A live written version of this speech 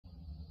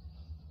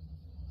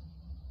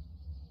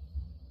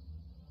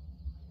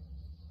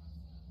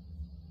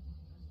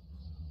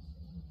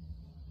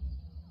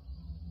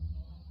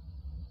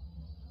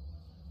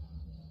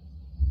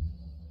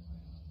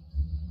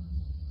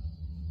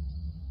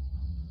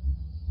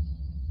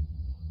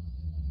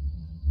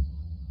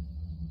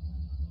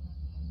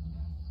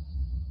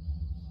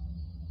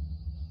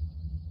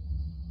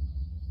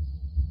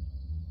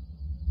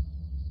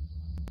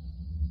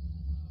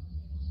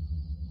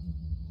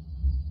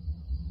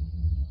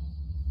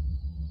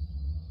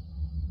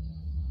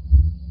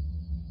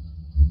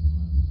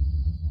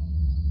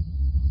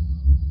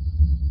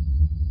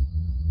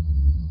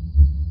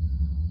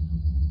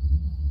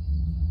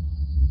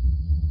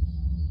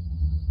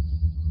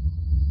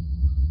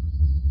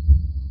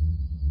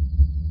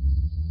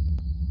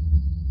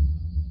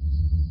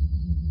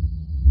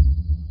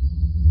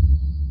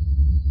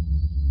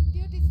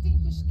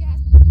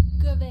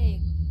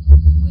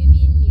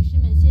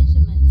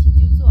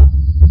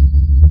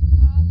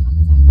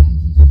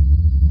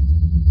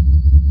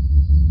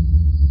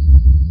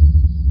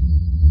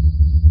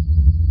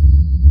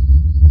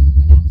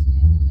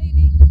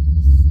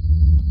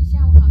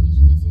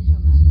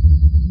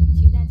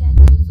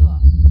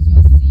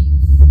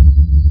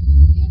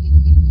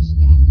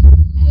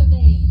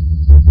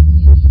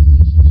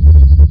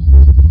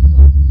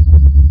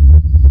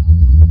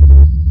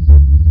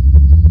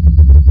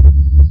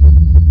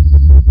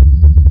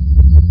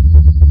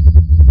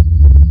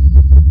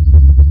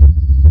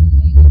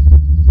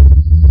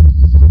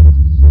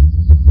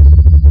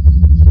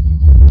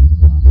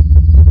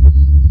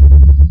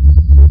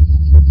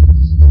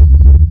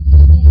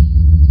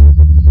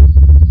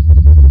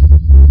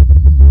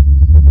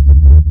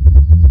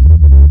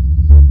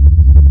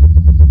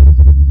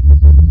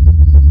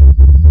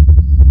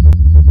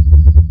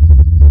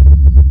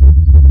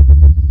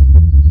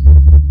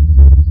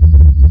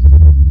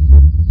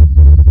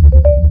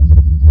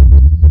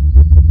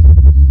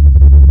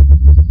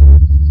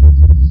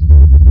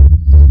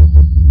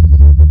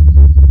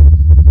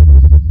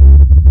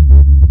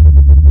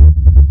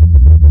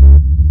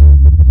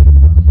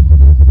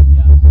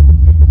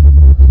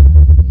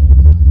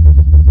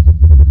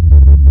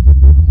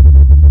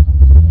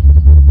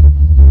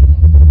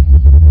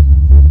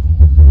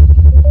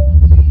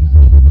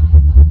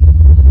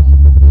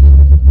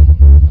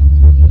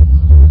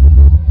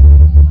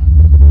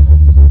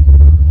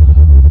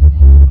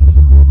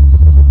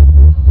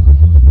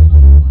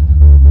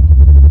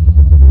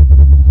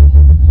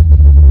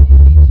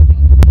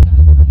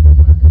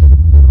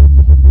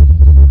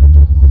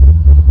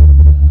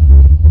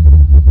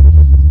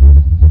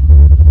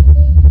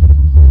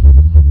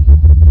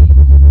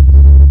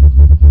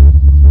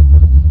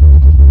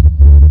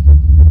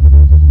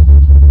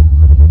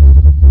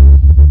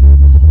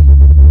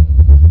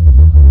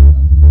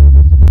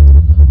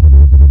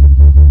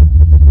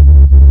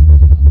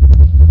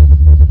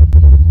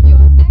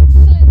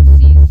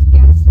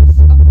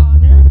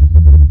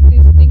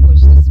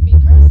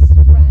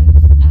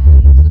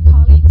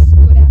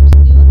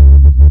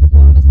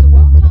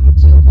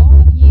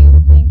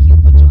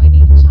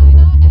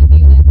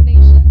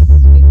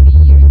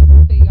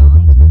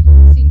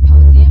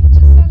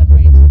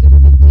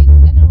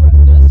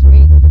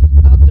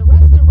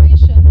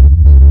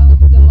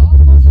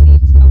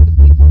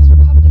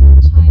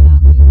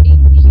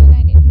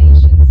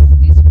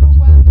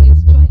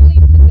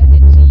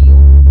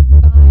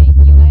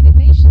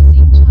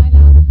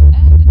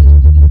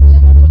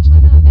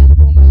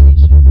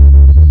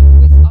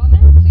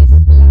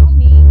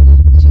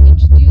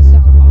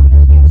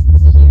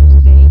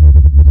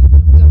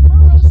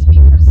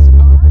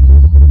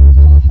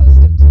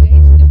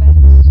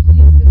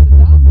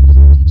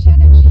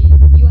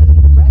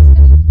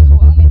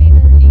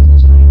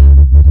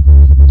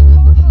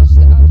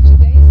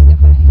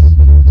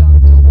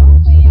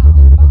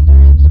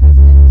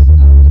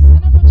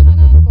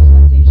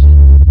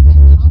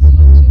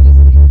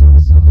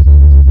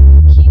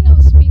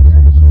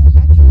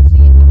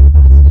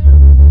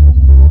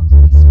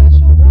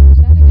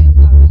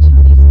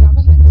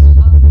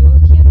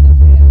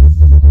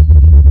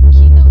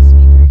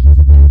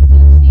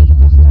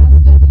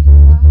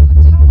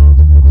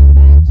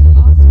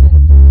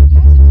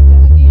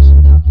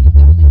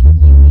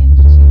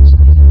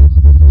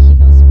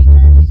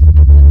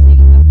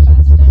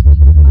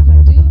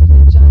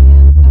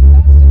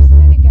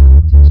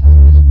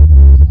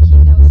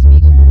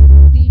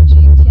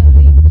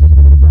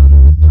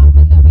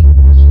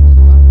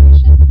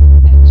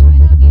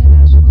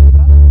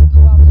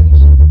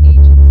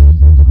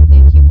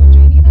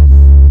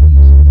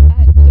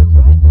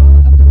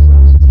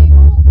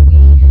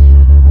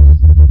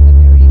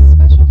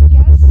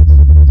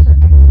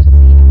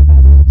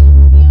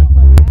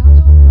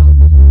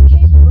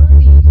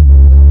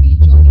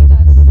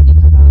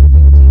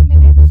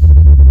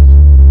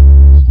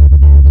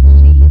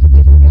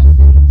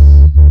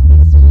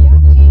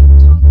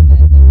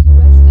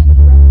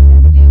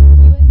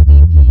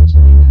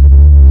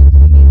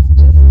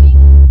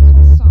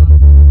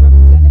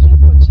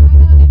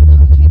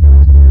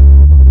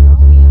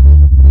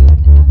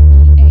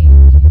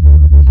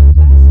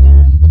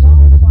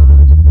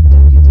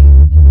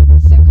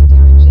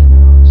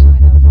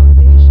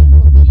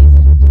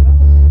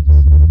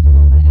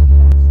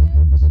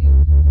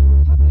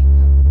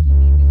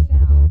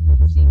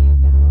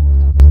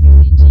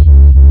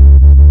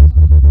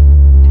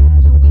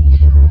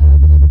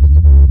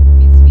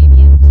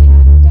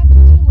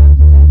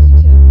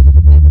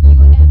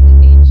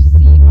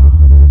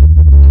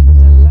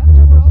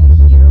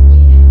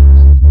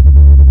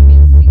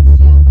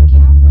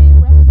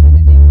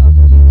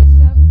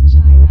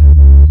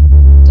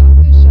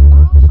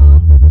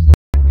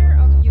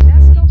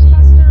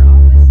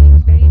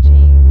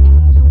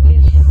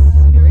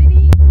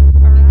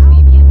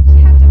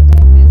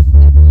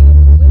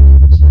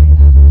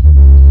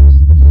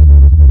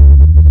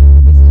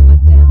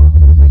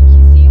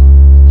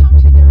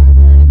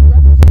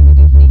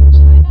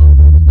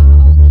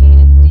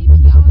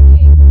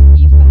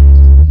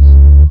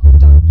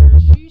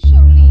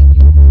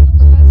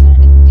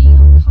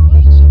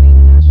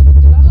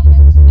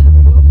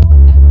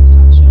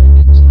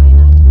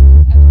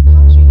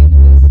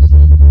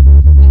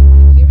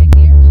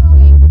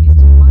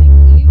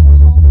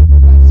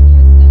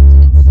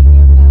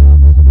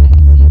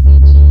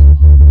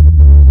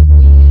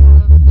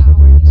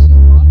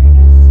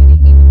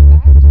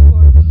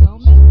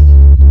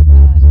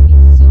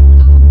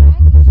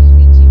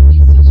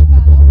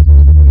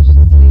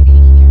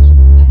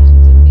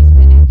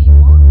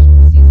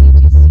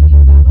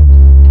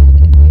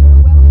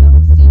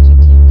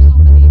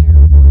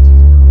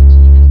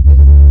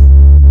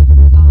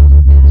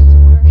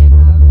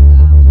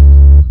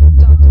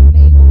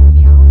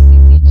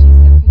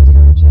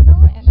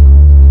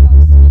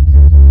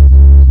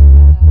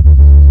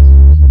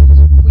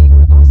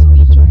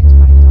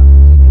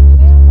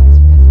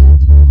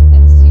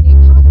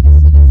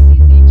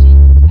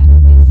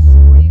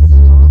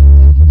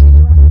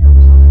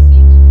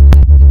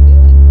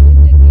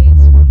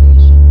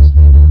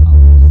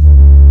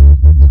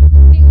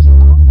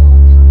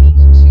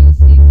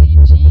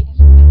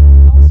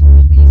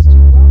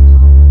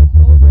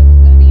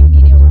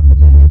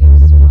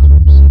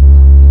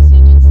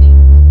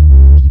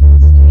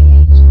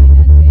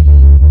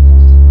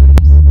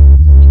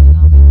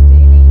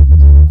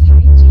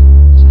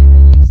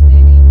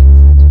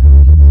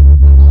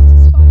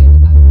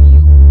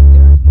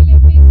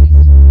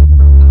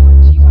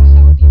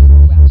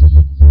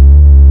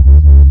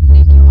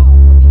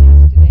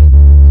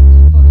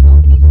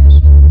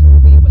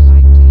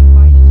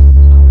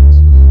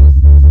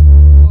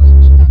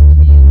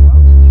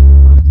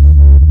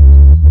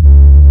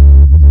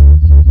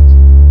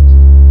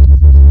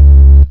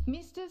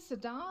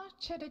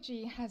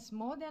Secretary has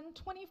more than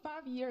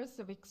 25 years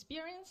of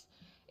experience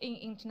in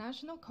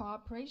international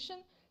cooperation,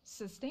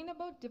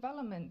 sustainable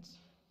development,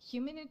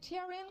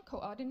 humanitarian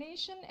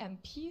coordination,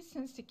 and peace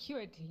and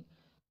security.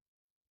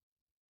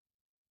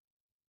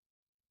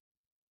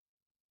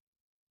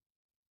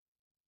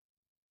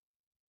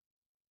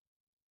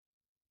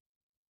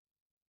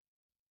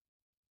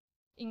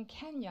 In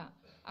Kenya,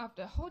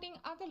 after holding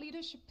other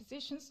leadership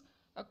positions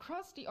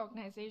across the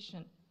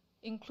organization,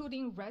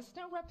 including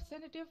resident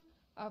representative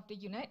of the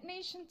United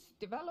Nations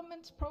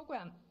Development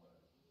Program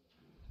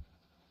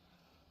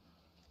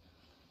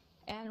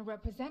and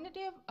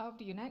representative of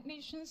the United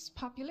Nations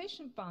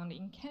Population Fund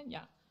in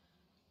Kenya,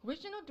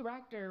 regional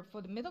director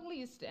for the Middle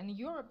East and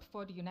Europe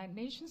for the United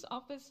Nations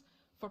Office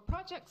for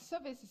Project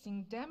Services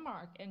in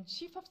Denmark, and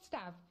chief of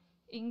staff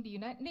in the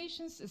United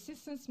Nations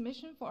Assistance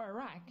Mission for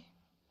Iraq.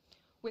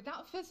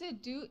 Without further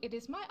ado, it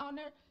is my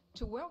honor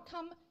to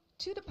welcome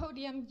to the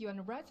podium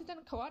UN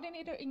Resident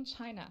Coordinator in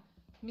China,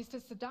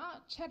 Mr.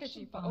 Sardar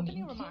Chatterjee, for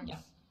opening remarks.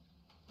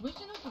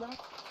 Regional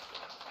Director.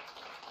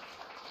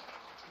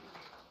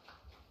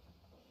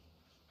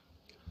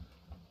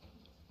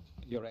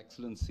 Your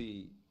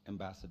Excellency,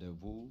 Ambassador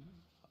Wu,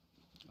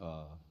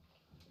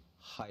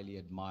 highly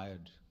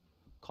admired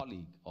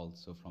colleague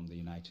also from the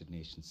United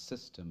Nations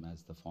system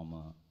as the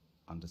former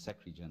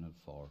Under-Secretary General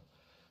for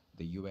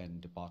the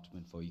UN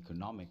Department for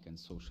Economic and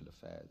Social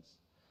Affairs.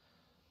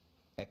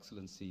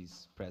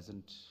 Excellencies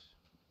present,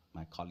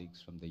 my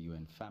colleagues from the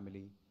UN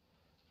family,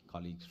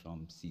 colleagues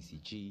from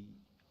CCG,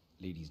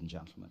 ladies and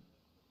gentlemen.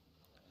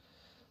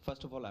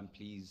 First of all, I'm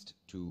pleased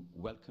to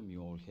welcome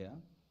you all here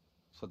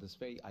for this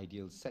very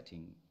ideal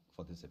setting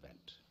for this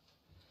event.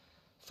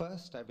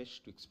 First, I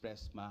wish to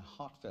express my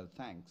heartfelt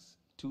thanks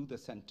to the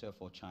Center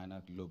for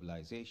China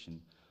Globalization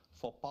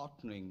for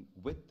partnering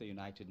with the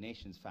United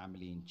Nations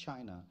family in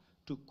China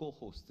to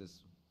co-host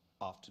this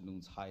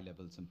afternoon's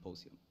high-level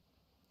symposium.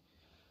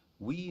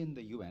 We in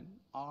the UN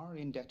are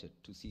indebted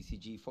to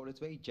CCG for its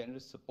very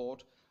generous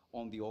support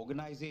on the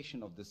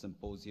organization of the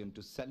symposium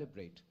to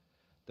celebrate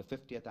the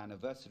 50th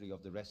anniversary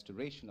of the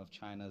restoration of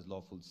China's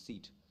lawful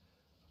seat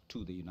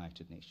to the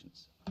United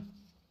Nations.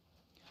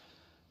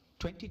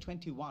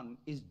 2021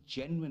 is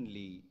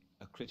genuinely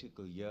a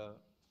critical year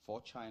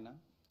for China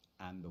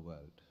and the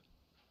world.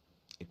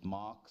 It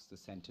marks the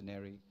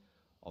centenary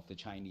of the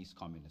Chinese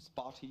Communist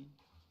Party,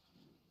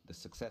 the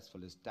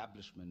successful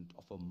establishment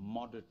of a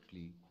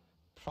moderately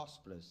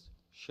prosperous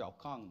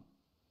Xiaokang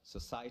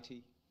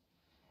society,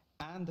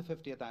 and the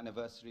 50th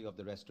anniversary of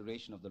the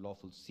restoration of the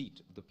lawful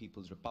seat of the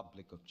People's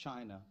Republic of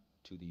China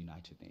to the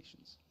United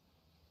Nations.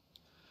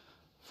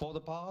 For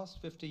the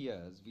past 50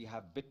 years, we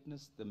have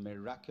witnessed the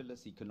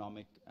miraculous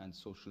economic and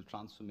social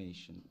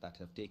transformation that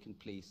have taken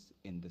place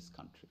in this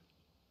country.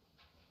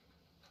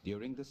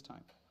 During this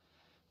time,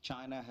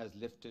 China has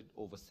lifted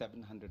over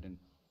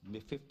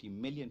 750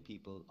 million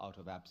people out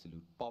of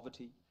absolute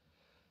poverty,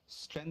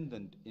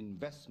 strengthened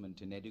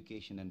investment in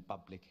education and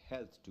public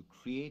health to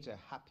create a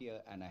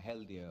happier and a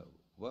healthier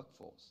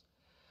workforce,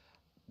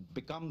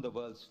 become the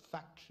world's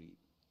factory,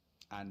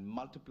 and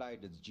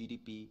multiplied its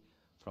GDP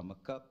from a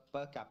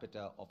per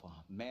capita of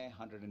a mere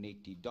 $180 in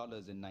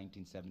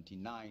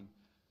 1979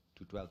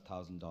 to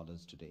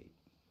 $12,000 today.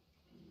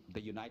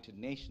 The United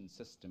Nations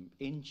system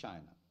in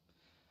China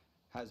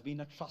has been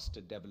a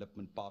trusted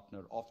development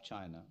partner of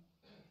China,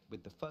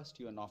 with the first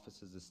UN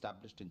offices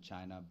established in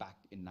China back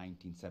in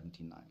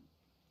 1979.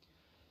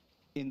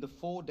 In the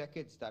 4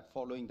 decades that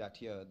following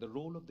that year, the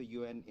role of the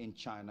UN in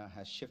China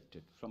has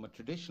shifted from a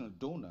traditional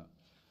donor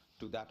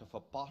to that of a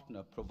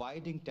partner,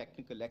 providing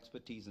technical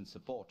expertise and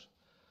support,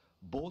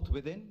 both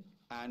within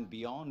and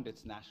beyond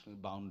its national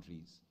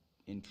boundaries,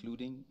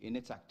 including in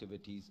its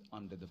activities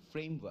under the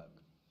framework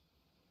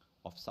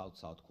of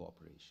South-South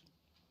cooperation.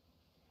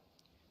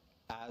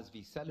 As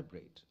we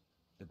celebrate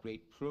the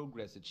great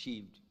progress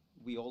achieved,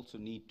 we also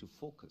need to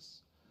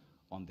focus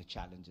on the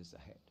challenges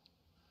ahead.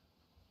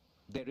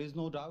 There is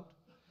no doubt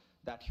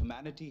that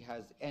humanity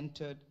has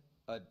entered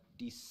a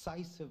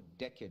decisive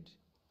decade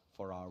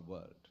for our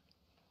world.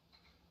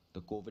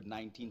 The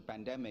COVID-19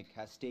 pandemic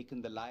has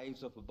taken the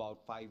lives of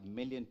about 5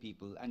 million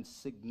people and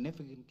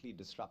significantly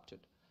disrupted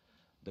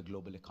the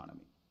global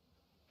economy.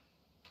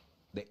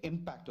 The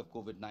impact of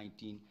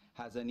COVID-19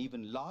 has an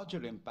even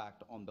larger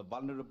impact on the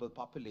vulnerable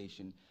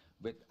population,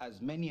 with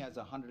as many as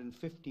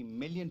 150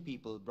 million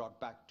people brought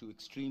back to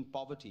extreme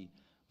poverty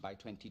by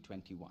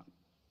 2021.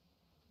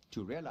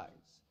 To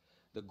realize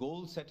the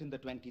goals set in the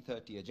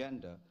 2030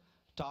 agenda,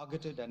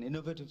 targeted and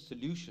innovative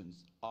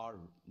solutions are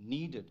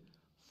needed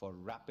for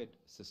rapid,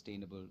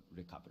 sustainable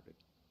recovery.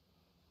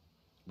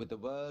 With the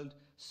world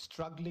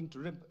struggling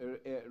to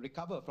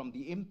recover from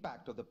the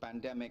impact of the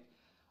pandemic,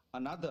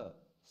 another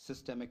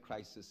systemic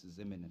crisis is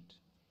imminent.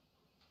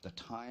 The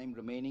time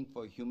remaining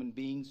for human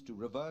beings to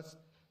reverse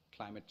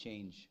climate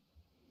change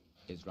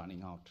is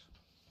running out.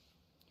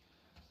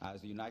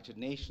 As the United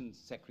Nations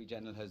Secretary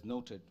General has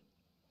noted,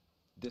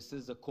 this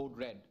is a code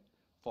red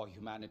for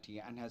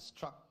humanity and has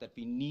struck that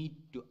we need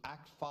to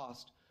act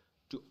fast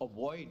to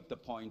avoid the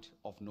point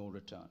of no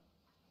return.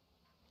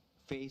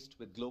 Faced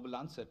with global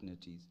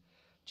uncertainties,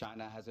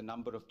 China has a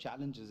number of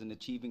challenges in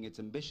achieving its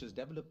ambitious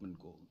development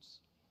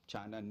goals.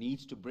 China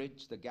needs to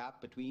bridge the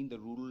gap between the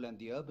rural and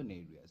the urban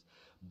areas,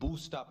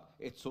 boost up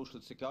its social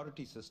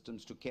security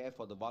systems to care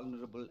for the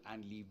vulnerable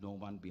and leave no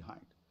one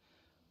behind.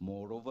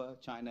 Moreover,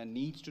 China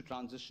needs to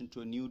transition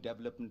to a new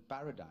development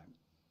paradigm,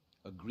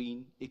 a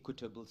green,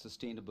 equitable,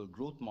 sustainable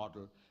growth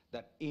model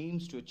that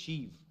aims to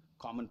achieve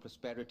common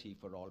prosperity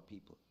for all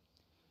people.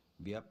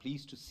 We are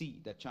pleased to see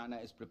that China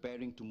is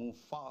preparing to move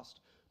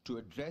fast to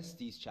address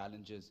these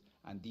challenges,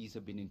 and these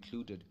have been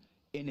included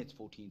in its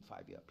 14th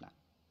five-year plan.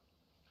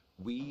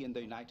 We in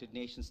the United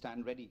Nations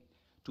stand ready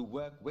to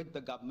work with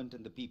the government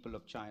and the people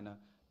of China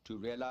to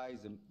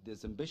realize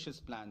these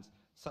ambitious plans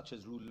such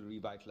as rural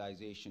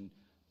revitalization,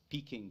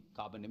 peaking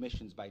carbon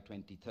emissions by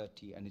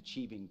 2030 and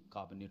achieving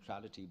carbon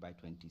neutrality by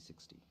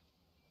 2060.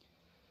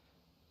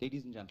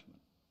 Ladies and gentlemen,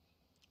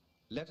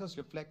 let us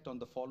reflect on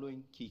the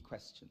following key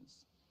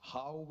questions.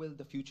 How will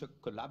the future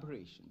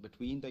collaboration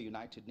between the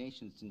United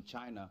Nations and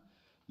China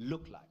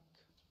look like?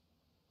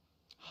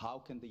 How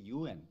can the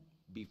UN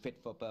be fit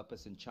for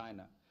purpose in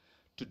China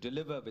to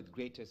deliver with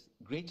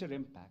greater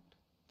impact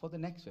for the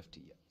next 50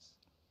 years?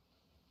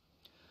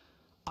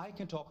 I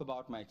can talk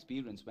about my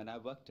experience when I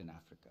worked in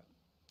Africa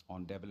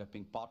on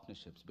developing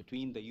partnerships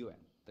between the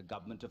UN, the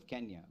government of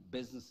Kenya,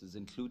 businesses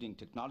including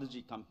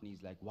technology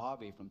companies like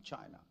Huawei from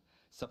China,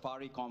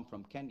 Safaricom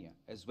from Kenya,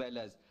 as well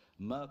as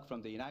Merck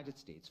from the United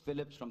States,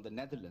 Philips from the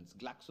Netherlands,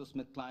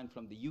 GlaxoSmithKline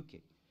from the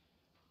UK.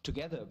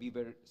 Together, we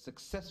were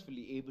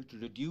successfully able to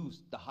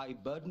reduce the high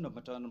burden of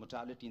maternal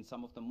mortality in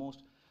some of the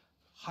most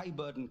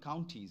high-burden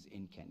counties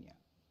in Kenya.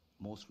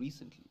 Most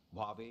recently,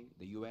 Huawei,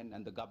 the UN,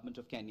 and the government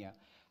of Kenya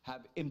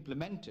have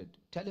implemented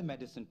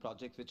telemedicine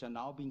projects which are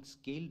now being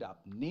scaled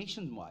up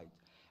nationwide,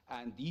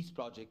 and these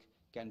projects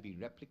can be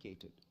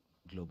replicated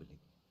globally.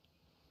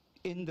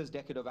 In this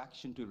decade of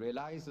action to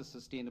realize the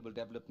Sustainable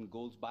Development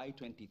Goals by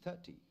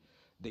 2030,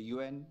 the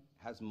UN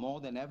has more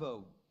than ever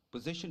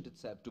positioned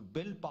itself to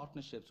build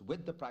partnerships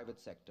with the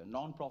private sector,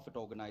 non-profit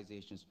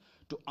organizations,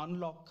 to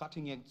unlock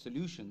cutting-edge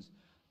solutions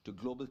to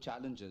global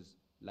challenges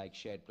like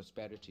shared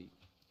prosperity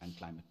and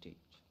climate change.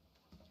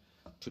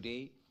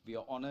 Today, we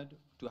are honored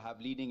to have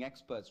leading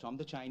experts from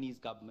the Chinese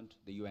government,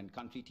 the UN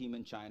country team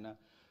in China,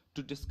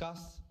 to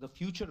discuss the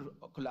future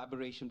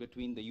collaboration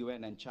between the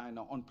UN and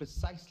China on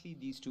precisely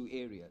these two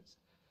areas,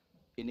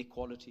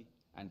 inequality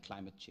and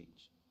climate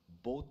change.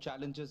 Both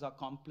challenges are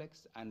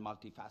complex and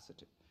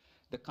multifaceted.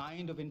 The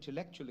kind of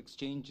intellectual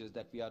exchanges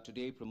that we are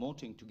today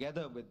promoting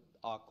together with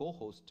our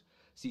co-host,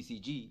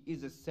 CCG,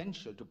 is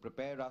essential to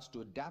prepare us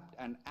to adapt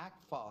and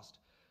act fast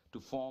to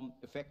form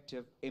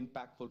effective,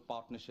 impactful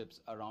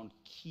partnerships around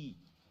key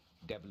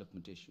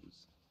development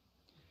issues.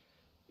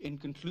 In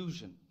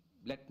conclusion,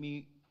 let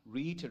me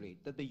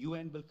reiterate that the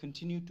UN will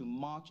continue to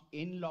march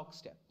in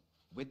lockstep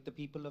with the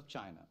people of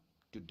China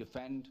to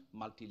defend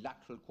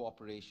multilateral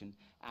cooperation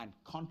and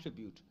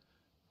contribute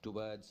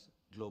towards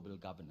global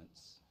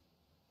governance.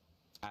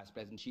 As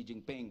President Xi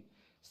Jinping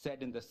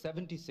said in the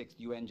 76th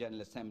UN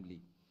General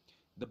Assembly,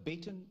 the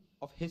baton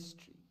of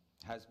history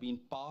has been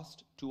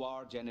passed to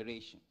our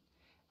generation,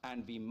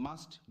 and we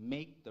must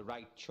make the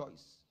right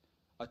choice,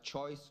 a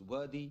choice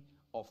worthy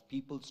of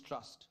people's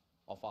trust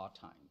of our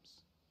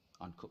times,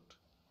 unquote.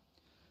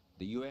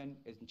 The UN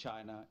in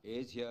China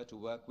is here to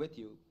work with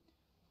you,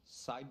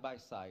 side by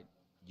side,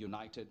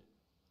 united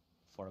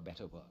for a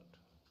better world.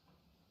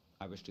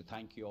 I wish to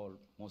thank you all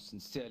most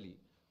sincerely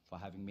for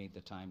having made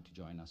the time to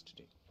join us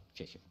today.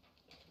 Xie xie.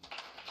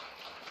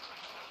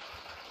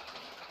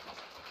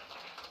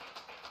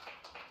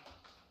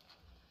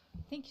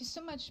 Thank you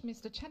so much,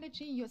 Mr.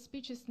 Chatterjee. Your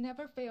speeches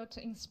never fail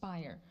to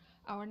inspire.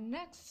 Our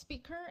next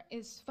speaker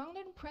is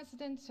founder and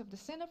president of the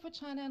Center for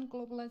China and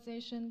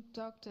Globalization,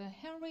 Dr.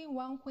 Henry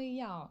Wang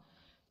Huiyao.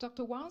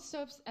 Dr. Wang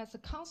serves as a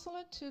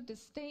counselor to the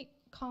State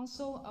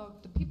Council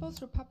of the People's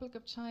Republic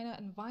of China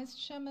and vice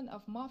chairman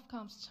of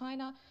MOFCOM's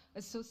China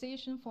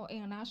Association for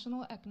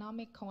International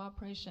Economic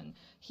Cooperation.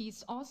 He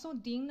is also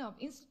dean of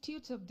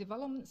Institute of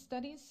Development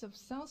Studies of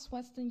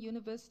Southwestern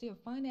University of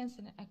Finance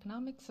and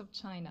Economics of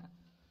China.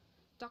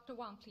 Dr.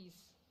 Wang, please.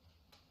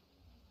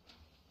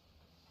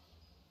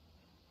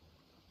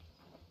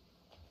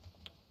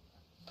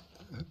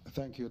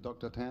 Thank you,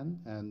 Dr.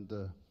 Tan,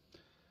 and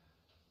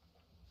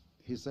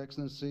His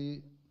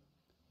Excellency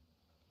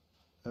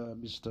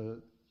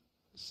Mr.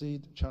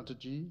 Sid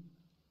Chatterjee,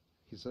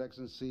 His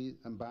Excellency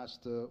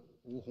Ambassador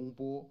Wu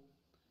Hongbo,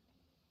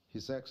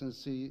 His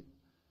Excellency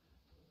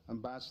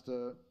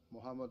Ambassador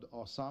Mohammed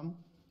Osam,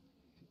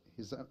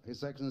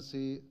 His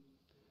Excellency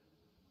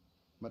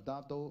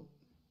Madado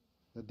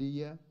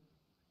Nadia,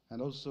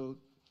 and also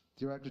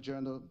Director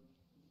General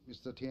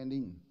Mr. Tian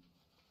Lin.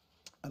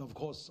 And of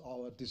course,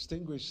 our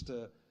distinguished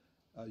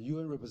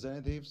UN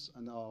representatives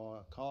and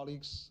our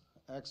colleagues,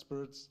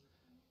 experts,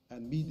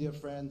 and media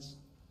friends.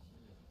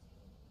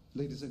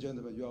 Ladies and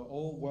gentlemen, you are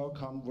all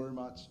welcome very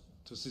much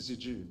to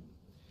CCG.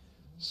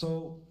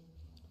 So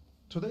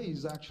today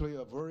is actually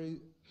a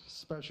very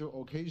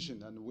special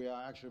occasion, and we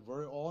are actually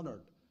very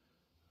honored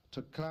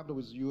to collaborate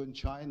with UN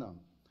China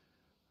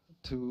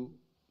to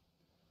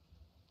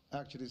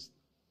actually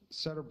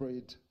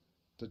celebrate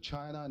the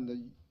China and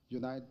the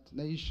United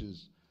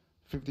Nations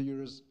 50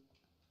 years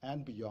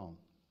and beyond.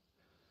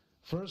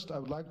 First, I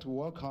would like to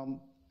welcome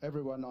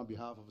everyone on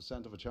behalf of the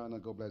Center for China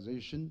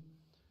Globalization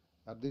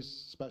at this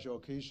special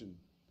occasion,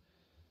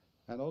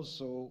 and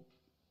also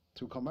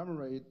to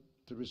commemorate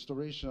the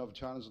restoration of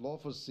China's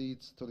lawful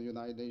seats to the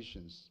United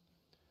Nations,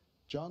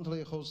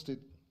 jointly hosted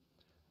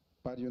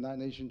by the United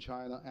Nations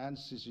China and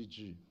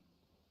CCG.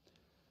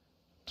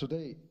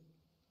 Today,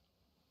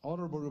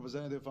 honorable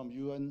representatives from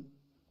UN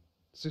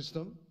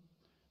system,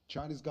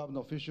 Chinese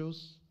government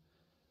officials,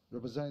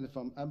 representatives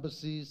from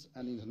embassies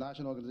and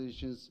international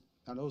organizations,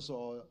 and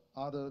also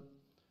other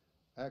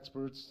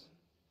experts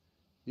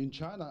in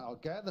China are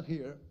gathered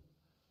here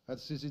at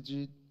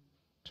CCG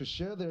to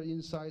share their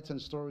insights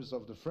and stories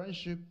of the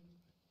friendship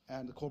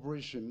and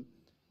cooperation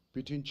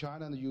between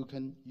China and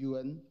the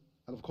UN,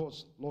 and of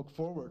course, look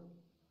forward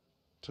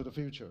to the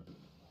future.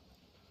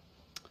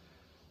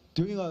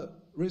 During a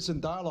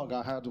recent dialogue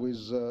I had with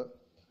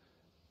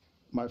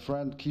my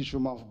friend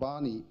Kishore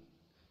Mahbubani,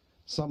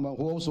 someone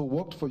who also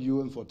worked for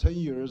UN for 10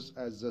 years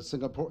as a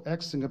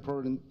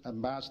ex-Singaporean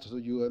ambassador to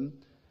the UN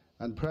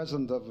and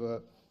president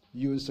of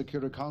UN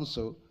Security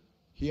Council,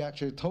 he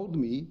actually told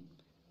me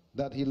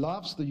that he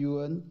loves the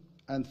UN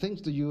and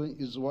thinks the UN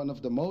is one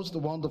of the most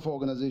wonderful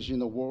organizations in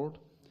the world,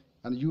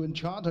 and the UN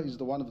Charter is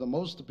one of the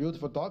most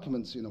beautiful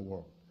documents in the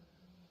world.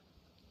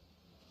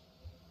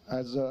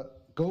 As a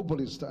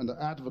globalist and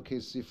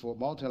advocacy for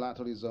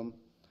multilateralism,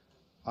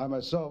 I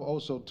myself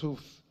also too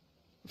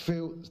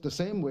feel the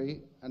same way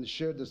and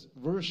share this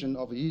version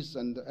of his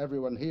and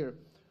everyone here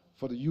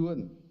for the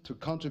UN to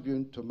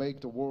contribute to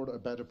make the world a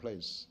better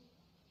place.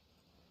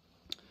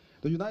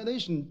 The United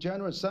Nations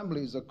General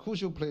Assembly is a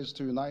crucial place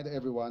to unite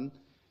everyone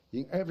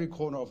in every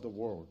corner of the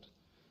world,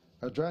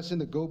 addressing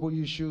the global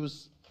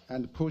issues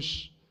and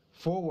push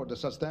forward the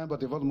sustainable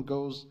development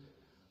goals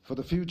for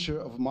the future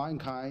of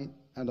mankind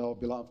and our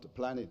beloved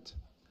planet.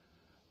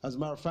 As a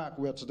matter of fact,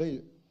 we are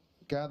today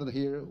gathered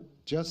here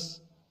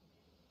just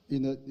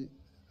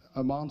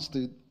amongst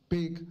the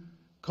big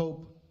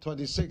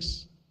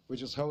COP26,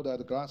 which is held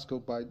at Glasgow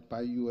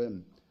by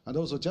UN, and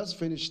also just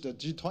finished the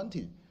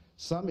G20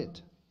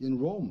 summit in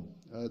Rome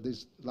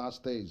these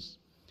last days.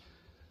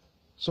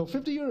 So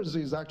 50 years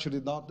is actually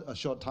not a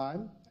short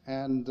time,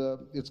 and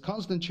its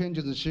constant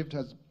changes and shift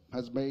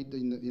has made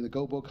in the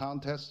global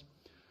context.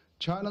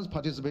 China's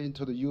participation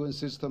to the UN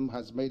system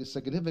has made a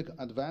significant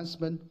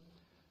advancement,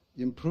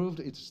 improved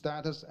its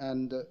status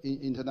and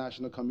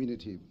international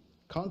community,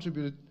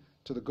 contributed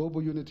to the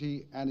global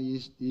unity and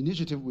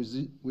initiative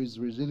with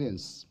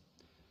resilience.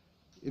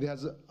 It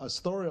has a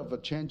story of a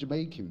change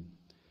making.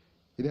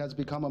 It has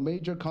become a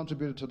major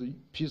contributor to the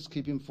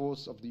peacekeeping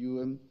force of the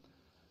UN,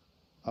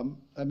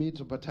 amid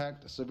to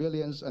protect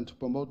civilians and to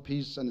promote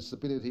peace and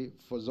stability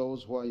for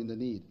those who are in the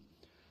need.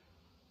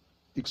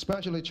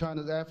 Especially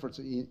China's efforts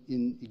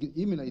in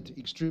eliminate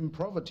extreme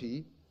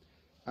poverty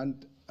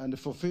and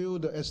fulfill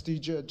the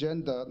SDG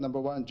agenda,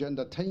 #1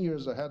 agenda, 10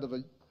 years ahead of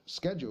the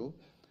schedule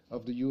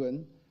of the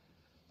UN,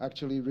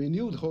 actually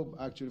renewed hope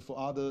for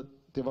other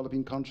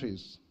developing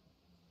countries.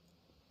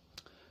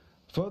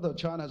 Further,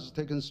 China has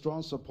taken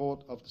strong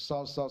support of the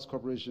South-South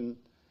cooperation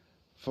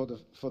for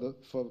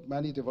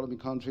many developing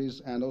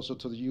countries and also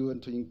to the UN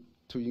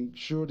to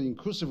ensure the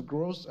inclusive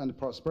growth and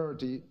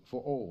prosperity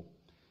for all.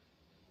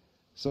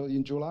 So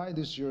in July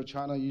this year,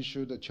 China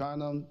issued the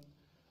China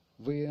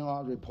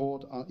VNR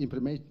report on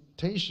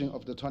implementation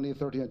of the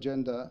 2030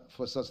 Agenda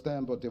for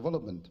Sustainable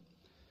Development,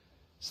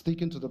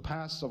 sticking to the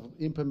path of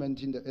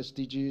implementing the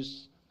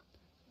SDGs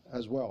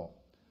as well.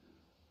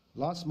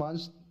 Last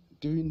month,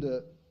 during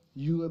the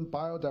UN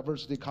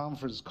Biodiversity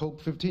Conference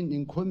COP15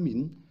 in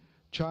Kunming,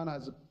 China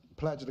has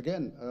pledged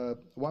again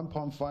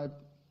 1.5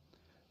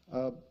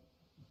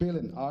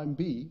 billion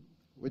RMB,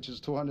 which is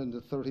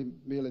 $230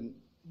 million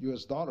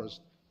US,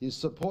 in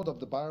support of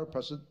the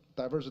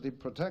biodiversity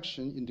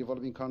protection in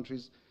developing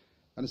countries,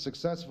 and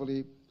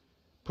successfully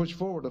pushed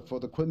forward for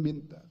the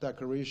Kunming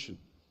Declaration.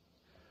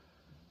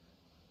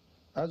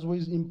 As we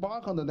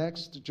embark on the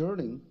next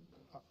journey,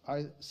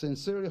 I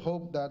sincerely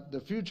hope that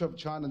the future of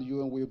China and the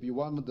UN will be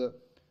one of the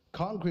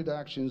concrete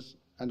actions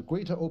and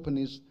greater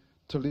openness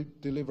to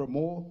deliver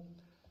more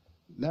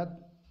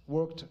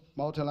networked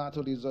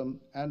multilateralism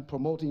and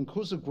promote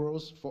inclusive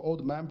growth for all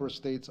the member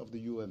states of the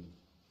UN.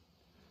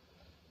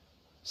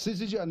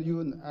 CCG and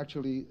UN,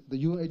 actually, the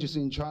UN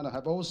agency in China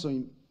have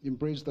also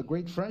embraced the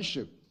great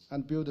friendship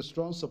and built a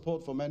strong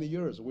support for many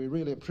years. We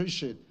really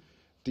appreciate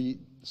the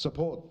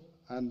support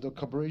and the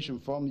cooperation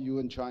from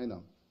UN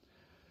China.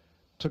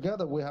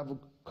 Together, we have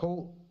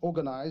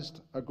co-organized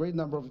a great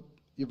number of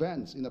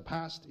events in the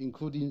past,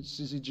 including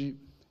CCG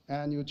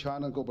Annual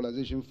China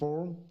Globalization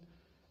Forum,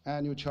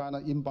 Annual China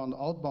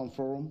Inbound-Outbound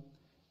Forum,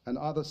 and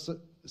other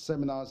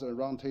seminars and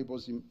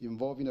roundtables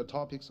involving the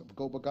topics of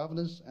global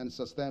governance and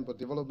sustainable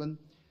development,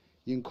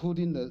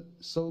 including the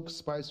Silk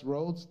Spice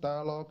Roads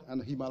Dialogue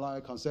and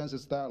Himalaya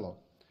Consensus Dialogue.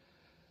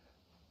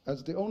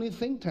 as the only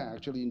think tank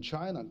actually in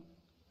China,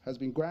 has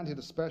been granted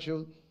a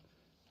special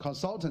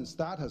consultant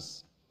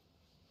status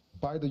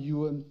by the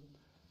UN.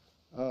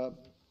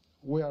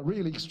 We are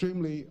really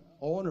extremely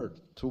honored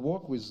to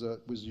work with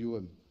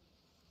UN.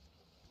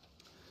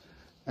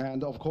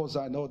 And of course,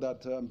 I know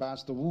that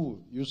Ambassador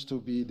Wu used to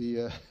be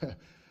the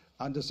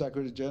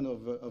Undersecretary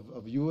General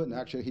of UN.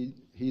 Actually,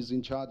 he's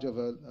in charge of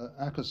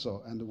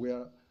ECOSOC, and we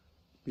are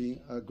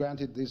being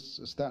granted this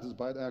status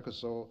by the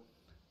ECOSOC.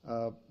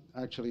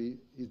 Actually,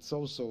 it's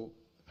also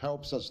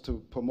helps us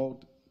to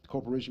promote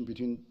cooperation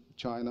between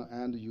China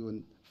and the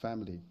UN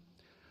family.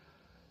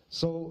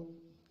 So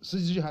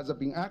CCG has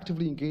been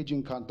actively engaged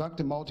in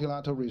conducting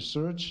multilateral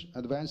research,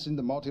 advancing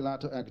the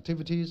multilateral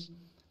activities,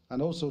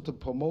 and also to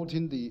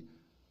promoting the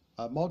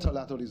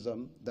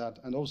multilateralism that,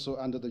 and also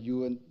under the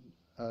UN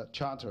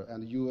Charter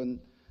and UN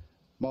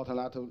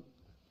multilateral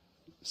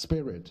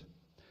spirit.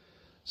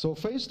 So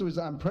faced with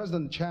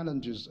unprecedented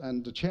challenges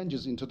and the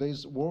changes in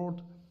today's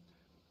world,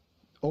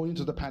 owing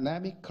to the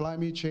pandemic,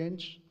 climate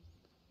change,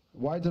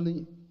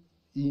 widening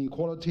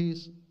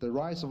inequalities, the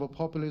rise of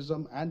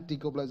populism and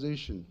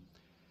deglobalization,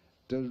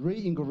 the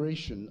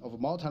reinvigoration of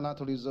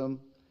multilateralism,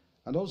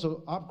 and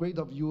also upgrade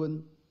of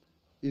UN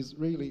is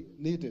really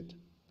needed.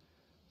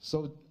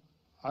 So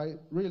I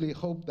really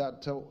hope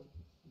that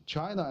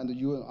China and the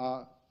UN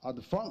are at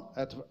the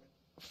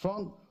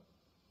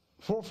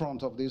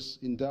forefront of this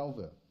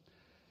endeavor.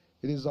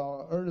 It is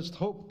our earnest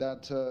hope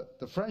that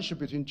the friendship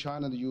between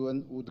China and the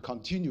UN would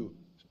continue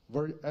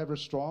ever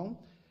strong,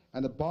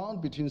 and the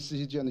bond between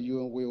CCG and the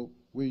UN will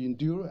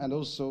endure, and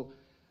also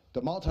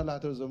the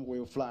multilateralism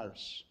will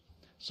flourish.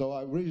 So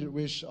I really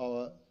wish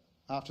our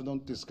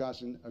afternoon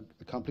discussion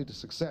a complete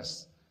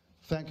success.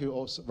 Thank you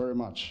all very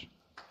much.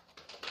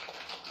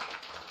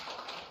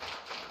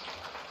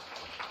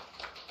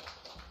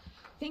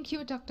 Thank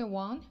you, Dr.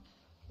 Wang.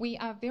 We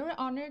are very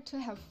honored to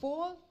have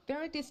 4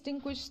 very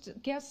distinguished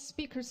guest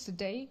speakers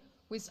today.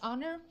 With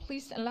honor,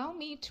 please allow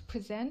me to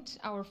present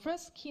our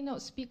first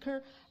keynote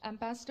speaker,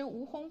 Ambassador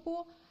Wu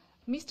Hongbo.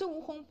 Mr.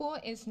 Wu Hongbo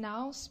is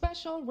now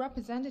Special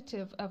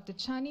Representative of the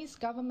Chinese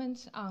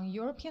government on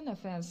European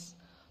affairs.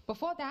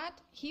 Before that,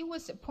 he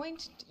was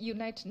appointed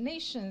United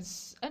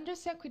Nations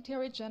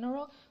Under-Secretary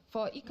General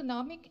for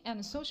Economic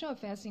and Social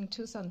Affairs in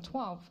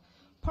 2012.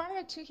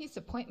 Prior to his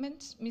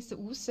appointment, Mr.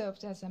 Wu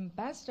served as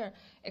Ambassador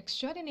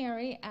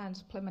Extraordinary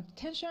and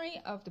Plenipotentiary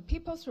of the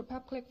People's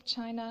Republic of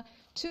China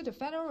to the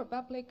Federal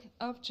Republic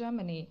of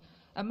Germany.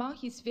 Among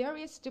his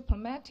various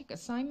diplomatic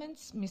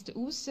assignments, Mr.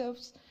 Wu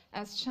serves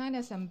as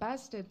China's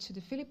ambassador to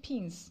the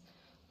Philippines.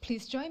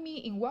 Please join me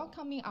in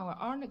welcoming our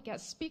honored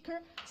guest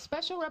speaker,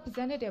 Special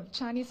Representative of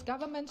Chinese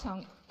Government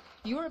on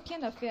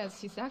European Affairs,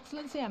 His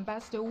Excellency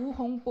Ambassador Wu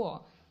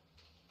Hongbo.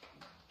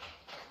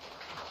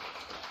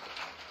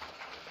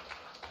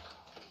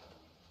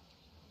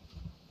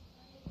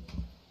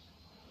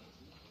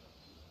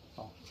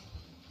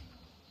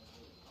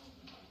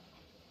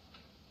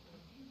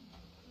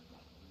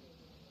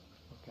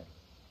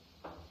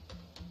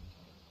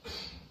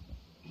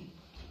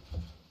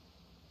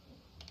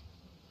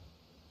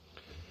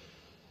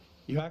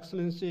 Your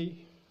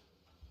Excellency,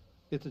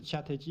 it's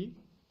Chatterjee,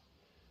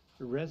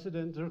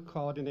 Resident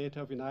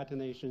Coordinator of United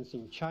Nations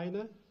in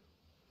China,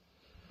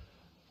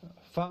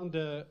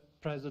 Founder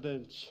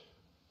President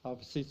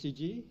of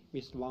CCG,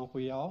 Mr. Wang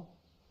Huiyao,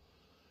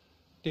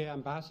 dear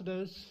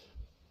ambassadors,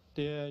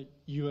 dear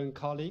UN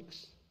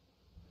colleagues,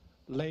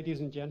 ladies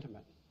and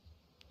gentlemen,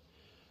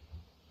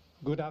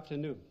 good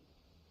afternoon.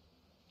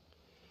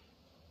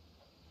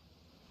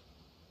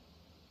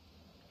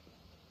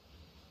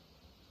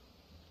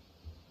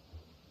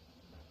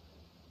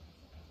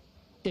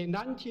 In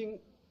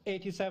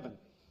 1987,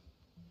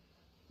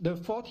 the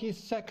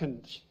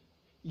 42nd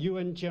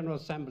UN General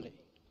Assembly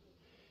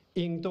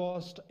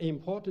endorsed an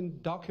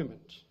important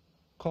document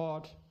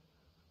called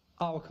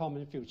Our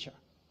Common Future,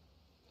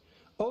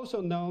 also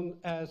known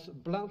as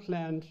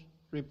Brundtland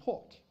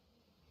Report.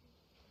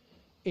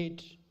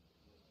 It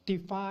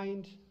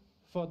defined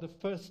for the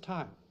first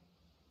time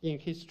in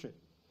history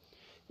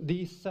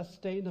the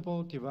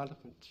sustainable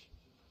development.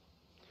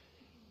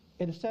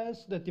 It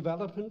says the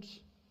development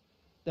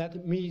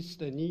that meets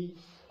the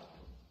needs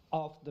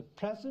of the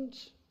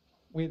present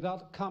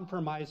without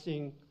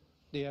compromising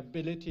the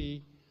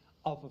ability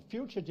of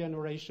future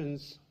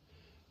generations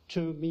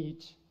to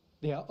meet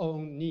their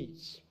own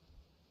needs.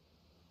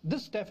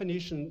 This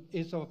definition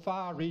is of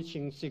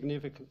far-reaching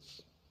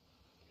significance.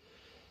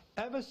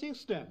 Ever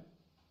since then,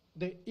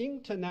 the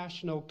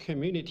international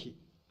community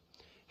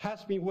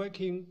has been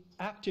working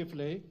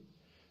actively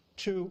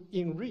to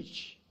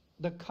enrich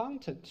the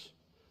content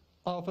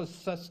of a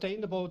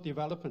sustainable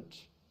development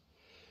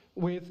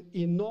with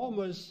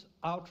enormous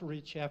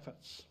outreach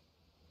efforts.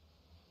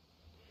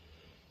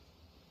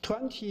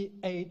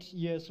 28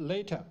 years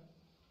later,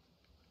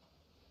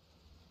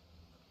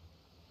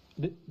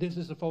 this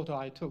is a photo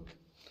I took.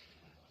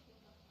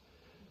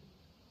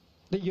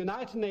 The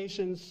United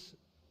Nations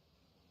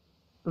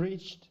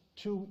reached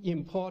 2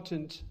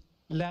 important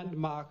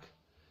landmark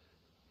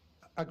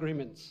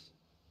agreements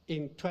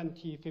in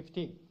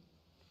 2015.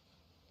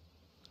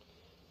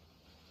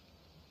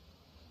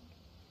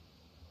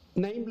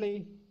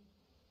 namely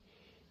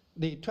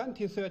the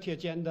 2030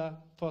 Agenda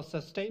for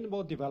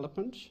Sustainable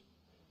Development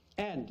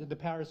and the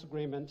Paris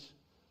Agreement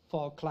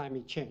for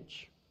Climate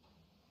Change.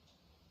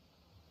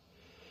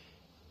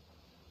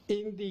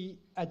 In the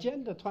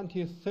Agenda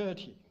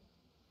 2030,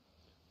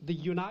 the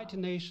United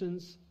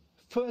Nations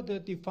further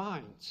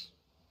defines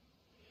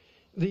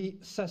the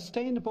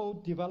sustainable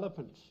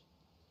development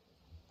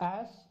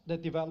as the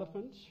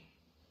development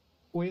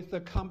with a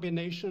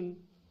combination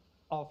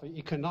of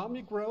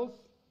economic growth,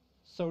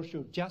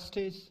 social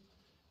justice,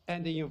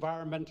 and the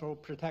environmental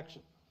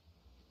protection.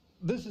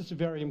 This is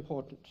very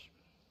important.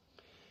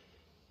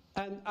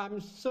 And I'm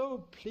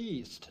so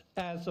pleased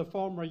as a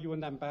former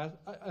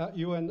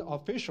UN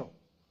official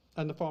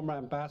and a former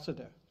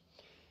ambassador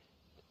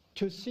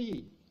to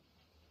see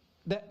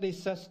that the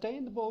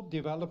sustainable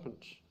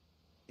development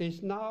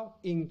is now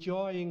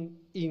enjoying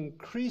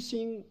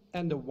increasing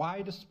and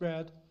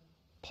widespread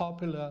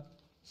popular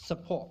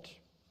support.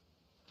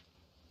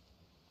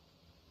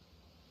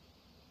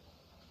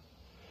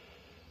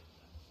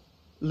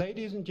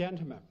 Ladies and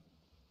gentlemen,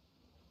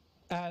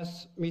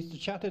 as Mr.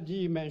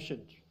 Chatterjee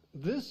mentioned,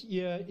 this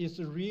year is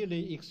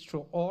really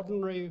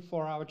extraordinary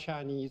for our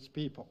Chinese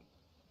people.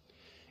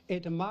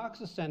 It marks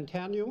the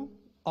centennial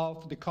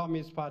of the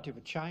Communist Party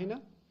of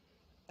China,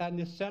 and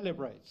it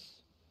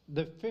celebrates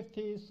the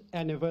 50th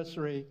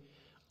anniversary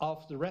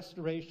of the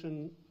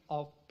restoration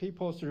of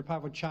People's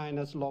Republic of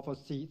China's lawful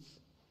seats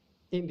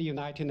in the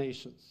United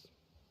Nations.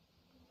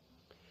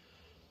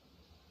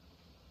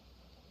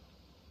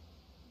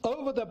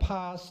 Over the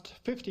past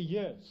 50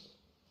 years,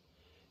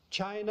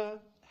 China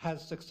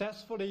has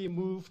successfully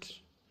moved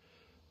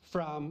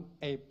from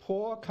a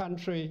poor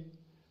country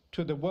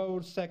to the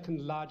world's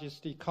second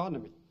largest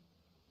economy.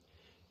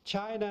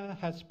 China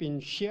has been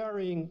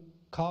sharing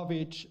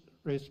COVID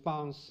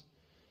response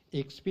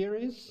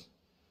experience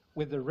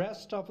with the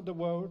rest of the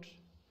world,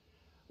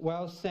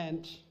 while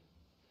sent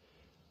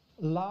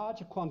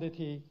large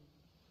quantity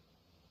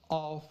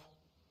of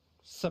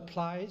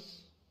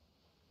supplies,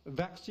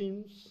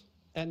 vaccines,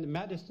 and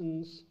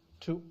medicines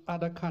to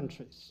other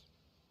countries.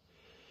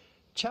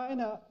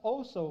 China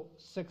also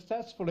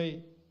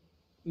successfully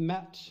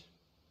met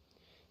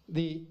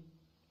the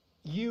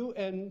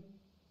UN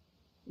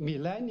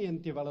Millennium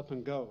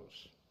Development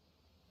Goals.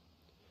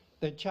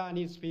 The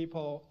Chinese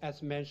people,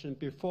 as mentioned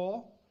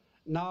before,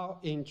 now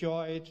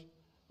enjoyed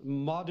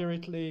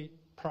moderately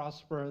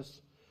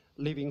prosperous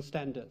living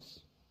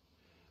standards,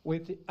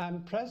 with the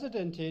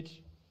unprecedented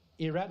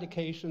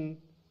eradication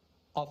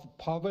of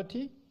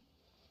poverty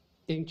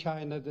in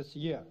China this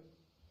year.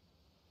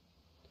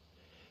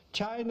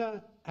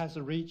 China has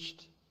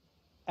reached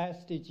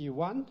SDG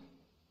 1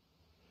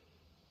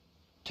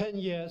 10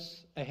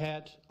 years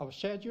ahead of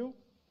schedule,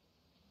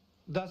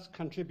 thus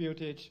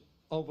contributed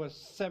over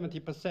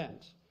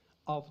 70%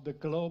 of the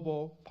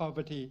global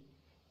poverty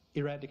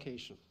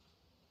eradication.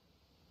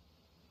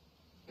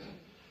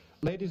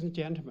 Ladies and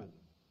gentlemen,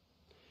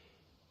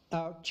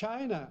 now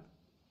China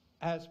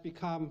has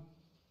become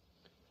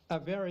a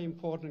very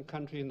important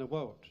country in the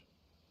world.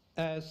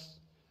 As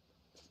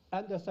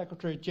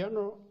Secretary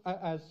General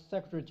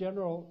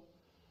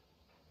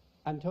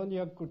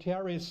Antonio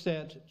Guterres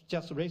said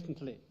just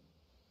recently,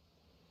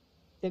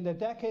 in the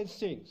decades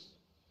since,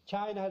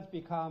 China has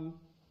become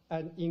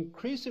an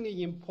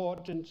increasingly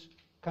important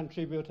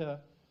contributor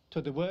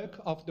to the work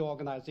of the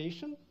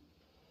organization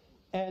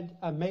and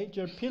a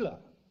major pillar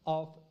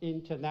of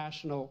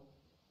international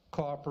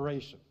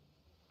cooperation.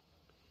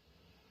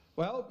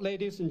 Well,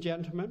 ladies and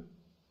gentlemen,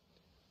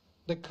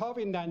 the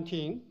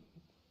COVID-19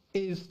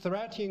 is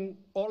threatening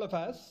all of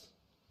us,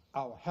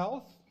 our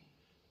health,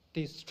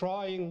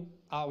 destroying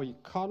our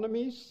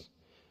economies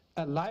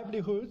and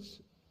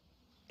livelihoods,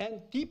 and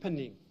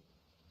deepening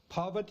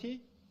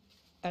poverty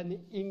and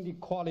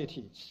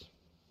inequalities.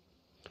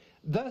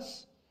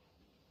 Thus,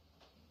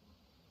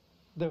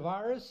 the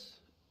virus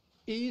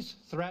is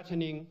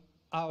threatening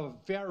our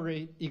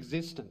very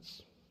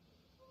existence.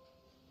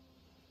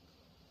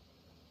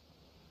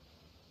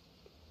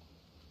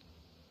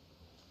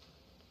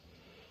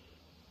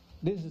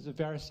 This is a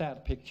very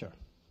sad picture.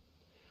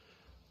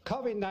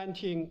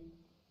 COVID-19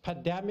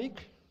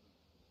 pandemic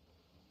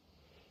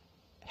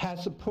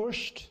has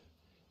pushed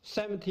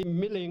 70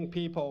 million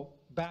people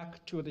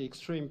back to the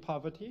extreme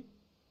poverty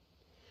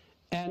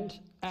and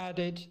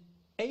added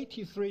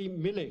 83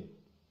 million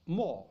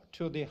more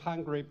to the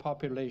hungry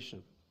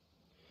population,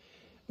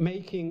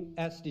 making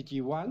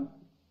SDG 1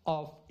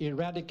 of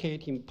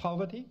eradicating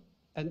poverty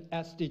and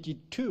SDG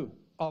 2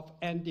 of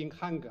ending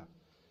hunger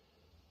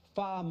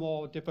far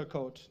more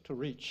difficult to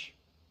reach.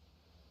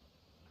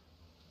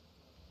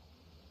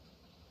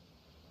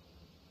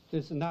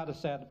 This is not a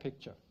sad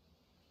picture.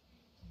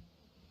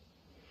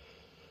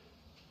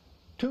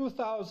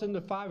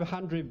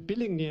 2,500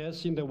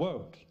 billionaires in the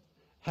world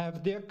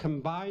have their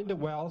combined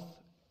wealth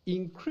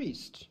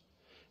increased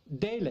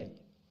daily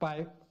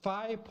by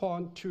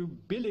 $5.2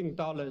 billion,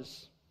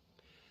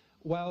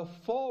 while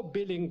 4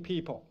 billion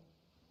people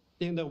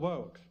in the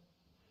world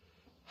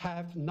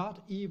have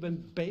not even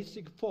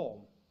basic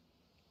form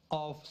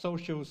of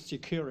social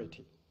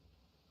security.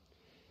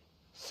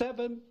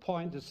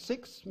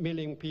 7.6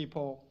 million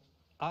people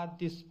are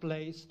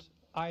displaced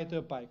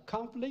either by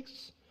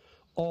conflicts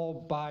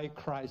or by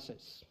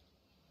crisis.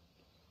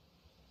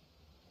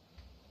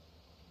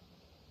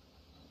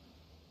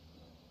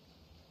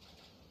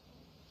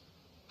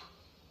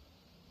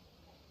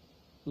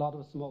 A lot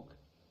of smoke.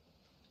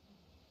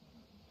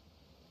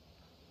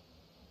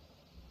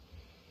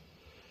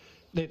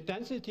 The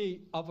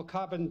density of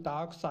carbon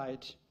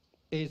dioxide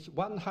is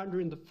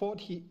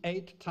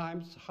 148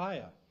 times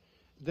higher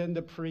than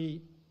the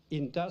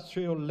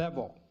pre-industrial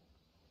level.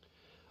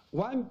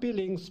 1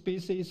 billion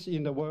species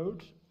in the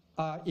world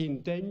are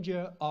in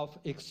danger of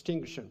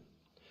extinction,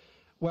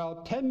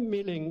 while 10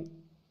 million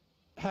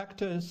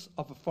hectares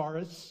of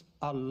forests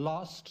are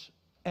lost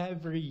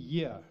every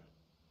year.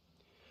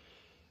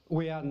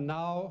 We are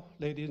now,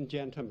 ladies and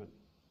gentlemen,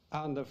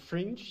 on the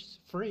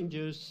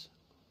fringes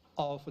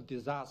of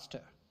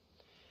disaster,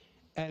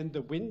 and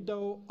the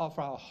window of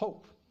our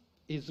hope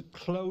is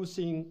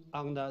closing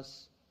on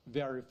us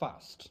very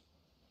fast.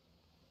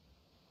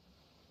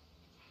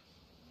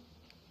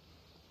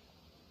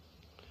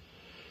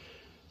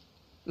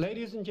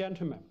 Ladies and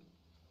gentlemen,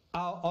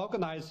 our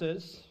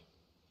organizers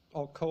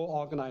or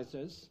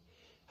co-organizers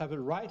have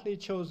rightly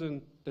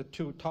chosen the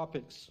two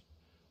topics,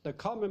 the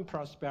common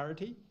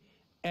prosperity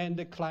and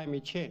the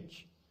climate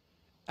change,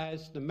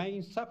 as the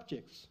main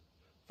subjects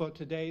for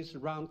today's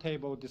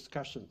roundtable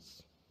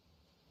discussions.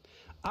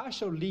 I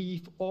shall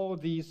leave all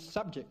these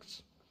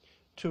subjects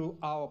to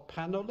our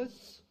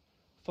panelists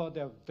for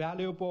their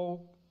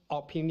valuable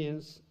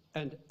opinions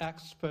and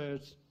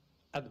expert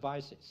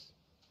advices.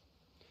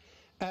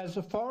 As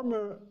a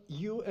former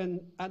UN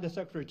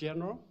Under-Secretary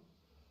General,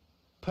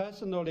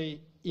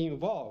 personally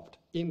involved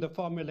in the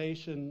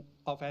formulation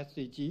of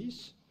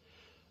SDGs,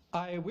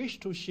 I wish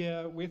to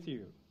share with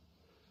you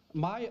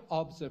my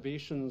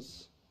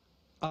observations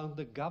on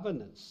the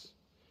governance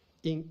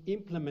in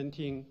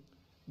implementing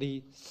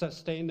the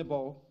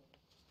sustainable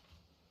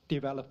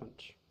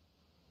development.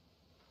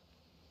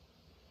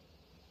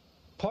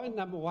 Point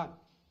number one,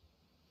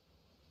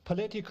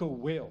 political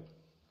will.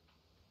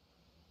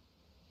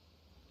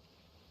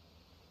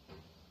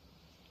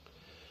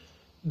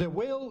 The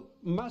will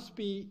must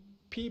be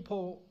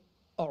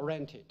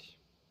people-oriented.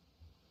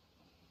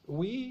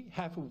 We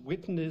have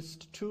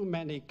witnessed too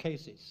many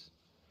cases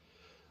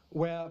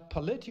where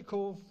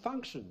political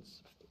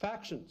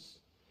factions,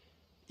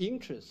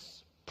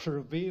 interests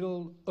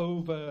prevail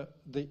over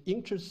the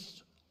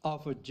interests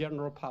of a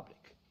general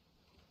public.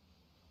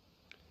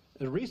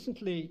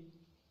 Recently,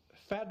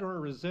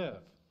 Federal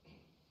Reserve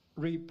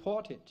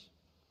reported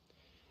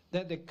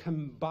that the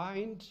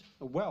combined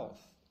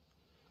wealth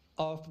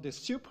of the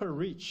super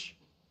rich,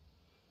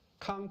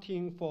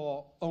 counting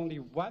for only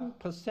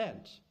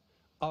 1%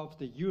 of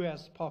the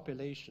US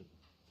population,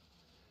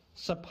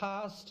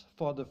 surpassed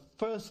for the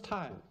first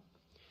time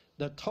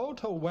the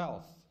total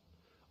wealth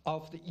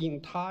of the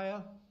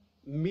entire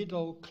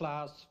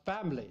middle-class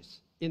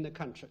families in the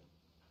country.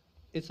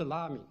 It's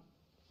alarming.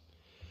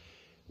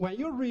 When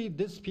you read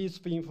this piece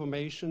of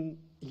information,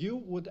 you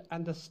would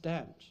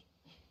understand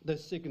the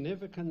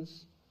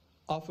significance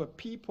of a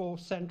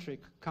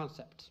people-centric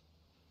concept.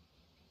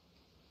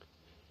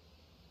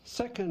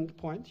 Second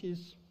point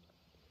is,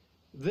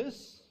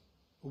 this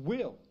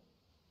will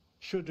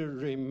should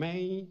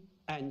remain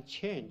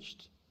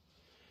unchanged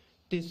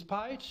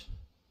despite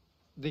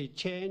the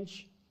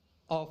change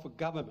of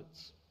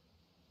governments.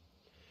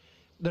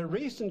 The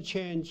recent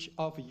change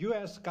of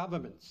US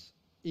governments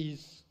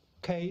is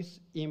case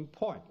in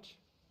point.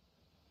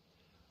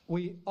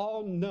 We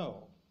all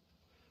know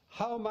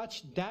how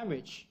much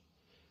damage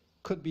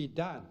could be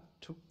done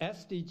to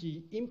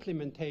SDG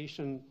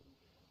implementation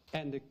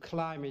and the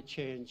climate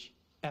change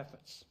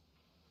efforts.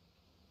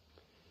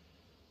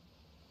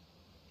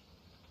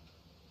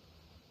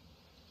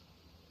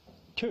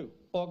 Two,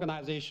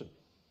 organization.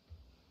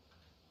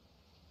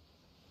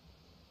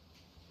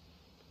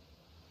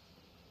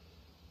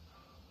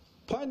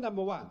 Point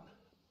number one,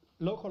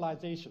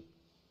 localization.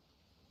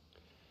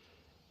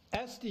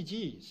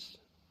 SDGs,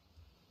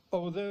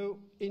 although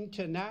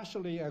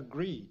internationally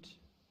agreed,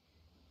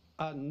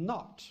 are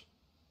not,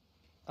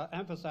 I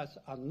emphasize,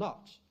 are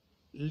not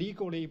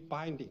legally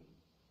binding.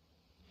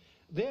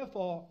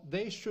 Therefore,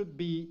 they should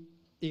be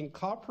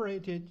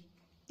incorporated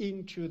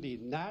into the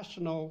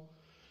national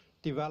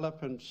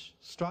development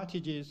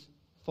strategies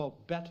for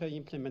better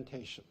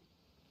implementation.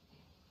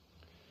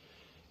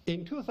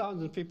 In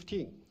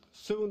 2015,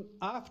 soon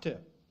after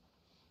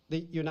the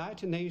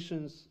United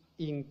Nations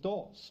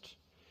endorsed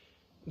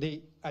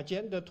the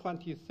Agenda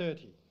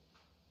 2030,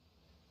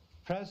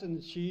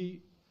 President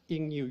Xi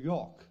in New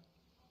York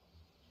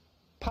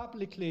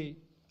publicly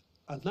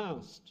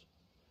announced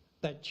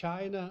that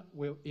China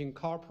will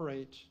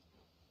incorporate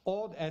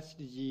all the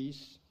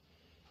SDGs,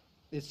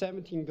 the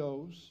 17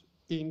 goals,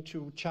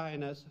 into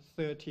China's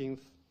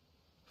 13th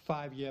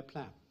five-year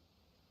plan.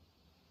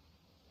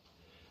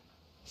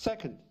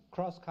 Second,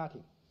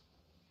 cross-cutting.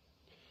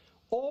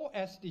 All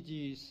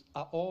SDGs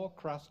are all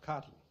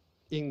cross-cutting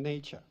in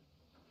nature.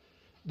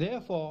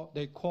 Therefore,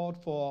 they called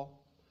for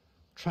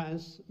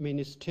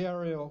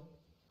trans-ministerial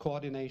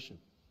coordination.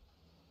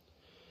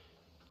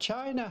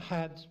 China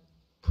had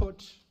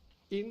put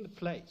in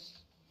place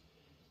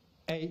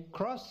a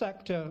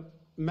cross-sector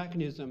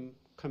mechanism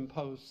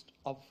composed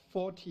of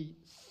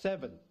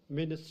 47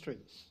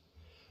 ministries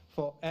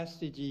for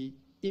SDG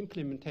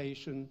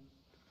implementation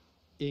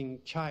in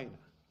China,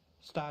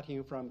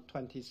 starting from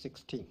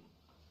 2016.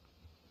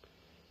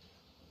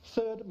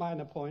 Third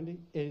minor point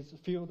is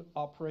field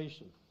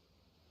operation.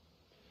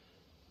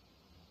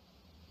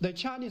 The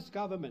Chinese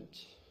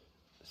government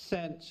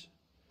sent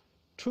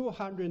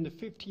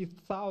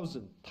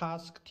 250,000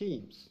 task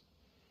teams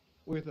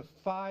with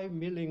 5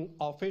 million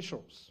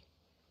officials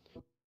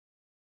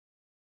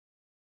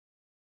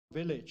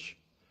village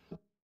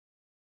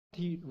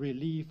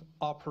relief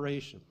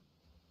operation.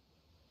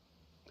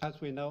 As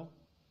we know,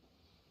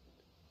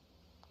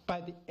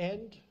 by the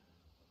end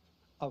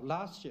of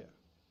last year,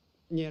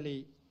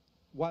 nearly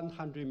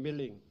 100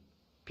 million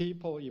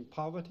people in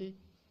poverty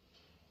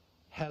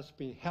has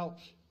been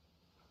helped.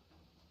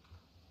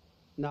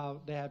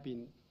 Now they have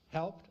been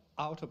helped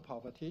out of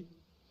poverty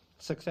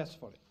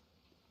successfully.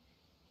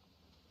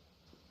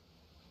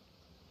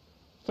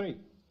 3,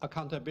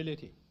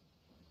 accountability.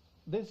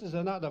 This is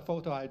another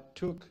photo I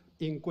took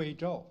in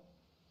Guizhou.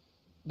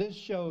 This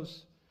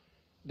shows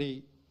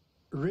the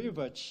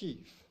river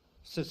chief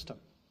system.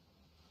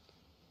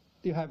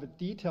 You have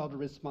detailed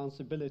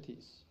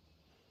responsibilities.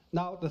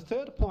 Now, the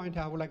third point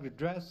I would like to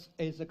address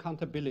is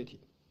accountability.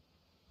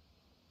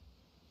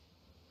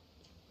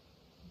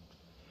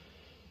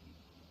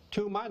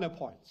 2 minor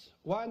points.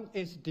 One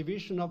is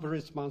division of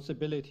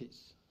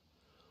responsibilities.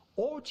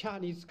 All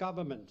Chinese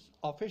government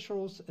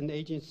officials and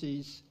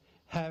agencies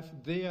have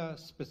their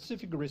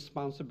specific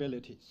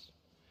responsibilities.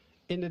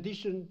 In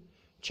addition,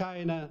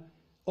 China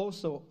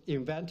also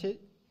invented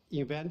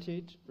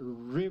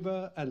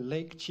river and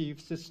lake chief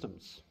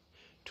systems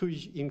to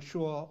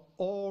ensure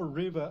all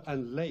river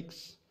and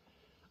lakes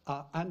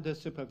are under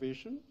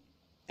supervision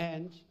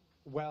and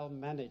well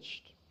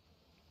managed.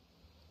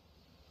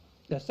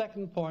 The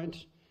second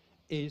point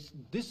is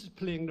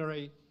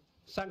disciplinary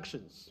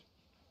sanctions.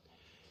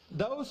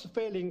 Those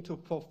failing to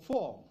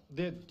perform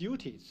their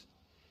duties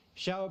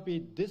shall be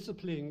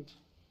disciplined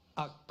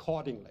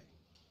accordingly.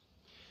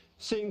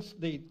 Since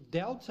the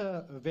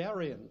Delta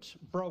variant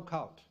broke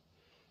out,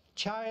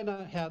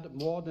 China had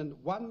more than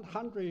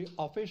 100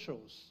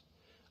 officials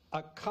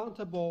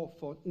accountable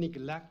for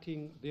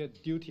neglecting their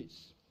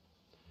duties,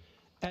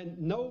 and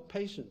no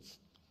patients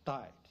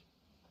died.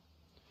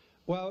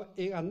 Well,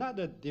 in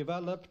another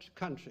developed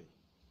country,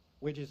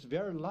 which is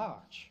very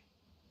large,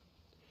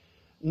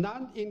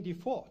 none in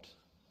default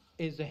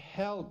is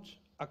held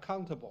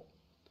accountable.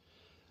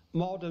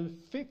 More than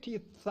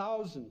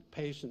 50,000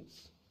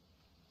 patients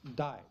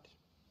died.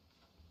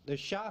 The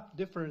sharp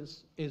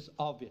difference is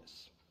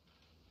obvious.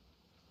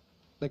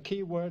 The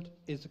key word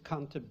is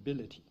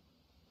accountability.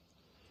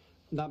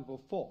 Number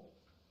 4,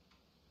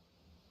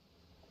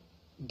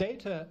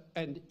 data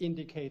and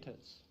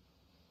indicators.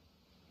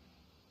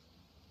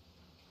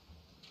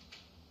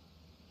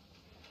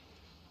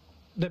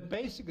 The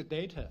basic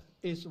data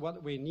is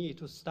what we need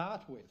to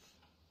start with.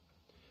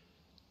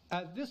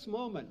 At this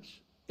moment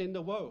in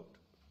the world,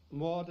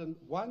 more than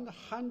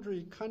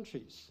 100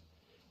 countries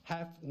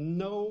have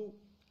no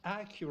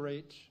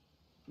accurate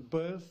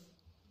birth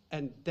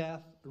and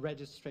death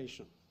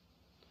registration.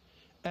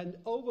 And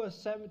over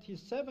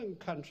 77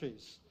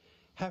 countries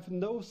have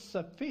no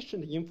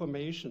sufficient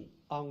information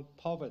on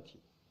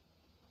poverty.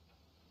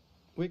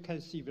 We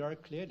can see very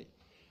clearly,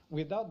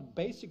 without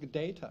basic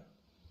data,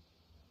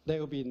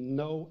 there will be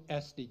no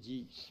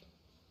SDGs.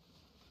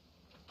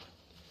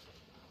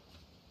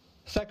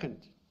 Second,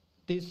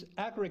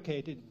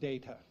 disaggregated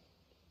data.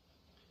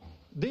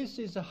 This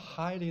is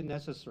highly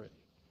necessary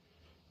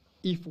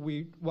if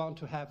we want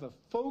to have a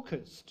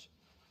focused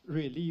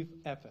relief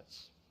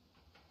efforts.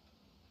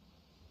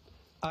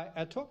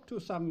 I talked to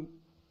some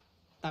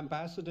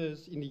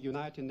ambassadors in the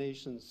United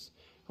Nations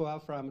who are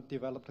from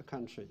developed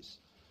countries.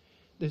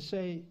 They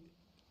say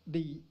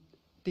the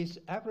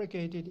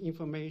disaggregated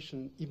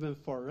information, even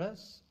for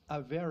us,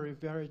 are very,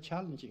 very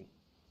challenging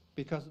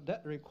because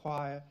that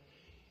require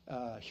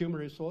human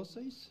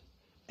resources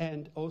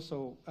and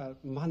also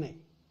money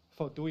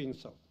for doing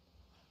so.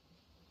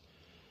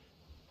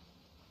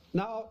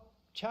 Now,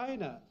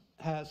 China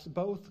has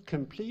both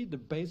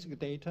complete basic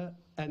data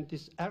and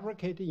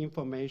disaggregated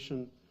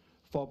information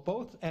for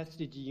both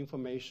SDG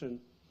information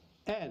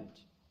and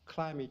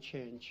climate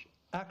change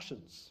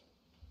actions.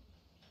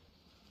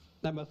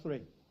 Number 3,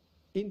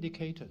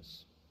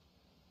 indicators.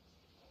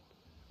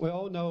 We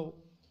all know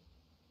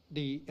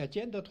the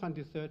Agenda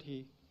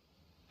 2030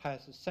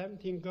 has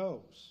 17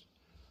 goals,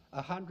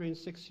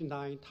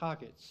 169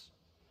 targets,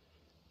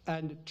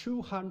 and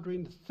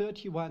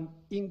 231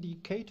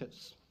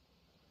 indicators.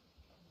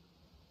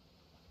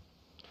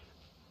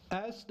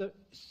 As the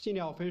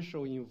senior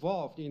official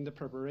involved in the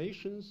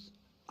preparations,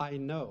 I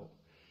know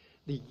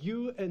the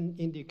UN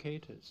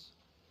indicators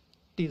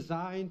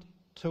designed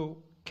to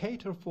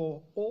cater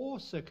for all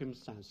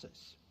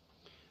circumstances.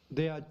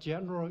 They are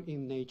general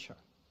in nature.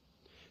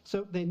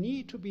 So they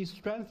need to be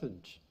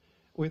strengthened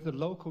with the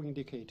local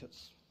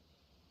indicators.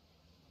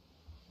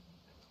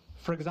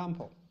 For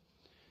example,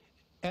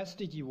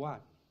 SDG 1,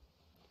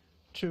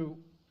 to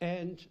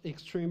end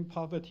extreme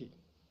poverty.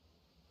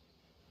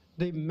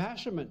 The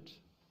measurement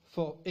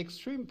for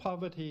extreme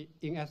poverty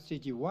in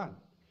SDG 1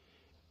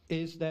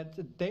 is that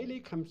the daily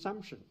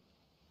consumption,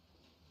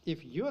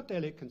 if your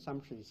daily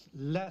consumption is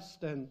less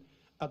than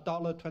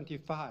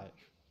 $1.25,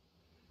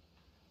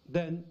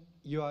 then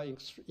you are in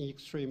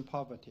extreme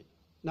poverty.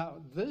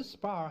 Now, this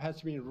bar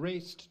has been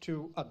raised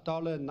to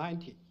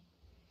 $1.90,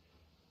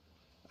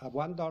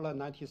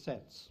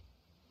 $1.90.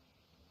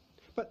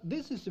 But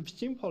this is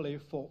simply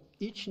for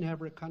each and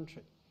every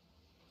country.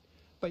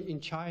 But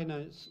in China,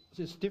 it's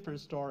a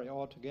different story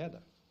altogether.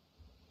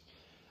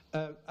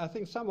 I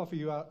think some of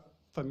you are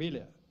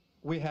familiar.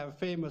 We have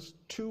famous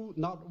 2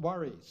 not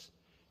worries,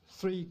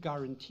 3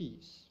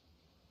 guarantees.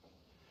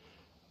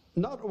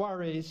 Not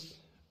worries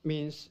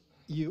means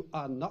you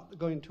are not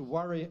going to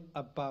worry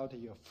about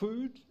your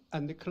food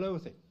and the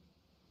clothing.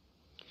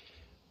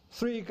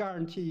 3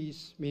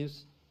 guarantees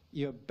means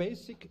your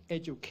basic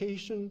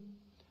education,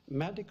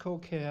 medical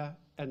care,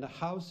 and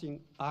housing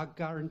are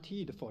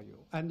guaranteed for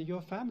you and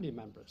your family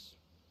members.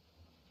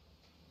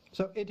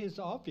 So it is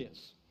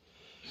obvious.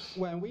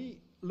 When we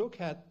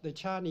look at the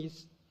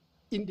Chinese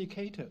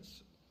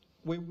indicators,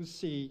 we will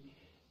see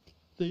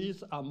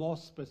these are more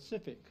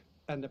specific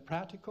and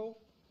practical,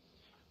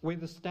 with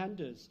the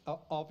standards are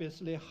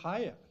obviously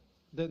higher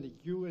than the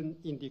UN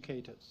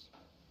indicators.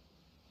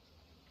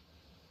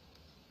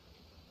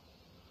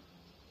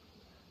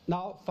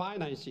 Now,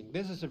 financing,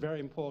 this is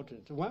very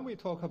important. When we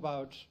talk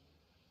about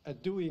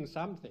doing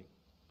something,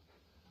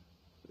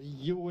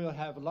 you will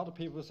have a lot of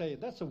people say,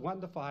 that's a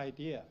wonderful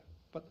idea,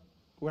 but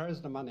where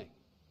is the money?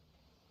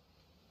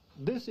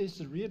 This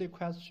is really a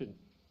question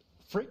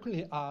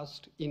frequently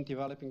asked in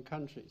developing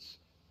countries,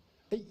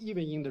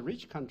 even in the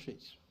rich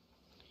countries.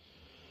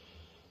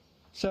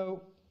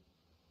 So,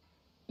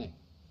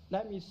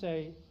 let me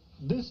say,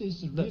 this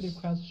is really a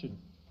question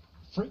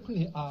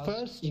frequently asked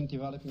first, in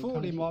developing countries.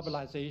 Fully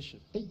mobilization.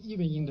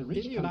 Even in the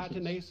rich countries. In the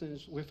United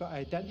Nations, we've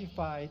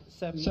identified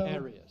 7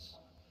 areas.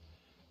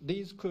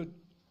 These could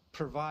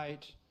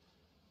provide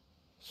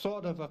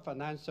sort of a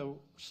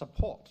financial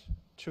support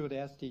to the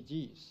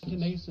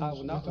SDGs. I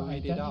will not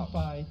write it out.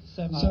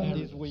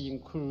 These will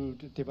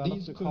include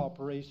development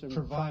cooperation,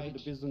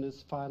 private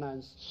business,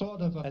 finance,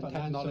 sort of and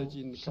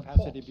technology and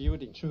capacity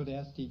building, to the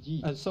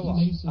SDGs, and so on.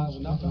 I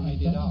will not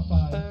write it out.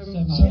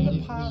 In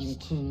the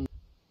past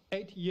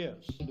 8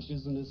 years,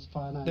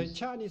 the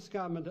Chinese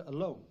government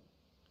alone,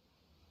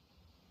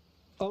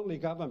 only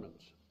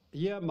government,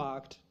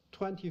 earmarked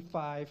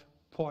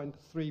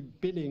 $25.3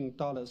 billion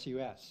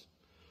US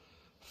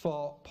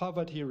for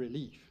poverty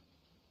relief,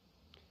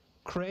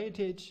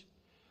 created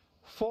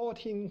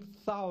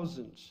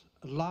 14,000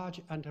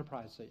 large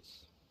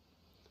enterprises,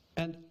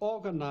 and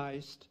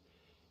organized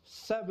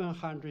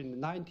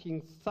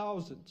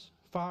 719,000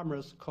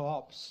 farmers'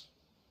 co-ops.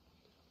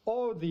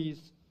 All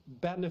these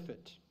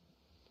benefit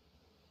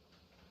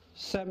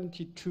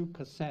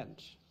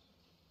 72%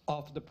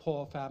 of the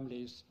poor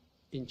families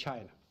in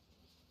China.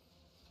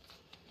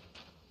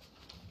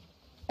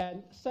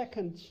 And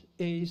second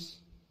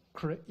is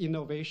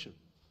innovation.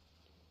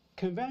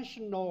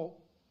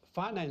 Conventional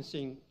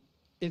financing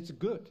is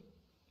good,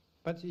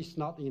 but it's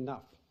not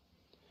enough.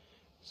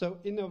 So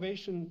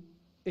innovation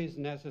is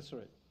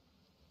necessary.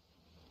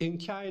 In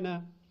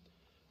China,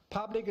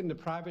 public and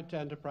private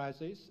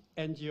enterprises,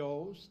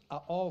 NGOs,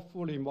 are all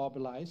fully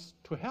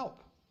mobilized to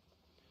help.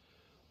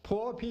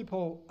 Poor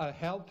people are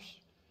helped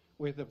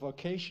with the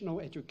vocational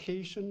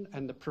education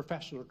and the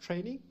professional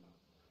training,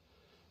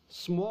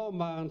 small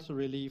amounts of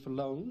relief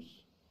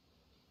loans,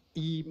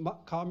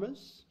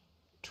 e-commerce,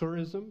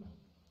 tourism,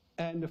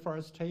 and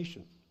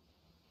deforestation.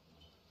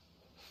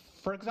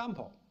 For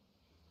example,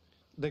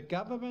 the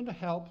government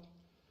helped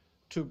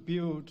to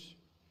build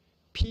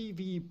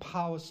PV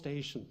power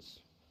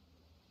stations.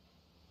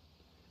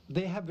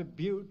 They have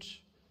built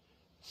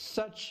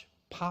such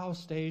power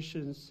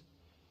stations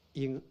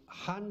in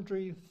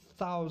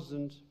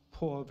 100,000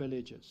 poor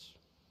villages.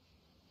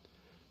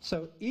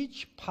 So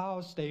each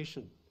power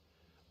station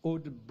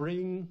would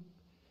bring,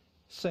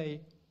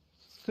 say,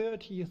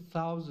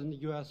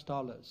 $30,000 US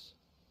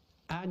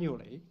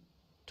annually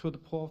to the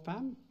poor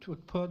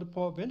the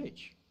poor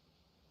village.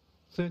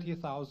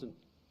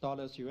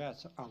 $30,000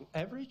 US on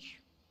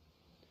average.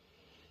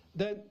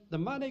 Then the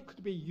money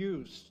could be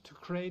used to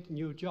create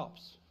new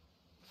jobs.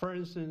 For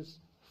instance,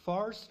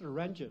 forest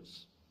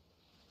rangers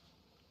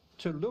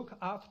to look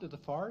after the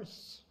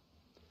forests,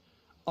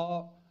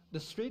 or the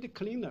street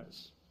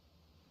cleaners,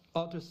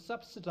 or to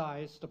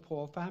subsidize the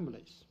poor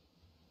families.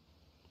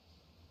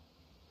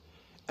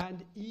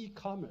 And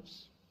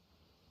e-commerce.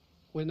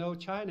 We know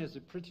China is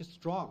pretty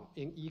strong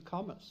in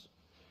e-commerce.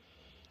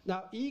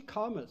 Now,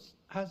 e-commerce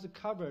has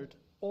covered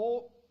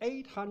all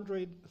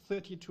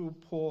 832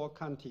 poor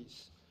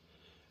counties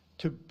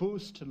to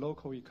boost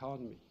local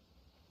economy.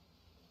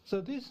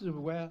 So this is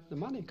where the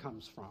money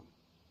comes from.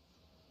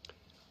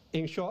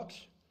 In short,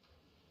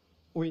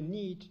 we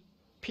need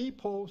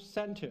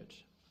people-centered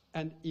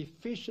and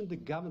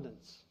efficient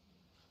governance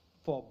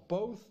for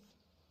both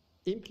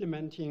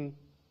implementing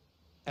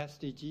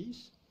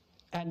SDGs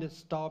and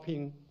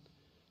stopping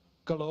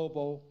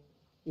global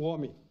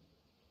warming.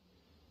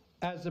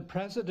 As the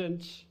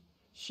President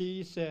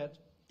Xi said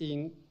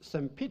in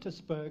St.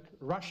 Petersburg,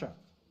 Russia,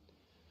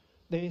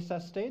 the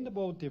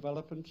sustainable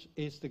development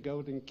is the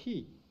golden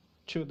key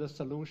to the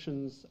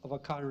solutions of our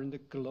current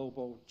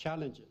global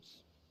challenges.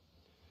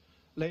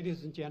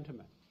 Ladies and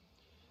gentlemen,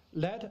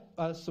 let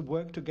us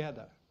work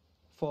together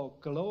for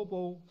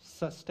global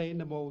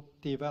sustainable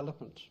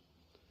development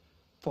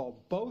for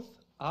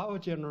both our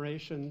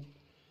generation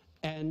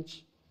and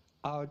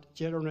our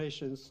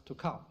generations to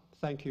come.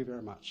 Thank you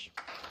very much.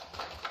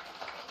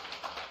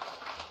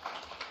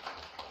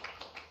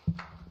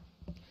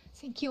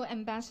 Thank you,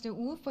 Ambassador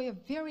Wu, for your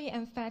very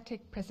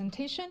emphatic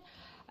presentation.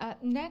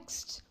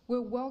 Next,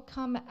 we'll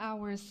welcome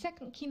our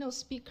second keynote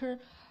speaker,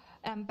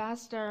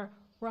 Ambassador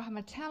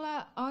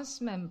Rahmatullah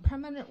Osman,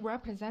 Permanent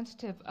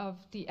Representative of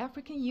the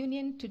African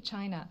Union to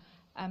China.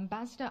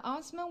 Ambassador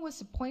Osman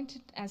was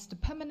appointed as the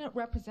Permanent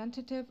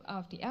Representative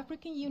of the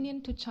African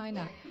Union to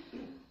China.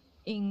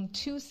 In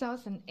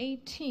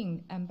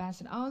 2018,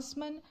 Ambassador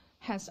Osman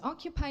has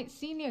occupied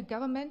senior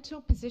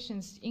governmental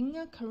positions in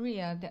a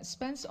career that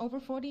spans over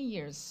 40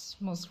 years.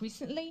 Most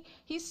recently,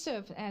 he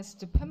served as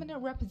the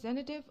permanent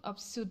representative of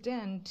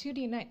Sudan to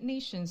the United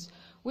Nations,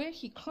 where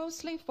he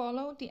closely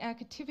followed the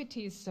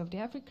activities of the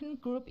African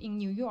Group in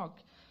New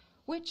York,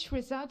 which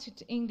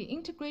resulted in the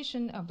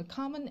integration of the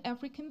Common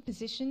African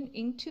Position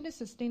into the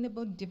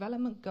Sustainable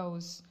Development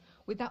Goals.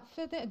 Without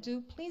further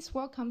ado, please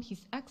welcome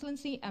His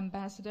Excellency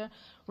Ambassador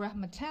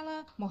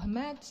Rahmatullah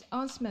Mohammed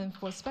Osman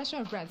for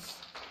special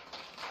address.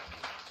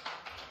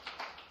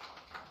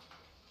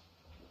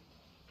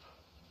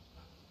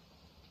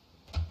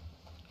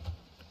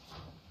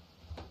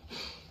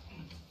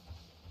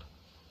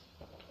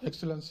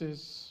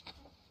 Excellencies,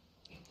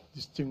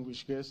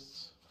 distinguished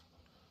guests,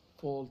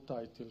 all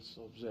titles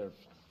observed.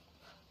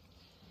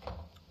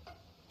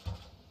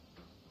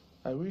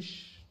 I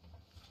wish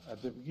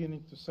at the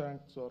beginning to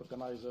thank the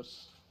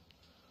organizers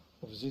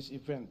of this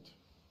event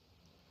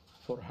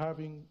for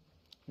having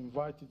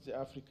invited the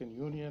African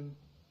Union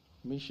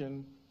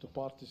mission to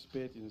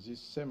participate in this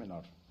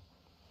seminar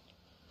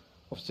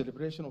of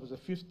celebration of the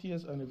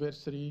 50th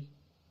anniversary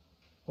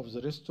of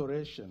the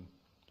restoration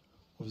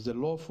of the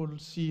lawful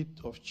seat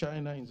of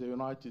China in the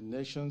United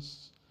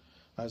Nations,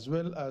 as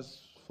well as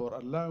for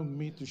allowing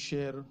me to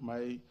share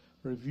my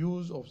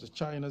reviews of the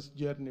China's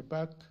journey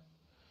back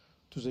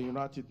to the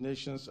United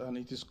Nations and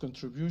its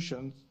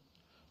contribution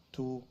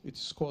to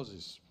its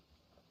causes.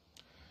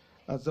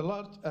 As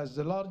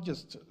the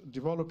largest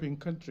developing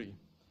country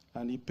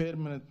and a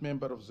permanent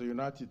member of the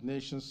United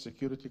Nations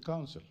Security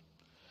Council,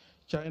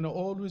 China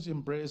always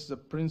embraced the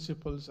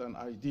principles and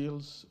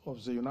ideals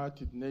of the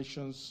United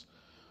Nations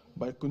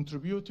by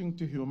contributing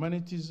to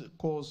humanity's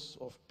cause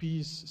of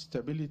peace,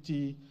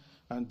 stability,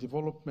 and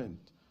development,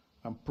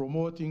 and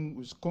promoting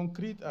with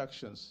concrete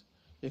actions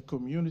a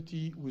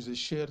community with a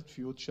shared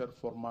future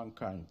for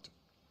mankind.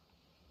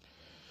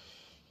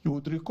 You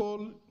would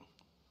recall,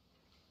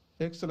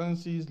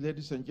 Excellencies,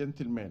 ladies and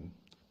gentlemen,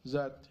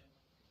 that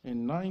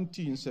in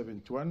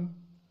 1971,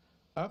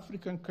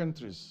 African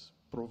countries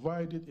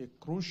provided a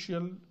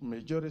crucial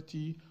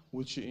majority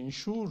which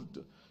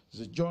ensured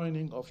the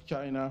joining of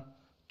China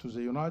to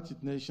the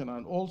United Nations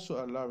and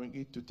also allowing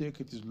it to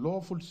take its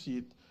lawful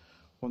seat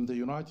on the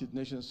United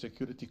Nations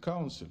Security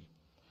Council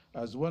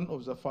as one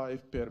of the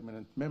 5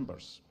 permanent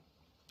members.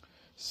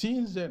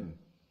 Since then,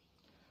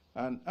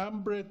 an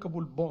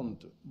unbreakable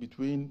bond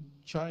between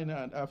China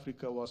and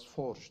Africa was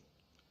forged.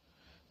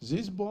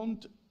 This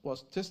bond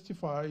was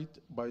testified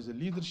by the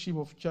leadership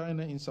of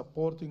China in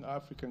supporting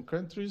African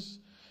countries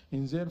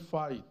in their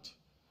fight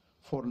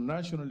for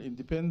national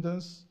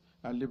independence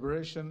and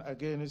liberation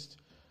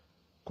against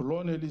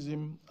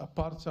colonialism,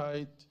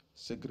 apartheid,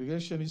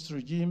 segregationist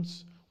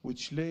regimes,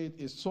 which laid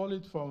a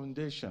solid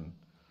foundation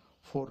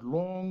for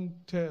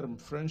long-term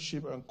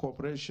friendship and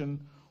cooperation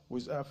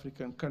with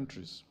African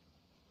countries.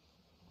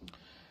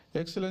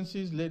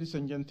 Excellencies, ladies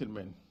and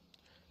gentlemen,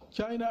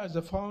 China, as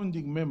a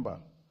founding member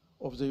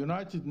of the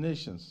United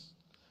Nations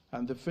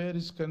and the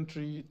first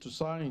country to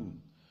sign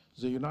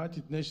the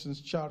United Nations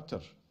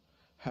Charter,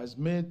 has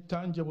made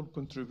tangible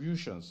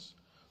contributions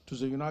to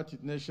the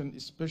United Nations,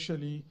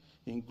 especially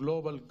in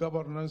global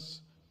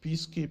governance,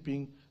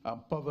 peacekeeping,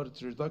 and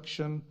poverty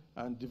reduction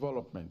and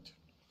development.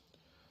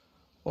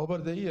 Over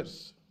the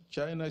years,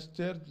 China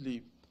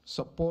sturdily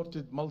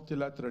supported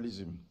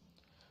multilateralism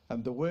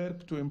and the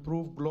work to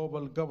improve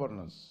global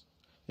governance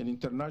and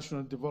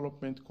international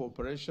development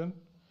cooperation,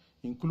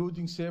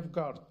 including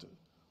safeguard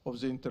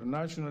of the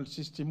international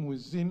system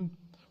with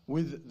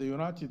the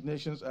United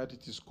Nations at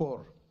its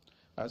core,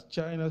 as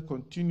China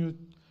continued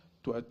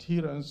to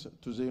adherence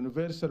to the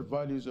universal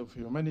values of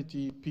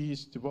humanity,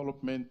 peace,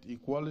 development,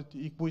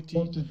 equality, equity,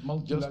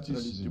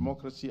 justice,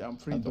 democracy, and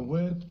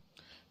freedom.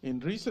 In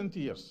recent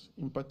years,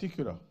 in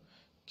particular,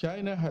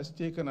 China has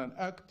taken an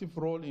active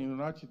role in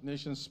United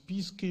Nations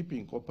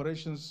peacekeeping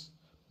operations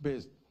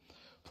based.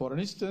 For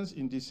instance,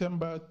 in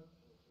December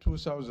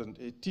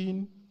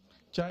 2018,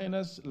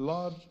 China's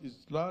large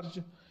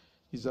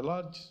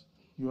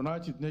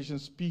United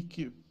Nations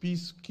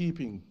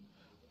peacekeeping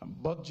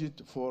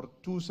budget for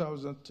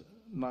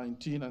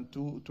 2019 and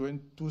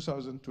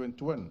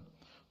 2021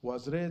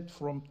 was raised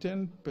from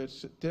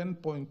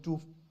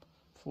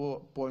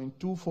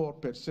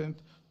 10.24%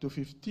 to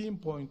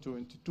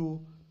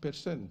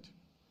 15.22%,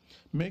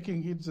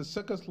 making it the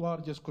second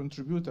largest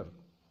contributor,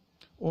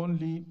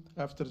 only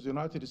after the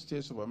United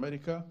States of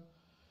America.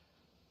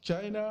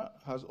 China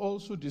has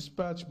also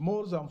dispatched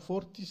more than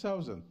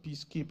 40,000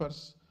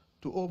 peacekeepers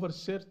to over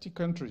 30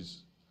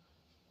 countries,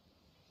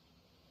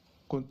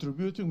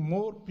 contributing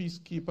more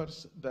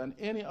peacekeepers than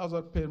any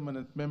other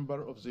permanent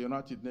member of the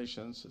United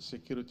Nations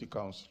Security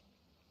Council.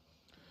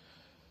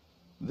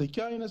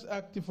 China's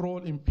active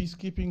role in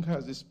peacekeeping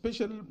has a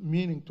special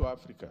meaning to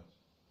Africa,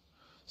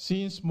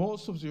 since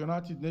most of the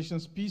United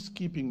Nations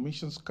peacekeeping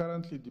missions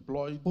currently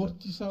deployed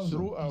throughout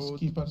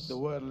the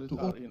world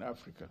are in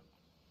Africa.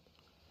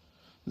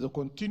 The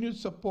continued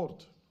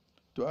support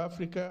to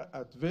Africa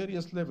at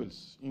various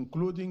levels,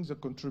 including the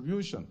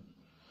contribution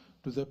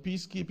to the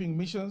peacekeeping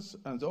missions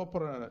and the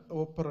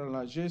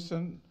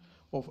operationalization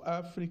of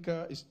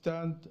Africa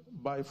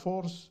stand-by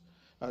force,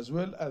 as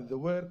well as the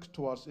work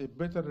towards a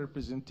better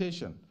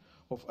representation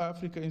of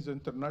Africa in the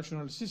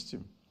international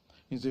system,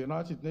 in the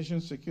United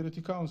Nations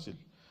Security Council,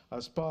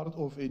 as part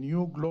of a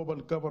new global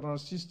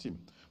governance system,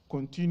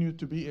 continue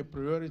to be a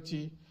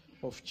priority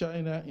of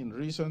China in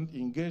recent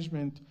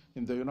engagement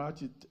in the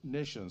United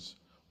Nations,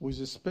 with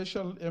a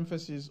special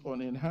emphasis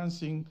on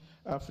enhancing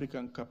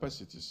African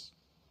capacities.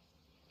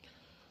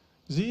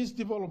 These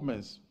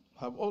developments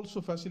have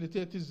also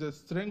facilitated the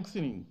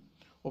strengthening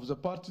of the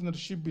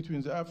partnership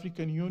between the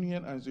African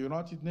Union and the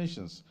United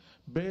Nations,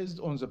 based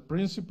on the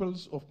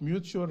principles of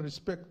mutual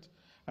respect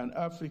and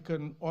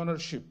African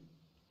ownership.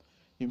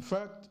 In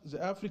fact,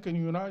 the African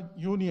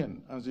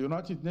Union and the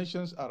United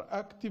Nations are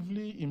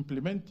actively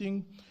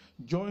implementing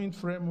joint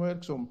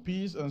frameworks on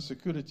peace and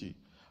security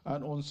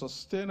and on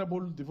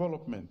sustainable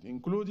development,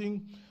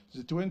 including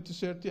the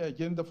 2030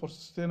 Agenda for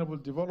Sustainable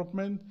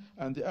Development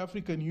and the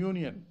African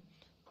Union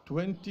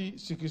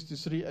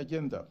 2063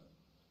 Agenda.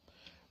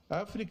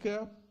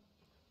 Africa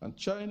and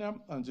China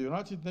and the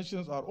United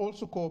Nations are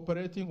also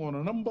cooperating on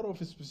a number of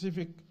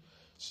specific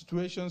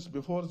situations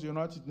before the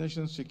United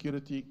Nations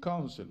Security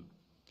Council.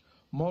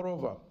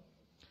 Moreover,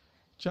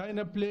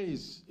 China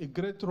plays a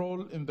great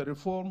role in the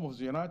reform of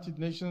the United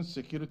Nations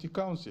Security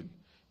Council,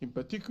 in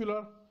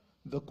particular,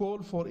 the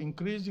call for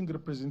increasing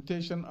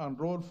representation and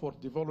role for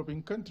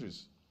developing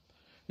countries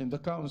in the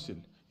Council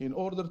in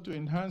order to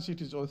enhance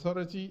its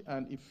authority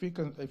and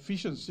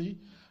efficiency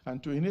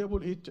and to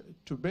enable it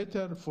to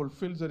better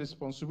fulfill the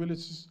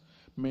responsibilities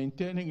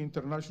maintaining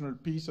international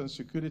peace and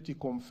security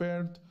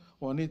conferred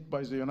on it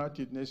by the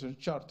United Nations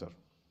Charter.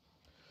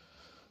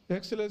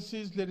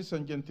 Excellencies, ladies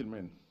and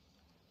gentlemen,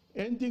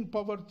 ending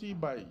poverty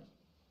by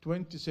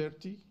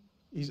 2030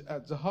 is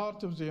at the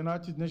heart of the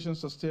United Nations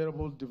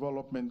Sustainable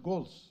Development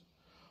Goals.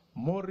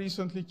 More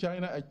recently,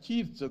 China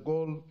achieved the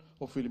goal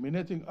of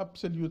eliminating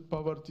absolute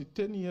poverty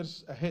 10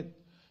 years ahead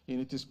in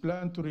its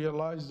plan to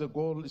realize the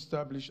goal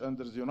established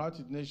under the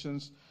United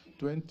Nations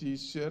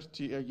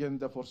 2030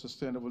 Agenda for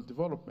Sustainable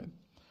Development.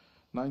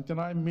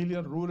 99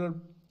 million rural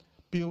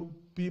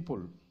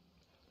people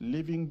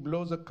living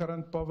below the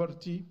current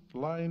poverty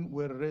line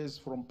were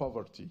raised from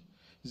poverty.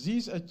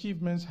 These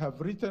achievements have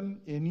written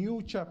a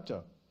new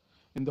chapter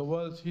in the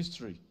world's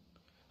history,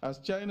 as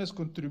China's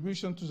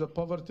contribution to the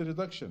poverty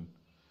reduction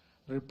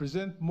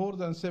represent more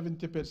than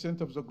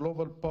 70% of the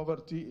global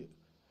poverty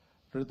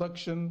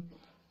reduction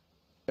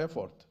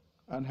effort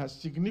and has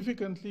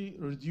significantly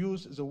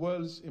reduced the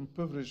world's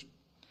impoverished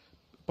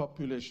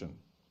population.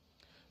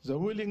 The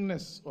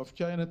willingness of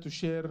China to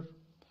share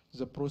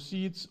the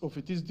proceeds of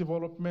its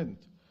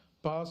development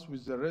path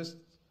with the rest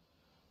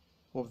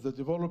of the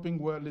developing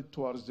world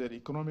towards their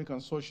economic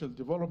and social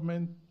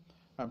development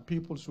and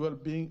people's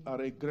well-being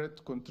are a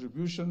great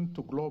contribution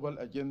to global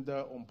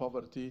agenda on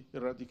poverty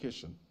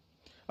eradication.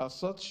 As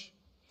such,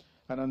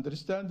 an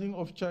understanding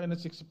of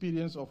China's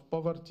experience of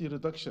poverty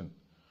reduction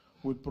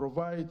will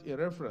provide a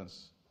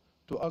reference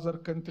to other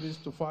countries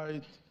to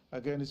fight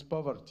against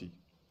poverty,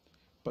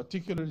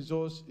 particularly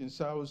those in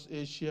South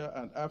Asia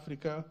and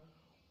Africa,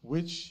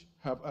 which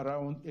have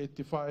around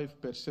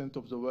 85%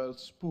 of the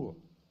world's poor.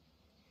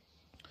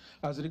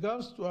 As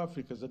regards to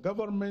Africa, the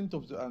government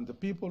and the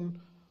people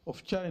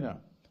of China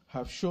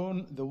have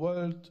shown the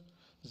world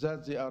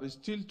that they are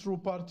still true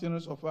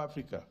partners of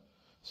Africa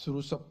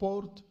through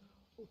support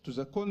to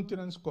the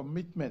continent's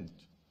commitment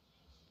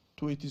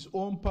to its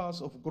own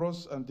path of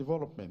growth and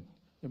development.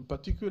 In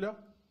particular,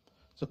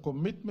 the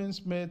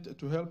commitments made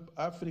to help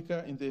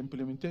Africa in the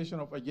implementation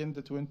of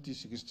Agenda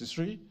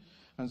 2063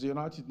 and the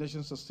United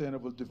Nations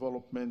Sustainable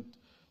Development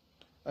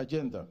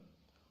Agenda,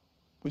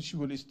 which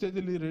will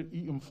steadily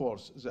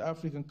reinforce the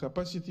African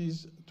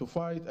capacities to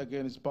fight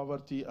against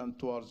poverty and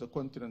towards the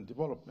continent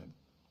development.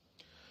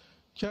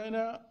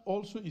 China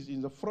also is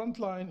in the front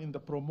line in the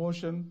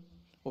promotion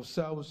of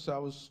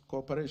South-South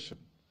cooperation.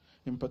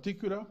 In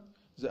particular,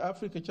 the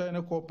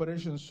Africa-China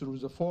cooperation through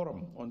the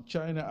Forum on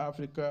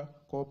China-Africa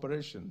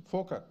Cooperation,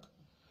 FOCAC,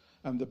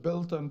 and the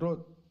Belt and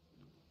Road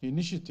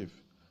Initiative,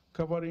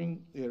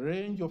 covering a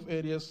range of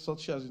areas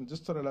such as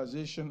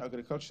industrialization,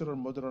 agricultural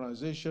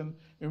modernization,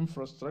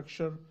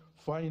 infrastructure,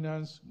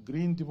 finance,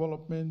 green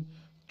development,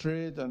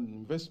 trade and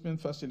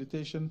investment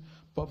facilitation,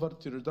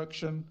 poverty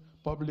reduction,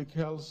 public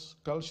health,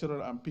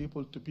 cultural and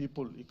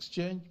people-to-people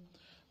exchange,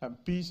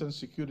 and peace and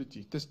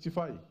security,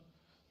 testify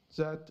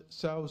that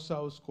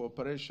South-South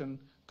cooperation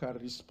can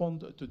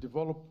respond to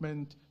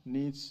development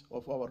needs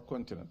of our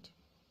continent.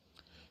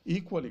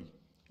 Equally,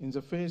 in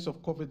the face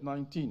of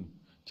COVID-19,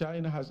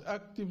 China has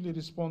actively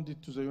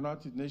responded to the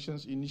United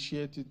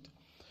Nations-initiated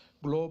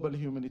Global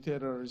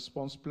Humanitarian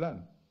Response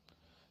Plan,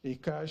 a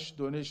cash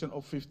donation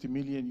of $50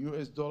 million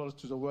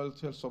to the World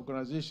Health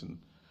Organization,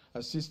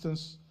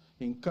 assistance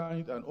in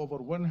kind, and over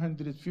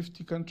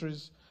 150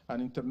 countries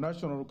and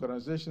international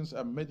organizations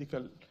and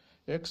medical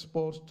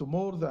exports to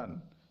more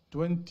than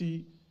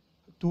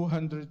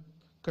 200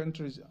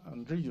 countries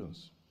and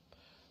regions.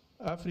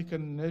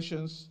 African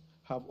nations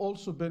have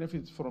also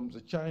benefited from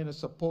the China's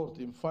support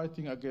in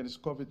fighting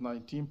against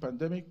COVID-19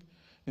 pandemic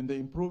in the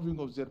improving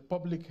of their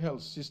public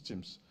health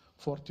systems,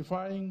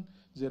 fortifying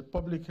their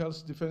public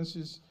health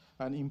defenses,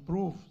 and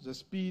improve the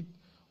speed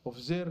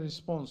of their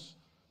response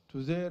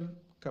to their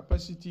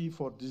capacity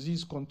for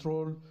disease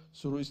control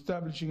through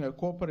establishing a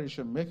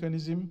cooperation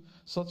mechanism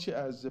such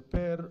as the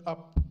pair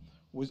up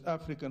with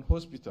African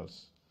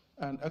hospitals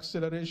and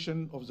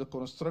acceleration of the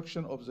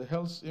construction of the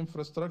health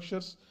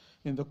infrastructures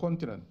in the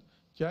continent.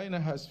 China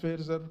has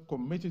further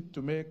committed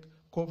to make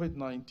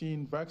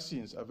COVID-19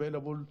 vaccines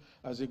available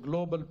as a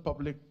global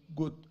public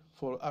good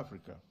for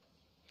Africa.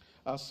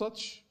 As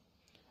such,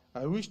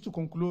 I wish to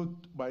conclude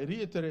by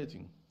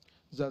reiterating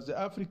that the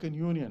African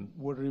Union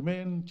will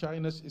remain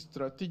China's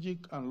strategic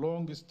and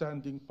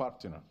long-standing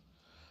partner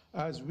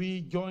as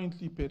we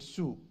jointly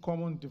pursue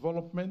common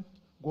development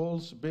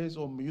goals based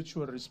on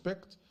mutual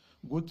respect,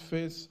 good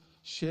faith,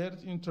 shared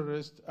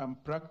interest,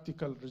 and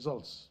practical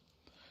results.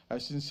 I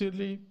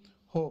sincerely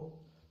hope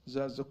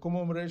that the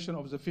commemoration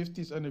of the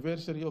 50th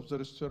anniversary of the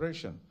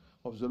restoration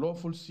of the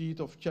lawful seat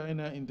of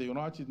China in the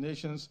United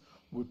Nations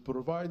will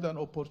provide an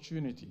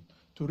opportunity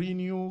to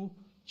renew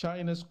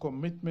China's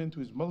commitment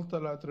with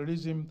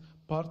multilateralism,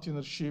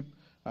 partnership,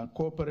 and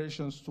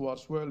cooperation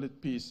towards world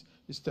peace,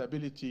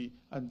 stability,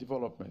 and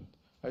development.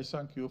 I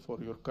thank you for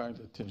your kind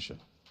attention.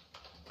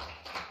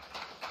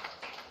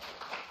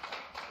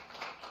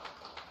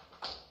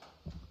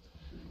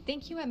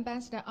 Thank you,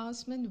 Ambassador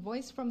Osman.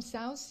 Voice from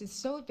South is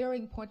so very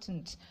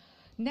important.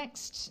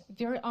 Next,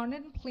 very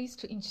honored and pleased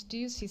to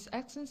introduce His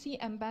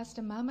Excellency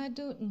Ambassador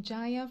Mamadou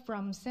Ndiaye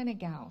from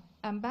Senegal.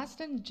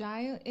 Ambassador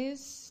Ndiaye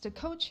is the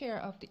co-chair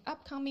of the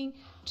upcoming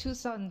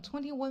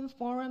 2021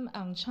 Forum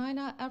on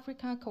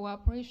China-Africa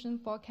Cooperation,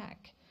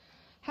 FOCAC.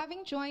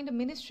 Having joined the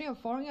Ministry of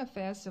Foreign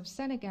Affairs of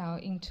Senegal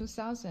in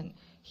 2000,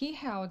 he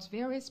held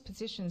various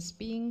positions,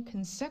 being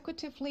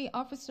consecutively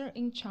Officer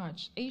in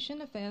Charge,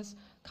 Asian Affairs,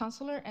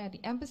 Consular at the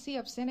Embassy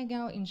of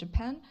Senegal in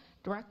Japan,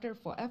 Director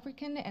for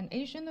African and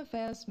Asian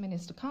Affairs,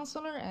 Minister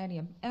Consular at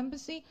the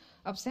Embassy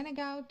of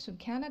Senegal to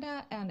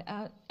Canada, and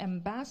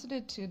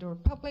Ambassador to the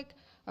Republic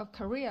of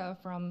Korea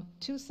from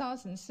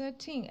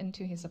 2013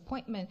 until his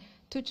appointment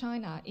to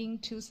China in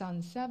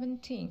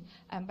 2017.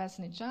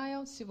 Ambassador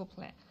Ndiaye, s'il vous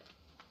plaît.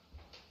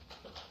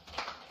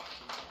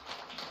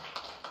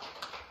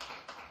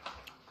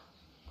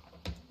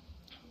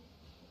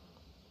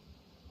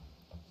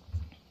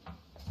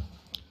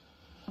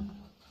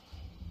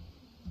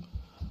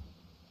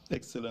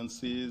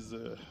 Excellencies,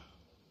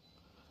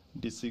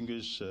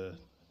 distinguished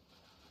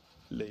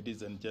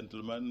ladies and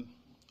gentlemen,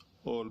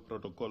 all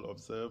protocol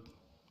observed,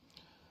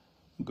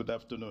 good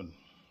afternoon.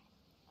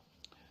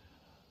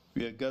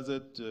 We are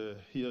gathered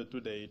here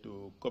today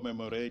to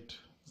commemorate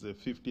the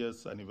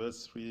 50th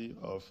anniversary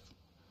of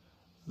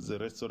the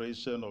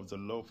restoration of the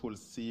lawful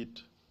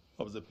seat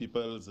of the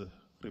People's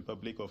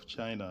Republic of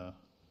China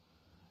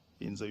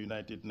in the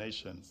United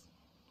Nations.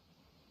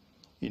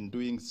 In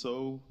doing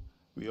so,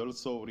 we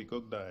also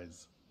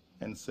recognize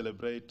and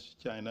celebrate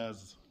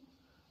China's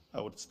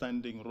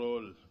outstanding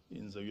role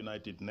in the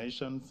United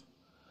Nations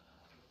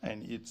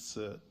and its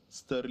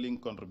sterling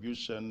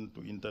contribution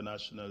to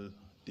international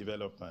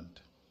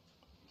development.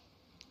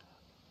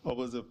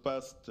 Over the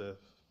past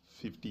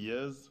 50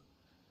 years,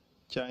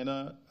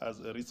 China, as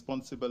a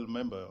responsible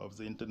member of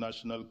the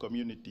international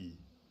community,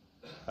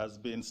 has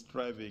been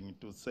striving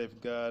to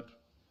safeguard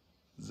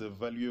the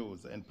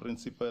values and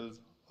principles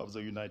of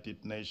the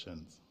United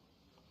Nations.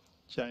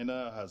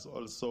 China has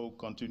also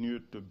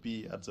continued to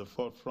be at the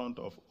forefront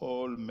of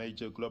all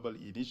major global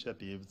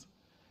initiatives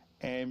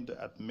aimed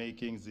at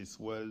making this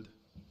world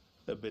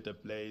a better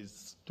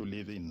place to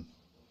live in.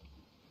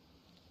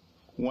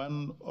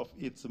 One of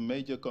its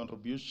major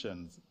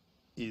contributions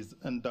is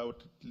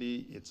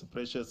undoubtedly its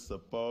precious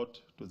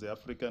support to the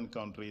African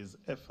countries'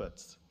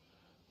 efforts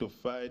to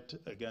fight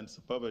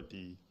against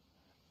poverty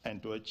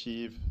and to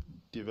achieve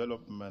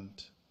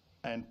development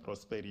and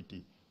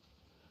prosperity.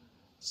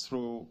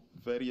 Through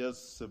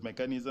various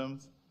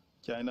mechanisms,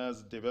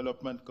 China's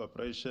development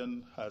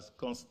cooperation has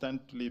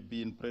constantly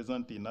been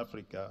present in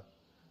Africa,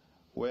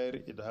 where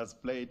it has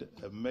played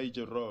a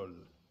major role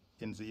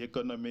in the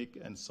economic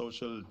and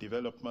social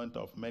development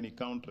of many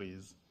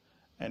countries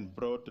and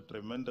brought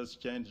tremendous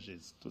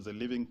changes to the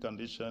living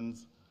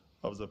conditions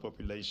of the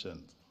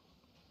population.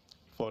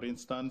 For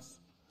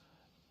instance,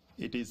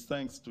 it is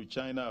thanks to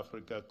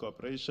China-Africa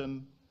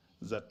cooperation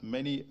that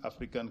many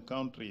African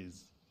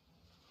countries,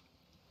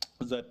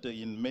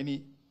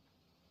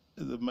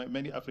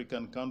 many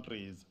African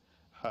countries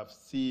have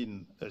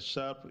seen a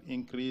sharp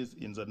increase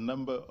in the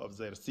number of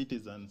their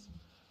citizens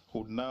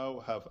who now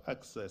have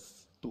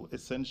access to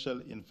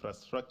essential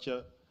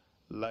infrastructure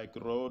like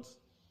roads,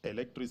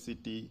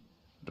 electricity,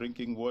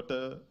 drinking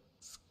water,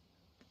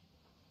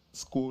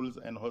 schools,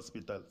 and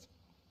hospitals.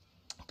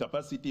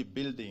 Capacity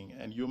building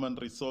and human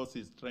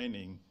resources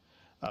training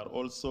are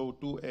also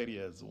two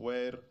areas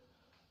where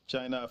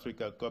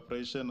China-Africa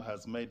cooperation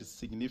has made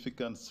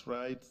significant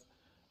strides,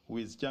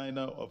 with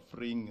China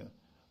offering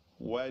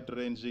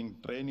wide-ranging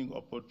training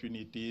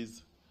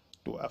opportunities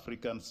to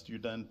African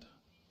students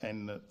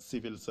and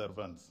civil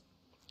servants.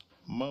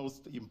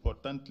 Most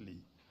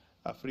importantly,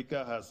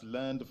 Africa has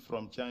learned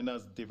from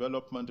China's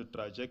development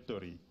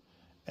trajectory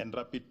and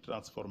rapid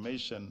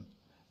transformation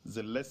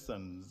the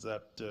lesson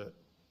that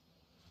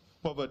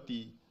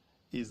poverty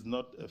is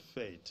not a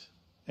fate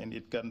and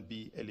it can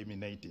be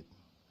eliminated.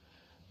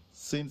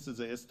 Since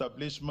the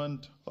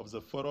establishment of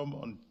the Forum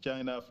on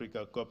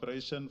China-Africa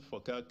Cooperation,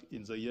 FOCAC,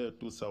 in the year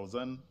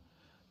 2000,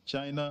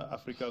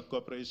 China-Africa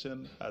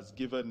Cooperation has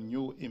given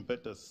new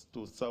impetus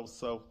to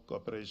South-South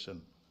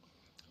cooperation.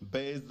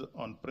 Based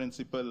on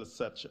principles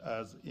such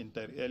as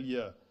inter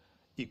alia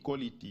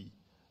equality,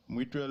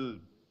 mutual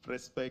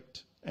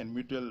respect, and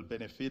mutual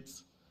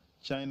benefits,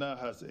 FOCAC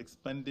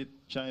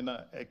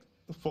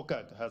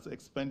has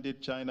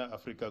expanded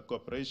China-Africa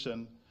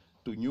cooperation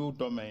to new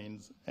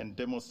domains and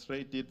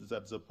demonstrated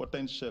that the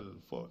potential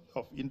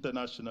of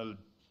international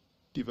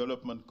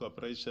development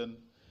cooperation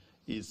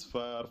is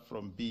far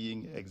from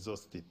being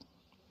exhausted.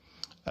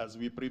 As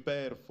we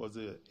prepare for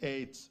the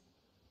 8th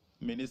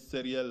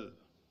Ministerial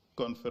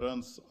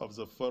Conference of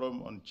the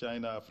Forum on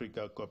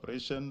China-Africa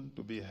Cooperation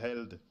to be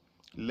held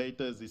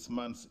later this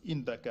month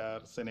in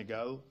Dakar,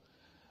 Senegal,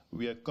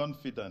 we are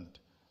confident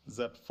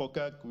that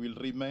FOCAC will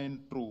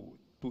remain true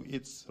to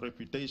its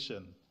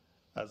reputation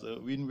as a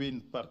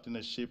win-win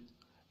partnership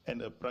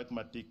and a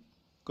pragmatic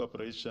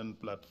cooperation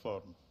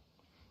platform.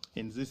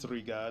 In this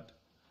regard,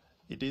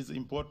 it is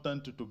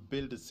important to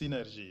build a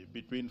synergy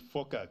between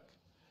FOCAC,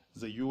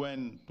 the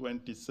UN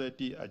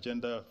 2030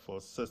 Agenda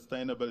for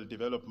Sustainable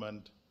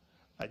Development,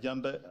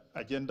 Agenda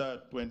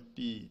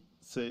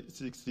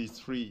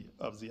 2063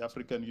 of the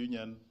African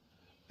Union,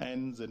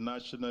 and the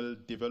national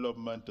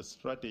development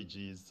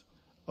strategies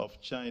of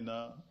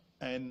China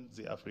and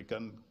the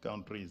African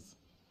countries.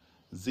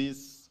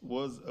 This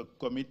was a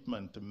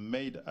commitment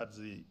made at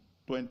the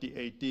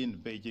 2018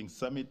 Beijing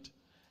Summit,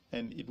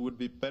 and it would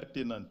be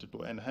pertinent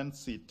to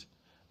enhance it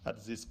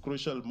at this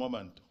crucial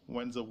moment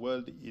when the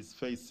world is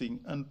facing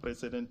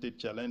unprecedented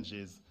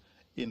challenges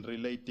in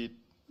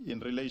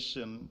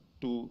relation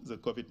to the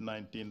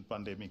COVID-19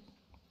 pandemic.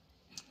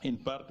 In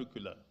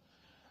particular,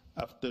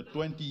 after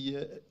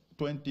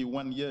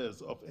 21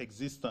 years of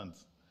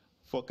existence,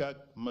 FOCAC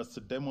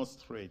must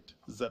demonstrate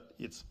that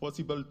it's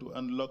possible to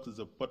unlock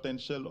the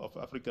potential of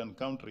African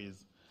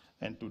countries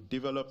and to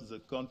develop the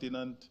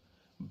continent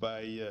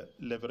by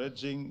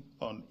leveraging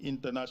on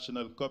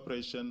international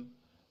cooperation,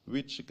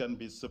 which can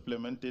be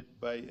supplemented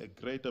by a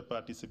greater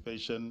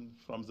participation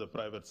from the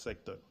private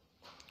sector.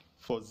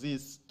 For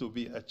this to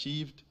be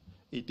achieved,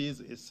 it is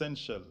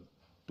essential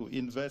to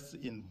invest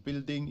in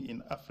building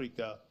in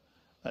Africa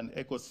an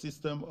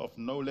ecosystem of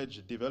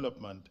knowledge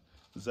development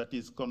that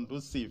is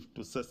conducive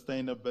to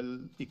sustainable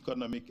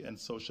economic and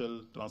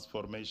social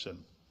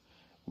transformation.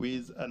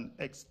 With an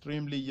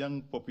extremely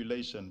young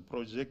population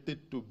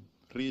projected to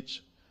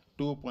reach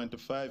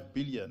 2.5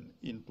 billion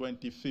in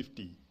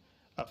 2050,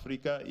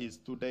 Africa is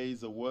today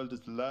the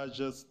world's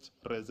largest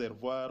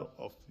reservoir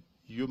of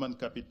human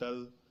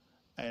capital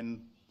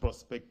and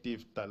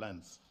prospective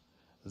talents.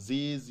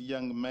 These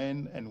young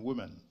men and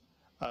women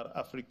are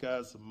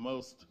Africa's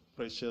most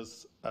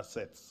precious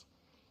assets.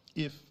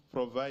 If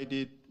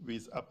provided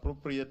with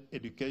appropriate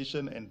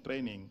education and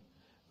training,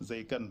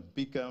 they can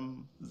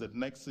become the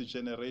next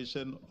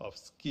generation of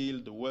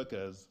skilled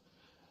workers,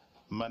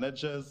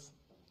 managers,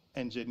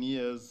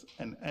 engineers,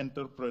 and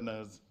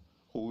entrepreneurs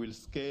who will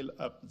scale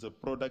up the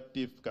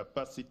productive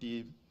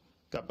capacities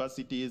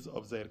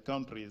of their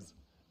countries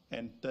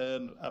and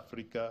turn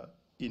Africa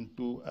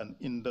into an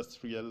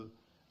industrial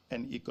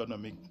and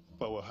economic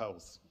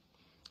powerhouse.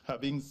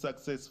 Having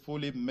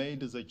successfully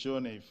made the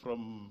journey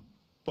from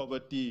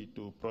poverty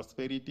to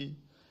prosperity,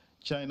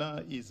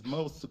 China is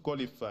most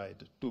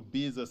qualified to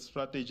be the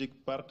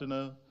strategic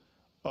partner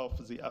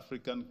of the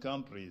African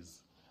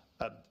countries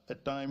at a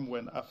time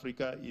when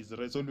Africa is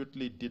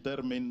resolutely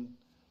determined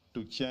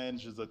to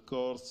change the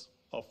course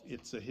of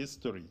its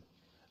history,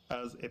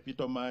 as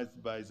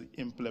epitomized by the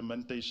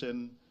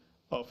implementation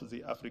of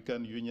the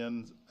African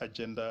Union's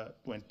Agenda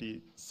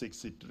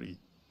 2063.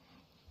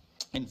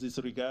 In this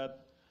regard,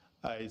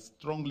 I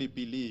strongly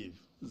believe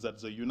that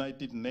the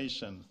United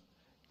Nations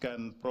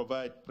can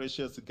provide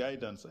precious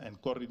guidance and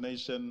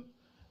coordination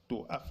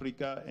to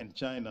Africa and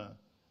China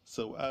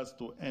so as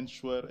to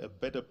ensure a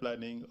better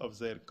planning of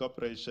their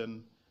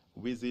cooperation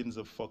within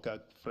the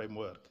FOCAC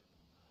framework.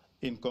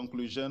 In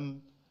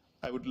conclusion,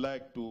 I would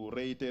like to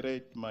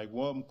reiterate my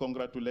warm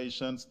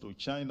congratulations to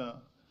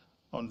China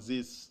on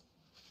this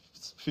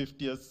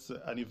 50th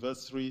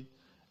anniversary,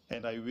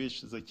 and I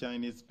wish the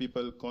Chinese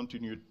people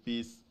continued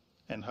peace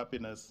and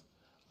happiness.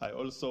 I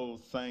also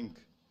thank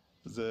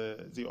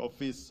the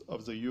Office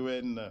of the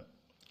UN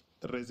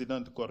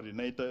Resident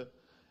Coordinator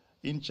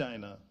in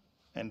China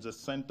and the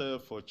Center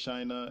for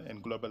China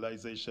and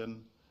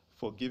Globalization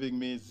for giving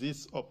me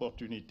this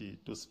opportunity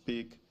to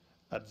speak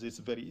at this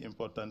very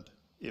important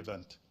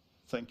event.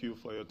 Thank you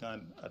for your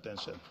kind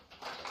attention.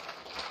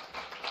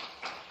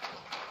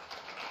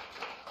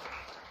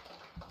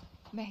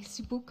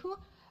 Merci beaucoup,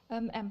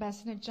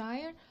 Ambassador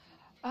Jair.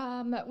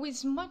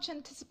 With much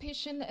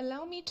anticipation,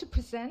 allow me to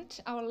present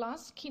our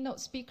last keynote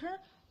speaker,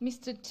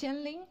 Mr.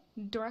 Tianling,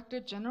 Director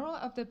General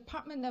of the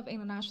Department of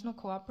International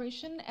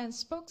Cooperation and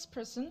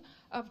spokesperson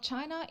of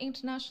China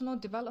International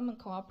Development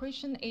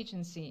Cooperation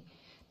Agency.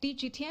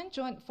 DG Tian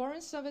joined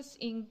Foreign Service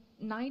in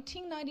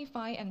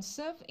 1995 and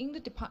served in the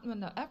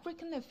Department of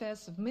African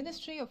Affairs of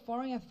Ministry of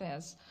Foreign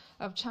Affairs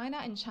of China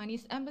and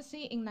Chinese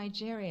Embassy in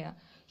Nigeria.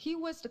 He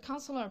was the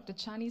counselor of the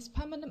Chinese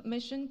Permanent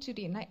Mission to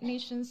the United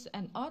Nations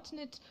and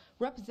alternate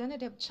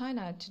representative of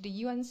China to the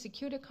UN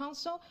Security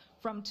Council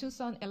from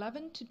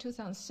 2011 to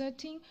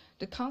 2013,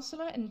 the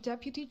counselor and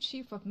deputy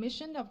chief of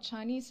mission of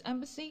Chinese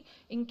Embassy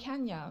in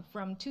Kenya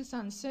from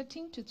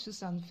 2013 to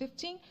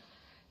 2015,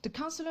 the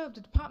counselor of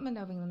the Department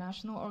of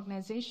International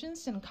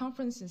Organizations and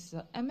Conferences,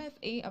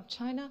 MFA of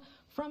China,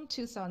 from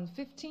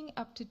 2015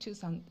 up to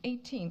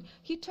 2018.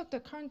 He took the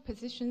current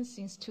position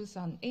since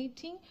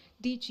 2018.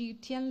 DG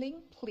Tianling,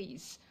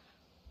 please.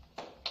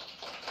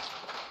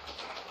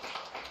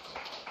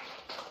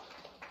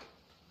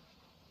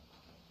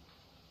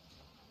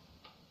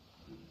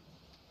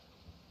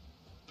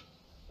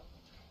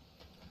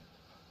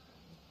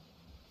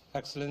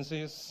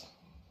 Excellencies,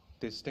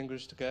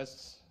 distinguished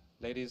guests,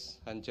 ladies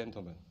and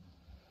gentlemen.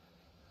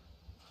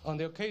 On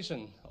the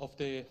occasion of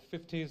the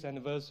 50th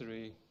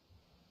anniversary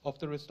of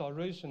the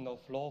restoration of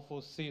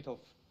lawful seat of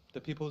the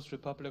People's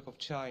Republic of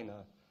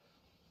China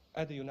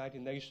at the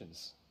United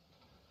Nations,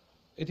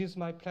 it is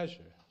my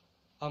pleasure,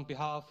 on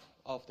behalf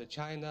of the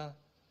China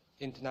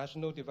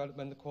International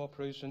Development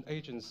Cooperation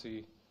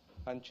Agency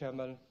and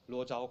Chairman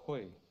Luo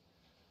Zhaohui,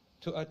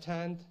 to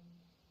attend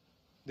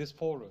this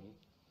forum,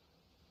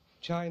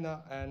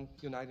 China and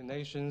United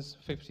Nations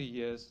 50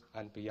 years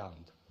and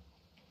beyond.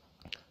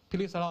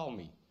 Please allow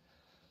me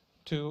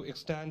to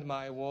extend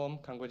my warm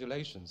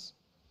congratulations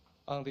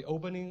on the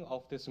opening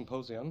of this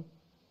symposium.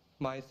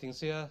 My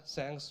sincere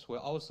thanks will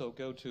also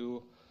go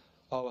to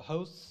our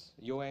hosts,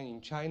 UN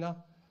in China,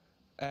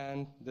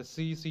 and the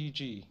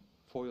CCG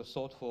for your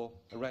thoughtful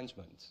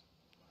arrangements.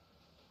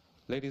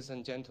 Ladies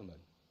and gentlemen,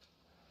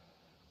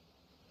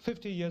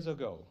 50 years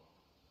ago,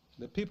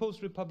 the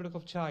People's Republic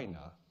of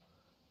China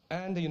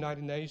and the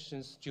United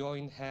Nations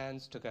joined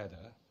hands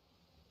together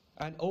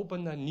and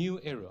opened a new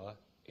era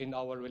in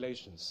our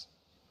relations.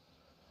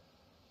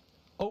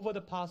 Over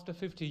the past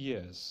 50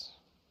 years,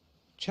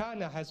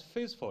 China has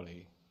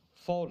faithfully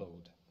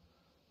followed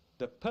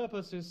the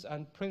purposes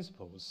and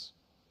principles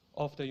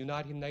of the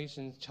United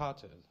Nations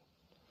Charter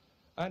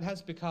and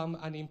has become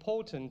an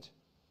important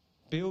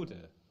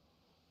builder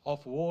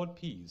of world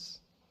peace,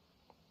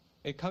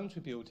 a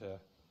contributor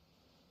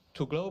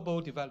to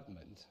global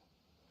development,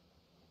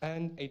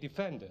 and a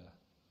defender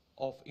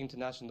of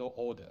international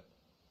order.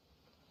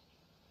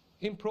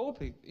 In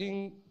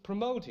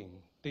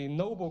promoting the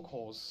noble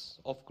cause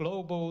of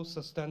global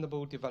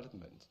sustainable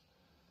development,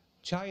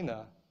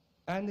 China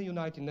and the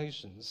United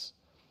Nations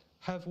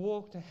have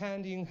worked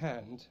hand in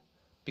hand,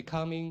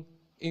 becoming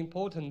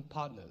important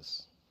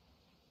partners.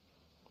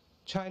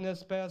 China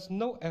spares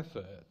no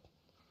effort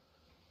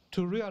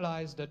to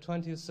realize the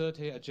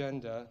 2030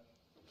 Agenda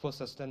for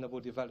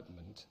Sustainable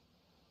Development.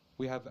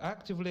 We have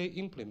actively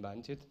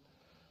implemented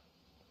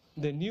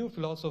the new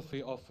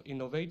philosophy of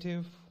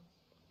innovative,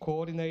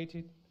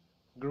 coordinated,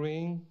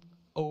 green,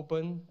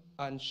 open,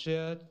 and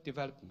shared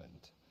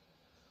development,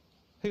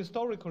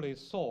 historically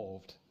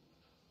solved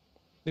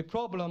the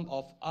problem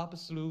of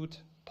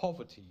absolute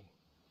poverty,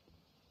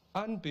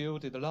 and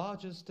built the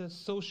largest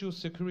social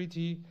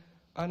security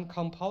and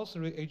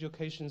compulsory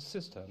education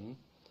system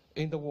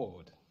in the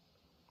world.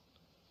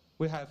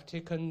 We have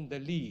taken the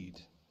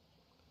lead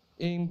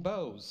in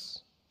both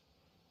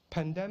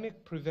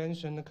pandemic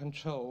prevention and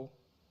control,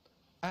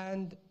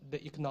 and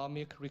the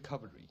economic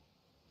recovery,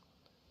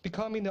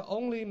 becoming the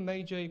only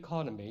major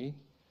economy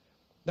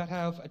that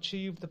have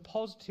achieved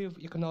positive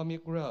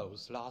economic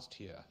growth last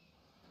year.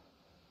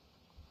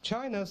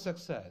 China's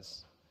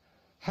success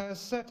has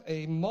set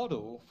a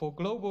model for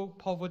global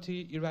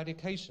poverty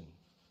eradication,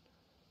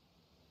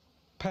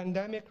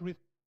 pandemic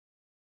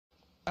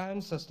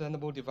and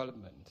sustainable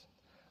development,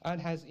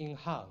 and has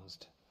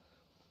enhanced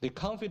the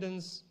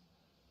confidence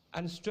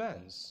and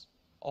strength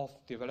of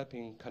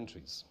developing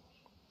countries.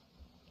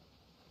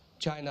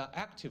 China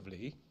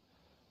actively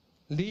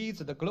leads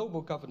the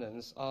global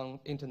governance on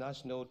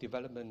international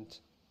development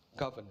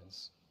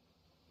governance.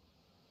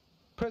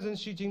 President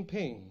Xi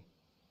Jinping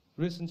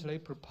recently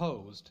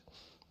proposed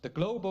the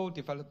Global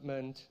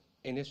Development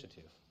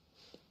Initiative,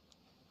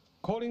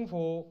 calling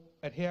for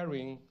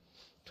adhering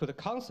to the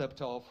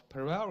concept of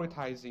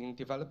prioritizing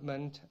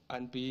development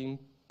and being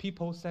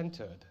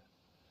people-centered,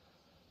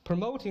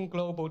 promoting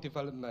global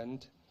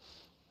development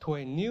to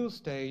a new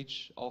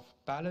stage of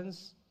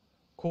balance,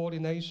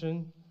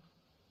 coordination,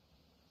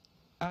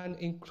 and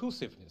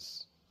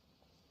inclusiveness,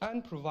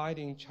 and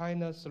providing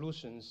China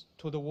solutions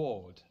to the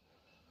world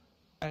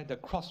at the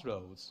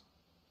crossroads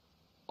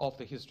of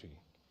the history.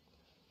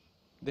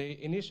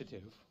 The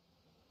initiative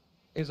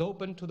is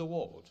open to the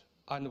world,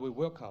 and we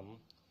welcome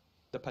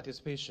the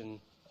participation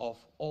of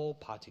all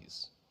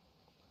parties.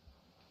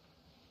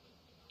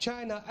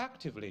 China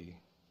actively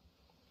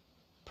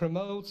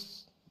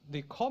promotes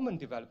the common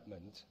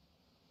development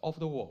of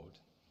the world.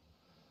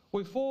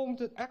 We formed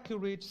an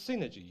accurate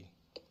synergy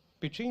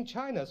between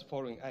China's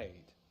foreign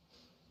aid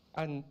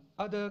and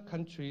other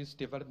countries'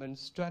 development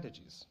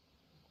strategies,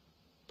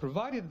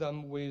 provided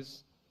them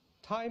with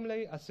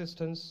timely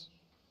assistance,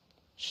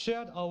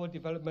 shared our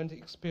development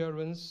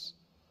experience,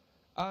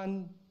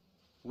 and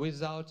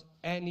without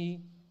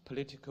any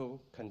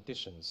political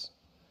conditions.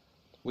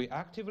 We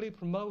actively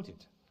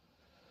promoted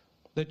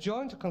the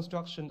joint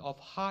construction of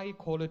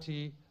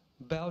high-quality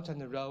Belt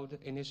and Road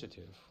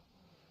Initiative,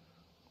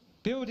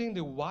 building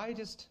the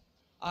widest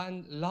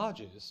and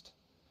largest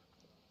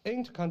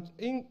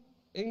international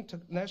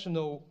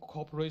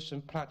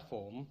cooperation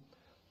platform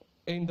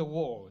in the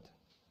world,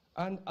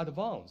 and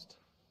advanced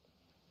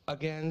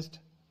against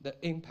the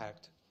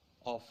impact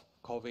of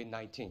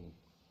COVID-19.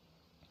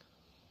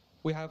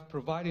 We have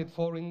provided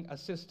foreign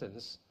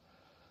assistance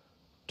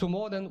to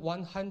more than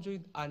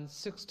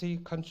 160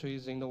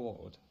 countries in the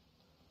world,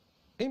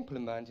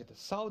 implemented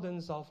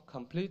thousands of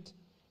complete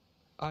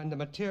and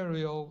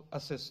material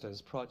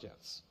assistance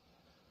projects,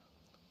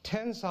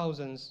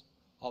 10,000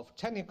 of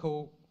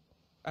technical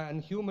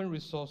and human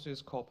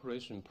resources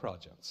cooperation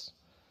projects,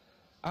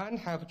 and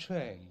have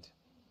trained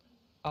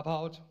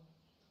about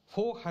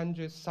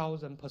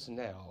 400,000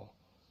 personnel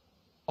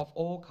of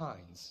all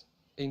kinds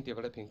in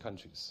developing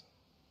countries.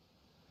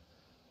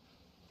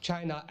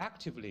 China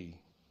actively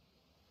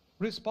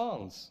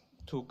responds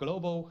to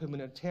global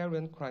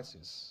humanitarian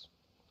crisis.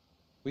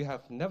 We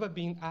have never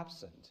been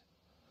absent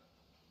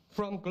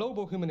from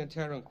global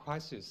humanitarian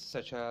crises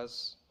such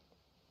as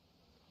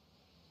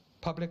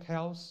public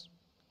health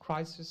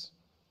crisis,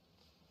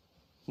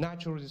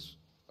 natural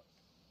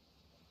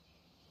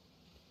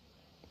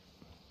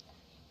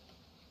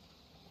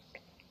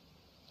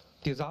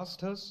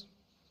disasters,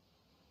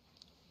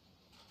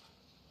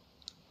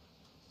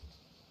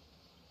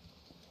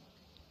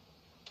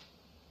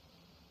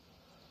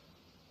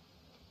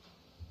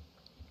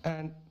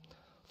 and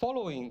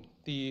following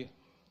the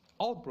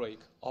outbreak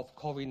of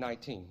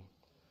COVID-19,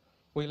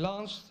 we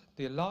launched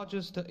the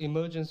largest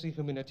emergency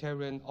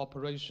humanitarian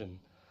operation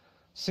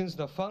since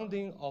the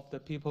founding of the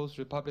People's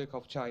Republic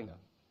of China,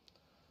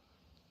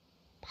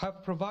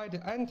 have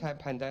provided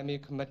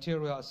anti-pandemic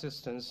material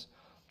assistance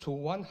to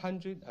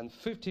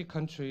 150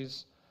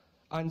 countries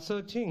and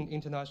 13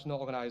 international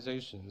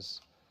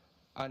organizations,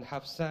 and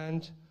have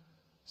sent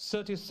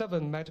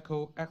 37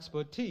 medical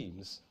expert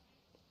teams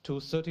to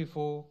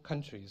 34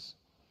 countries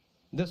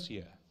this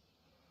year.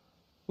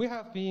 We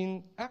have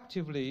been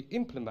actively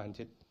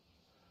implemented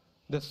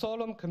the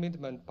solemn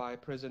commitment by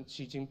President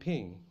Xi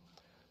Jinping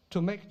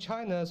to make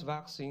China's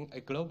vaccine a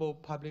global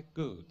public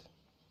good,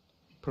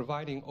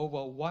 providing over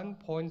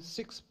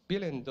 1.6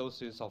 billion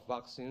doses of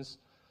vaccines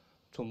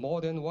to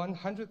more than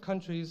 100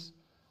 countries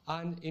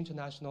and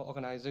international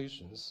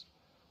organizations,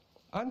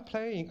 and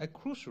playing a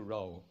crucial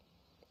role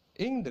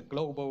in the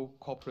global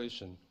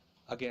cooperation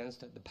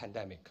against the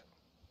pandemic.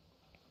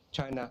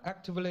 China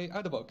actively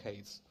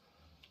advocates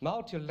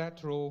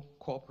multilateral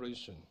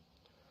cooperation.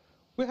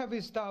 We have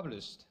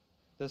established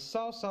the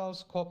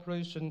South-South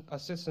Cooperation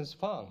Assistance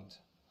Fund,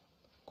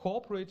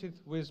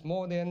 cooperated with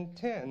more than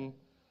 10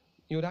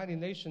 United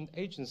Nations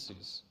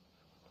agencies,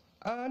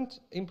 and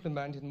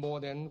implemented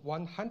more than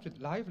 100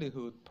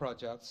 livelihood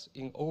projects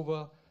in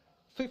over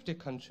 50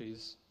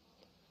 countries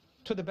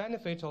to the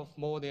benefit of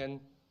more than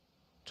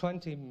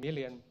 20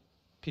 million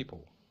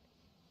people.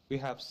 We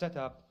have set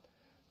up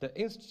the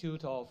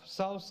Institute of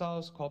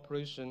South-South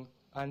Cooperation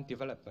and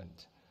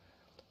Development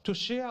to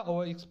share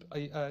our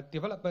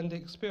development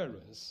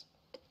experience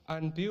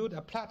and build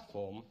a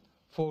platform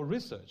for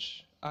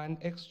research and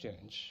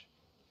exchange.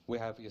 We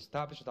have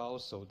established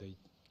also the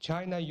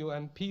China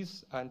UN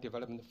Peace and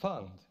Development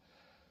Fund,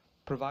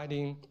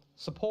 providing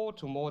support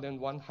to more than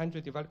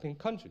 100 developing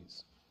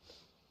countries.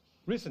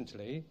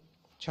 Recently,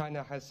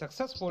 China has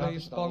successfully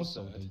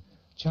sponsored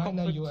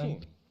China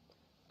UN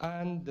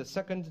and the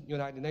second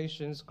United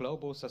Nations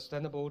Global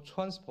Sustainable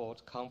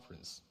Transport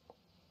Conference.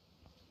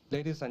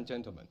 Ladies and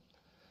gentlemen,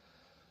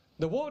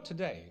 the world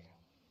today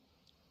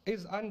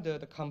is under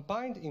the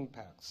combined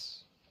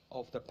impacts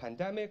of the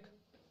pandemic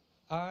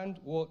and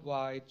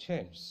worldwide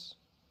changes,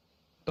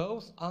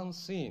 both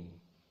unseen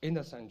in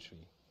the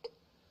century.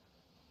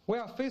 We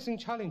are facing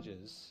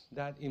challenges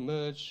that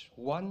emerge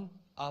one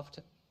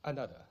after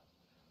another.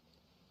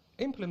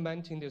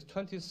 Implementing this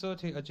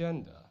 2030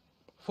 Agenda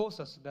for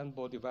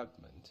Sustainable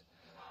Development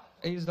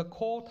is the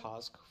core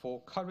task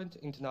for current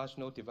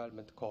international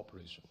development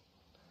cooperation.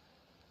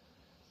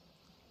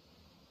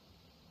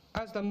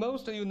 As the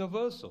most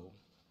universal,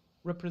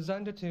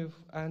 representative,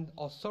 and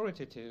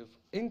authoritative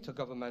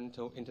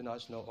intergovernmental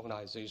international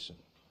organization,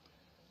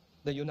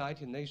 the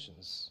United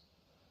Nations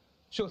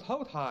should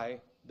hold high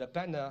the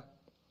banner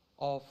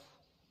of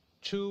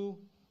true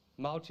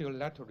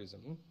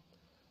multilateralism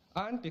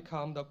and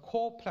become the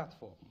core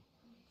platform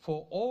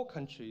for all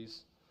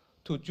countries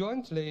to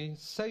jointly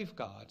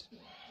safeguard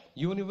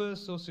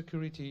universal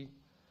security,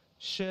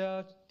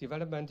 shared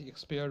development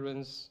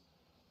experience,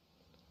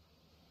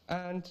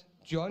 and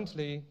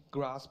jointly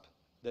grasp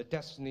the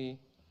destiny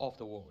of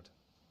the world.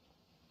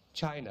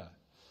 China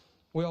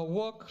will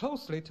work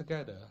closely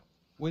together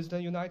with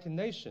the United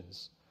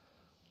Nations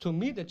to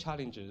meet the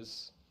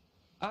challenges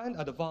and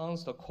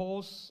advance the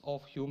cause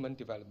of human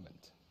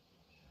development.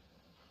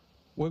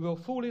 We will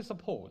fully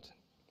support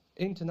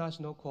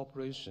international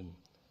cooperation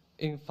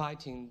in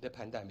fighting the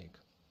pandemic.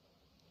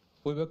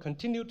 We will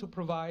continue to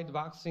provide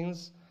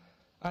vaccines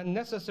and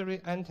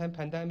necessary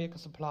anti-pandemic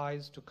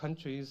supplies to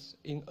countries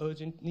in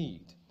urgent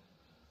need,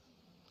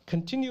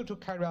 continue to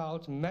carry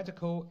out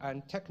medical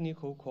and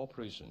technical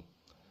cooperation,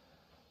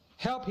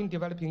 helping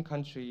developing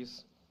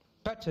countries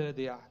better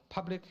their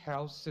public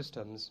health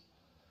systems,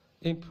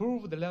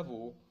 improve the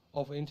level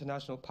of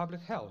international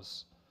public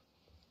health,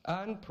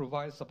 and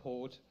provide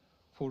support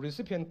for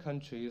recipient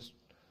countries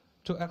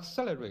to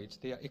accelerate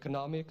their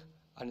economic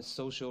and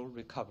social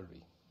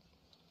recovery.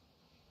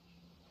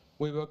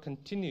 We will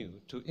continue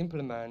to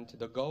implement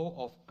the goal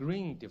of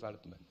green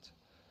development.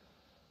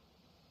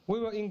 We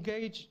will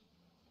engage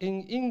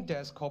in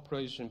in-depth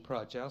cooperation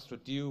projects to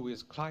deal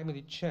with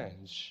climate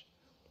change,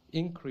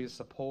 increase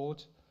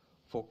support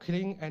for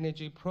clean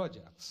energy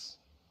projects,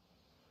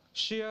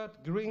 shared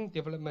green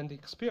development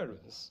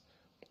experience,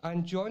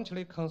 and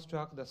jointly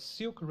construct the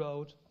Silk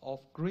Road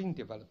of green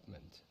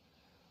development.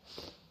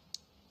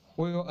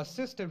 We will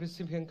assist the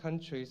recipient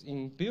countries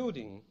in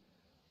building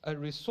a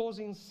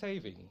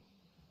resource-saving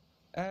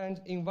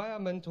and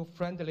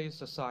environmental-friendly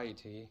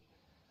society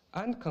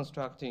and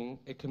constructing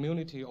a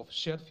community of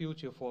shared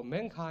future for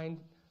mankind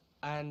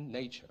and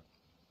nature.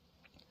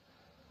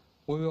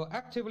 We will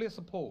actively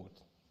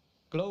support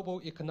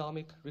global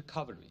economic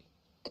recovery.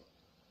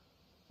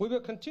 We will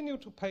continue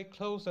to pay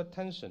close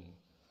attention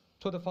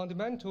to the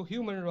fundamental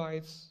human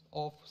rights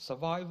of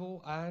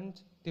survival and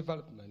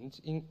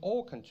development in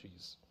all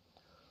countries,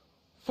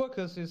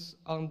 focuses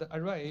on the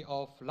array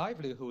of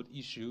livelihood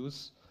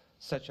issues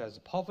such as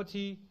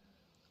poverty,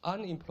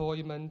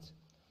 unemployment,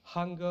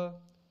 hunger,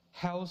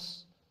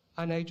 health,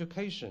 and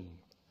education,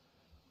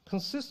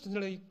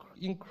 consistently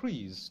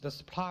increase the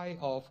supply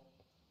of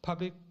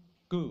public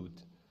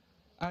good,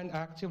 and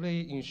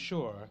actively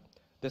ensure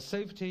the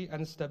safety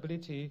and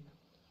stability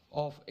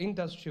of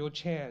industrial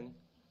chain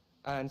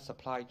and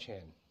supply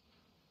chain.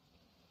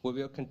 We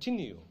will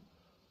continue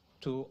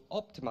to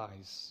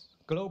optimize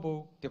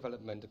global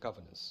development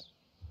governance.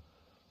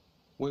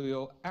 We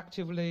will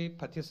actively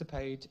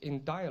participate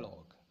in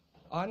dialogue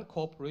and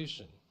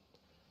cooperation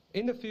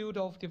in the field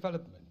of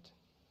development,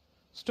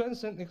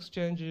 strengthen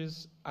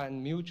exchanges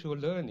and mutual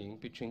learning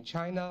between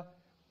China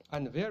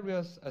and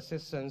various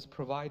assistance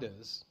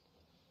providers,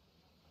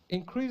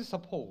 increase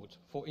support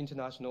for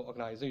international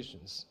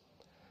organizations,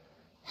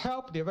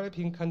 help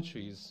developing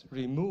countries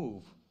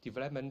remove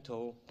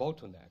developmental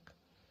bottleneck,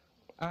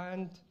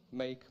 and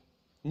make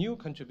new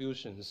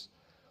contributions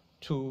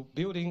to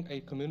building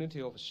a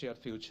community of shared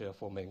future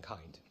for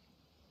mankind.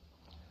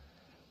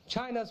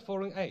 China's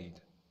foreign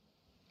aid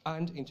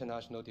and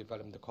international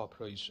development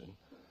cooperation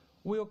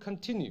will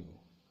continue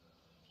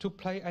to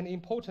play an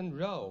important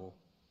role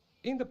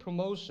in the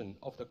promotion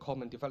of the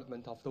common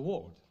development of the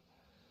world.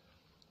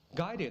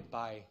 Guided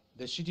by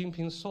the Xi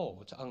Jinping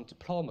thought on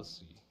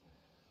diplomacy,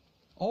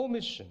 our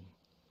mission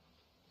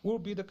will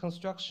be the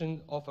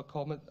construction of a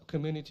common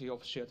community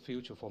of shared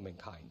future for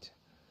mankind.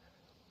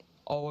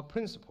 Our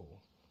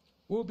principle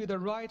will be the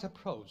right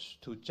approach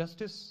to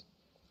justice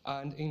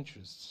and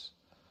interests.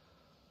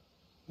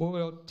 We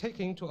will take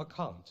into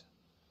account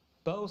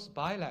both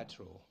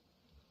bilateral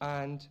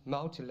and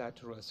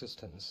multilateral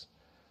assistance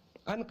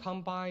and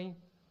combine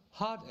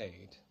hard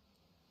aid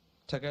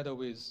together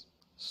with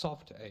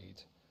soft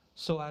aid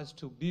so as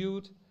to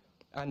build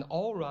an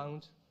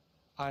all-round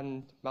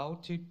and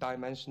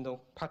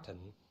multi-dimensional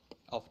pattern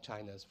of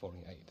China's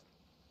foreign aid.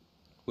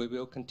 We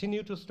will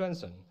continue to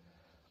strengthen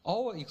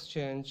our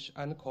exchange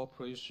and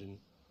cooperation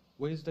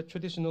with the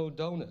traditional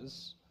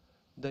donors,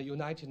 the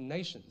United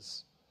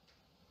Nations,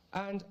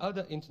 and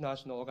other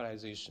international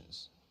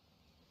organizations,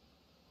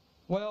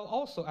 while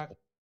also acting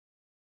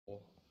for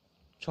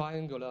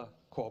triangular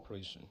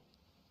cooperation.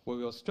 We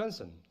will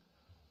strengthen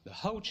the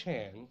whole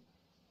chain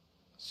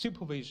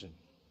supervision,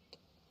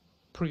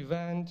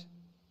 prevent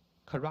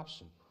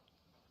corruption,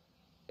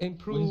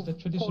 improve the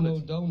traditional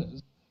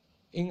donors,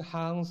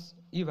 enhance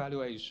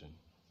evaluation,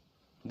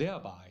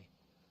 thereby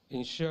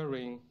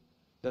ensuring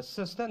the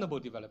sustainable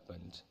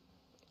development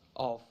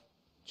of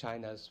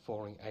China's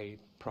foreign aid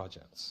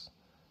projects.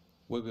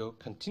 We will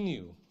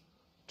continue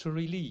to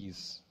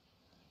release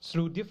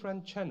through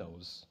different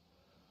channels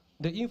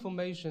the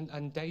information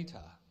and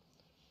data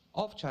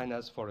of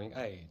China's foreign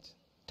aid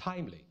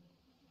timely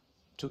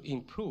to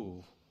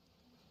improve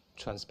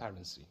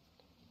transparency.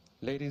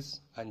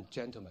 Ladies and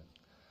gentlemen,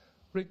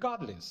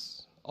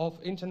 regardless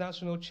of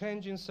international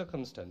changing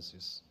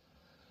circumstances,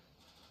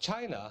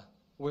 China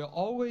will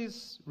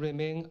always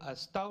remain a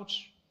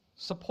staunch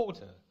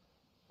supporter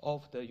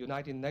of the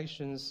United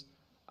Nations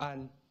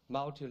and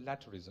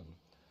multilateralism,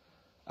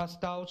 a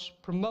staunch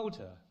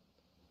promoter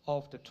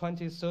of the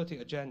 2030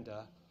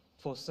 Agenda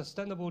for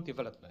Sustainable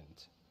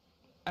Development,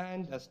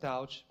 and a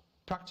staunch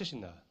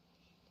practitioner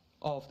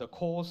of the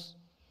cause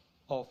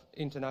of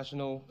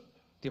international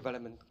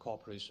development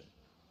cooperation.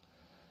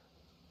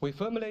 We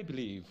firmly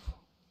believe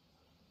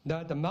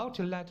that the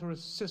multilateral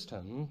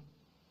system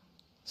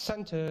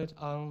centered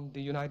on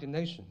the United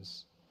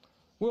Nations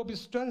will be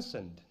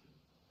strengthened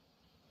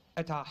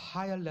at a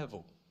higher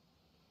level,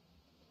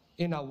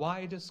 in a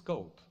wider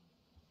scope,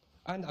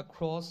 and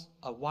across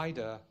a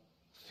wider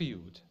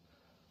field.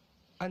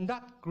 And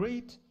that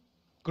great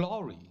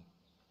glory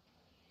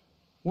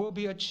will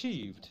be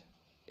achieved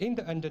in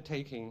the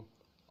undertaking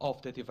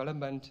of the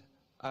development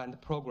and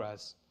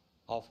progress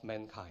of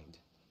mankind.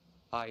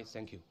 I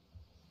thank you.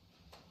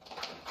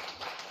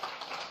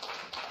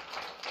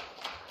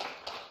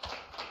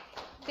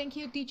 Thank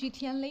you, DG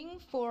Tianling,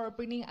 for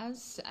bringing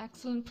us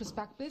excellent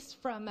perspectives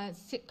from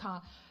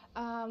Sitka.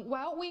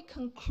 While we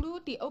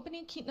conclude the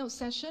opening keynote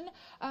session,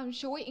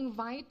 shall we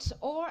invite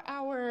all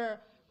our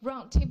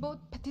roundtable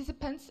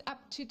participants up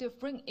to the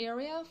front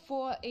area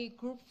for a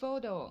group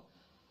photo?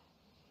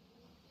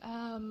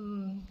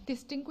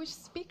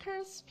 Distinguished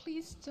speakers,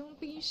 please don't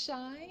be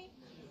shy.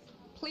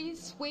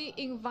 Please, we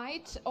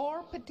invite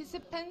all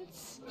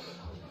participants.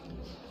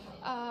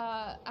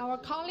 Our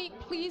colleague,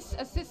 please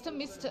assist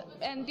Mr.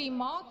 Andy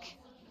Mock.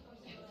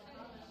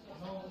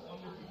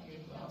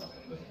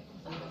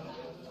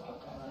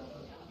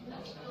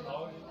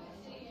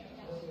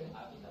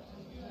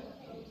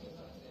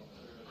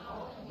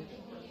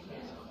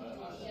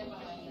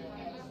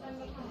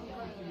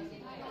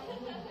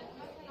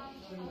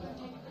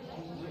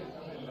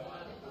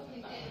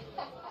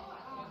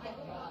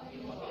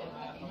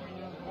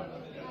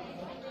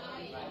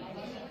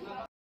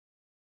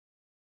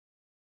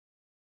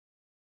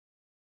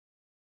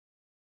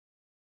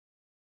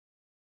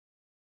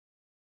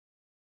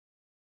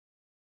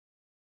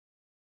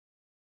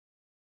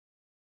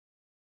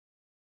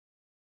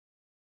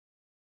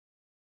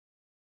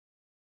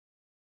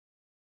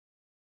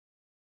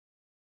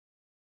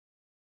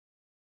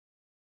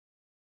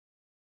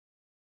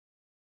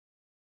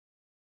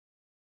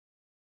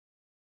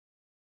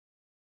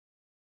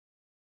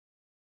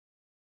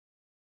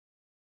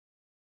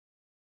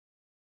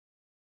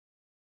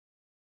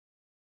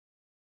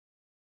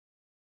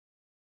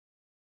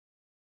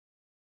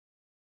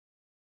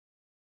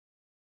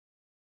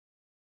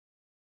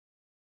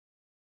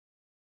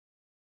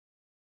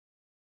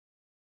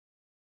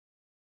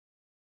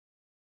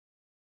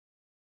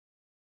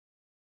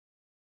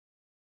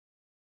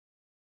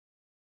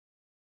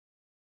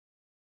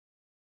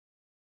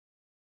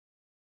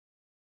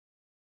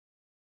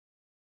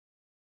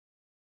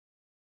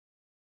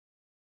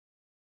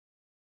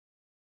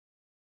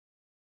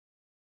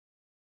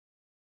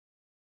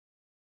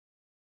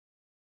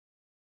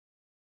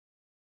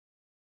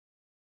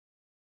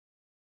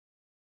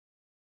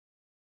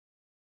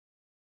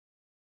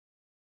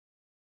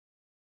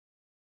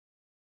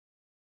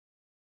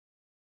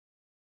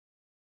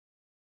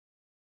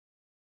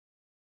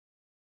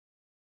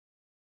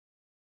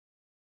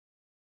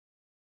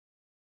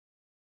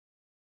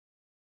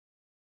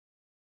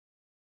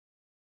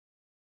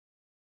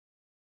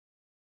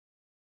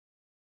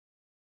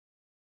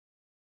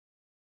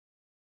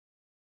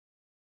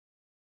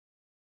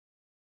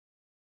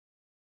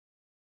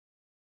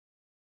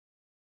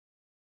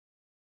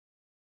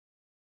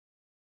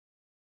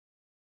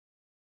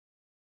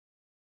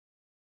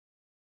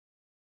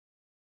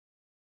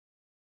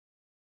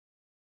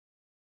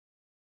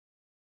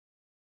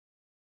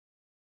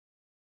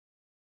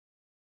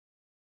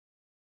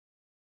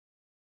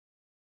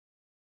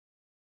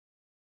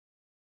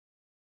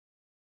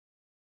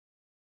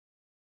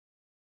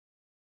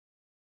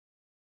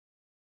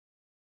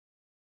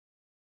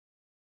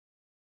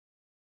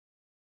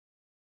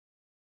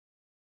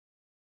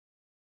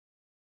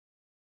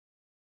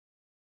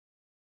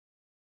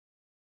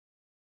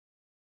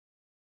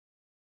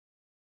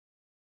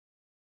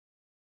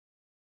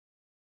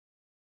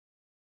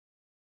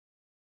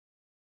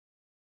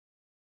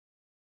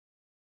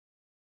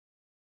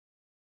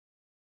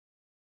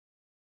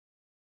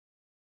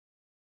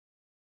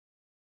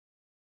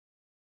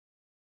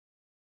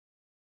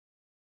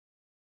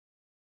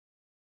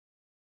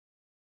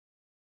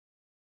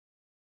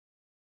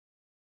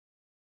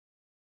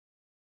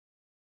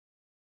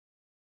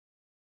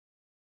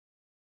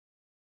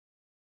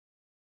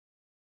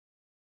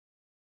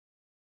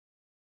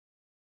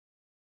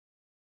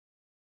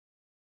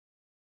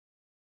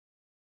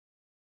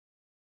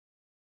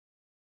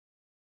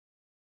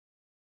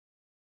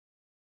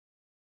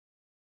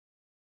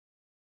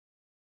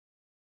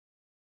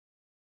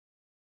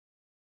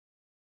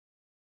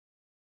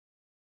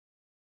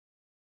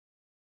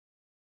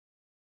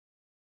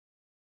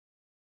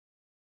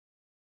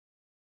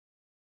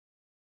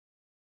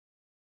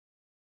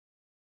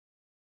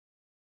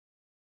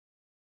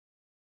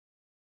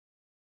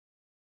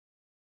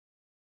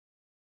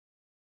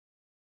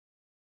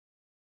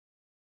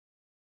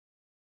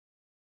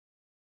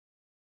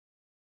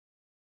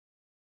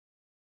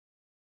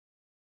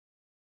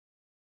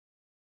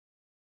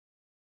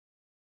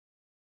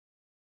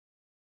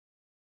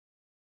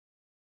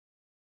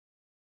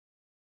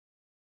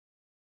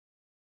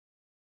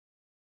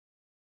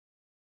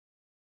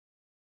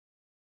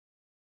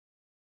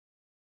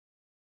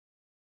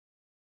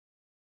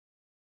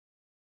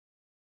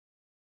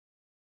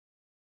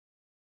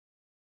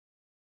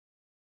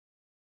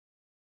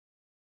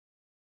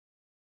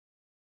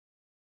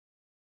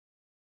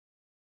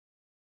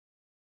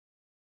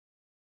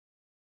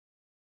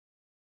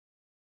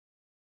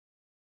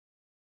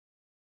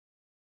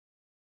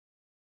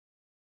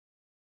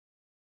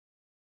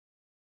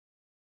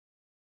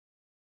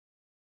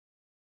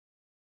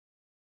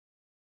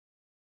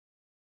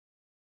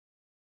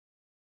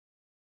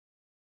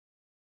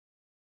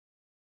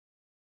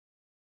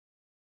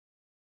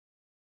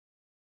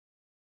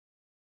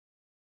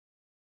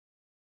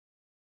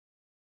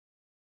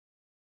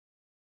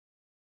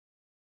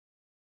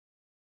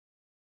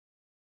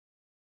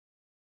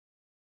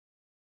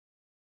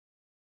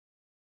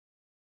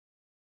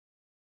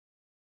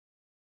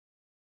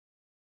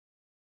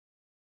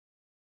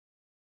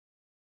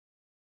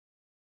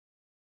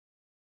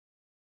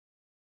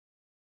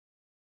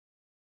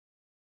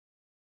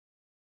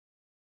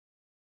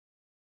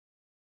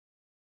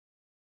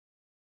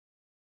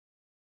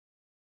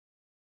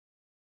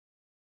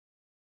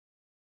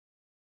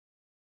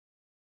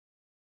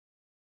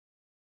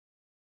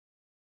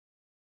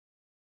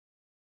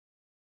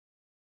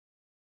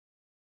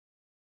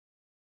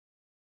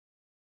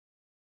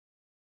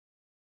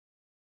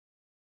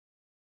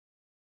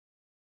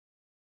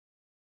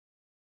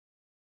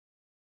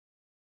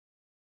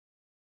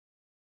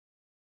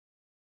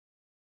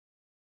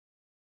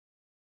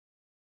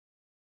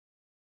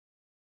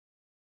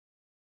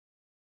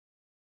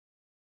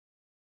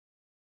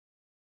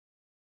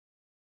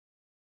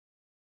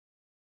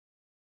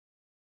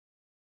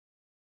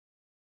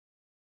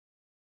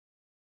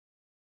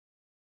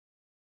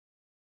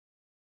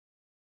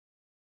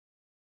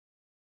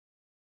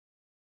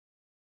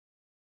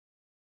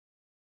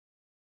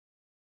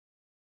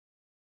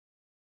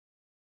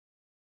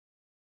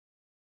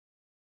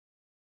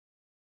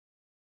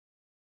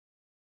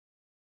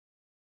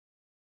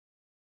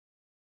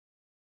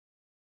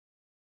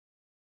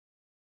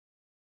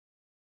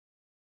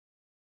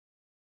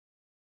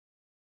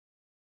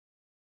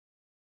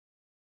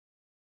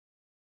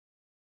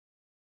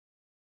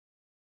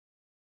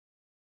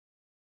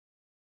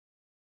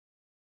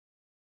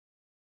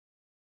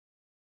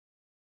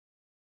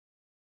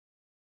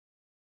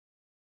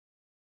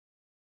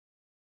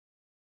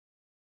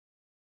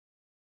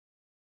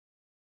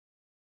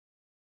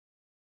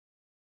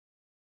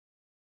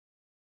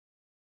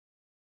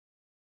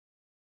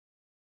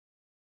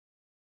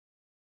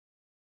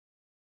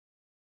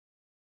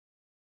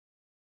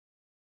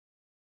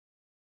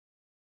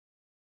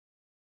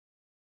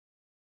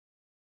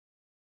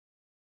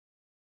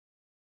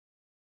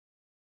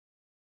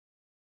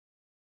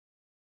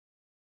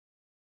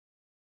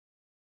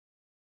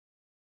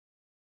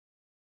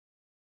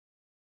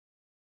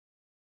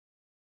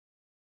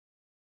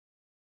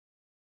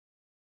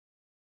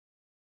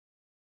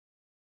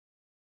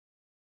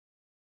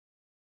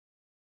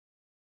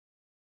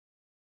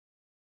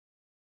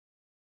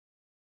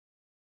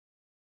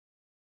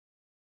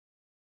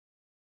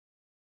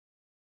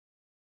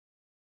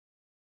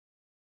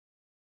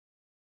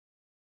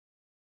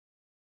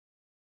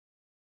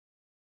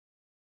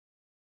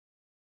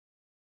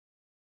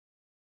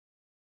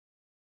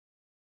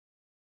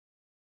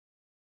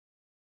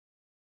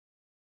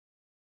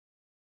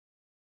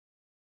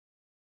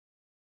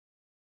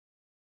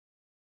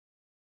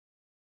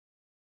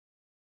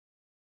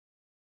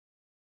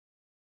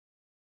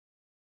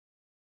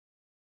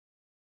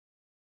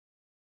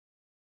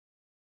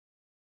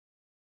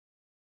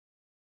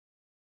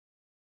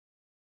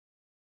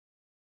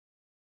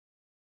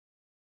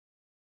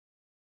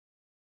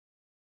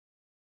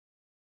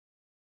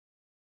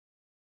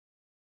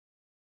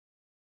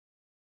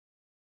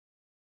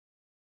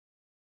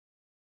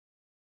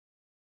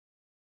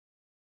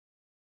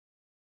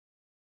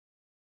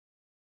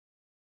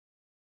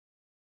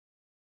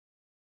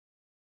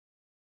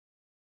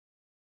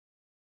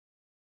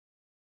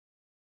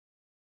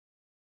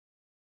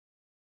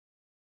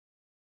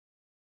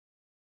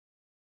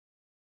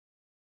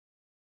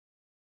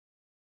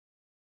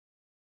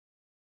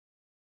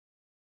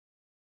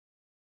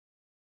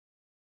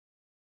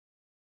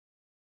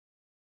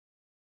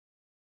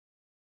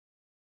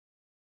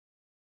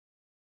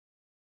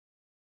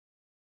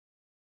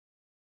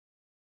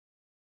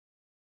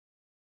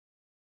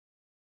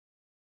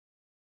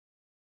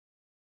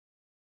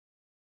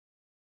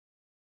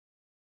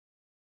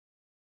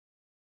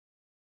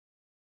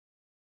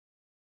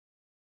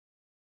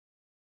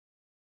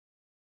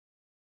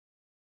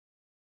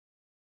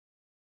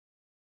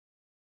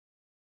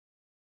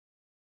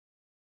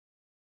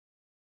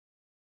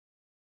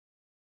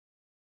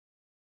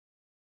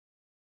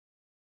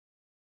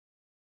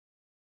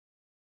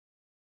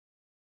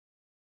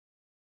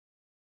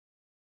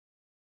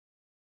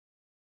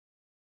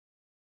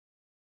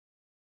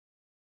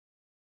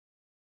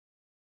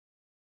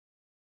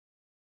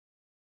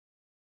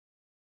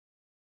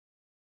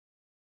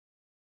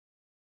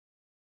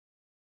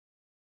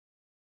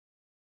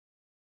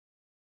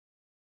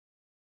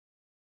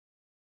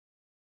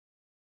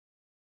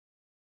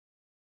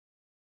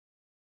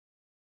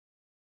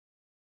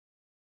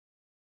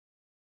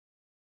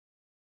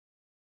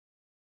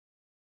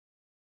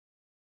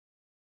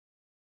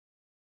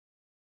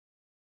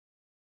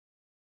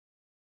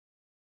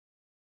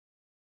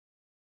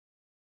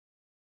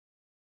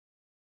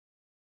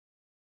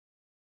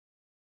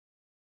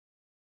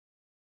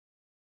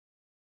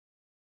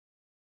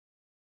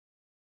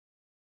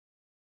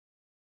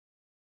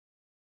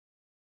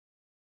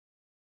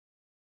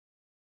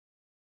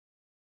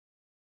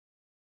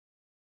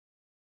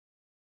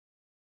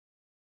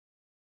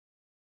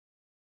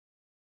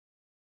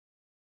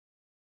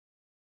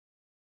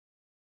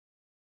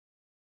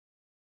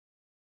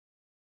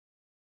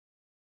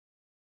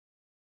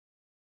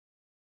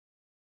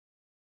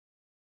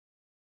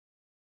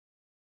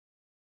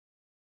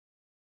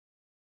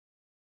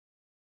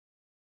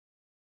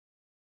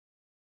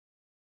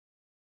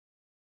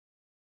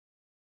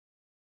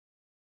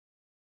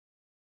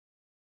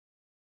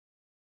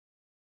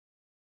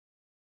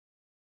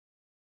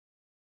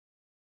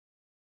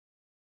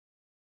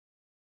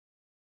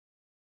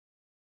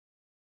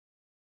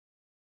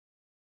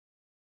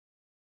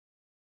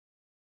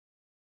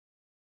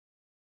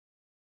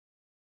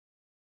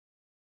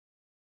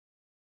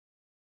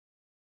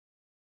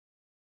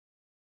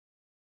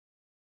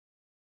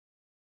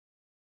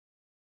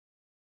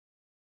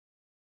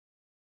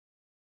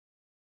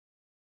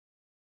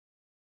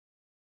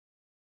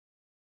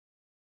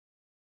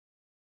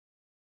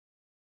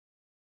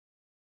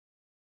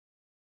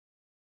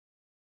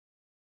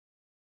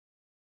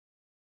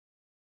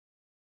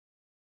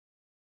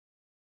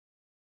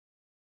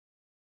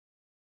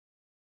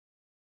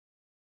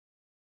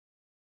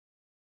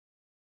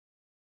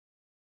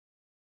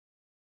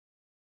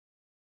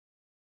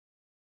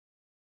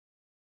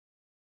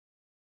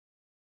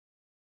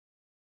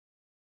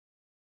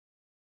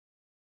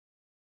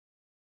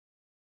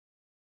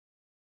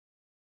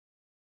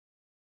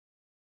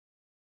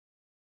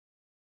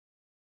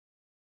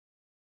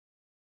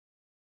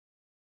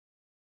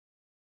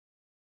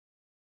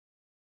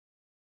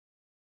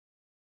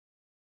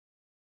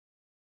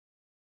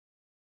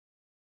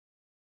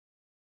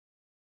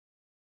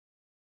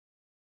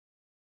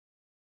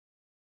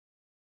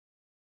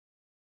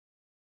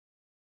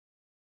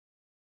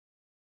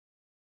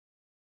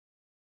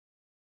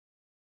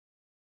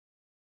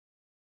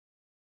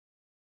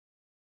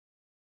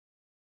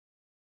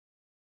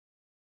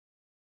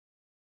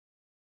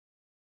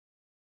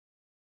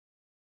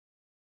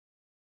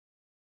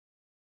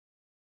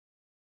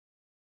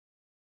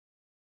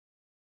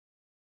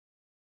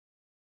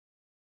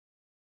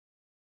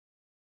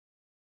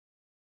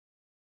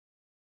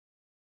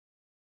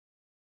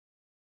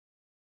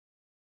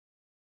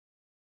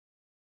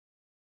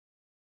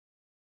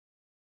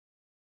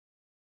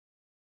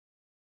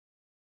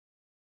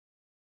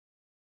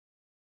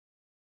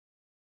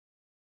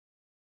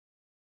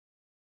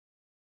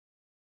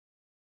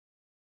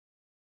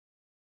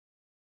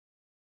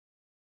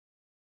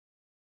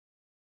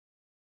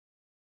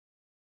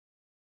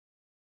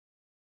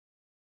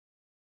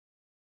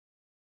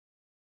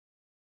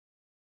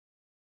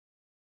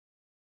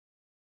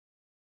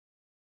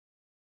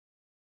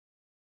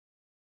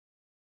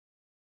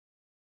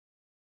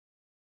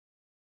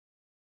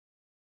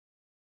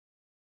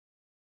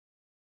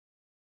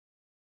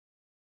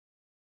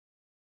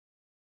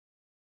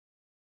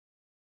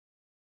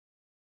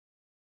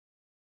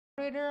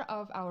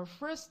 of our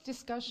first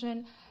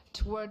discussion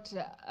toward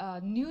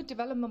a new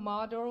development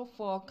model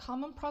for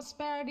common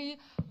prosperity.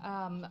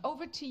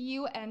 Over to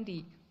you,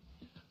 Andy.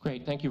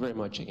 Great, thank you very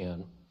much,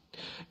 Anne.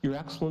 Your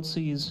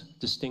Excellencies,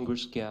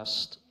 distinguished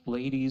guests,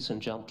 ladies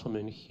and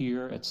gentlemen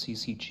here at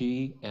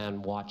CCG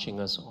and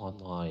watching us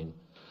online.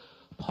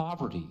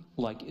 Poverty,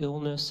 like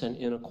illness and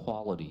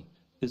inequality,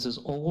 is as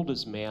old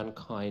as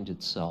mankind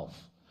itself.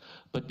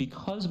 But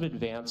because of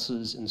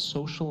advances in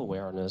social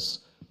awareness,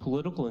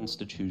 political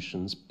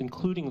institutions,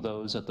 including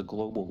those at the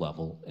global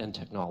level, and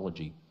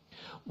technology,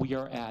 we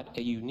are at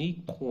a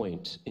unique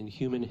point in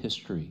human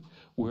history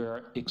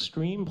where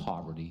extreme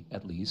poverty,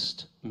 at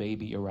least, may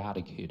be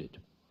eradicated.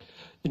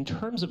 In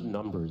terms of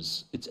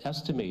numbers, it's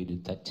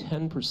estimated that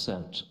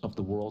 10% of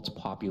the world's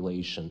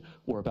population,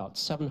 or about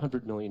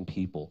 700 million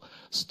people,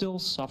 still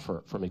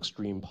suffer from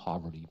extreme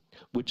poverty,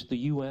 which the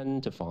UN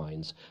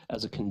defines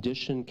as a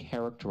condition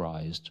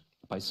characterized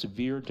by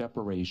severe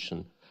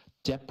deprivation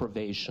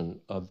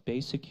of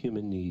basic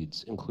human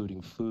needs,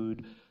 including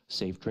food,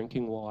 safe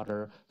drinking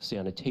water,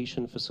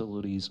 sanitation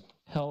facilities,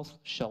 health,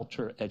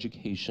 shelter,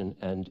 education,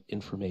 and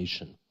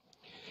information.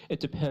 It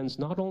depends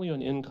not only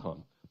on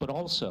income, but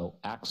also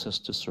access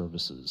to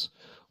services.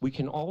 We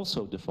can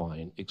also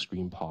define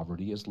extreme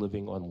poverty as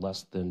living on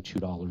less than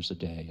 $2 a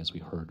day, as we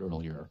heard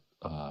earlier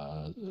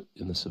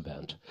in this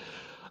event.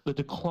 The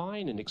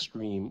decline in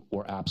extreme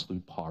or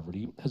absolute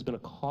poverty has been a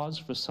cause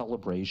for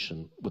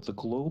celebration, with the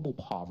global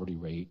poverty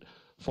rate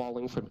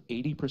falling from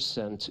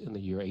 80% in the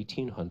year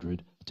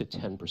 1800 to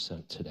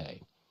 10%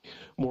 today.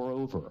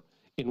 Moreover,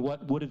 in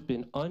what would have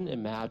been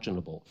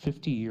unimaginable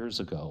 50 years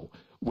ago,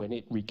 when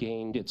it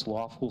regained its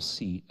lawful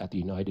seat at the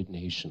United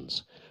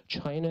Nations,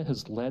 China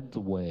has led the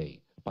way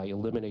by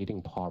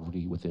eliminating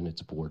poverty within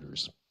its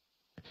borders.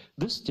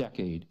 This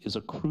decade is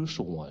a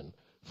crucial one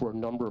for a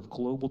number of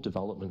global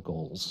development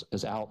goals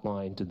as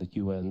outlined in the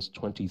UN's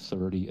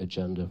 2030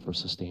 Agenda for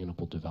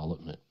Sustainable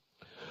Development.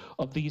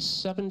 Of these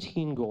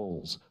 17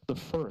 goals, the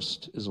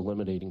first is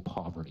eliminating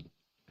poverty,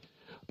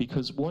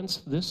 because once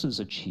this is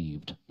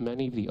achieved,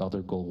 many of the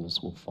other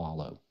goals will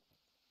follow.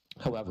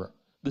 However,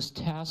 this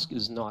task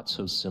is not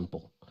so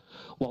simple.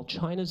 While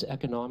China's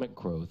economic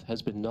growth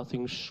has been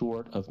nothing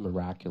short of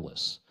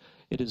miraculous,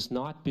 it has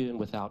not been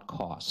without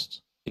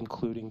costs,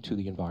 including to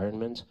the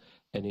environment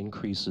and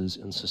increases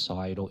in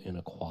societal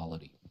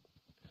inequality.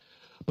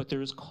 But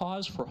there is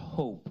cause for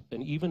hope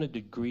and even a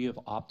degree of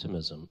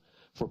optimism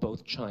for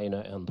both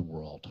China and the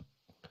world.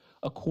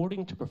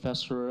 According to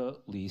Professor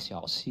Li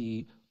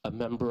Xiaoxi, a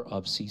member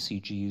of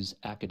CCG's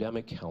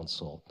Academic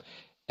Council,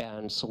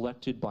 and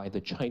selected by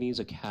the Chinese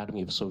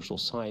Academy of Social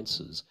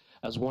Sciences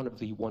as one of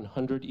the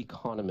 100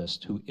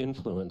 economists who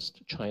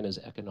influenced China's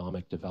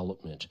economic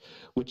development,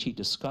 which he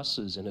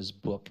discusses in his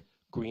book,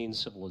 Green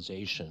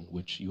Civilization,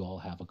 which you all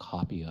have a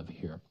copy of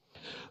here,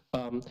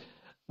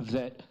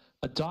 that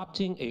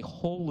adopting a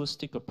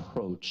holistic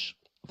approach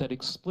that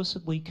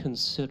explicitly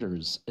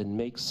considers and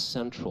makes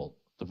central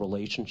the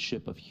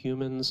relationship of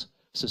humans,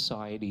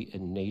 society,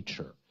 and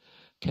nature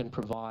can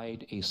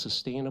provide a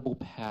sustainable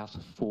path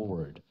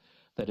forward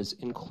that is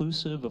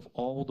inclusive of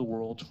all the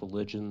world's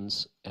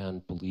religions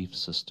and belief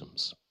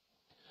systems.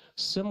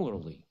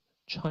 Similarly,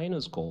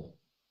 China's goal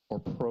or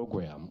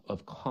program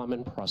of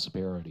common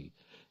prosperity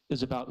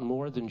is about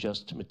more than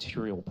just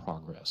material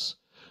progress,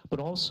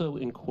 but also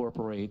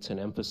incorporates an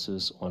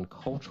emphasis on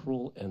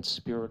cultural and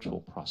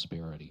spiritual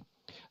prosperity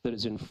that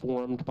is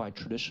informed by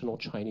traditional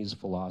Chinese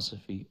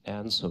philosophy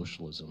and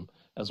socialism,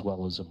 as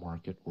well as a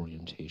market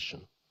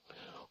orientation.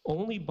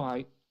 Only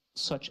by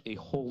such a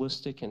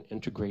holistic and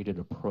integrated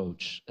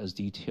approach, as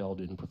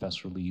detailed in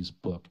Professor Li's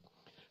book,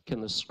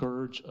 can the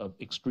scourge of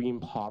extreme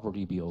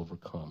poverty be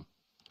overcome.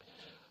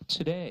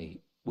 Today,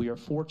 we are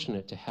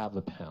fortunate to have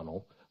a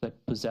panel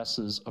that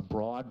possesses a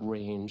broad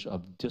range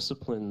of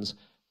disciplines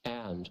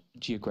and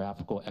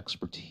geographical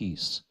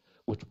expertise,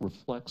 which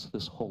reflects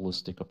this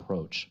holistic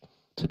approach,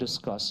 to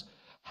discuss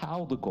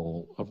how the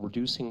goal of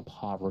reducing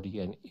poverty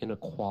and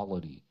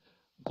inequality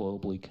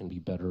globally can be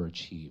better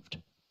achieved.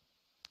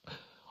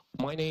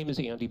 My name is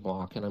Andy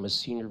Bach, and I'm a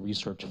senior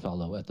research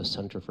fellow at the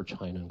Center for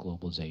China and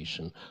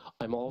Globalization.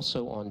 I'm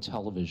also on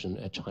television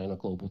at China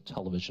Global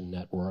Television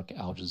Network,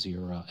 Al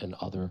Jazeera, and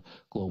other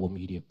global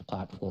media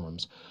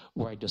platforms,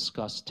 where I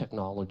discuss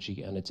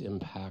technology and its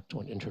impact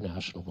on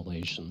international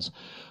relations.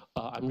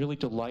 I'm really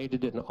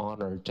delighted and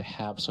honored to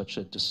have such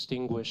a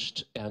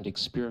distinguished and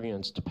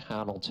experienced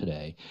panel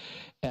today.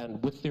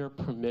 And with their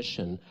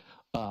permission,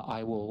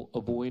 I will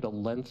avoid a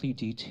lengthy,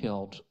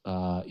 detailed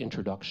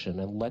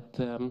introduction and let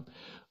them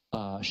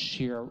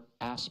share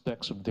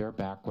aspects of their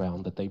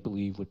background that they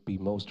believe would be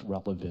most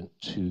relevant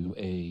to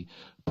a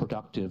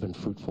productive and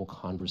fruitful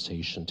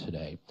conversation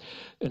today.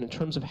 And in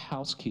terms of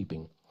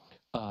housekeeping,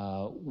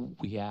 I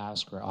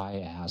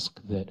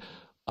ask that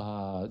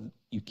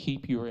you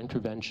keep your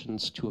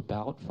interventions to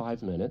about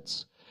 5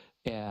 minutes,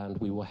 and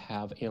we will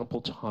have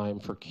ample time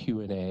for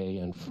Q&A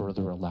and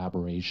further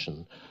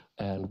elaboration.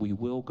 And we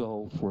will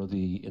go for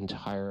the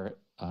entire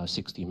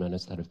 60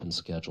 minutes that have been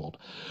scheduled.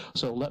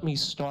 So let me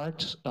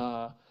start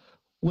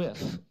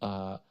with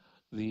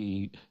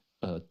the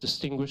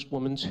distinguished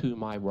woman to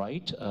my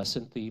right,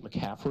 Cynthia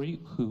McCaffrey,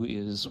 who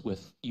is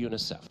with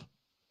UNICEF.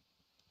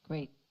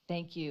 Great.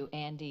 Thank you,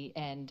 Andy.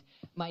 And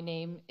my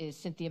name is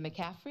Cynthia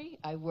McCaffrey.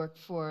 I work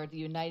for the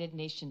United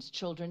Nations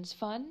Children's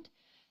Fund.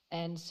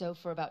 And so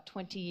for about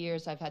 20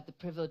 years, I've had the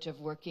privilege of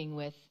working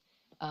with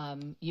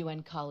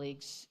UN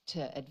colleagues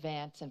to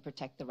advance and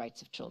protect the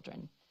rights of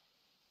children.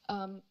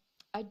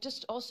 I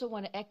just also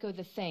want to echo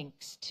the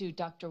thanks to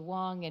Dr.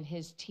 Wong and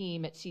his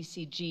team at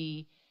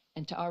CCG,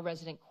 and to our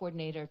resident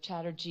coordinator,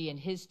 Chatterjee, and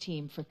his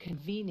team for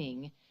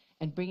convening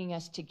and bringing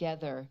us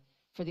together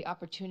for the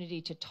opportunity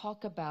to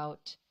talk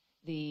about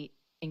the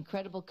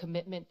incredible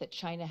commitment that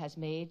China has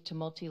made to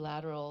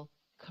multilateral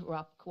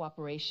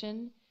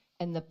cooperation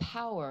and the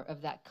power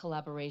of that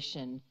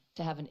collaboration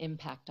to have an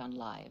impact on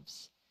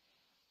lives.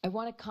 I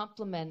want to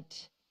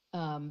complement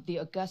the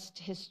august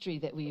history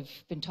that we've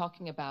been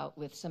talking about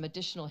with some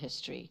additional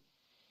history.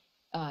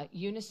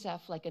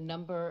 UNICEF, like a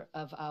number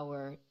of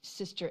our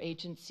sister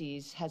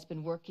agencies, has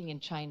been working in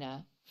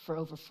China for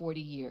over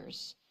 40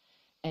 years.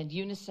 And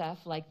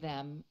UNICEF, like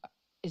them,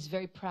 is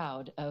very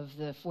proud of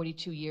the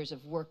 42 years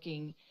of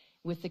working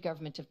with the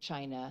government of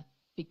China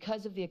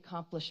because of the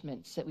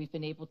accomplishments that we've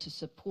been able to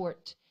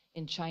support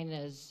in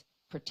China's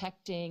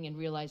protecting and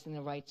realizing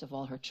the rights of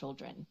all her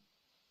children.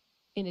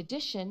 In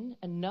addition,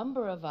 a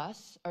number of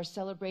us are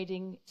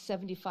celebrating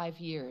 75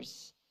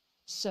 years.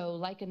 So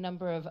like a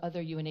number of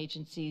other UN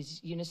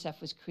agencies,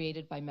 UNICEF was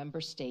created by member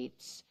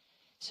states.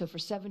 So for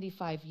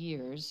 75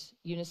 years,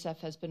 UNICEF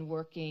has been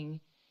working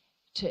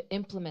to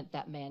implement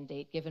that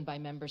mandate given by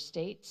member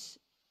states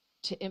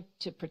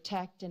to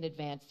protect and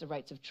advance the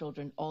rights of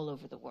children all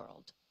over the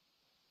world.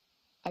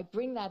 I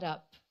bring that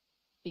up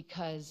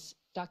because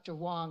Dr.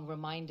 Wong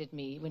reminded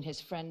me when his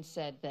friend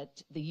said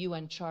that the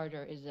UN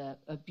Charter is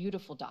a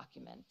beautiful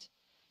document.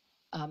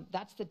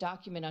 That's the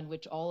document on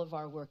which all of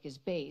our work is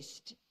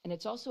based, and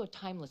it's also a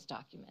timeless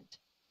document.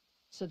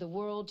 So the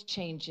world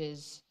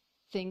changes,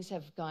 things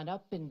have gone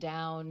up and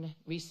down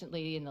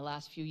recently in the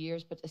last few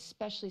years, but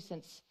especially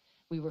since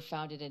we were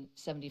founded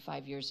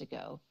 75 years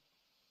ago.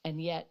 And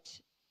yet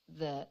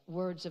the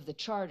words of the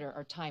Charter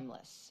are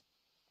timeless.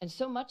 And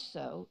so much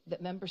so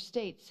that member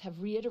states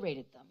have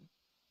reiterated them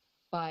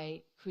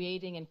by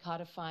creating and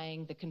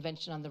codifying the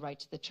Convention on the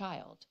Rights of the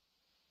Child,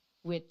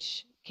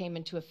 which came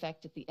into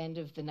effect at the end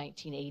of the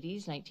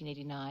 1980s,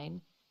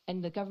 1989,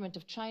 and the government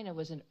of China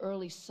was an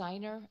early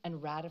signer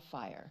and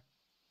ratifier,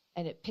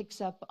 and it picks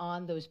up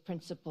on those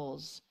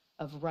principles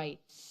of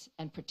rights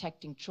and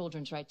protecting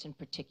children's rights in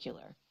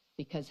particular,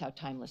 because how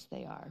timeless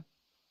they are.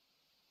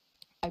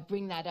 I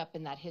bring that up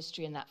in that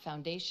history and that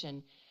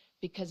foundation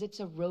because it's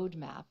a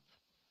roadmap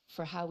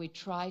for how we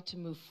try to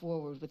move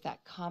forward with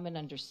that common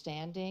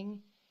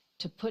understanding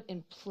to put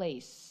in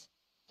place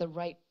the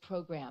right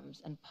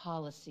programs and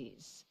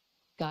policies,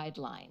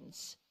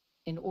 guidelines,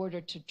 in order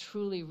to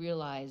truly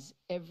realize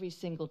every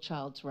single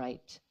child's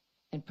right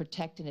and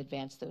protect and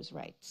advance those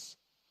rights.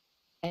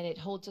 And it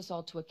holds us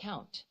all to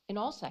account in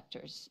all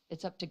sectors.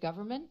 It's up to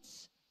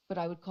governments, but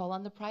I would call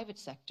on the private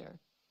sector.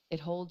 It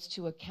holds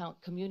to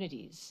account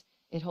communities.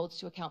 It holds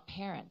to account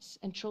parents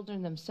and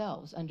children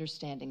themselves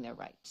understanding their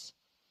rights.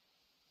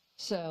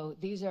 So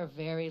these are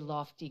very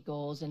lofty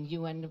goals, and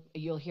UN,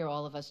 you'll hear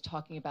all of us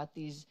talking about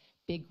these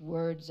big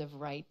words of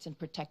rights and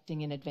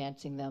protecting and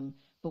advancing them,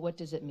 but what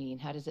does it mean?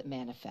 How does it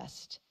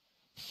manifest?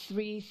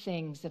 3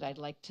 things that I'd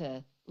like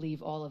to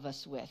leave all of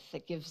us with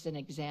that gives an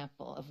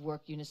example of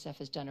work UNICEF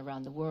has done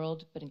around the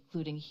world, but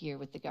including here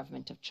with the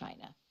government of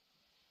China.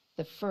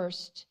 The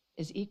first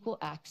is equal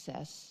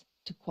access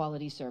to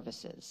quality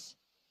services.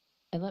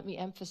 And let me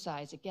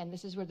emphasize, again,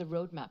 this is where the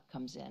roadmap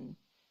comes in.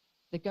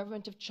 The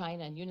government of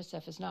China and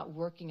UNICEF is not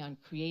working on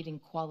creating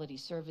quality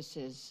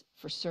services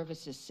for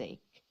services'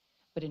 sake,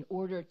 but in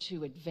order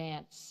to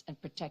advance and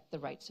protect the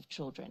rights of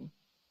children.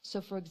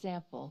 So for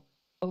example,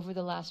 over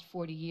the last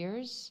 40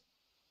 years,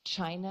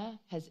 China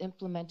has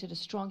implemented a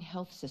strong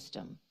health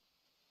system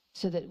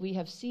so that we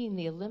have seen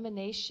the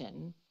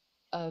elimination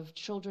of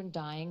children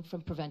dying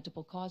from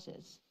preventable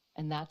causes.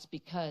 And that's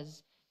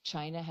because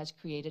China has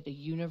created a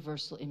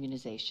universal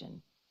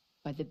immunization.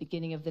 By the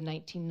beginning of the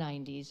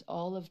 1990s,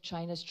 all of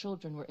China's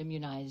children were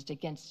immunized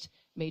against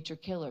major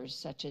killers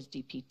such as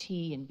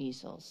DPT and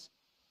measles.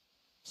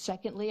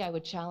 Secondly, I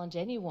would challenge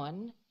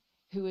anyone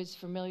who is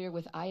familiar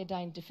with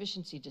iodine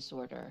deficiency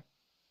disorder,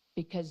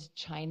 because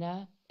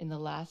China in the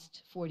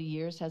last 40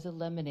 years has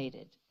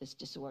eliminated this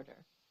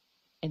disorder.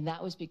 And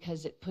that was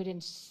because it put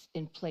in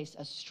place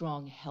a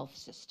strong health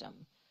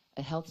system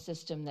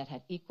that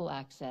had equal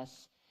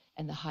access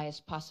and the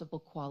highest possible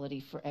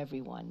quality for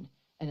everyone,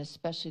 and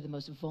especially the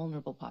most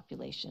vulnerable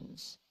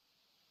populations.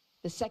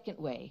 The second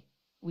way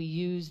we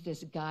use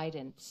this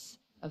guidance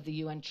of the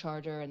UN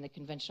Charter and the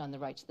Convention on the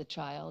Rights of the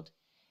Child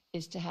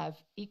is to have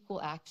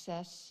equal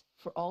access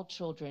for all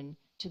children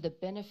to the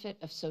benefit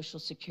of social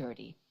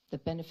security, the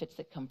benefits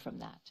that come from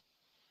that.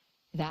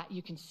 That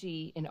you can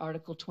see in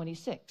Article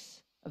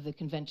 26 of the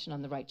Convention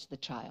on the Rights of the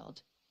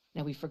Child.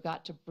 Now, we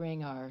forgot to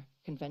bring our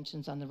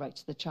conventions on the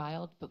rights of the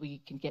child, but we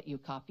can get you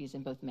copies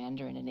in both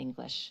Mandarin and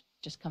English.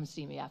 Just come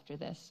see me after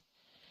this.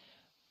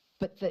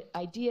 But the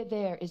idea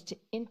there is to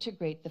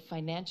integrate the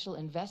financial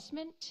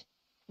investment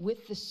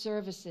with the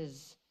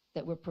services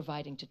that we're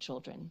providing to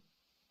children.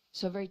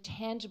 So a very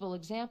tangible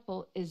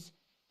example is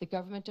the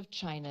government of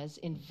China's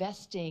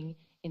investing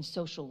in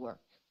social work.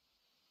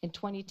 In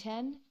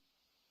 2010,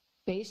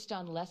 based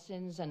on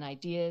lessons and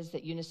ideas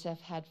that UNICEF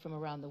had from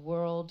around the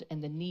world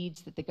and the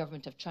needs that the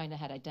government of China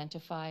had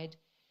identified,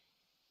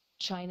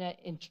 China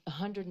in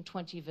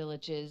 120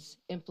 villages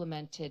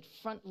implemented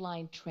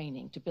frontline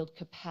training to build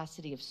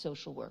capacity of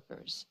social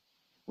workers,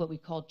 what we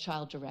call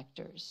child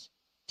directors.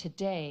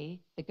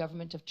 Today, the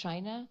government of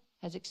China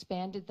has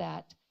expanded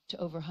that to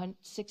over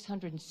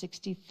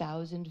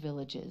 660,000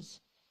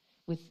 villages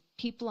with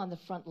people on the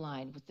front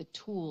line with the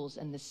tools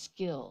and the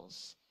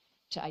skills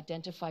to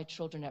identify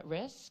children at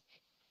risk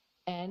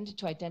and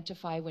to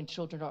identify when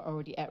children are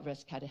already at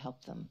risk, how to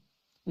help them.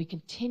 We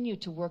continue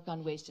to work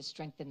on ways to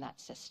strengthen that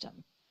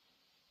system.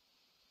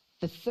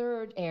 The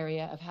third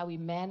area of how we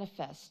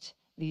manifest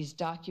these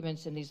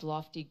documents and these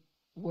lofty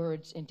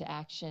words into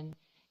action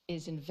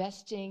is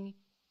investing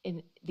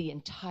in the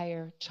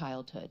entire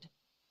childhood,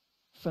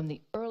 from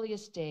the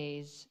earliest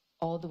days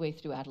all the way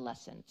through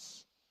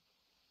adolescence.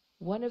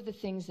 One of the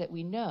things that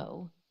we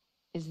know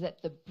is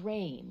that the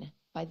brain,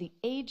 by the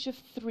age of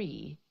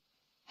 3,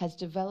 has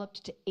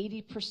developed to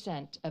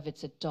 80% of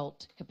its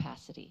adult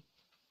capacity.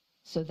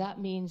 So that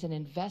means an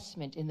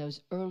investment in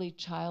those early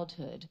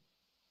childhood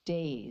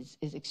days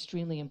is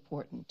extremely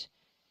important.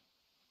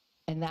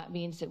 And that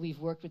means that we've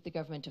worked with the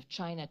government of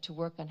China to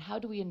work on how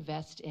do we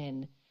invest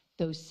in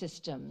those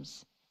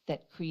systems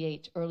that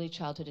create early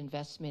childhood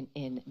investment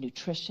in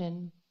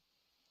nutrition,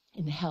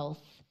 in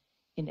health,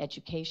 in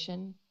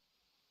education.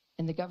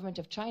 And the government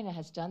of China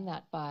has done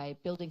that by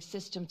building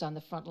systems on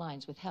the front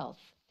lines with health,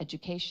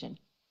 education,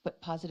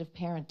 but positive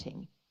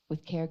parenting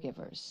with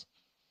caregivers.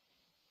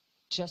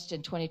 Just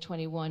in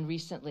 2021,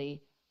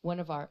 recently, one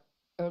of our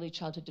early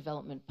childhood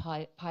development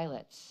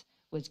pilots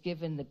was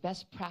given the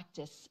best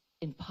practice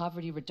in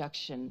poverty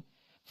reduction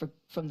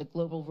from the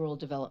Global Rural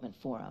Development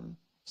Forum.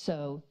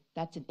 So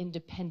that's an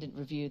independent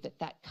review that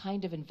that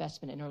kind of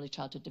investment in early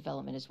childhood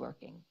development is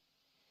working.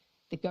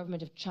 The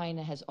government of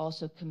China has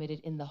also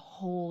committed in the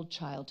whole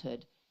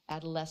childhood,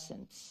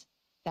 adolescence.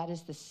 That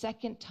is the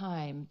second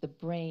time the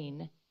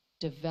brain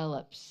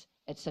develops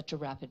at such a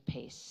rapid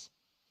pace.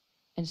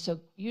 And so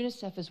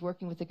UNICEF is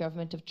working with the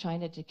government of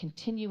China to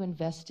continue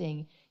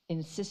investing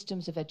in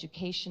systems of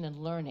education and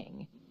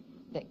learning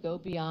that go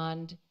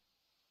beyond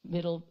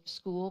middle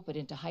school but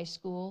into high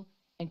school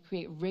and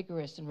create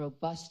rigorous and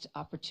robust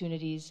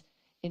opportunities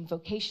in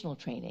vocational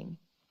training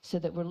so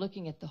that we're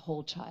looking at the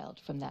whole child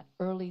from that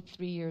early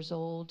 3 years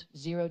old,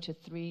 0 to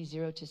 3,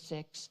 0 to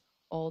 6,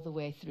 all the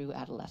way through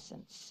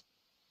adolescence.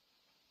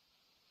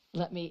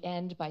 Let me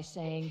end by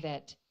saying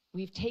that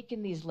we've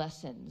taken these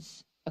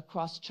lessons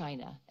across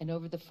China, and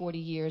over the 40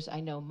 years,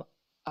 I know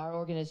our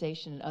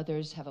organization and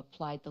others have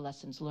applied the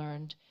lessons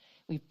learned.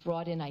 We've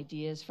brought in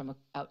ideas from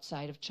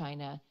outside of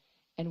China,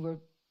 and we're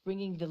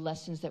bringing the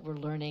lessons that we're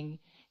learning,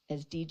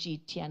 as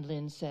DG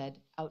Tianlin said,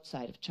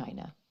 outside of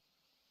China.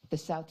 The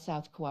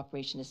South-South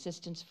Cooperation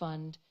Assistance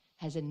Fund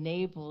has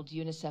enabled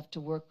UNICEF to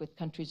work with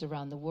countries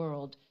around the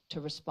world to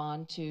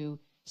respond to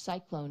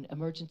cyclone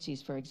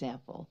emergencies, for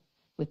example.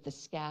 With the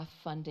SCAF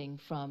funding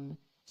from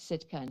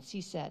Sitka and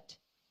CSET,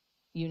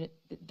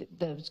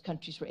 those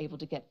countries were able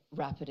to get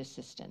rapid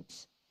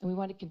assistance. And we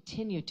want to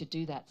continue to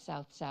do that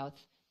South-South,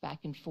 back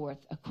and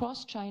forth,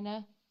 across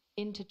China,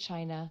 into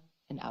China,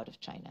 and out of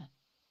China.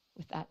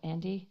 With that,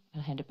 Andy,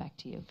 I'll hand it back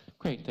to you.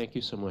 Great, thank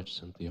you so much,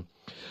 Cynthia.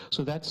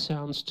 So that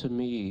sounds to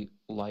me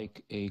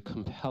like a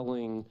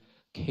compelling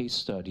case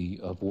study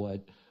of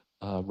what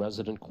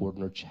Resident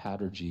Coordinator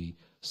Chatterjee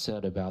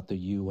said about the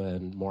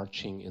UN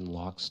marching in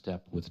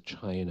lockstep with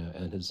China,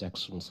 and His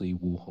Excellency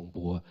Wu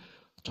Hongbo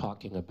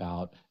talking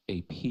about a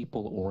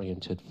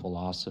people-oriented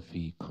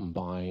philosophy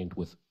combined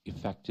with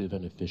effective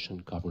and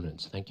efficient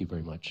governance. Thank you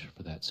very much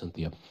for that,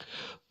 Cynthia.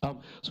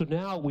 So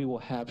now we will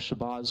have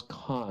Shahbaz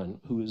Khan,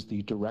 who is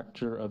the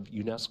director of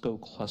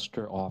UNESCO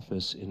Cluster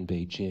Office in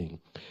Beijing.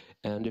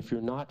 And if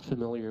you're not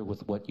familiar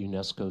with what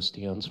UNESCO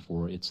stands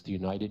for, it's the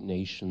United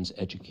Nations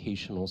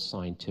Educational,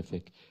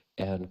 Scientific,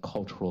 and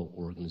Cultural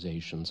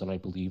Organizations. And I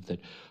believe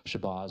that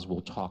Shahbaz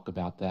will talk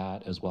about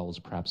that, as well as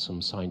perhaps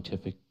some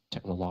scientific,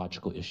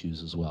 technological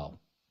issues as well.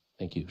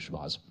 Thank you,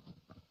 Shahbaz.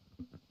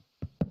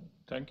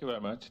 Thank you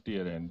very much,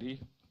 dear Andy.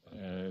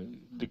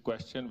 The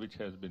question which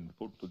has been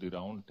put to the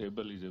round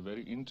table is a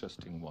very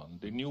interesting one,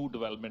 the new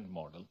development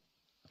model.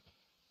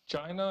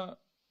 China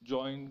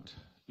joined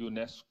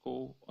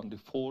UNESCO on the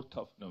 4th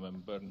of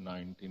November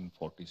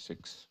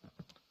 1946.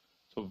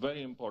 So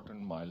very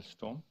important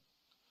milestone.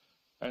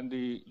 And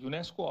the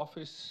UNESCO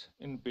office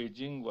in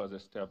Beijing was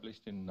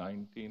established in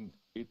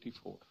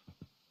 1984.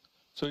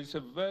 So it's a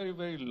very,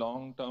 very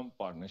long-term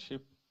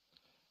partnership.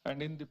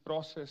 And in the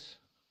process,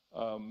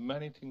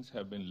 many things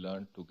have been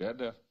learned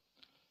together.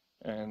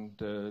 And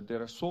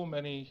there are so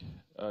many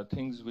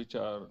things which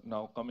are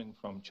now coming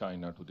from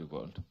China to the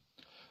world.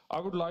 I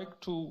would like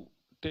to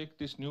take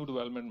this new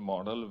development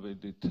model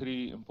with the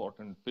three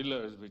important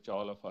pillars which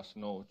all of us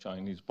know,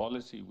 Chinese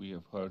policy we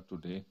have heard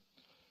today,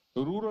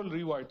 rural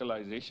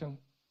revitalization,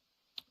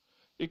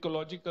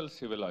 ecological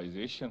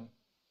civilization,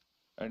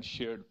 and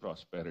shared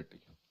prosperity.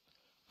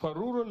 For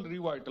rural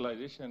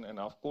revitalization, and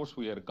of course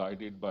we are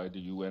guided by the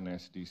UN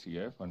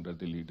SDCF under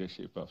the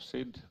leadership of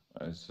Sid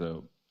as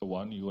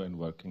one UN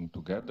working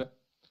together.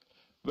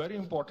 Very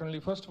importantly,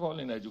 first of all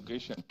in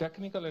education,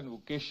 technical and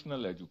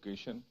vocational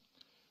education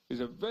is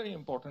a very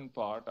important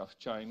part of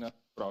China's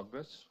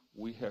progress.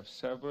 We have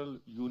several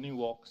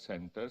UniVoc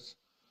centers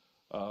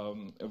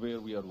where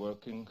we are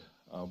working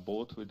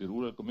both with the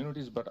rural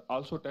communities, but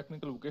also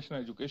technical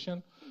vocational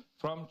education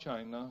from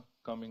China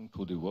coming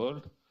to the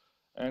world.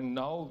 And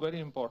now, very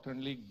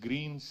importantly,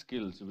 green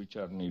skills which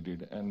are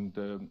needed.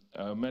 And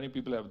many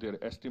people have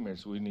their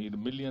estimates. We need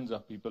millions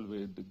of people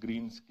with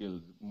green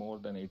skills, more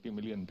than 80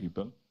 million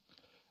people,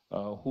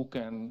 who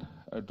can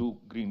do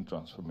green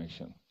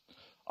transformation.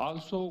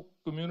 Also,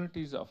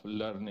 communities of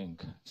learning,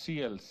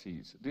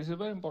 CLCs. This is a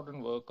very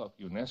important work of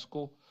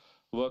UNESCO,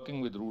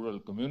 working with rural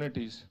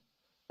communities,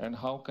 and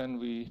how can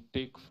we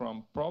take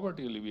from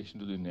poverty alleviation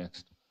to the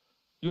next.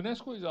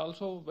 UNESCO is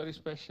also very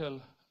special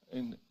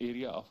in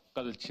area of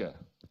culture.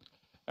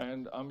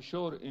 And I'm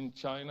sure in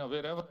China,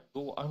 wherever I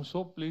go, I'm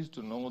so pleased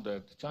to know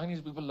that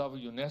Chinese people love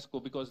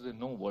UNESCO because they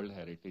know World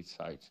Heritage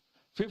Sites.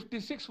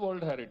 56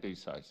 World Heritage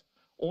Sites,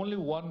 only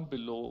one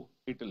below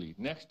Italy.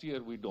 Next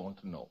year, we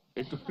don't know.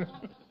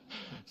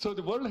 So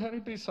the World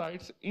Heritage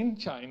Sites in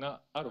China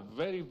are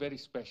very, very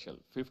special,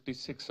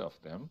 56 of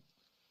them.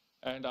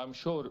 And I'm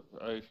sure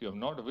if you have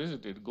not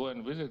visited, go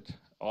and visit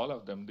all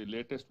of them. The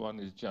latest one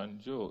is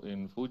Jiangzhou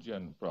in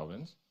Fujian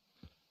province.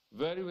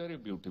 Very, very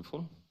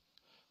beautiful.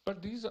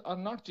 But these are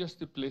not just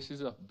the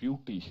places of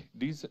beauty.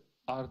 These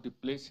are the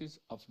places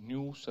of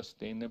new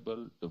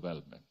sustainable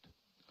development.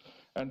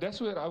 And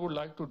that's where I would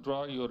like to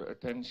draw your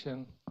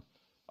attention.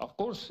 Of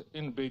course,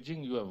 in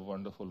Beijing, you have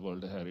wonderful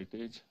World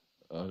Heritage.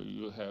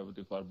 You have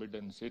the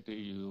Forbidden City.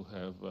 You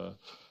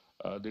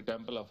have the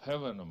Temple of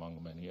Heaven,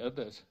 among many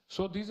others.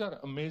 So these are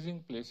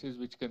amazing places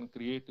which can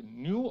create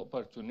new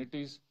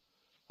opportunities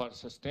for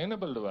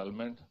sustainable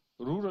development,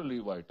 rural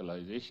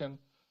revitalization.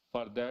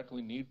 For that,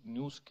 we need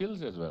new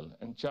skills as well.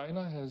 And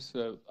China has,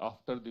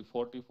 after the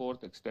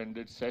 44th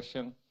extended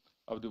session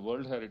of the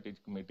World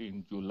Heritage Committee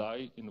in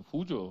July in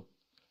Fuzhou,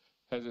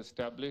 has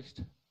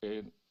established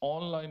an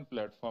online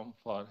platform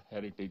for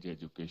heritage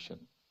education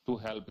to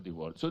help the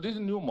world. So this is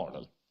a new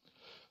model.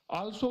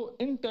 Also,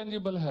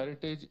 intangible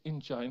heritage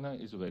in China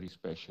is very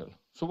special.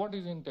 So what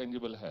is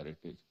intangible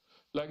heritage?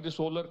 Like the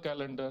solar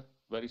calendar,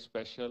 very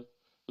special.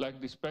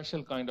 Like the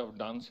special kind of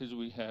dances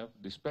we have,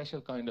 the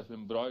special kind of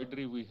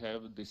embroidery we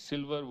have, the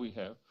silver we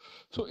have.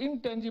 So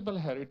intangible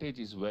heritage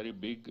is very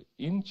big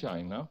in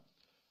China.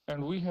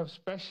 And we have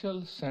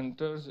special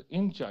centers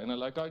in China.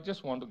 Like I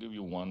just want to give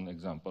you one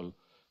example.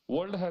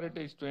 World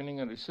Heritage Training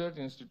and Research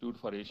Institute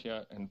for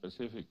Asia and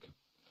Pacific.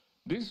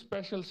 This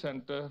special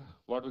center,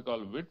 what we call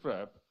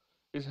WITRAP,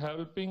 is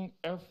helping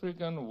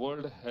African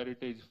World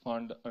Heritage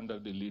Fund under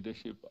the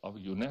leadership of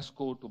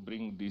UNESCO to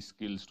bring these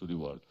skills to the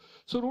world.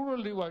 So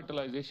rural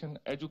revitalization,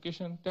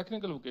 education,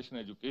 technical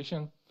vocational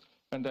education,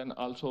 and then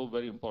also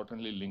very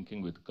importantly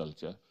linking with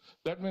culture.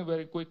 Let me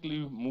very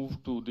quickly move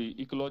to the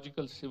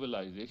ecological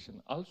civilization,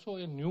 also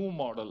a new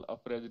model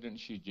of President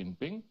Xi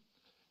Jinping.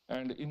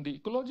 And in the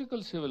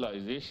ecological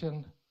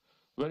civilization,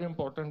 very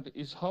important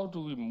is how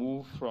do we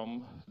move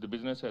from the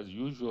business as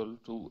usual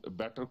to a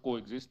better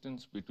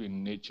coexistence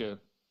between nature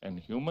and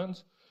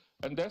humans.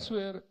 And that's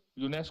where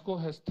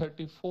UNESCO has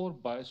 34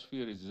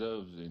 biosphere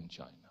reserves in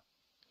China.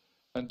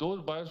 And those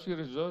biosphere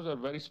reserves are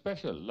very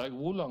special. Like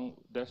Wulong,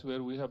 that's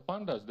where we have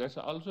pandas. That's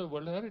also a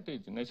World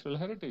Heritage, Natural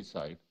Heritage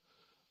Site.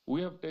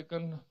 We have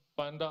taken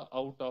panda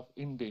out of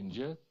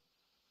endangered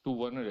to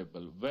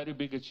vulnerable. Very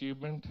big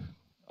achievement.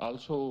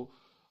 Also,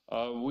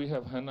 we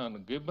have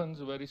Henan gibbons,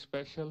 very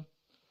special.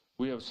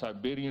 We have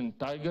Siberian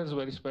tigers,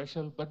 very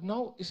special. But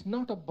now it's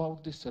not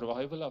about the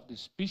survival of the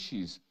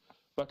species,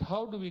 but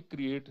how do we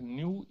create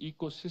new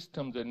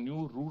ecosystems and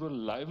new rural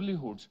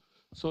livelihoods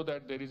so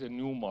that there is a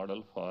new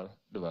model for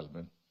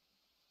development.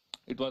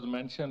 It was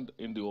mentioned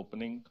in the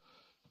opening,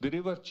 the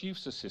river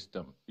chiefs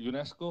system.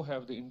 UNESCO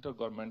have the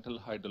intergovernmental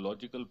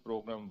hydrological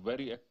program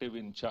very active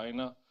in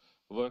China,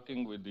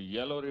 working with the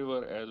Yellow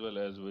River as well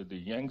as with the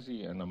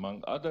Yangtze and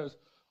among others.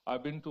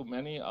 I've been to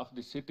many of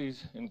the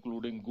cities,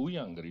 including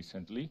Guiyang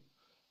recently,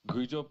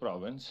 Guizhou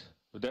province.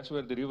 That's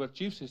where the river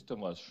chief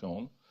system was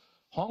shown.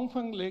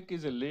 Hongfeng Lake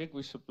is a lake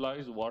which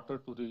supplies water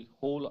to the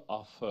whole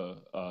of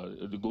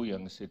the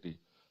Guiyang city.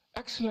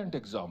 Excellent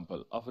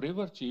example of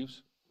river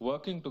chiefs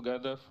working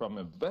together from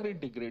a very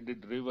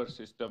degraded river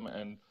system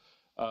and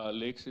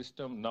lake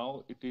system.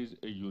 Now it is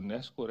a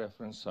UNESCO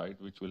reference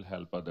site which will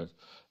help others.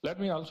 Let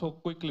me also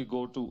quickly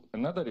go to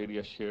another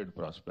area, shared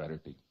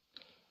prosperity.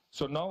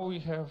 So now we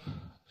have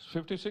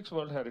 56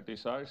 World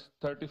Heritage Sites,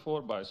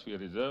 34 biosphere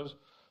reserves.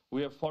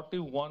 we have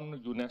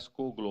 41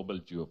 UNESCO global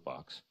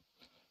geoparks.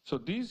 So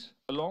these,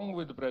 along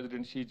with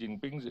President Xi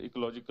Jinping's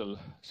ecological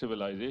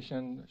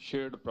civilization,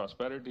 shared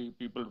prosperity,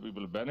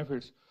 people-to-people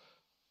benefits,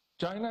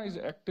 China is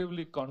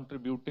actively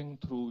contributing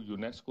through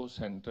UNESCO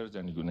centers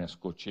and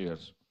UNESCO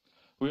chairs.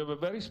 We have a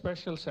very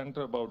special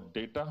center about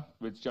data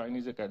with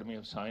Chinese Academy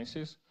of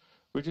Sciences,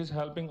 which is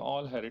helping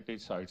all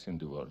heritage sites in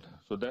the world.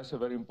 So that's a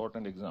very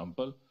important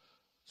example.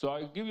 So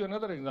I'll give you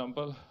another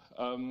example.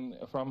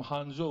 From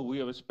Hangzhou, we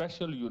have a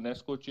special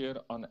UNESCO chair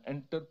on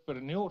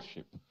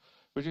entrepreneurship,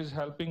 which is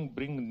helping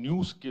bring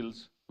new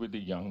skills with the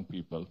young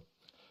people.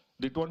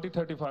 The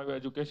 2035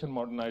 Education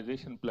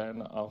Modernization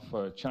Plan of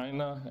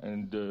China,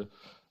 and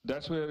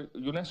that's where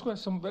UNESCO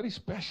has some very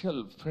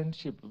special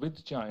friendship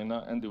with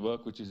China and the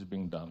work which is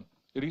being done.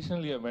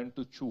 Recently, I went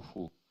to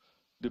Chufu,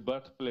 the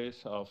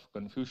birthplace of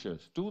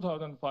Confucius.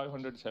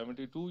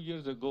 2,572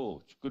 years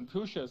ago,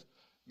 Confucius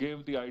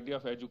gave the idea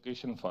of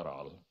education for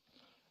all.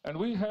 And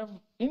we have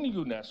in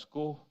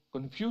UNESCO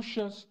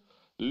Confucius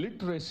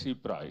Literacy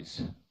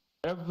Prize.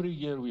 Every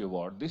year we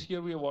award. This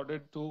year we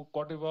awarded to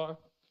Cote d'Ivoire,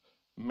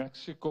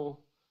 Mexico,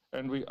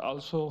 and we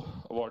also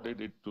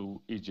awarded it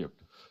to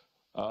Egypt.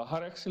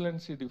 Her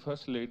Excellency, the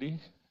First Lady,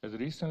 has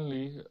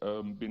recently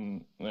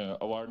been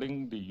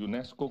awarding the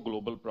UNESCO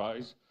Global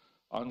Prize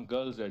on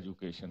girls'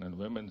 education and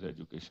women's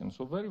education.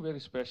 So very, very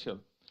special.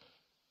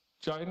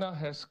 China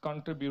has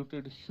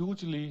contributed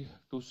hugely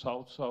to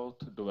South-South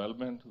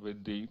development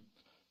with the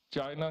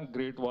China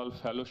Great Wall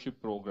Fellowship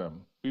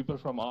Program. People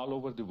from all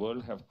over the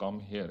world have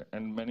come here,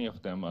 and many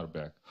of them are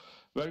back.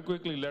 Very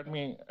quickly, let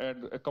me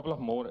add a couple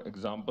of more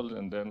examples,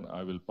 and then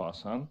I will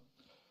pass on.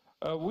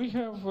 We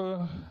have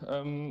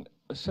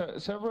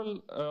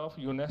several of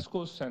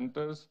UNESCO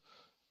centers,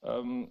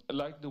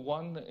 like the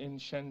one in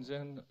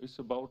Shenzhen. It's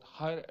about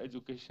higher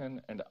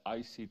education and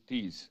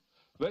ICTs.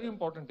 Very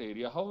important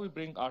area, how we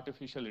bring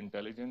artificial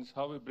intelligence,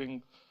 how we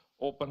bring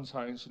open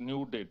science,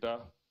 new data,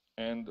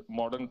 and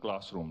modern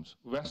classrooms.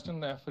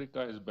 Western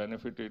Africa has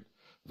benefited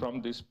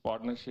from this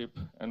partnership,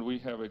 and we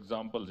have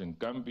examples in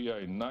Gambia,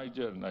 in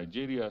Niger,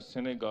 Nigeria,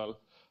 Senegal,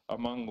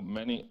 among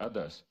many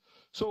others.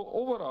 So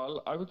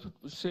overall, I would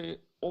say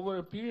over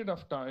a period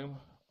of time,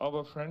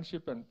 our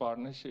friendship and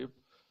partnership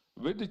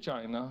with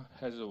China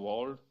has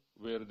evolved,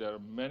 where there are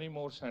many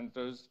more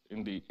centers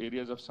in the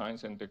areas of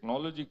science and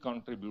technology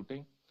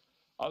contributing.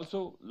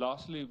 Also,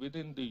 lastly,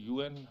 within the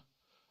UN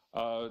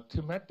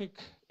thematic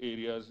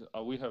areas,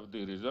 we have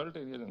the result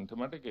areas and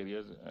thematic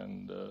areas,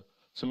 and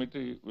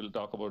Sumiti will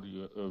talk about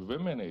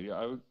women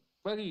area.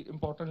 Very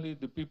importantly,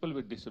 the people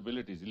with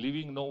disabilities,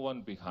 leaving no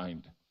one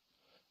behind.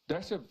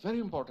 That's a very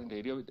important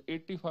area with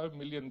 85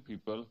 million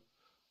people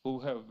who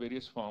have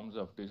various forms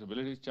of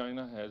disabilities.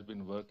 China has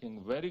been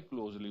working very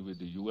closely with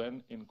the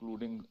UN,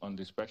 including on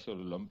the Special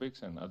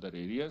Olympics and other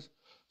areas.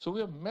 So we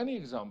have many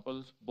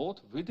examples,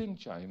 both within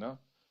China,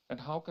 and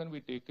how can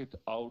we take it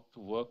out to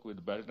work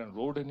with Belt and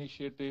Road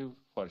Initiative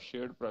for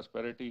shared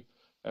prosperity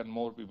and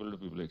more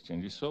people-to-people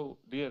exchanges. So,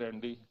 dear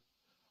Andy,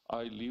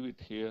 I leave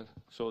it here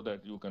so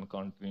that you can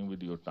continue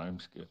with your time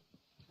scale.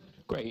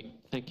 Great.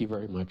 Thank you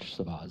very much,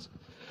 Sabaz.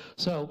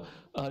 So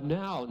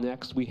now,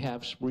 next, we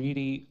have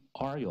Smriti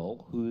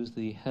Aryal, who is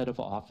the head of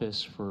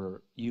office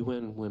for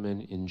UN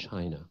Women in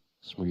China.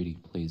 Smriti,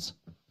 please.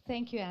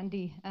 Thank you,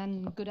 Andy,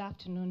 and good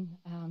afternoon,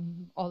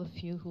 all of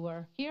you who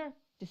are here,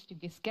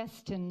 distinguished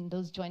guests, and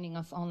those joining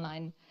us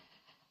online.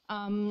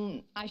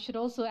 I should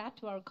also add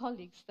to our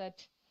colleagues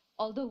that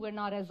although we're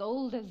not as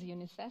old as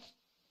UNICEF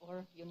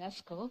or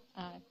UNESCO,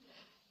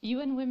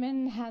 UN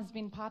Women has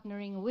been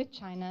partnering with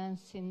China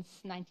since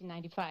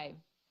 1995.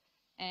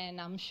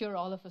 And I'm sure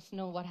all of us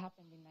know what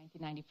happened in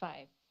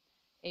 1995.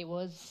 It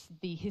was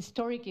the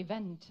historic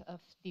event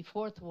of the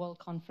Fourth World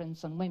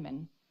Conference on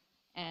Women,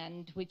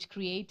 and which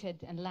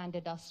created and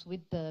landed us with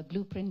the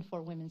blueprint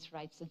for women's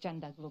rights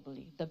agenda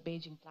globally, the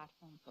Beijing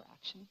Platform for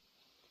Action.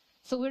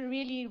 So we're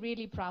really,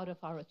 really proud of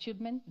our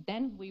achievement.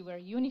 Then we were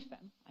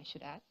UNIFEM, I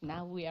should add.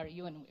 Now we are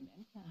UN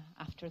Women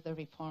after the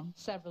reform,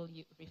 several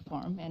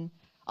reform. And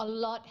a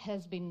lot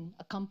has been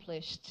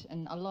accomplished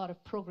and a lot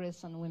of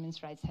progress on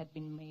women's rights had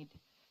been made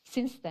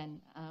since then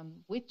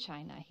with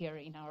China here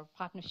in our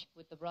partnership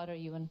with the broader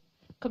UN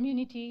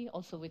community,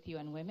 also with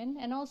UN Women,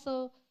 and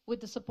also with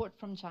the support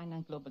from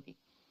China globally.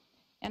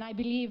 And I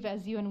believe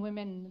as UN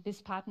Women, this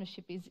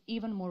partnership is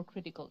even more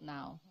critical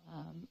now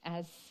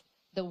as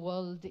the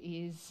world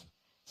is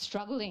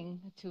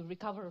struggling to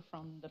recover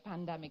from the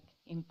pandemic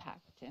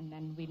impact. And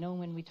then we know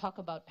when we talk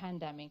about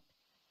pandemic,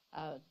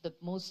 the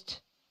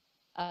most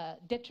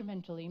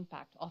detrimental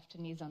impact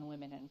often is on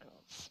women and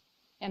girls.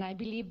 And I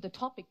believe the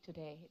topic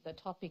today, the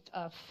topic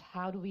of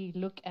how do we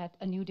look at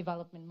a new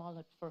development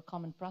model for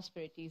common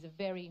prosperity, is a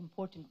very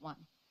important one,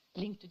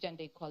 linked to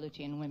gender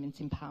equality and women's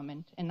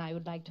empowerment. And I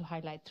would like to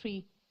highlight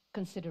three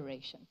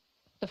considerations.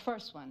 The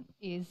first one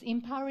is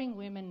empowering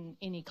women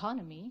in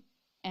economy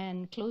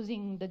and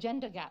closing the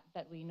gender gap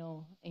that we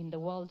know in the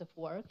world of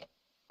work,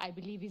 I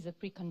believe is a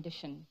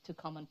precondition to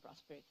common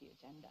prosperity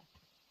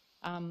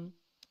agenda.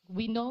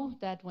 We know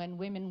that when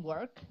women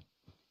work,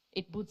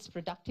 It boosts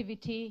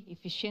productivity,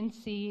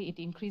 efficiency, it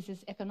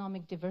increases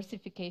economic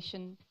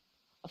diversification,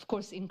 of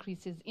course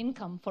increases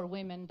income for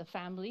women, the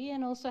family,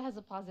 and also has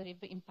a positive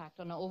impact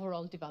on the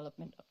overall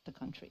development of the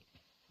country.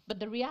 But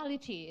the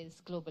reality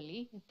is,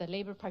 globally, the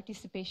labor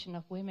participation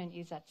of women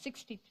is at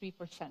 63%,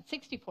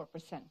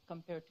 64%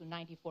 compared to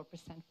 94%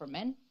 for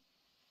men.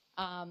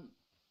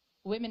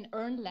 Women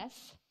earn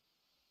less,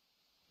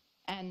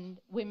 and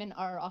women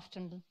are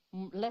often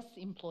less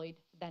employed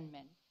than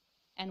men.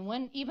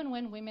 And even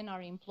when women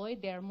are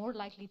employed, they are more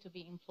likely to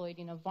be employed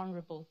in a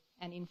vulnerable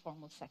and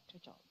informal sector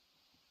job.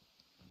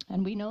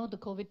 And we know the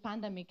COVID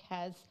pandemic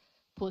has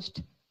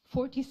pushed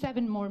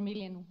 47 more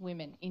million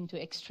women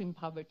into extreme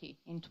poverty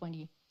in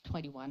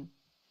 2021,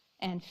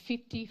 and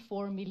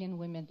 54 million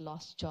women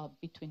lost jobs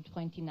between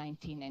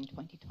 2019 and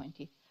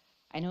 2020.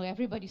 I know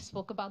everybody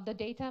spoke about the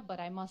data, but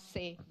I must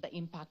say the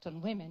impact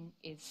on women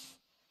is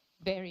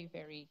very,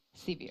 very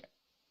severe.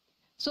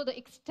 So the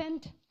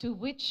extent to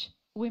which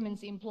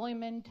women's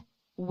employment,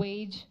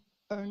 wage,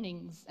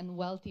 earnings, and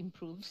wealth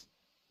improves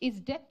is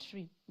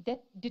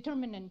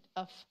determinant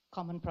of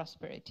common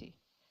prosperity.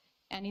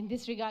 And in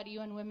this regard,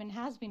 UN Women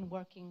has been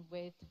working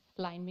with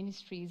line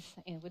ministries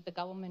and with the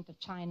government of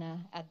China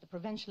at the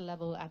provincial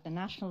level, at the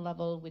national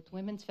level, with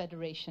Women's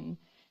Federation,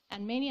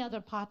 and many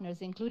other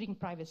partners, including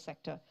private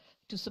sector,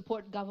 to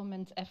support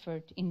government's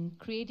effort in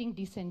creating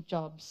decent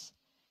jobs,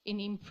 in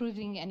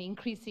improving and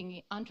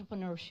increasing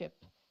entrepreneurship,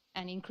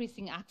 and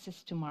increasing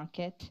access to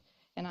market.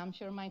 And I'm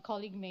sure my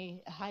colleague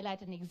may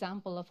highlight an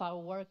example of our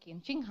work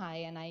in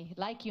Shanghai, and I,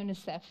 like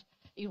UNICEF,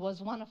 it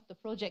was one of the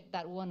projects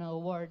that won an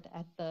award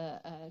at the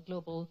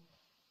Global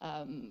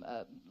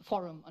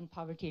Forum on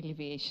Poverty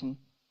Alleviation,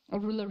 or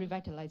Rural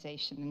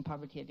Revitalization and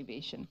Poverty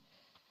Alleviation.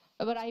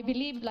 But I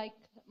believe, like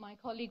my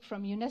colleague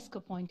from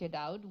UNESCO pointed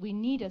out, we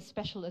need a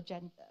special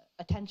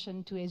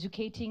attention to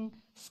educating,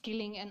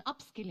 skilling, and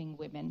upskilling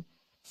women,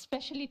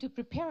 especially to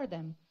prepare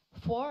them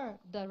for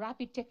the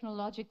rapid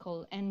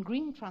technological and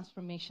green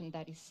transformation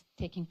that is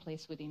taking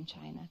place within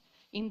China.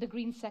 In the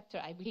green sector,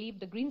 I believe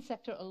the green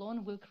sector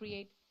alone will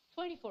create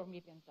 24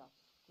 million jobs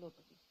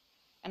globally.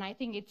 And I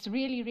think it's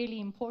really, really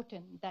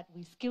important that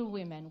we skill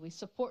women, we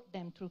support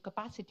them through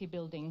capacity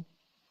building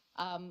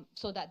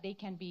so that they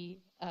can be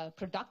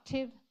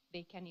productive,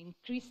 they can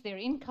increase their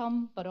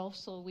income, but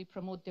also we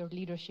promote their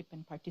leadership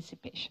and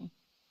participation.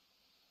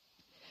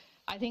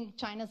 I think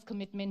China's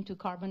commitment to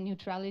carbon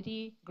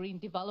neutrality, green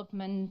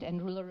development,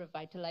 and rural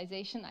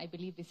revitalization, I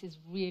believe this is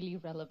really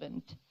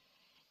relevant.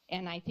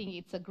 And I think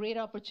it's a great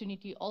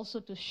opportunity also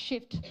to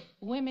shift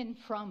women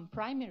from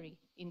primary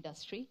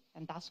industry,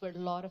 and that's where a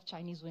lot of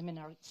Chinese women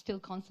are still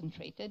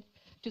concentrated,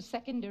 to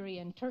secondary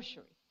and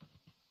tertiary,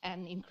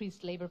 and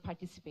increased labor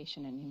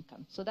participation and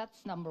income. So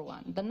that's number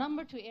one. The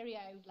number two area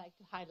I would like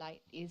to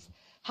highlight is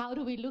how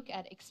do we look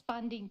at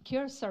expanding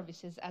care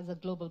services as a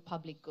global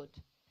public good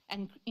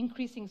and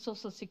increasing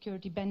social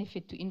security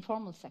benefit to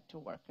informal sector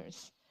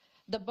workers.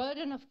 The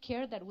burden of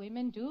care that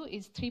women do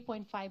is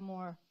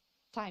 3.5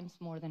 times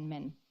more than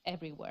men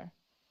everywhere.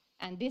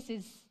 And this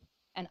is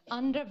an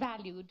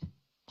undervalued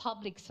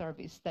public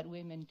service that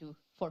women do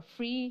for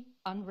free,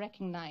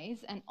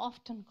 unrecognized, and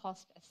often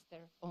cost as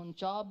their own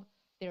job,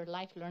 their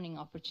life learning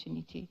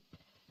opportunity.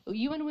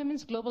 UN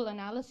Women's global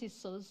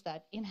analysis shows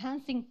that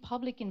enhancing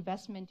public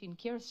investment in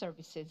care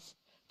services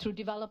through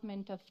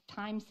development of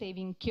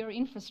time-saving care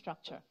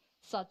infrastructure,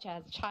 such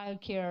as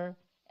childcare,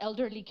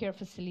 elderly care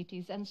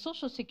facilities, and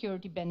social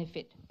security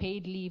benefit,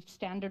 paid leave,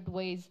 standard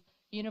wage,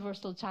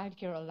 universal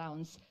childcare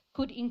allowance,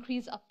 could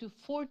increase up to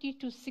 40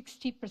 to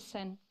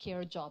 60%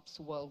 care jobs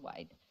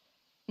worldwide.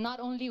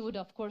 Not only would,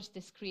 of course,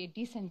 this create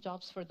decent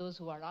jobs for those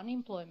who are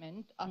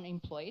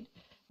unemployed,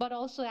 but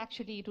also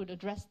actually it would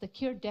address the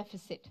care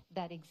deficit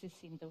that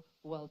exists in the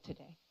world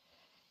today.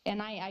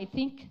 And I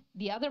think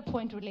the other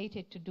point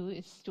related to do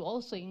is to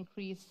also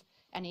increase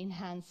and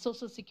enhance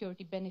social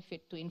security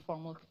benefit to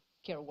informal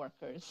care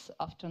workers,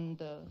 often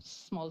the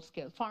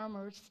small-scale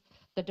farmers,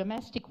 the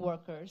domestic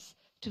workers,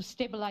 to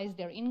stabilize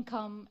their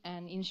income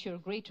and ensure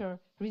greater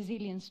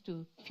resilience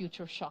to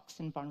future shocks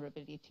and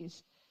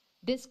vulnerabilities.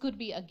 This could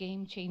be a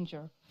game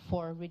changer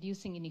for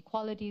reducing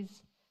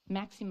inequalities,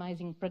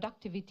 maximizing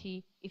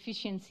productivity,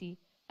 efficiency,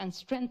 and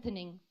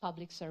strengthening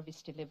public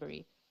service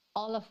delivery,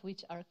 all of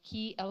which are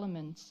key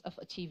elements of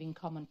achieving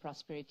common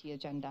prosperity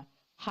agenda,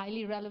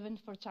 highly relevant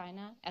for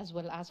China as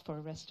well as for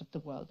the rest of the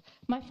world.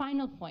 My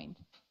final point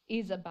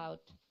is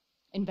about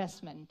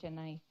investment,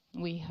 and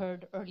we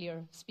heard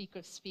earlier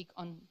speakers speak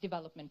on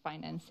development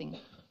financing.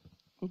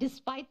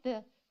 Despite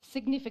the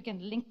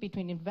significant link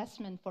between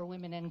investment for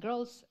women and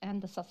girls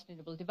and the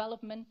sustainable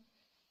development,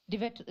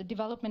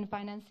 development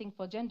financing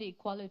for gender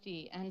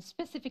equality and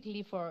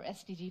specifically for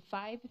SDG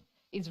 5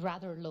 is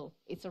rather low.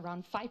 It's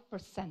around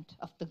 5%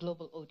 of the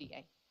global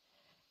ODA.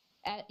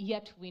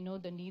 Yet we know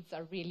the needs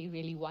are really,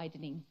 really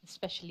widening,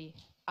 especially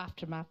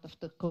aftermath of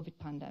the COVID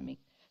pandemic.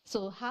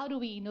 So how do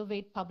we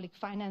innovate public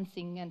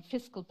financing and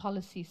fiscal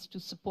policies to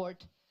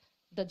support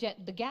the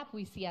gap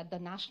we see at the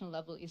national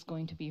level is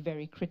going to be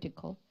very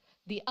critical.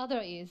 The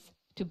other is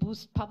to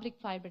boost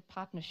public-private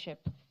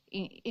partnership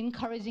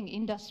encouraging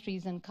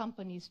industries and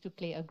companies to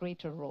play a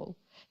greater role.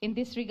 In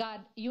this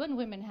regard, UN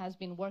Women has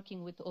been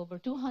working with over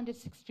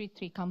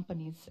 263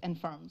 companies and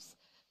firms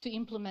to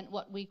implement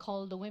what we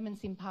call the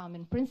Women's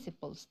Empowerment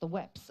Principles, the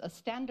WEPs, a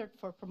standard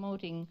for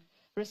promoting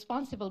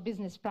responsible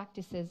business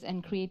practices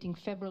and creating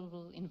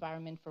favorable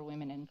environment for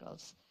women and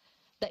girls.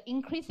 The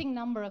increasing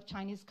number of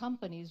Chinese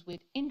companies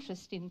with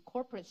interest in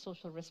corporate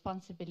social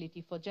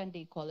responsibility for gender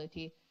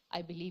equality,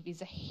 I believe,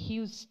 is a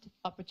huge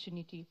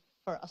opportunity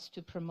for us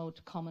to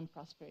promote common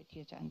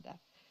prosperity agenda.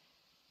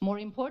 More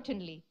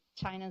importantly,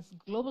 China's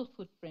global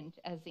footprint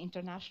as the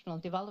international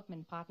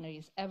development partner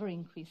is ever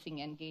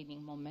increasing and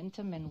gaining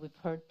momentum, and we've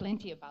heard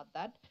plenty about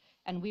that.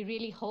 And we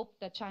really hope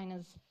that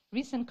China's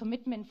recent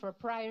commitment for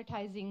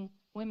prioritizing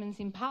women's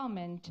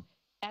empowerment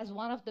as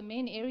one of the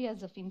main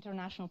areas of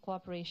international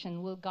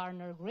cooperation will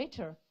garner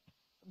greater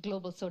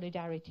global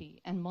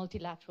solidarity and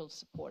multilateral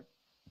support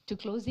to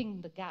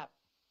closing the gap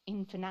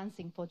in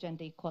financing for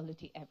gender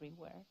equality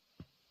everywhere.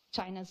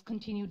 China's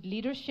continued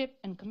leadership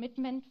and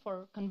commitment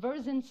for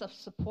convergence of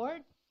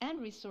support and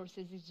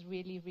resources is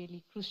really,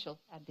 really crucial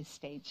at this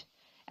stage.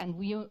 And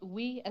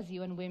we as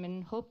UN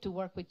Women hope to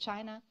work with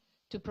China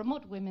to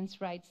promote women's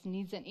rights,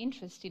 needs, and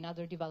interests in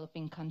other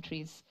developing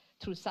countries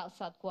through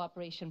South-South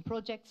cooperation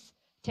projects,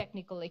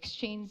 technical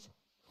exchange,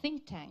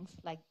 think tanks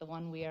like the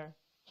one we are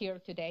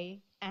here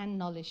today, and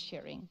knowledge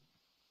sharing.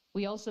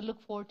 We also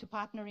look forward to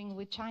partnering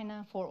with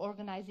China for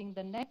organizing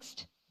the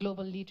next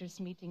Global Leaders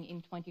Meeting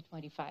in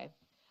 2025,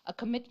 a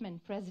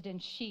commitment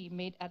President Xi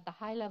made at the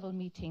high-level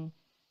meeting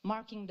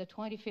marking the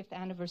 25th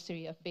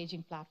anniversary of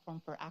Beijing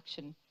Platform for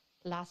Action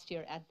last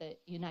year at the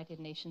United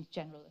Nations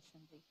General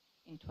Assembly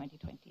in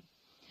 2020.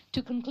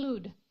 To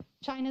conclude,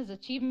 China's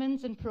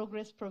achievements and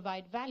progress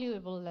provide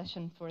valuable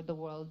lesson for the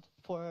world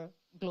for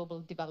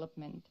global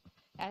development.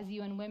 As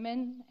UN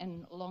Women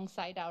and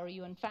alongside our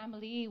UN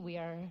family, we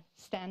are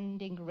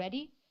standing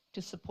ready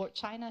to support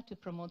China to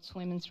promote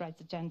women's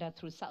rights agenda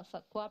through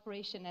South-South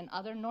cooperation and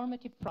other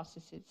normative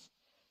processes,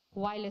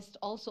 whilst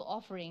also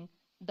offering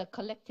the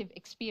collective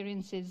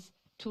experiences,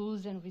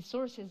 tools, and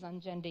resources on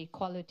gender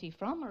equality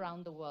from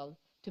around the world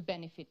to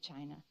benefit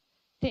China.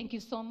 Thank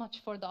you so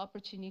much for the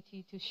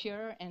opportunity to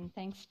share, and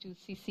thanks to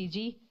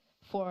CCG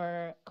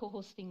for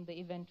co-hosting the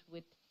event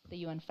with the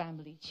UN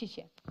family. 谢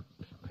谢.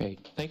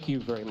 Great. Thank you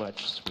very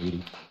much,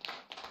 sweetie.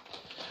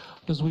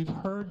 As we've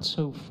heard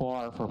so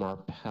far from our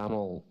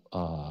panel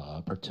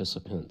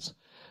participants,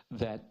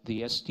 that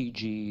the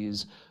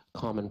SDGs,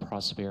 common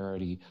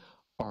prosperity,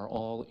 are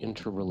all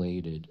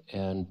interrelated,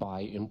 and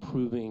by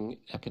improving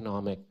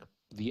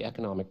the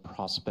economic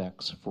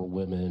prospects for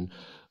women,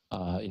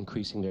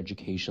 increasing their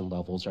education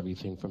levels,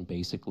 everything from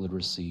basic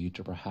literacy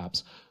to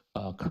perhaps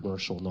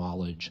commercial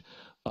knowledge,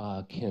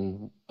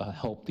 can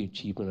help the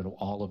achievement of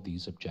all of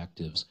these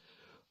objectives.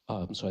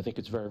 So I think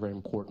it's very, very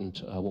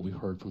important what we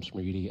heard from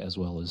Smriti as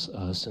well as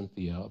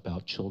Cynthia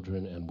about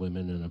children and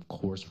women, and of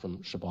course from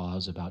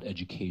Shabazz about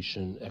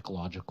education,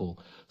 ecological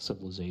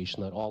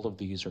civilization, that all of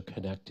these are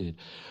connected.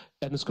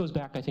 And this goes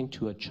back, I think,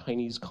 to a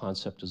Chinese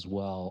concept as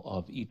well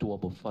of 一多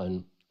不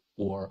分,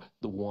 or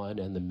the one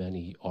and the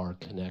many are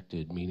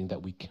connected, meaning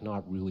that we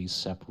cannot really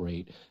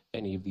separate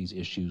any of these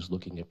issues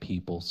looking at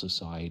people,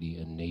 society,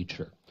 and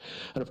nature.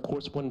 And of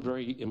course, one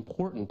very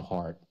important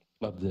part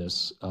of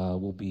this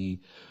will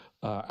be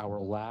our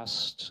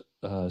last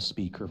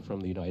speaker from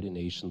the United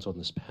Nations on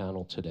this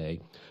panel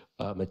today,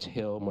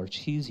 Matteo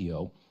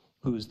Marchisio,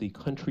 who is the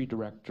country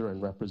director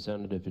and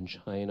representative in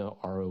China,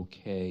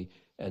 ROK,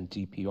 and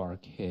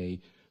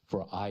DPRK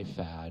for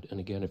IFAD. And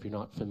again, if you're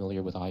not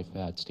familiar with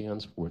IFAD,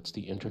 stands for, it's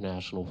the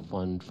International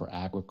Fund for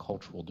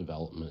Agricultural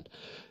Development.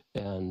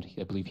 And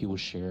I believe he will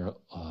share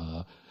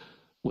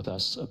with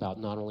us about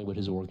not only what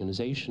his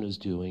organization is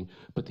doing,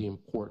 but the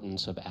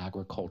importance of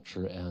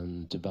agriculture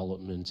and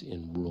development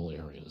in rural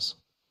areas.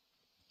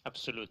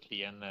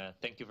 Absolutely, and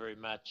thank you very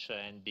much,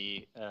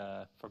 Andy,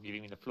 for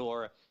giving me the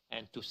floor,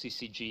 and to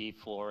CCG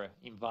for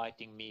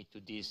inviting me to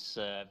this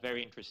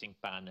very interesting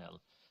panel.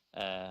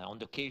 On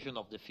the occasion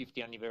of the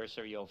 50th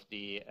anniversary of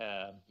the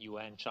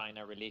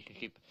UN-China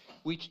relationship,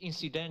 which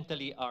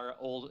incidentally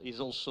is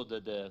also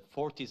the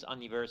 40th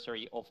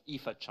anniversary of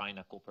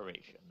IFAD-China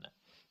cooperation.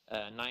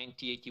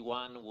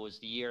 1981 was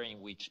the year in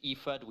which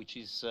IFAD, which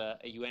is a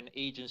UN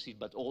agency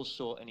but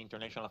also an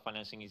international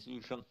financing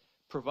institution,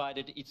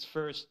 provided its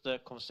first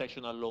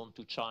concessional loan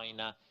to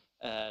China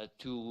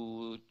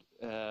to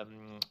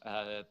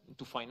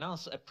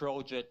finance a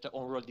project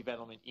on rural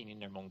development in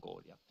Inner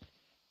Mongolia.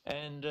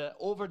 And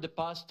over the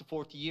past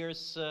 40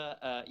 years,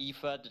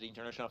 IFAD, the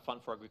International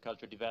Fund for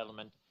Agricultural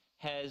Development,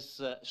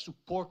 has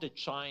supported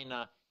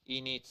China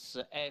in its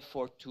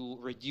effort to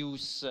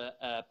reduce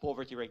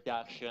poverty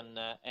reduction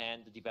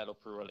and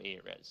develop rural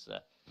areas.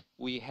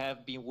 We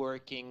have been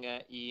working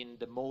in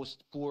the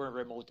most poor and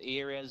remote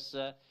areas,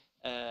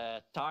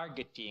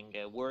 targeting,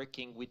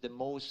 working with the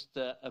most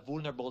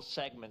vulnerable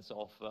segments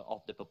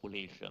of the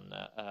population,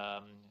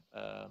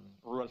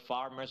 rural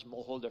farmers,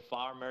 smallholder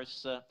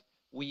farmers,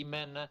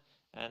 women,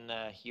 and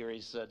here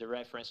is the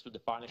reference to the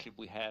partnership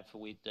we have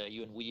with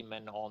UN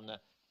Women on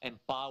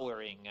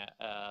empowering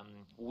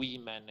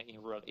women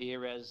in rural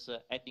areas,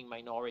 ethnic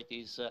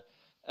minorities,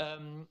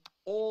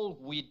 all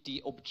with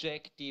the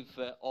objective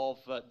of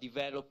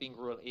developing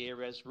rural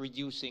areas,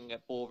 reducing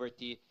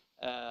poverty,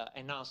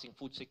 enhancing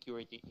food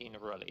security in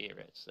rural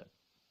areas.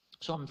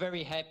 So I'm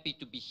very happy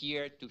to be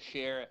here to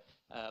share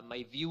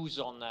my views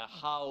on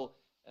how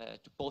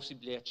to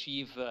possibly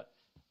achieve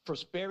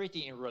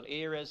prosperity in rural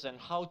areas and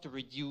how to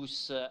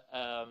reduce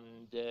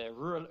the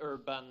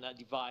rural-urban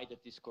divide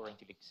that is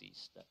currently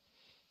exists.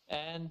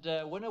 And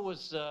when I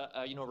was,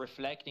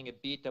 reflecting a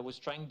bit, I was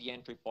trying the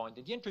entry point.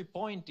 And the entry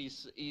point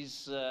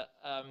is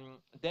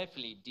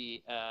definitely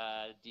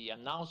the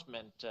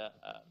announcement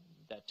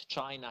that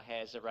China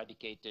has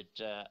eradicated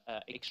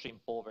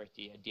extreme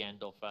poverty at the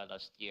end of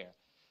last year.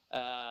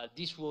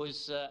 This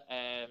was,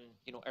 a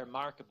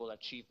remarkable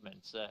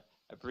achievement,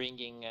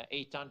 bringing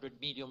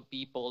 800 million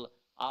people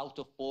out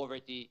of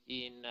poverty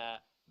in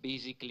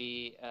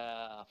basically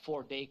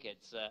 4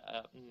 decades.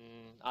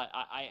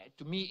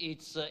 To me,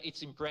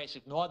 it's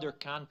impressive. No other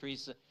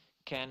countries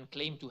can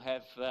claim to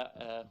have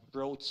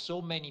brought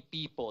so many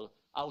people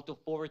out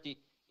of poverty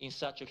in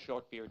such a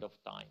short period of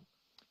time.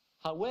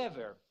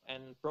 However,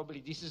 and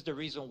probably this is the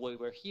reason why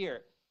we're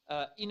here,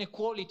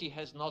 inequality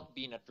has not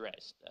been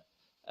addressed.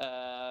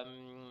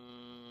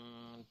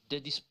 The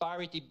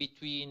disparity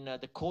between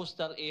the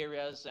coastal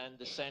areas and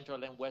the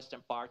central and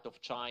western part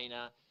of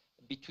China,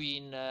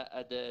 between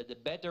the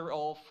better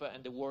off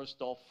and the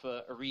worst off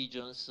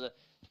regions,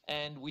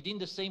 and within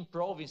the same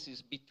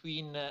provinces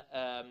between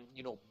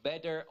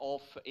better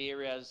off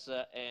areas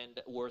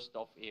and worst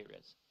off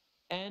areas,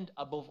 and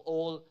above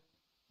all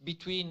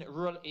between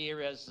rural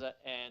areas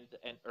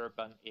and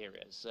urban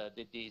areas,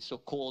 the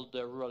so-called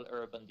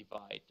rural-urban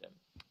divide.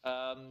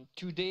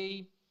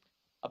 Today,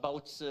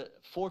 about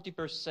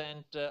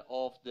 40%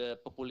 of the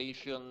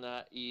population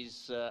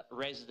is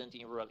resident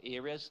in rural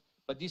areas,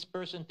 but this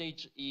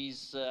percentage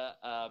is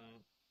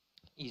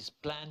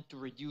planned to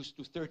reduce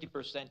to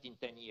 30% in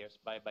 10 years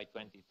by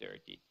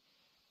 2030.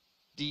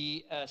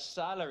 The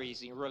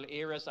salaries in rural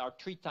areas are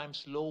 3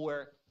 times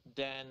lower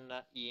than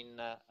in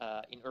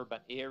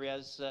urban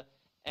areas.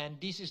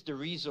 And this is the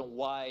reason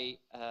why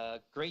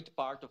a great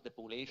part of the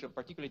population,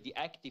 particularly the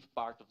active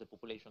part of the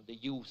population, the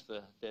youth,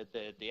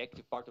 the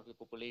active part of the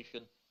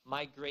population,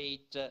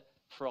 migrate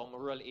from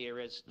rural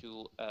areas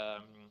to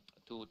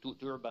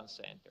urban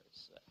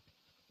centers.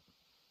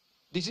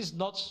 This is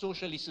not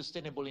socially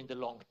sustainable in the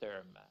long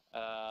term.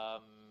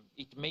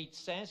 It made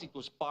sense. It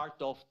was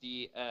part of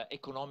the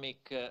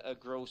economic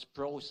growth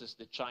process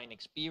that China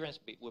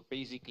experienced, where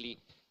basically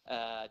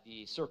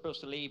the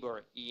surplus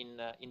labor in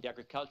the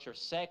agriculture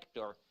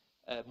sector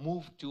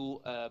moved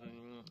to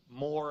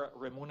more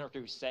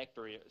remunerative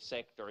sectors,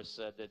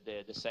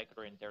 the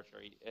secondary and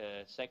tertiary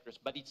sectors.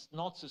 But it's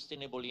not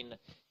sustainable in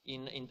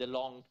the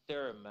long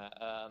term,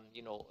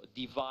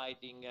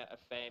 dividing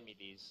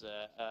families,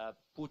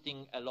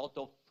 putting a lot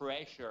of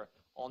pressure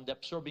on the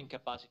absorbing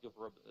capacity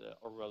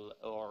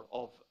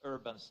of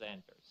urban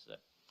centers.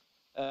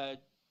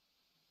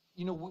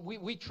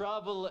 We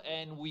travel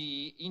and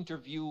we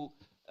interview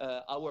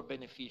our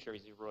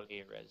beneficiaries in rural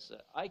areas.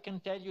 I can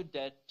tell you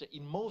that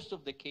in most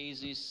of the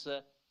cases,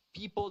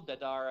 people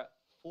that are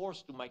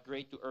forced to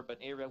migrate to urban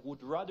area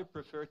would rather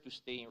prefer to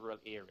stay in rural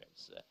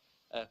areas,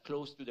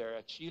 close to their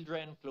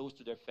children, close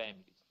to their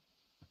families.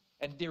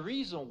 And the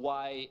reason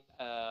why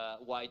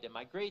they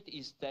migrate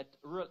is that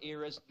rural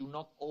areas do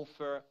not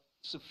offer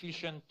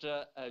sufficient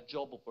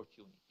job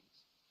opportunities.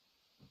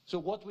 So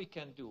what we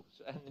can do,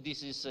 and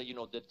this is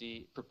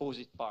the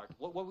proposed part,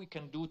 what we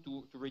can do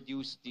to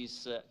reduce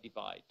this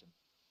divide.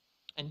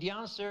 And the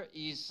answer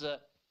is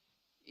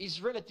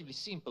relatively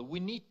simple. We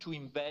need to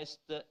invest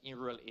in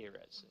rural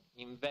areas,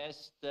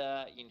 invest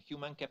in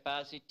human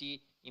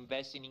capacity,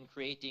 investing in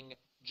creating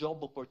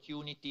job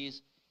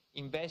opportunities,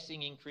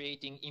 investing in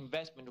creating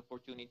investment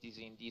opportunities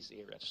in these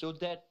areas, so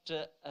that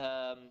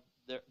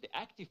the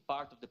active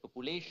part of the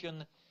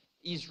population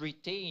is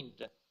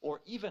retained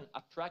or even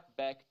attract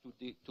back to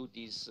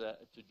this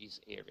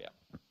area.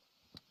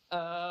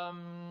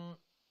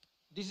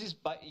 This is,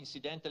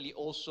 incidentally,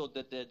 also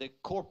the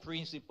core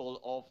principle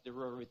of the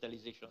rural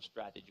revitalization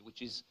strategy,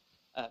 which is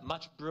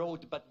much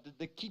broad, but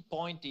the key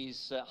point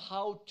is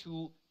how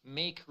to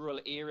make rural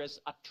areas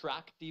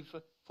attractive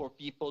for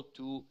people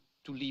to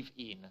live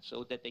in,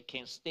 so that they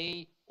can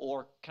stay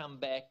or come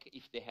back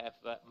if they have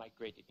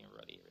migrated in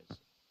rural areas.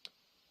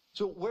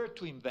 So where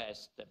to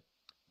invest?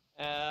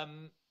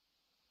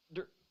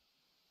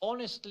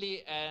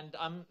 Honestly, and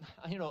I'm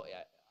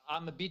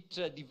a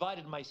bit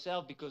divided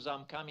myself, because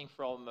I'm coming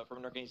from an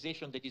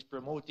organization that is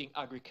promoting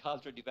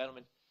agriculture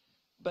development.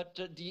 But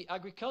the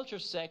agriculture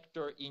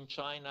sector in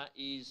China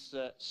is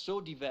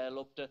so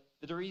developed that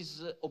there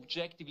is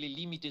objectively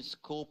limited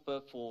scope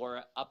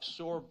for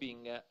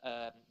absorbing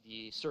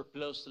the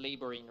surplus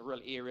labor in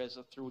rural areas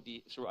through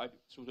the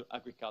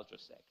agriculture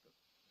sector.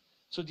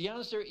 So the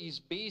answer is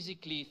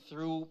basically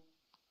through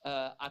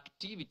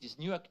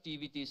new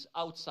activities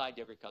outside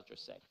the agriculture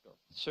sector,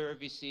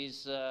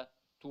 services,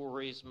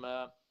 tourism,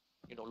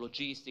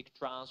 logistic,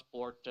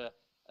 transport,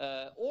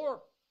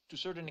 or to a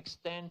certain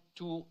extent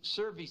to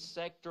service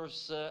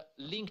sectors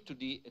linked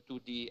to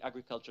the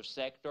agriculture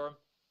sector,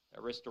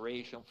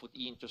 restoration, food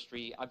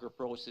industry,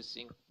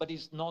 agro-processing, but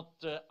it's not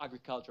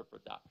agriculture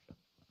production.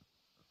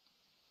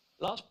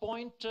 Last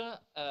point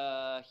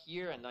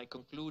here, and I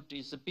conclude,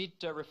 is a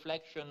bit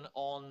reflection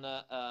on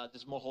the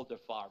smallholder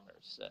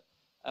farmers.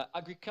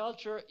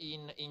 Agriculture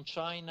in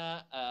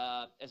China,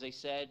 as I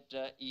said,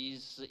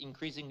 is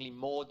increasingly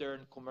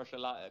modern,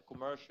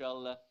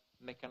 commercial,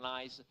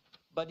 mechanized,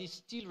 but it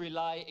still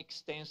relies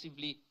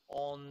extensively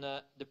on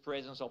the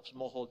presence of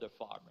smallholder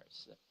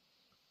farmers.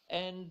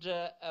 And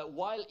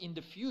while in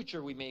the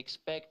future we may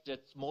expect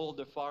that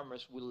smallholder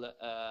farmers will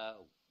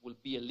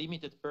be a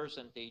limited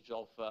percentage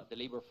of the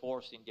labor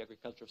force in the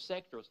agriculture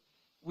sectors,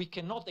 we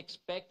cannot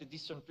expect that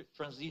this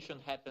transition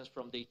happens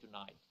from day to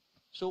night.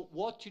 So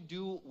what to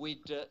do with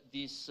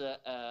this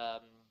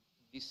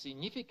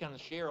significant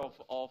share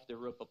of the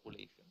rural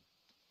population?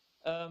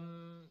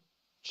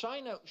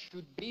 China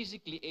should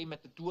basically aim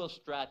at a dual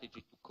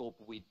strategy to cope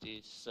with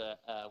this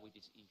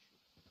issue.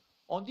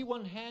 On the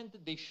one hand,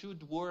 they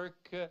should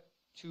work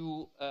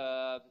to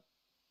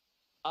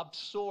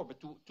absorb,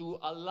 to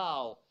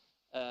allow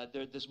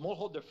the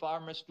smallholder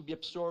farmers to be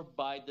absorbed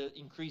by the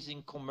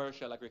increasing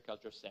commercial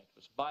agriculture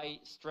sectors, by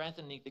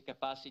strengthening the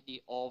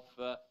capacity of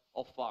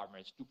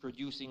farmers to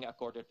producing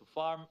according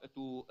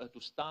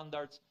to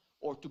standards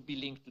or to be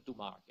linked to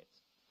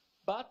markets.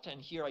 But, and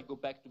here I go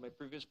back to my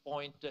previous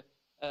point,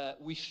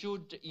 we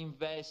should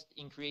invest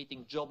in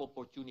creating job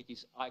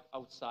opportunities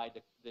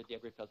outside the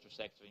agriculture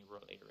sector in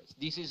rural areas.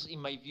 This is, in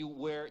my view,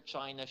 where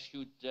China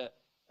should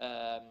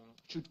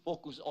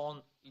focus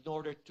on in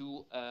order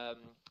to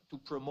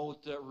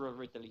promote rural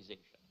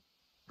revitalization.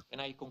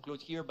 And I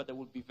conclude here, but I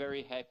would be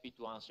very happy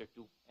to answer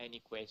to any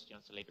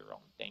questions later on.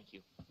 Thank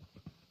you.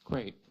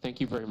 Great. Thank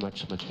you very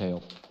much,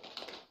 Matteo.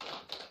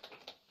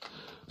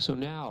 So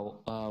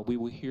now we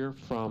will hear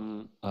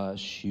from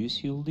Xu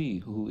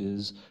Xiuli, who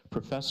is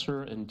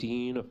Professor and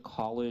Dean of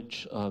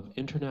College of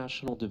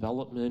International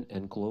Development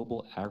and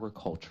Global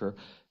Agriculture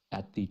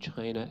at the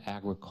China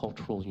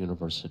Agricultural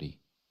University.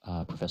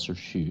 Professor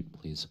Xu,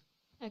 please.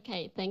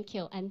 Okay, thank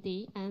you,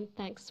 Andy, and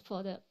thanks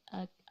for the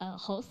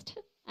host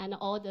and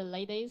all the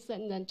ladies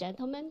and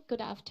gentlemen.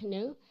 Good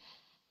afternoon.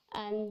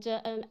 And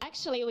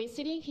actually, we're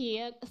sitting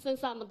here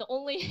since I'm the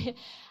only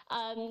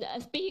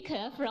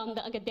speaker from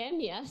the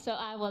academia, so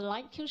I would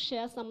like to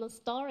share some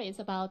stories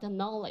about the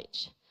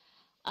knowledge.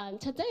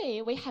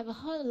 Today, we have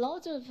heard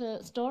lots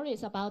of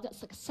stories about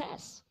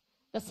success,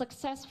 the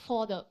success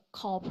for the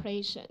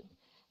cooperation,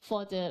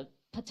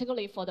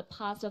 particularly for the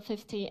past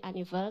 50th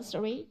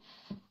anniversary.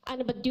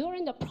 But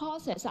during the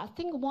process, I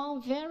think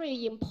one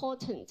very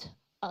important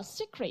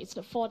secret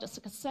for the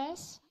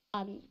success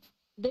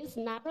this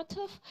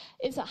narrative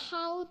is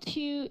how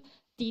the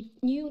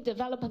new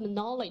development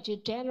knowledge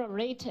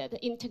generated,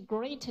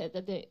 integrated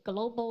the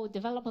global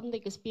development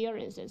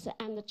experiences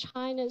and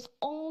China's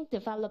own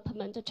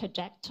development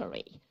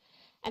trajectory.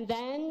 And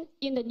then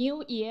in the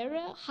new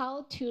era,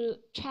 how to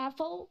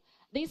travel,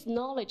 this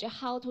knowledge,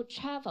 how to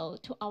travel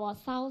to our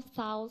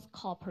South-South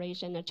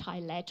cooperation and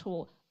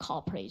trilateral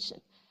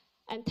cooperation.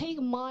 And take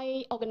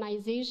my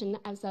organization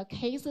as a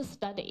case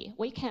study,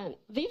 we can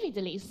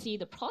vividly see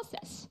the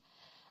process.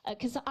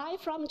 Because I'm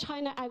from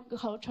China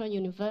Agricultural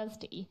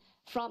University.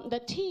 From the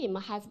team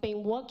has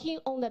been working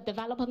on the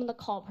development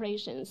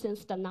cooperation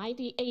since the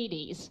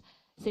 1980s,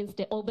 since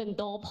the open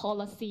door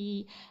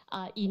policy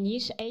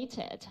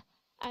initiated.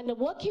 And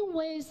working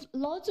with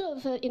lots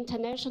of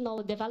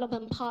international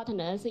development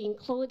partners,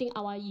 including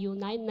our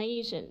United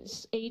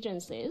Nations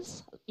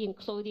agencies,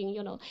 including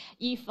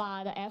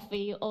IFAD,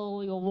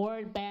 FAO,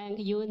 World Bank,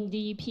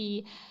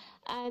 UNDP.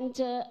 And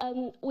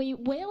we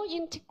well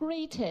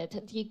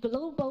integrated the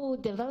global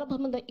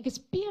development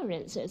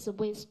experiences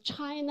with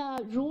China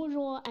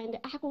rural and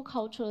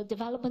agricultural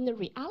development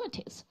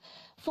realities.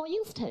 For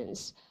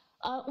instance,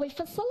 we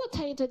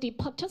facilitated the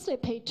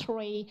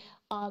participatory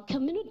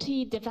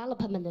community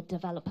development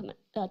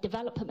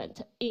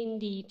in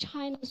the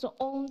China's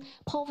own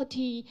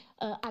poverty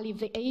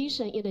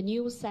alleviation in the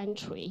new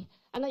century.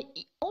 And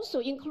also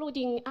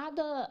including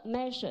other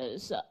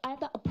measures,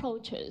 other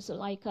approaches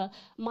like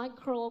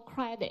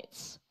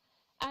microcredits.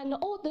 And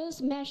all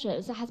those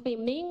measures has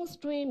been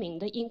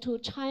mainstreaming into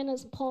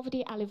China's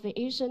poverty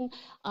alleviation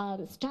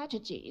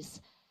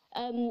strategies.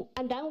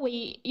 And then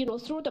we,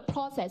 through the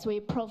process, we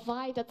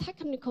provide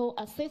technical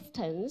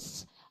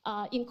assistance,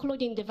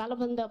 including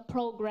development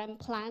program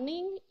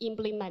planning,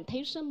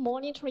 implementation,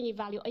 monitoring,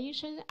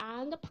 evaluation,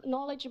 and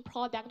knowledge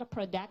product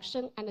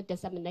production and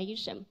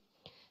dissemination.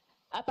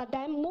 But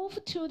then move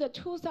to the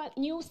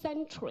new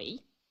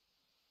century.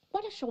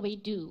 What should we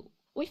do?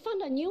 We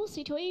found a new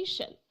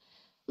situation.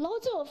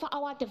 Lots of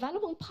our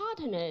development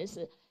partners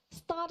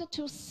started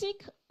to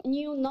seek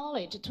new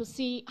knowledge to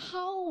see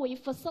how we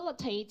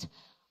facilitate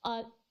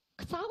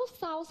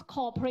South-South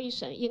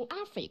cooperation in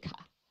Africa.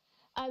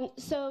 And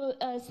so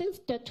since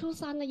the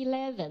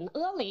 2011,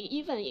 early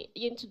even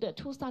into the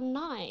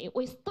 2009,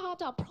 we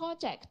started a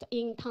project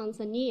in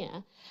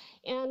Tanzania.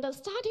 And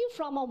starting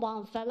from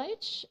one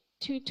village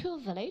to two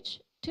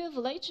village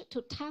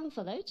to 10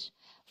 village,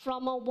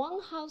 from one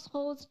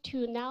household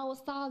to now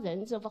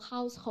thousands of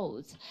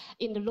households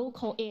in the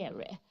local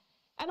area.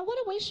 And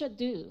what we should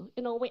do,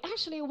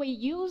 we're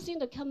using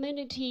the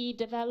community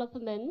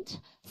development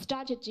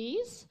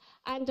strategies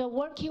and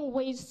working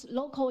with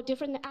local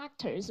different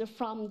actors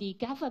from the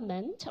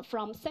government,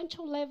 from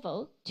central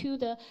level to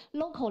the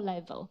local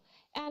level,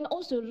 and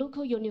also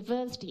local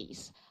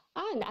universities,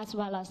 and as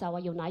well as our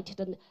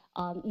United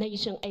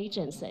Nations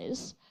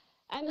agencies.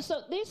 And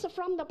so this,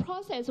 from the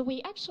process,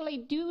 we actually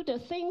do the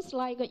things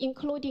like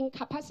including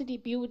capacity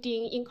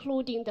building,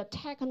 including the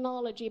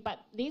technology, but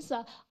these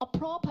are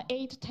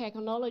appropriate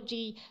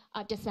technology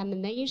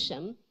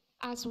dissemination,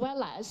 as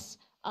well as,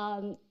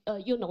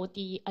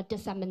 the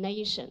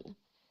dissemination.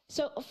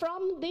 So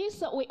from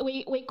this,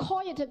 we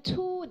call it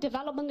two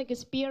development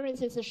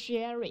experiences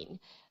sharing.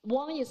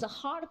 One is a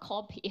hard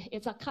copy.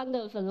 It's a kind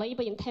of a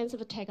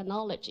labor-intensive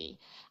technology.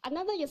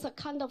 Another is a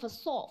kind of a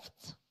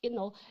soft,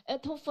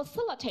 to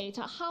facilitate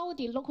how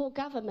the local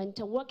government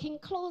working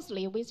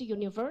closely with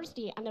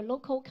university and the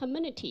local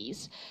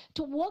communities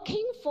to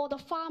working for the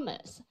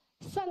farmers.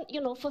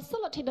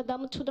 Facilitate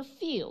them to the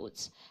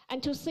fields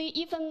and to see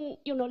even,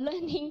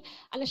 learning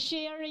and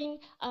sharing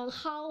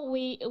how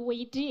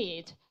we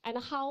did and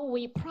how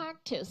we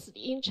practiced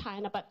in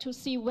China, but to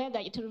see whether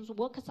it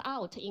works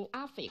out in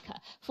Africa.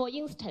 For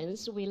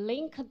instance, we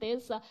link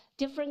these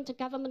different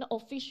government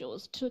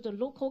officials to the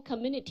local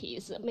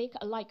communities, make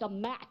like a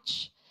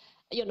match,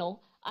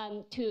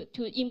 and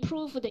to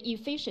improve the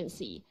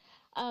efficiency.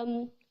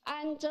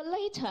 And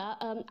later,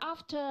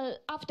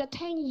 after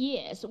 10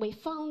 years, we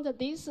found that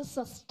this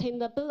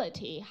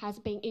sustainability has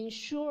been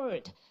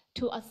ensured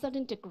to a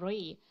certain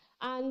degree.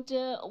 And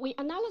we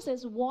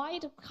analysis why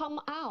it come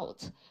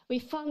out. We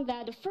found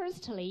that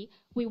firstly,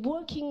 we're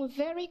working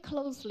very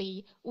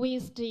closely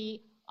with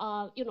the,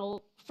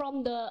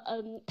 from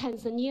the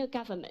Tanzania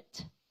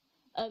government.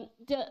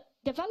 The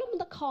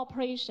development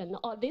cooperation,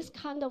 or this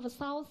kind of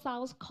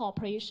South-South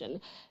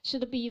cooperation,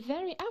 should be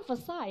very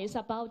emphasized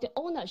about the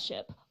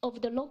ownership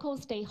of the local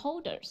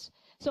stakeholders.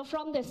 So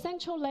from the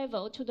central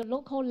level to the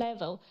local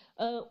level,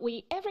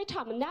 every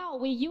time now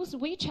we use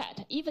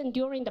WeChat, even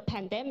during the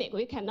pandemic,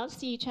 we cannot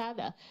see each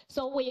other.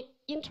 So we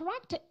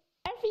interact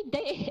every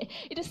day.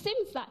 It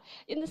seems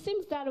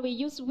that we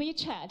use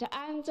WeChat,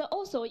 and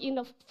also in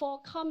the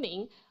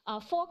forthcoming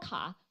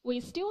FOCA, we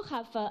still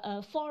have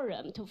a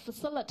forum to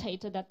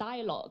facilitate the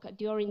dialogue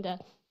during the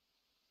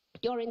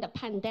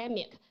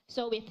pandemic.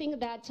 So we think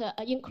that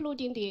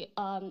including the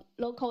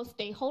local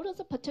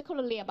stakeholders,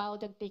 particularly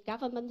about the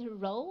government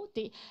role,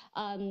 the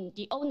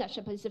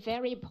ownership is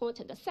very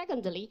important.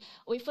 Secondly,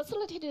 we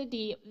facilitated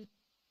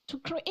to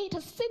create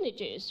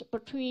synergies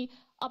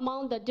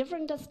among the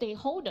different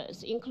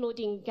stakeholders,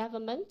 including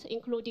government,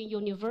 including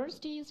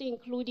universities,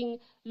 including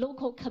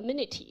local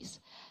communities.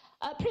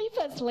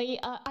 Previously,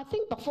 I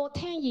think before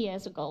 10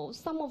 years ago,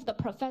 some of the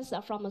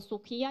professors from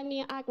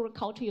Sukiani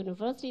Agricultural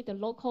University, the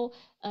local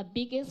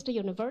biggest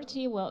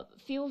university, will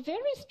feel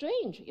very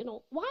strange.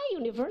 Why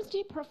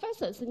university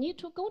professors need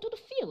to go to the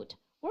field,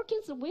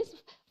 working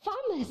with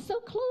farmers so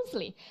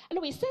closely? And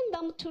we send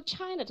them to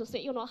China to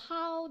see,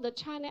 how the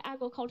China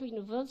Agricultural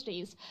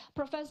University's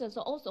professors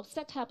also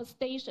set up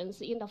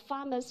stations in the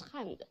farmers'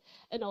 hand,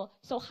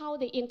 so how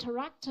they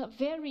interact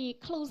very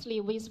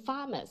closely with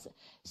farmers.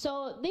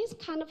 So these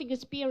kind of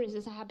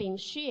experiences have been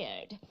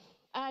shared.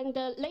 And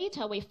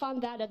later we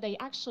found that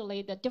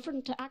the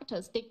different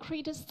actors, they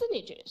created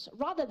synergies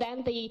rather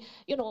than they,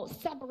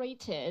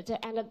 separated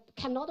and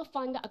cannot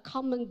find a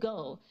common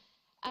goal.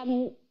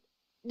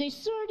 The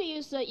third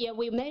is,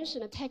 we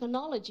mentioned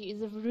technology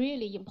is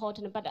really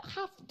important, but it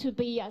has to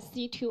be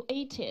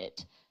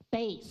situated,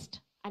 based,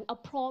 and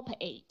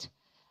appropriate,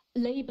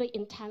 labor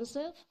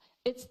intensive.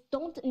 It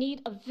don't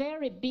need a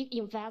very big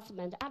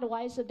investment,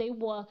 otherwise they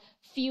will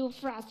feel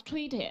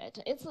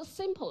frustrated. It's a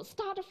simple,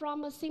 start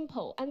from a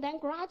simple, and then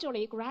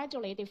gradually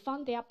they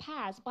find their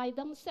path by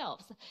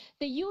themselves.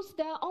 They use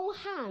their own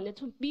hand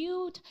to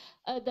build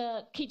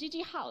the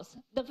Kijiji house,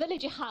 the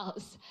village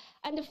house,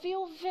 and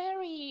feel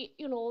very,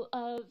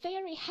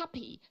 very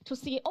happy to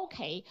see,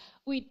 okay,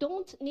 we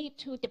don't need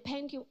to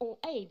depend on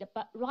aid,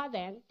 but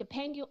rather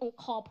depending on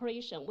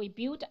cooperation. We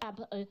build up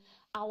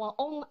our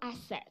own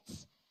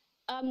assets.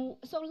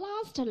 So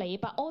lastly,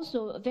 but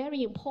also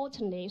very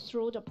importantly,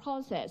 through the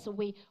process,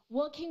 we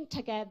working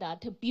together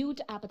to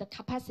build up the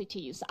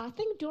capacities. I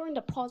think during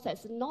the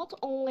process, not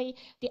only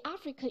the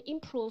Africa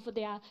improve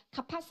their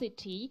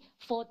capacity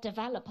for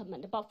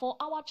development, but for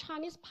our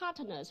Chinese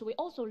partners, we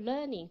also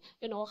learning,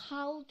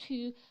 how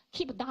to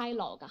keep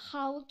dialogue,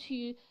 how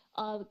to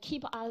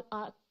keep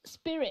our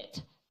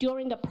spirit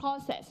during the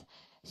process.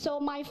 So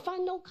my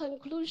final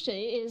conclusion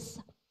is,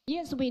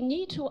 yes, we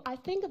need to. I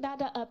think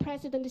that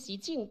President Xi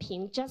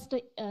Jinping just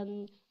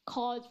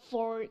called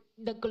for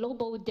the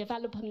Global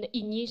Development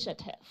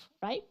Initiative,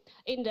 right?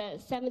 In the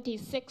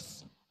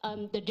 76,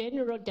 the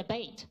general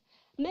debate.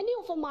 Many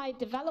of my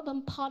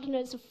development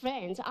partners,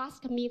 friends,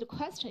 ask me the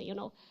question,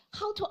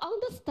 how to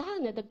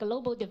understand the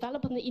Global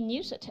Development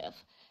Initiative.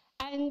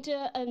 And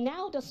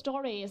now the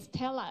stories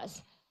tell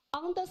us,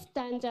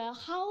 understand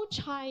how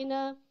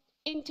China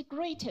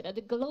integrated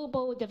the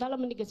global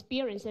development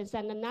experiences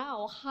and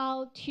now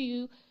how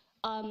to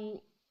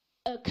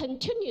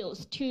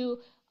continues to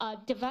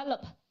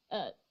develop,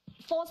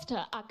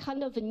 foster a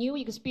kind of a new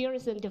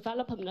experience and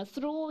development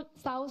through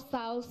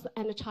South-South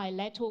and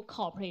trilateral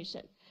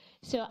cooperation.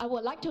 So I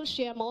would like to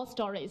share more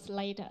stories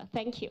later.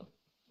 Thank you.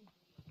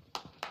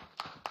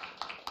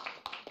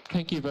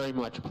 Thank you very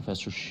much,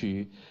 Professor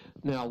Xu.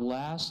 Now,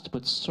 last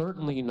but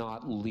certainly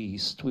not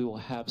least, we will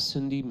have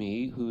Cindy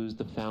Mi, who's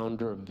the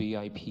founder of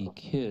VIP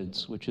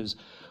Kids, which is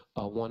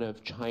one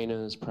of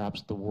China's,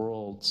 perhaps the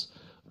world's,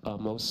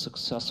 most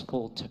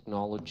successful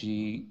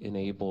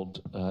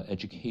technology-enabled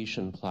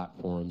education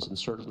platforms. And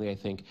certainly, I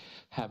think,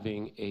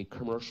 having a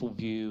commercial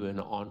view, an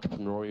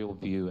entrepreneurial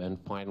view, and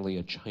finally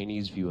a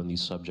Chinese view on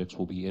these subjects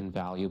will be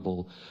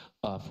invaluable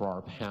for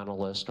our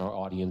panelists, our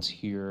audience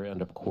here,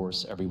 and of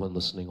course, everyone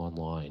listening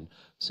online.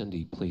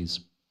 Cindy,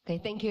 please. Okay,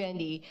 thank you,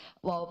 Andy.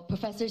 Well,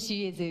 Professor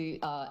Xu is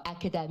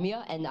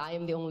academia, and I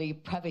am the only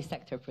private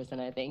sector person,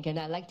 I think. And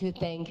I'd like to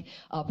thank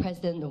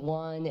President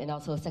Wang and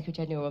also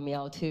Secretary General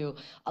Miao to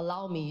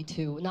allow me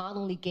to not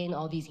only gain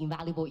all these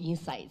invaluable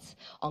insights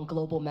on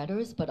global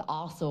matters, but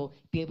also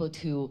be able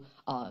to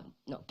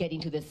get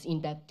into this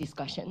in-depth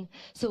discussion.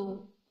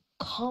 So,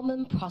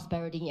 common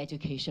prosperity in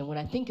education, when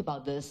I think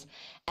about this,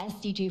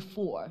 SDG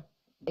 4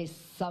 is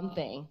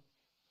something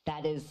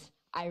that is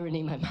irony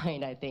in my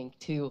mind, I think,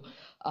 to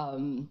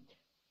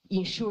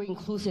ensure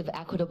inclusive,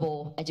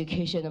 equitable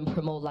education and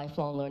promote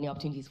lifelong learning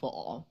opportunities for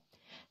all.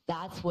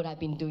 That's what I've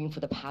been doing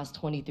for the past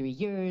 23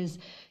 years.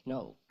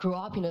 Grew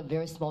up in a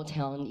very small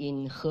town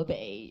in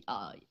Hebei,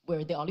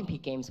 where the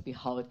Olympic Games will be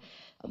held.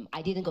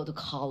 I didn't go to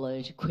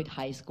college, quit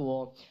high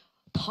school,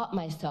 taught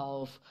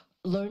myself,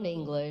 learned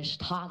English,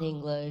 taught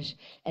English,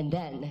 and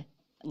then,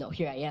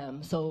 here I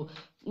am. So,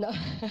 no,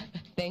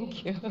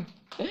 thank you.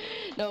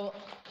 No.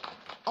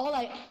 All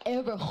I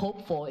ever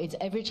hope for is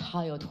every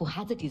child who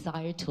has a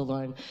desire to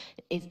learn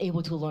is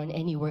able to learn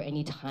anywhere,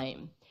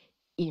 anytime,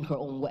 in her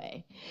own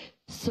way.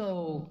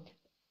 So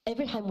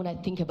every time when I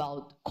think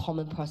about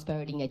common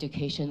prosperity in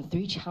education,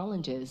 3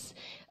 challenges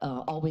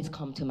always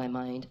come to my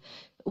mind.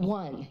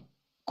 1,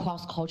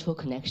 cross-cultural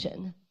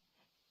connection.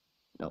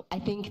 I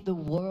think the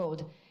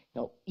world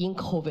in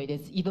COVID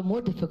is even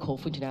more difficult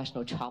for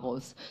international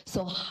travels.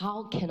 So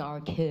how can our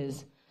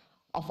kids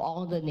of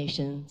all the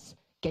nations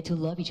get to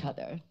love each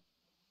other?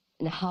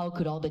 And how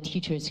could all the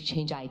teachers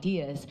exchange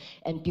ideas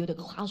and build a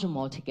classroom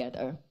all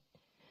together?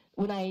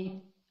 When I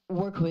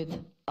work with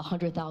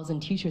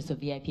 100,000 teachers of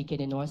VIP Kid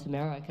in North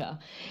America,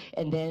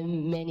 and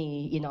then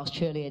many in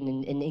Australia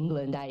and in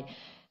England,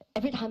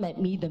 every time I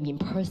meet them in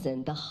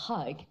person, the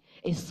hug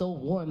is so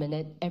warm,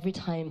 and every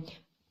time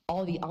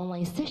all the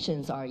online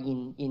sessions are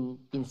in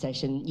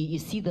session, you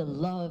see the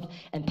love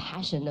and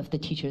passion of the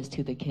teachers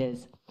to the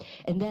kids.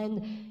 And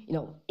then,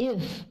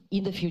 if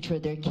in the future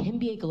there can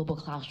be a global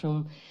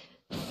classroom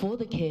for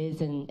the kids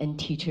and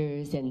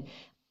teachers and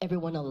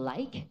everyone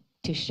alike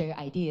to share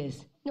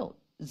ideas.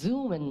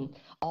 Zoom and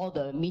all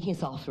the meeting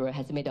software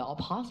has made it all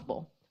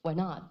possible. Why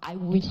not? I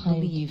would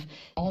believe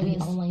all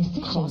this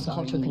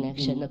cross-cultural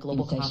connection, the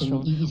global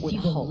classroom would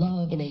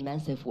help in a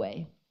massive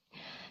way.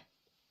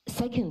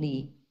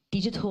 Secondly,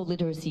 digital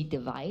literacy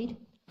divide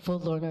for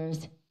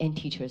learners and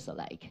teachers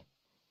alike.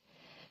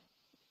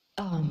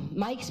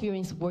 My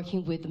experience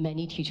working with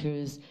many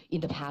teachers in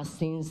the past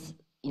since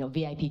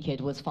VIP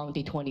Kid was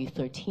founded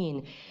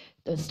 2013.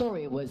 The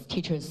story was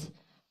teachers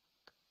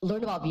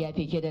learned about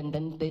VIP Kid and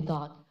then they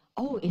thought,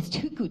 oh, it's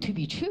too good to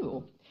be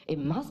true. It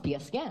must be a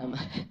scam.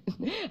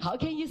 How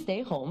can you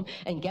stay home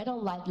and get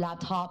on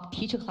laptop,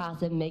 teach a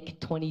class and make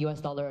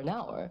 $20 an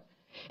hour?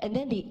 And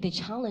then the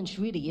challenge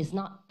really is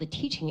not the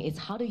teaching, it's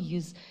how to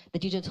use the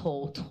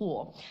digital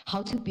tool,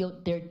 how to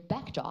build their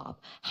backdrop,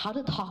 how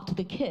to talk to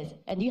the kids.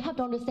 And you have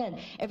to understand,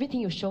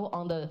 everything you show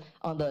on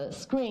the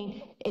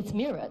screen, it's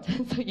mirrored,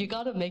 so you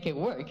gotta make it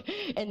work.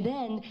 And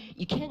then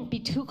you can't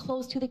be too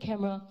close to the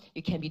camera,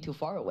 you can't be too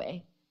far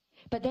away.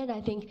 But then I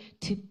think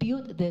to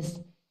build this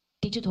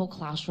digital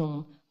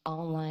classroom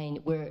online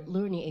where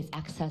learning is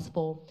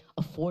accessible,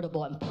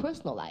 affordable, and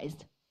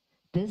personalized,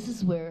 this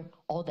is where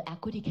all the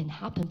equity can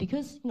happen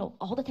because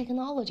all the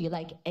technology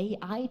like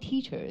AI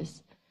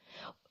teachers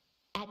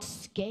at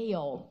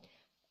scale,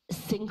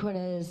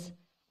 synchronous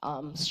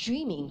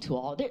streaming to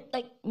all, they're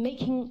like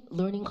making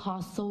learning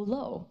costs so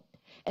low.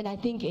 And I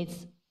think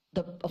it's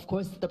of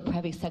course, the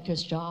private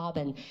sector's job,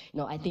 and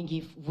I think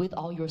if with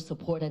all your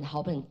support and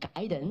help and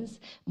guidance,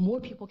 more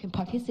people can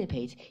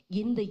participate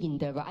in the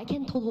endeavor. I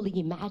can totally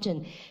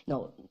imagine,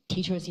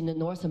 teachers in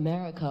North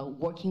America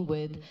working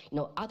with,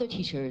 other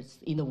teachers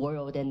in the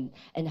world and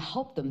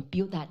help them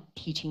build that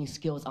teaching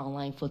skills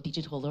online for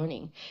digital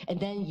learning. And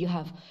then you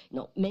have,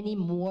 many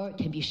more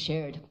can be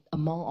shared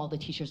among all the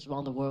teachers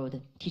around the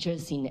world.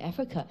 Teachers in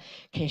Africa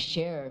can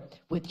share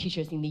with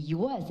teachers in the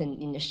US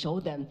and show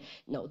them,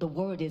 the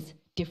world is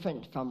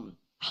different from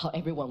how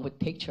everyone would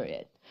picture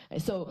it.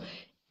 So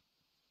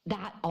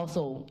that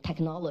also,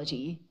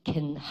 technology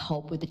can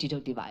help with the digital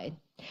divide.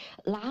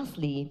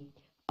 Lastly,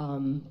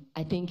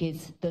 I think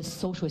it's the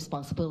social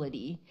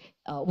responsibility.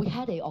 We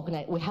have an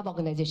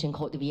organization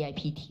called the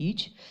VIP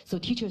Teach. So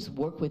teachers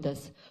work with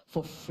us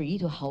for free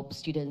to help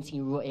students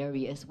in rural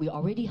areas. We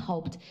already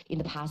helped in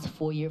the past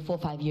 4 or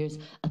 5 years,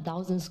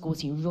 1,000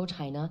 schools in rural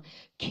China.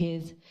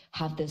 Kids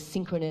have the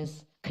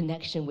synchronous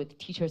connection with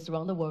teachers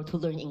around the world to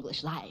learn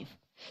English live.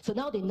 So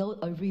now they know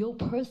a real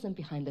person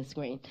behind the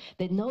screen.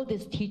 They know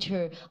this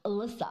teacher,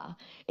 Alyssa,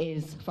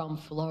 is from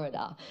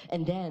Florida,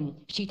 and then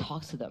she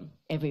talks to them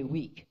every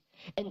week.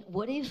 And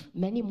what if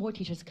many more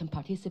teachers can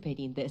participate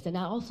in this? And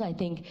I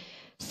think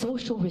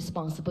social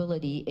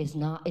responsibility is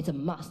a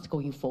must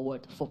going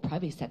forward for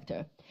private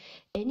sector.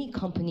 Any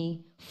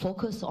company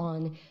focus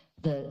on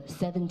the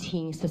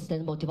 17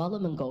 Sustainable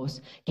Development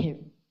Goals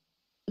can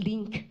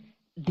link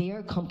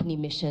their company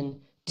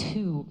mission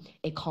to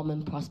a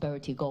common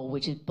prosperity goal,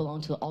 which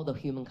belongs to all the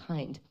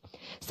humankind.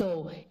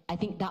 So I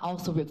think that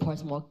also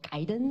requires more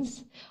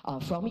guidance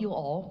from you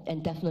all,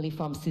 and definitely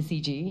from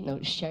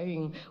CCG,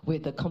 sharing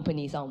with the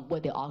companies on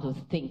what they ought to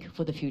think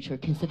for the future,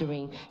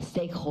 considering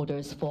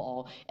stakeholders for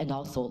all, and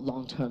also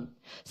long term.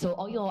 So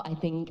all in all, I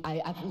think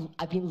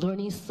I've been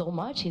learning so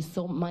much. It's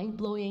so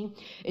mind-blowing.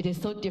 It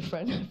is so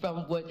different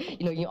from what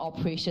in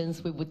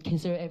operations we would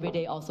consider every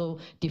day, also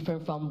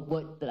different from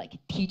what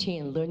teaching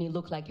and learning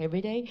look like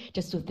every day,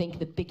 just to think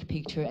the big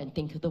picture and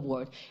think of the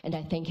world. And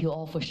I thank you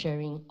all for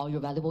sharing all your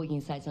valuable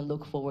insights, and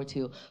look forward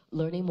to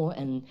learning more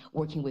and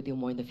working with you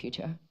more in the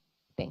future.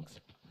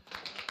 Thanks.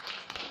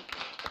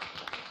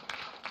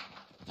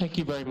 Thank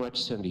you very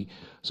much, Cindy.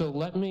 So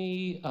let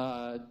me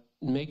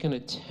make an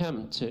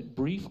attempt at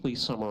briefly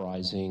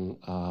summarizing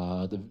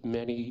the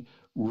many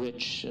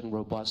rich and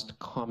robust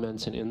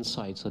comments and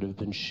insights that have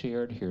been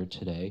shared here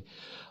today.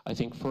 I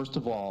think, first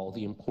of all,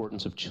 the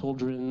importance of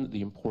children,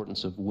 the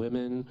importance of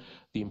women,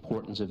 the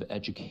importance of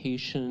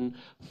education,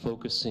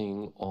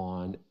 focusing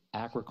on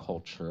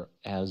agriculture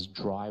as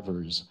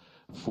drivers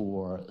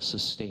for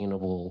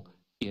sustainable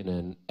in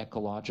an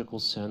ecological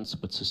sense,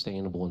 but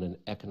sustainable in an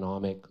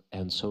economic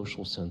and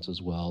social sense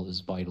as well, is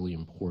vitally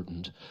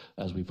important,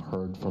 as we've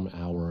heard from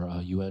our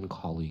UN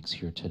colleagues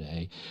here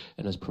today.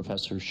 And as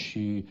Professor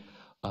Xu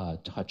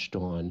touched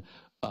on,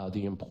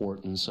 the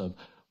importance of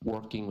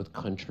working with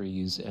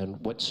countries. And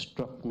what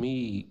struck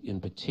me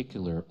in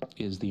particular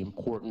is the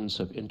importance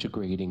of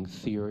integrating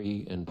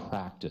theory and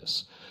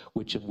practice,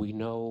 which, if we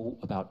know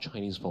about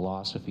Chinese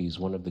philosophy, is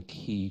one of the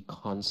key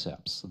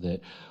concepts,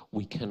 that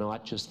we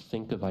cannot just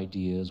think of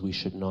ideas, we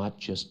should not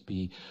just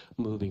be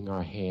moving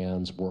our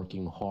hands,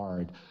 working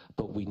hard,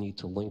 but we need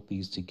to link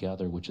these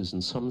together, which is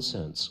in some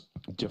sense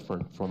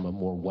different from a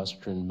more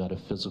Western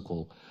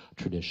metaphysical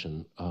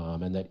tradition,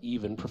 and that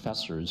even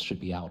professors should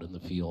be out in the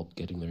field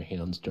getting their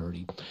hands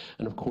dirty.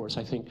 And of course,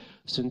 I think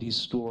Cindy's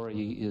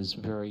story is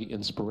very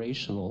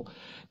inspirational,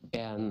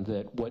 and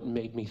that what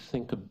made me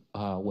think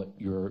of, what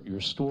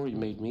your story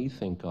made me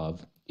think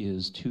of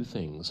is two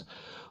things.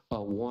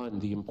 One,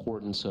 the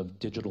importance of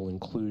digital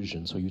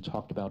inclusion. So you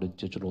talked about a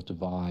digital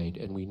divide,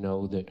 and we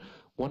know that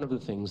one of the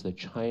things that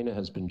China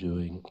has been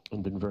doing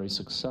and been very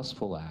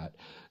successful at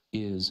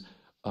is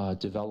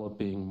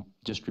developing,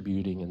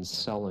 distributing, and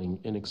selling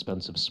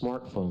inexpensive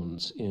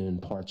smartphones in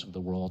parts of the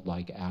world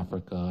like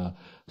Africa,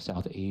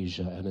 South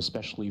Asia, and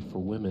especially for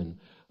women.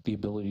 The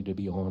ability to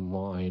be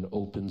online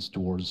opens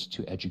doors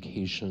to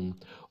education,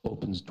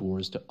 opens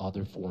doors to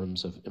other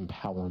forms of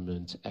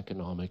empowerment,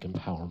 economic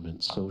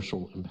empowerment,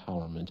 social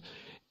empowerment.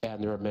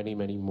 And there are many,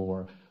 many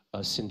more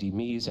Cindy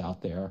Me's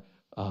out there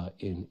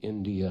in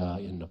India,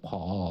 in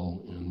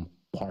Nepal, in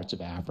parts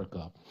of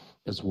Africa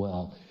as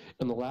well.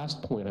 And the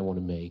last point I want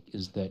to make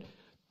is that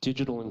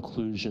digital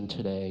inclusion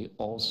today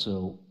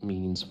also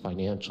means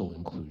financial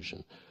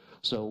inclusion.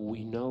 So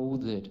we know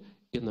that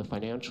in the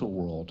financial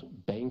world,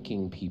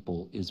 banking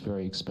people is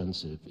very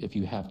expensive. If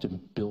you have to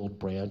build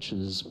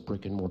branches,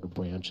 brick and mortar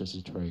branches,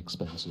 it's very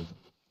expensive.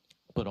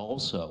 But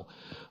also,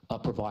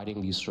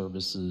 providing these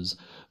services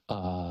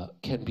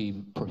can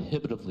be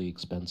prohibitively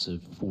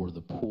expensive for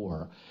the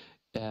poor.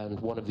 And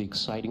one of the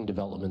exciting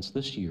developments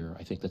this year,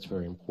 I think that's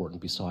very important,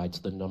 besides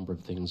the number of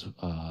things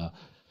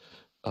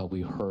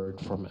we heard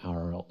from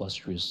our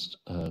illustrious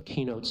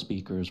keynote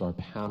speakers, our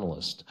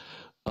panelists,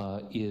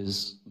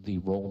 is the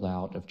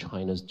rollout of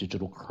China's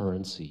digital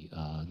currency,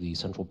 the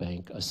central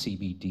bank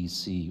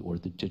CBDC, or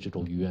the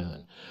digital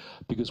yuan,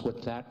 because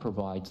what that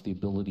provides the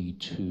ability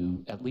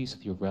to, at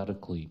least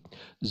theoretically,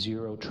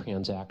 zero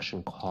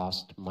transaction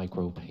cost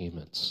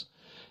micropayments.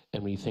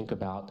 And when you think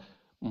about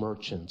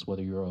merchants,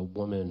 whether you're a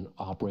woman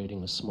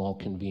operating a small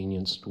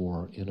convenience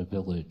store in a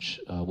village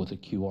with a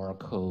QR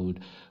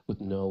code with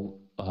no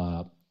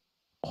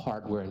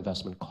hardware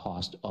investment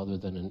cost other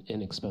than an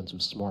inexpensive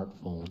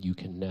smartphone, you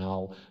can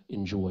now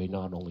enjoy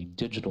not only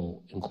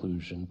digital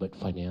inclusion but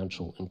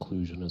financial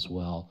inclusion as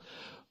well.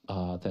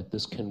 That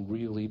this can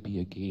really be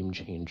a game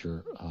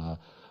changer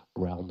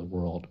around the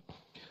world.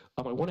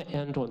 I want to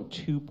end on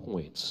 2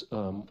 points.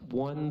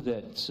 One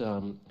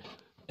that,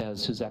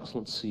 as His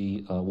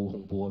Excellency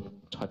Wu Hongbo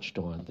touched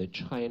on, that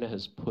China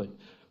has put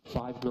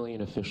 5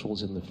 million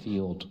officials in the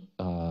field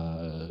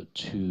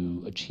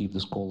to achieve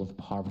this goal of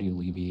poverty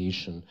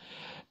alleviation,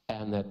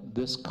 and that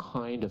this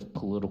kind of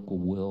political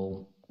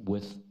will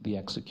with the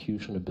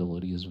execution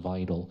ability is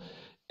vital,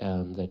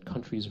 and that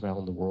countries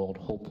around the world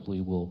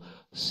hopefully will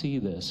see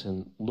this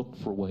and look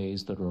for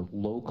ways that are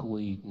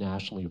locally,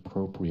 nationally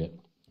appropriate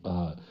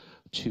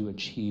to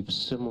achieve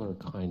similar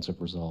kinds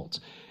of results.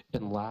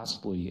 And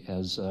lastly,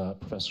 as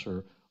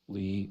Professor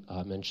Lee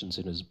mentions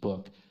in his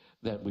book,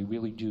 that we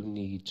really do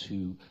need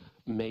to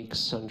make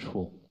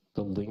central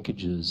the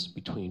linkages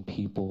between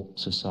people,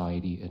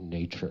 society, and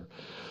nature.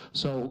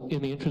 So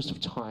in the interest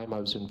of time, I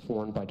was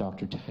informed by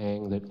Dr.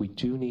 Tang that we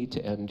do need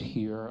to end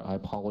here. I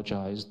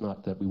apologize,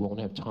 not that we won't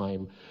have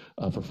time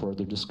for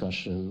further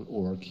discussion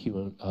or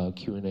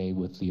Q&A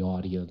with the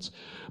audience,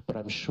 but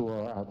I'm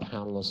sure our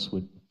panelists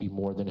would be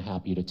more than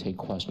happy to take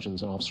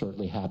questions, and I'm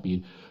certainly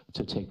happy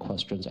to take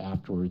questions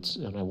afterwards.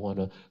 And I want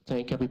to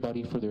thank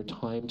everybody for their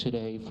time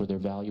today, for their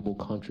valuable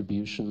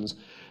contributions,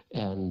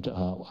 and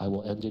I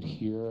will end it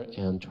here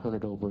and turn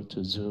it over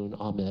to Zun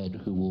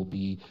Ahmed, who will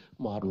be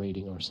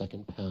moderating our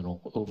second panel.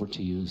 Over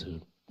to you,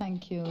 Zun.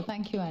 Thank you,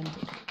 Andy.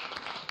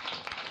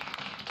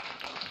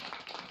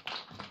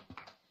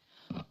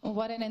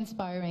 What an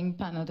inspiring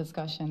panel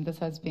discussion this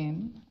has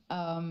been.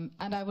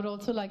 And I would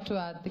also like to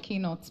add the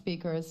keynote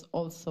speakers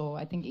also.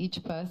 I think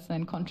each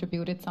person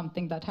contributed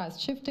something that has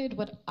shifted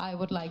what I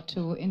would like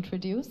to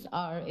introduce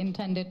our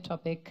intended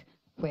topic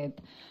with.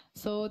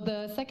 So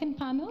the second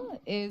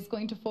panel is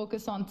going to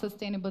focus on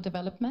sustainable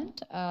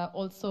development,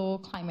 also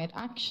climate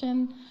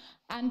action,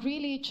 and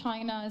really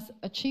China's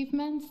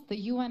achievements, the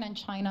UN and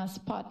China's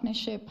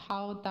partnership,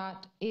 how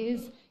that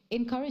is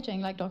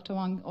encouraging, like Dr.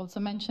 Wang also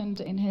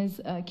mentioned in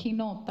his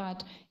keynote,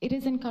 that it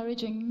is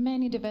encouraging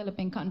many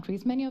developing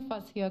countries. Many of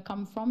us here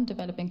come from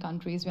developing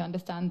countries. We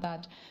understand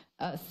that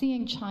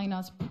seeing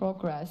China's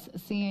progress,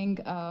 seeing,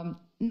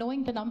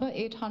 knowing the number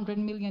 800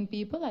 million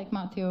people, like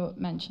Matthew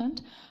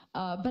mentioned,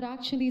 but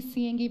actually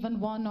seeing even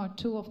 1 or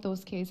 2 of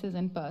those cases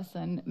in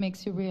person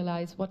makes you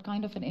realize what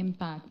kind of an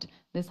impact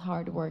this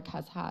hard work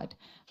has had.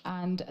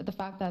 And the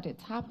fact that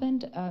it's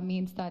happened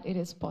means that it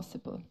is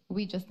possible.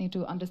 We just need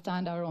to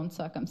understand our own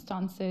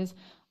circumstances,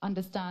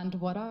 understand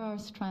what are our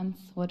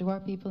strengths, what do our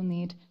people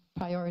need,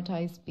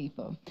 prioritize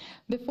people.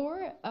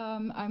 Before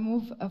I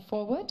move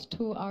forward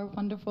to our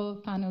wonderful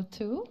panel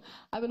 2,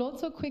 I will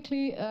also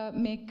quickly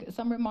make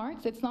some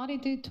remarks. It's not a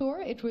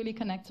detour, it really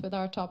connects with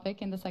our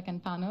topic in the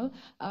second panel.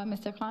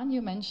 Mr. Khan,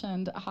 you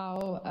mentioned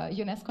how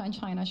UNESCO and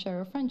China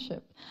share a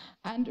friendship.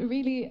 And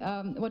really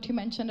what you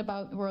mentioned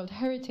about World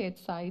Heritage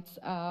Sites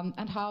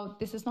and how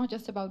this is not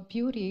just about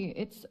beauty,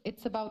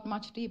 it's about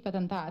much deeper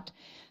than that.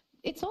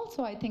 It's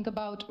also, I think,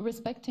 about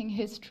respecting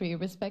history,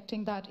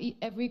 respecting that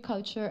every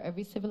culture,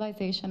 every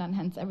civilization, and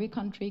hence every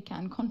country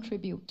can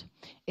contribute.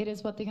 It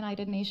is what the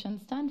United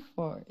Nations stand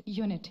for,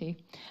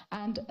 unity.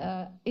 And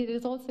it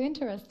is also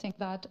interesting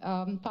that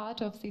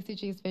part of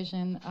CCG's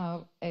vision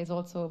is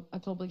also a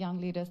Global Young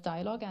Leaders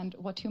Dialogue, and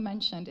what you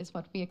mentioned is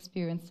what we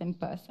experience in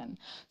person.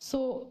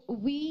 So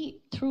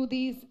we, through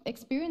these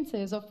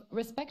experiences of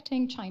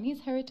respecting Chinese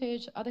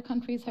heritage, other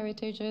countries'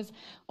 heritages,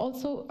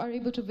 also are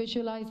able to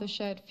visualize a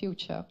shared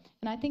future.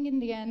 And I think in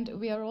the end,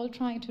 we are all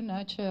trying to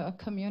nurture a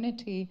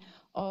community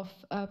of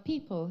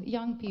people,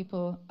 young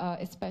people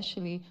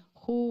especially,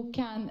 who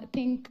can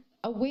think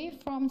away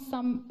from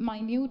some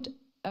minute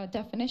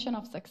definition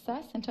of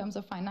success in terms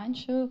of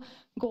financial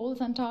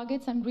goals and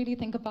targets, and really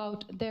think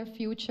about their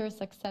future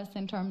success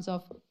in terms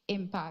of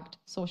impact,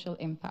 social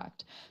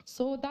impact.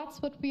 So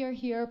that's what we are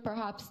here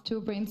perhaps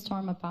to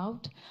brainstorm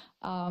about.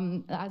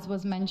 As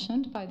was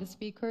mentioned by the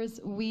speakers,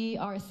 we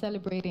are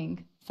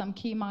celebrating some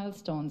key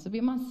milestones. We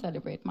must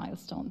celebrate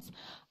milestones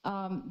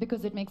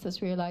because it makes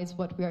us realize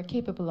what we are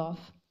capable of.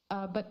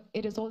 But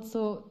it is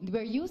also,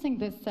 we're using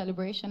this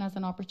celebration as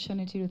an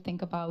opportunity to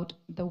think about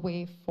the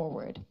way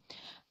forward.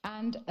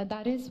 And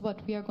that is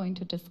what we are going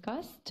to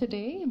discuss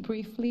today,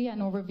 briefly an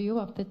overview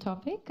of the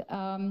topic.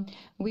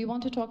 We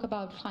want to talk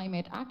about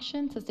climate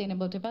action,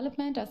 sustainable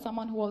development. As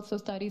someone who also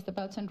studies the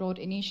Belt and Road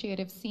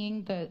Initiative,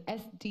 seeing the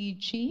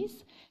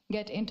SDGs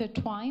get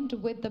intertwined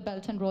with the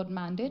Belt and Road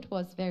Mandate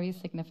was very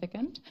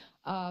significant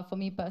for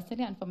me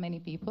personally and for many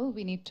people.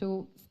 We need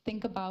to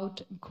think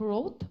about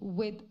growth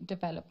with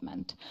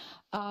development.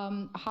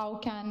 How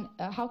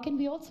can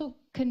we also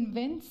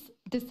convince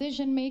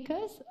decision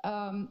makers?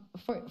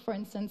 For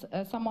instance,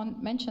 someone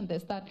mentioned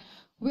this, that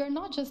we're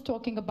not just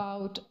talking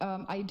about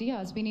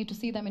ideas, we need to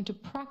see them into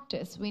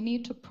practice. We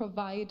need to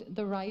provide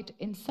the right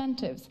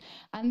incentives.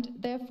 And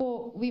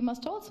therefore, we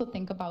must also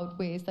think about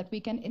ways that we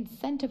can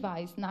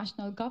incentivize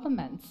national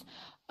governments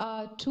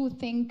to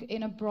think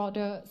in a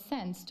broader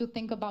sense, to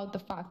think about the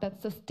fact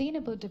that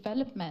sustainable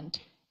development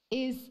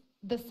is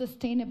the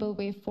sustainable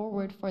way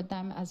forward for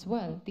them as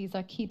well. These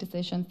are key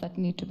decisions that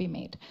need to be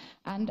made.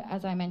 And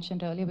as I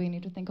mentioned earlier, we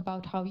need to think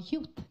about how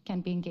youth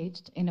can be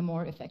engaged in a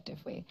more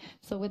effective way.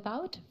 So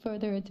without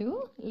further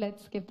ado,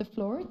 let's give the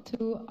floor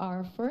to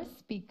our first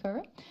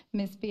speaker,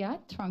 Ms.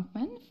 Beat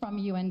Trunkman from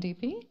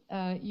UNDP.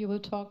 You will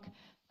talk,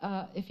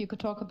 if you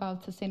could talk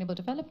about sustainable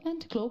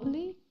development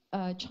globally,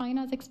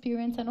 China's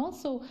experience, and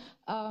also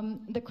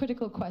the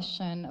critical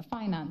question,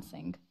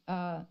 financing.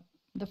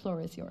 The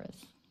floor is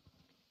yours.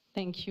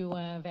 Thank you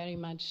very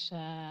much,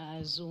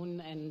 Zun,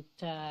 and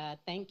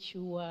thank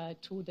you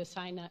to the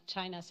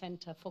China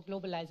Center for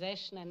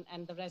Globalization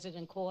and the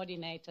Resident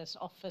Coordinator's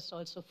Office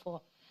also for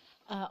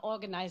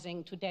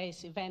organizing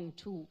today's event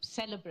to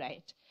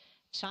celebrate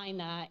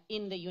China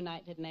in the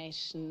United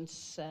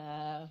Nations,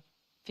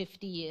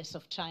 50 years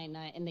of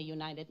China in the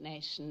United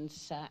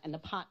Nations, and the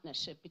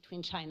partnership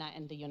between China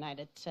and the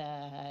United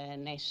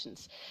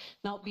Nations.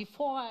 Now,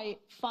 before I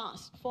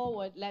fast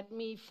forward, let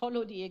me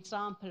follow the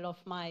example of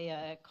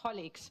my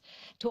colleagues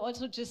to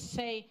also just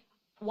say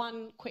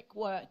one quick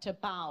word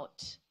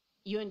about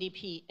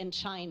UNDP in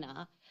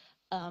China.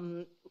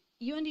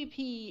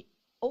 UNDP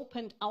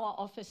opened our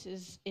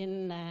offices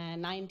in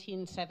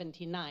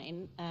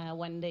 1979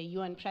 when the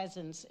UN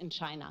presence in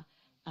China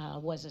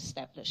was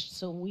established.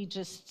 So we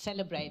just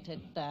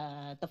celebrated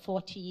the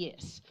 40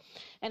 years.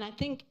 And I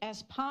think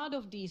as part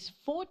of these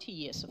 40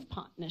 years of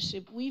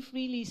partnership, we've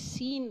really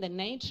seen the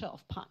nature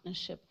of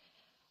partnership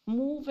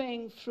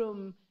moving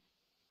from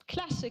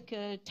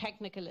classical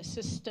technical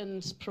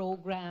assistance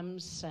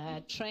programs,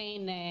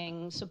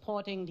 training,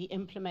 supporting the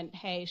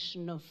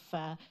implementation of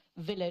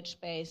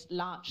village-based,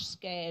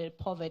 large-scale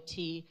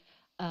poverty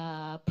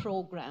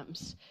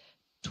programs,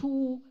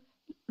 to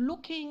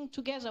looking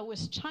together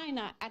with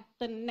China at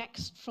the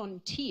next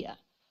frontier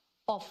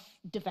of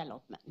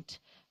development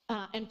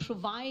and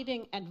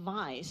providing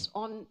advice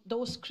on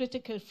those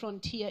critical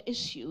frontier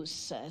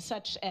issues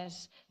such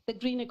as the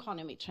green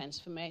economy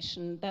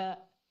transformation, the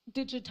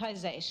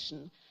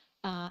digitization,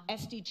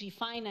 SDG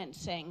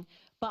financing,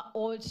 but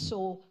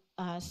also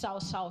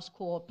South-South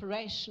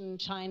cooperation,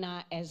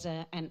 China as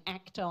an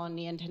actor on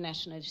the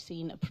international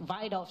scene, a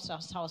provider of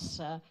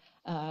South-South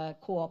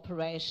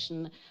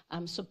cooperation,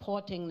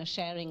 supporting the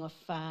sharing of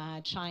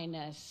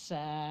China's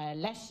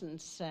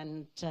lessons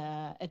and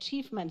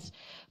achievements,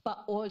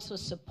 but also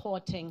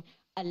supporting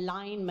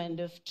alignment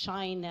of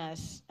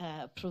China's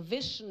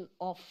provision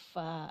of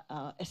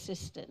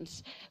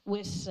assistance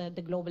with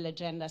the global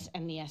agendas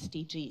and the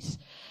SDGs.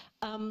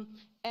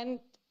 And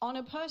on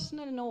a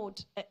personal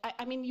note,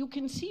 I mean, you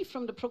can see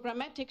from the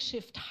programmatic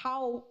shift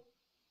how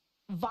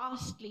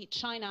vastly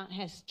China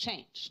has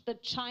changed. The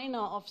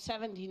China of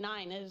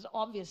 '79 is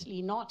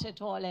obviously not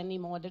at all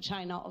anymore the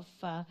China of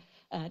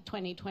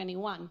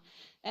 2021.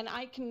 And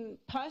I can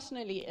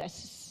personally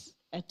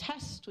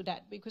attest to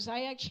that because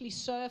I actually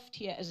served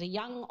here as a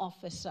young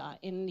officer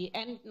in the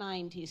end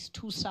 90s,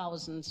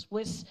 2000s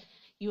with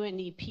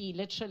UNDP,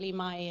 literally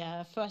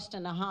my first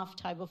and a half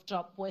type of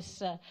job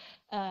with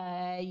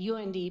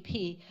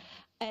UNDP.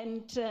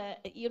 And,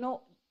 you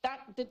know,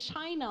 that the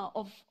China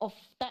of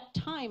that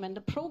time and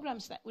the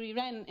programs that we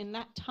ran in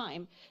that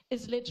time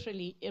is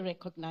literally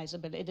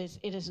irrecognizable. It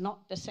is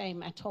not the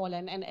same at all.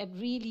 And it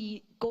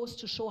really goes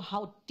to show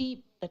how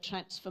deep the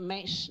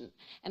transformation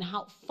and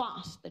how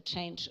fast the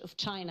change of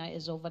China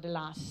is over the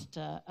last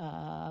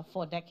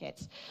 4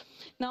 decades.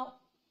 Now,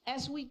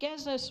 as we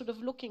gather sort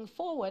of looking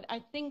forward, I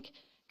think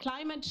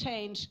climate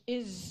change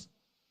is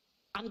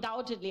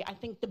undoubtedly, I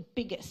think, the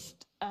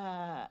biggest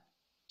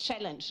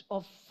challenge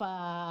of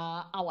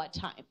our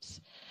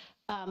times.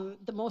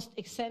 The most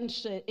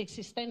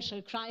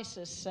existential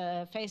crisis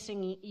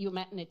facing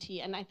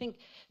humanity. And I think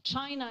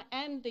China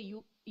and the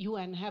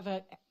UN have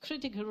a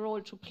critical role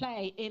to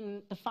play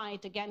in the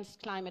fight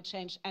against climate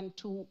change and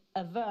to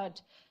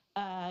avert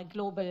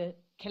global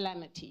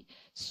calamity.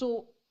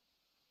 So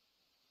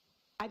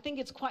I think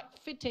it's quite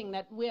fitting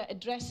that we're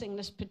addressing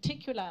this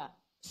particular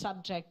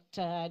subject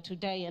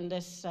today in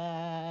this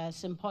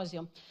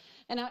symposium.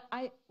 And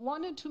I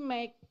wanted to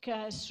make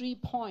 3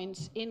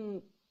 points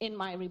in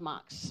my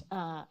remarks.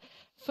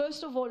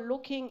 First of all,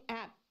 looking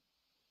at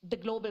the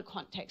global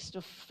context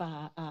of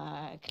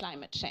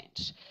climate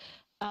change.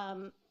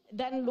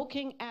 then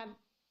looking at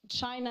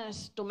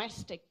China's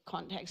domestic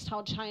context,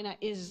 how China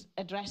is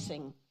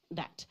addressing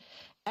that.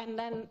 And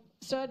then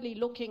thirdly,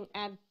 looking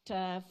at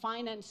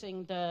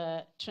financing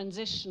the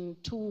transition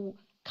to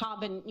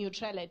carbon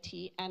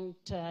neutrality and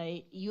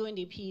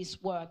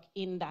UNDP's work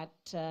in that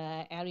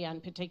area,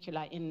 in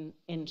particular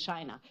in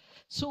China.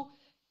 So,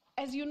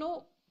 as you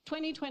know,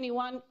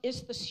 2021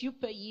 is the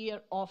super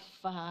year of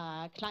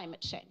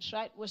climate change,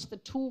 right? With the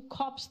two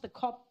COPs, the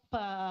COP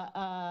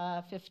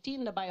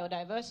 15, the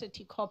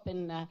biodiversity COP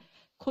in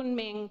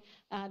Kunming,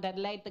 that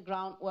laid the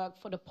groundwork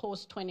for the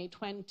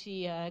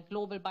post-2020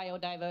 global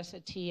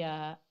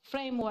biodiversity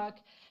framework,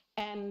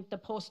 and the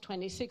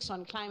post-26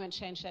 on climate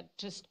change that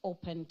just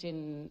opened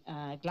in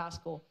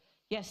Glasgow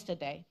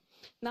yesterday.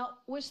 Now,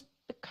 with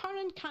the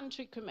current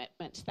country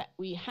commitments that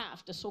we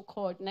have, the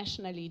so-called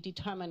nationally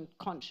determined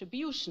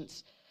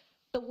contributions,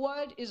 the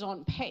world is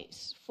on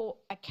pace for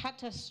a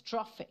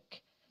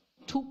catastrophic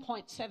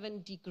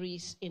 2.7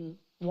 degrees in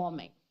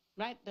warming,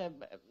 right? The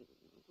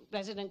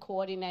resident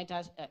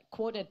coordinator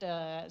quoted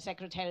the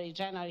Secretary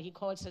General, he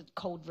calls it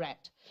code red.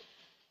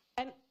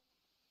 And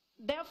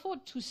therefore,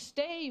 to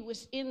stay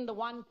within the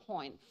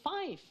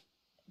 1.5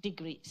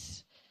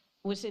 degrees,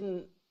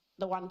 within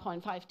the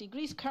 1.5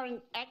 degrees,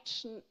 current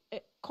action,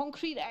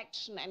 concrete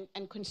action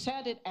and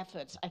concerted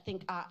efforts, I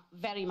think, are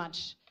very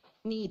much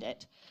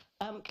needed.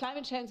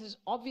 Climate change is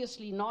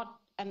obviously not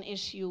an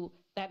issue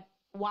that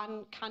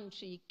one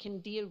country can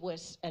deal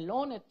with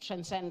alone. It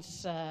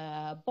transcends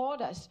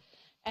borders.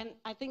 And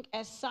I think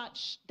as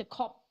such, the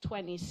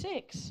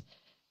COP26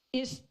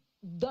 is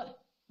the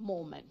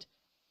moment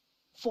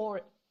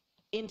for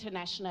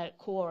international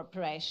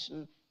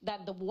cooperation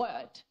that the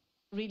world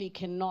really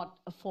cannot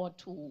afford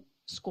to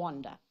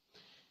squander.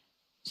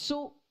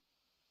 So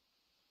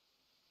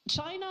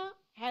China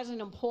has an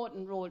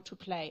important role to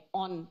play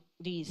on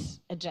these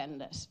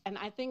agendas. And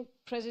I think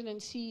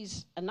President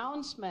Xi's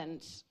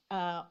announcements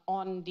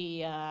on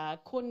the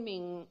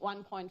Kunming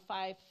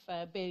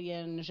 1.5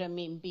 billion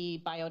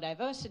renminbi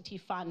biodiversity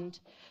fund,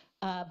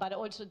 but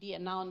also the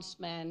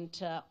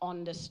announcement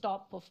on the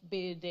stop of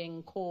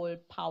building coal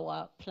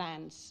power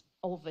plants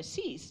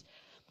overseas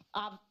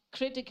are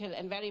critical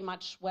and very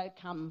much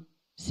welcome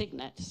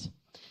signals.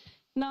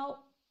 Now,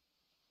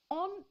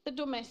 in the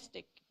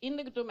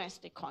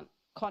domestic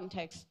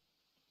context,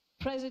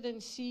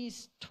 President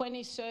Xi's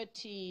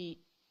 2030,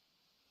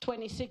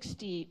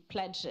 2060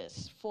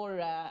 pledges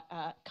for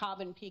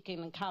carbon peaking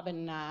and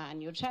carbon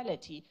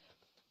neutrality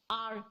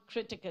are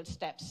critical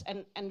steps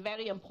and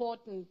very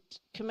important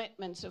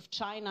commitments of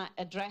China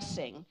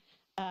addressing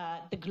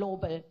the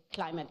global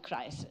climate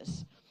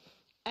crisis.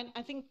 And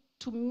I think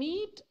to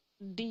meet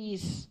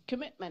these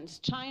commitments,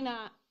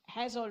 China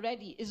is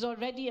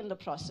already in the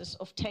process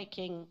of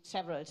taking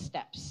several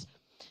steps,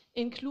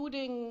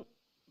 including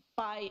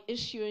by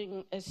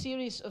issuing a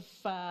series of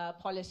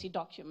policy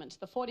documents.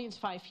 The 14th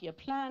five-year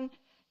plan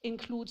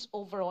includes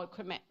overall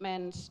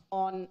commitments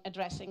on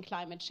addressing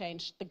climate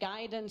change. The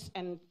guidance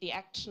and the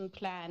action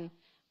plan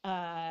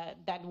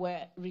that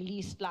were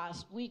released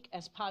last week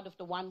as part of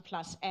the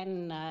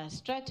 1+N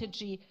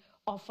strategy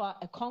offer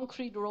a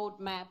concrete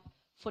roadmap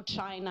for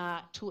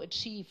China to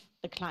achieve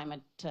the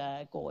climate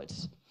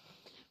goals.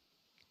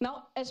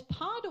 Now, as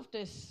part of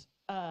this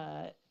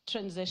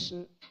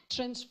transition,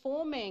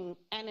 transforming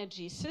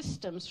energy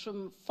systems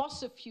from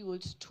fossil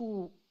fuels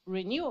to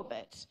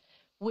renewables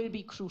will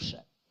be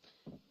crucial.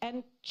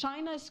 And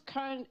China's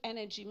current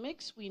energy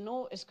mix, we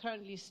know, is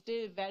currently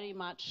still very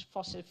much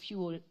fossil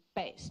fuel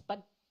based,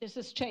 but this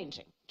is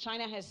changing.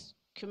 China has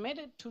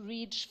committed to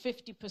reach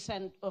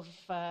 50% of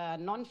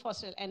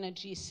non-fossil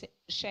energy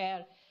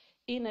share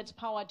in its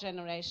power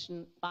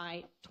generation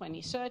by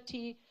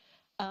 2030.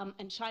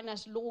 And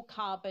China's low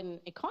carbon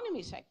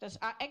economy sectors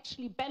are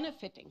actually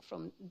benefiting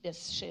from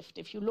this shift.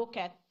 If you look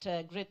at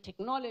grid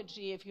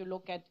technology, if you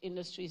look at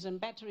industries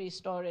and battery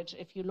storage,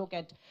 if you look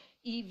at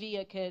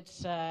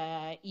e-vehicles,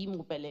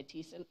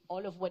 e-mobilities, and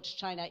all of which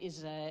China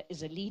is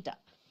a leader.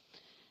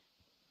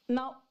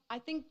 Now, I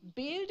think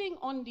building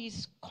on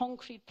these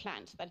concrete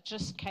plans that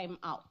just came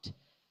out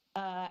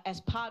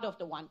as part of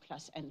the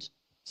 1+N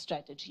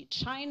strategy,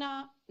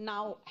 China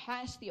now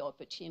has the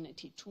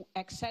opportunity to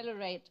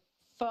accelerate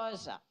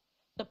further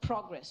the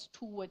progress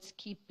towards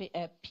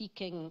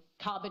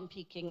carbon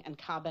peaking and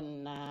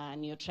carbon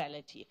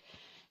neutrality.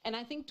 And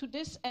I think to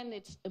this end,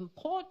 it's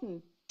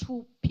important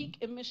to peak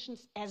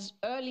emissions as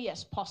early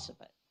as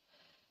possible,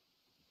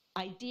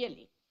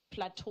 ideally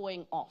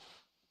plateauing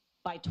off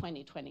by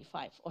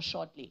 2025 or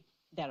shortly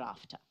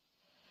thereafter.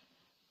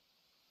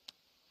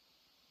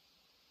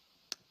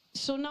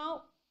 So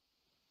now,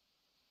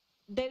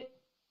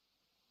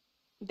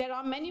 there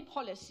are many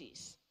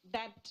policies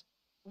that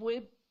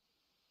will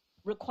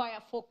require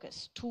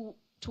focus to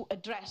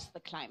address the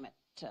climate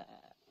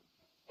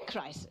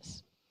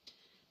crisis,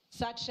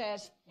 such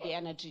as the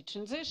energy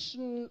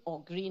transition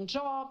or green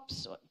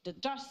jobs, or the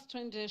just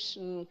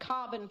transition,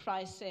 carbon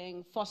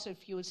pricing, fossil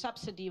fuel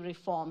subsidy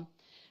reform.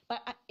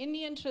 But in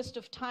the interest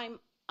of time,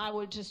 I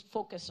will just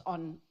focus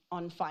on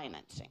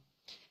financing.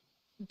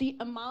 the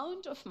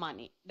amount of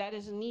money that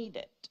is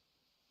needed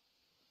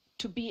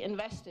to be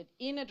invested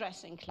in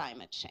addressing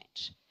climate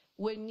change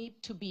will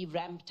need to be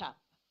ramped up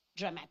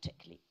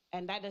dramatically.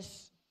 And that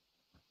is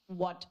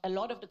what a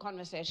lot of the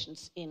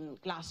conversations in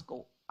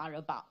Glasgow are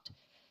about.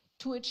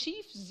 To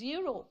achieve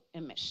zero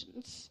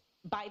emissions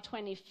by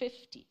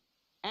 2050,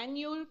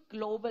 annual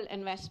global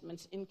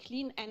investments in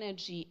clean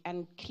energy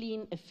and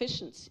clean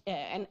efficiency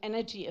and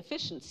energy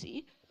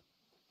efficiency,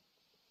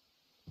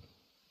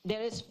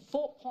 there is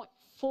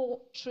 $4.4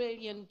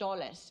 trillion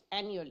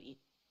annually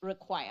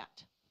required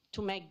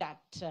to make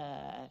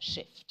that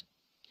shift.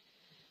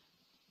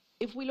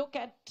 If we look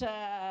at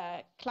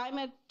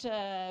climate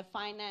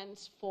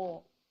finance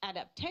for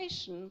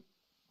adaptation,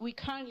 we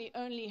currently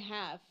only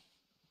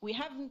we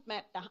haven't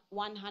met the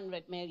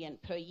 100 million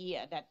per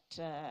year that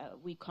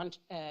we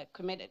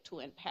committed to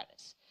in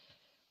Paris.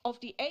 Of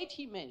the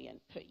 80 million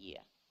per year,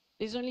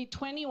 there's only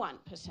 21%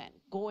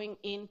 going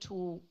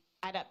into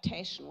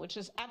adaptation, which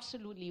is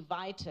absolutely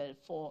vital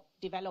for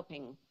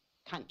developing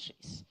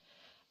countries.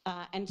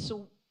 And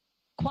so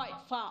quite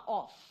far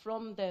off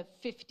from the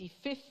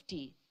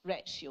 50-50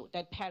 ratio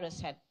that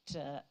Paris had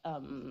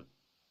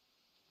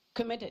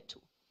committed to.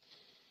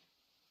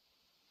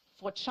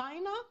 For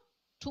China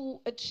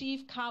to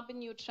achieve carbon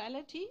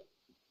neutrality,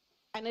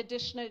 an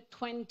additional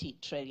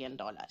 $20 trillion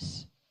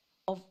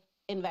of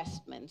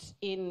investments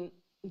in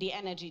the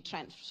energy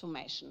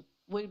transformation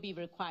will be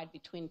required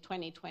between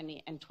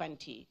 2020 and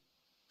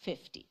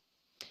 2050.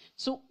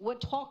 So we're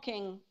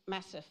talking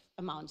massive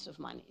amounts of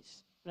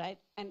monies, right?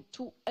 And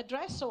to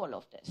address all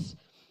of this,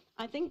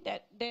 I think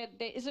that there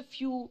is a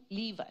few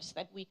levers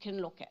that we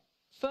can look at.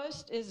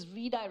 First is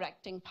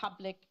redirecting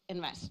public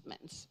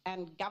investments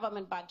and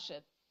government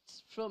budgets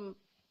from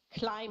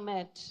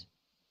climate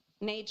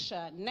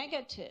nature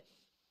negative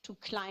to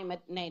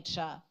climate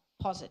nature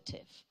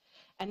positive.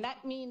 And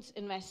that means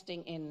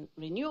investing in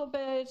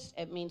renewables,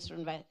 it means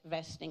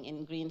investing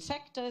in green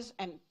sectors,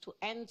 and to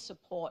end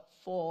support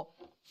for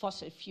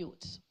fossil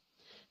fuels.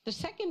 The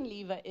second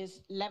lever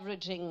is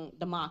leveraging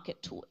the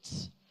market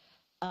tools,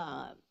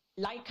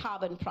 like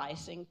carbon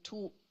pricing,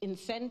 to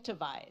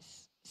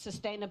incentivize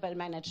sustainable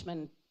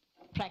management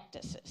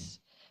practices,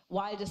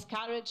 while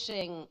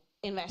discouraging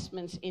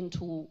investments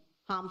into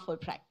harmful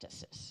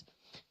practices.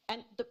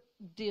 And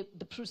the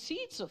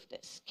proceeds of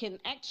this can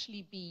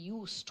actually be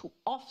used to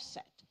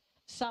offset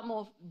some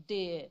of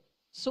the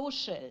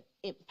social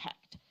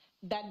impact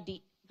that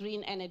the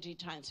green energy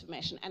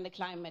transformation and the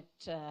climate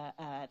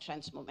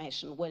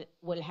transformation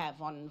will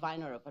have on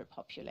vulnerable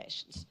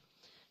populations.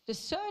 The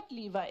third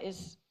lever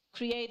is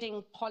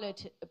creating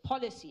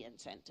policy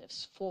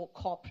incentives for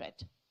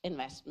corporate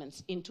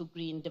investments into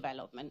green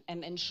development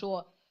and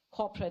ensure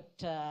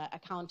corporate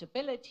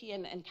accountability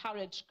and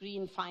encourage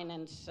green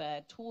finance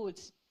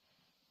tools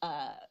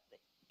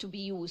to be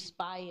used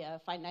by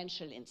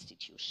financial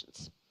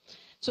institutions.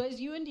 So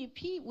as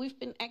UNDP, we've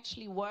been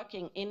actually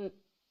working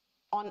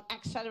on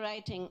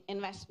accelerating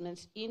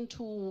investments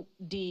into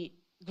the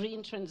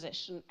green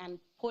transition and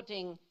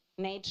putting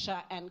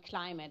nature and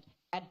climate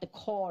at the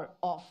core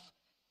of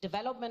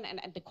development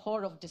and at the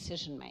core of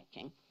decision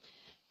making.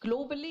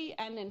 Globally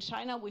and in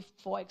China, we've,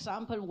 for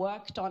example,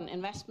 worked on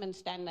investment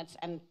standards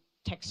and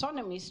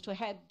taxonomies to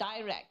have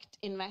direct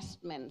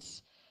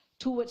investments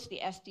towards the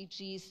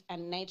SDGs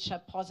and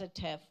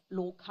nature-positive,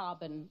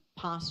 low-carbon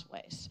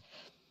pathways.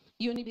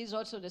 UNDP is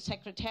also the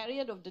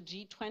secretariat of the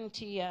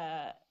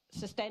G20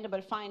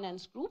 Sustainable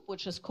Finance Group,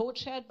 which is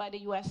co-chaired by the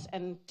US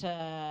and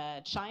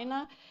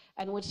China,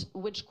 and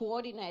which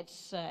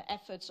coordinates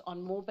efforts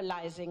on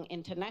mobilizing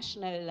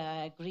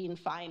international green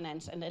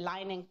finance and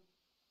aligning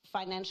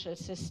financial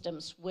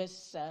systems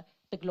with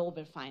the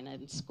global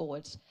finance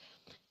goals.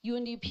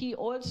 UNDP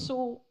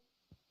also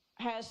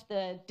has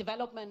the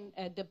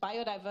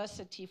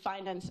Biodiversity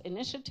Finance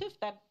Initiative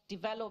that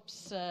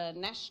develops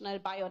national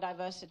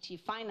biodiversity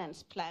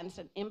finance plans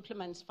and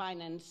implements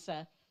finance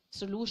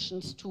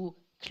solutions to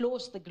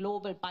close the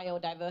global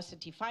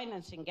biodiversity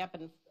financing gap.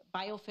 And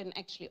BioFin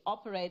actually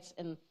operates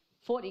in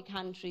 40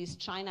 countries.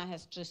 China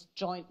has just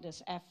joined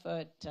this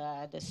effort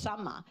this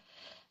summer.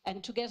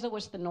 And together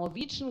with the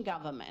Norwegian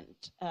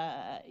government,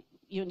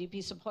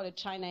 UNDP supported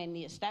China in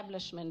the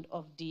establishment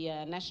of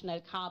the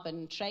national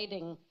carbon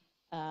trading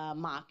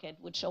market,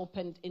 which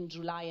opened in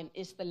July and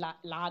is the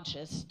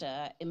largest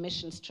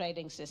emissions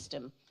trading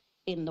system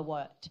in the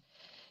world.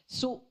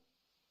 So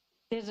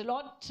there's a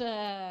lot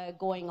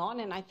going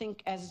on, and I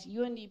think as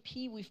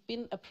UNDP, we've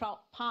been a proud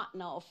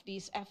partner of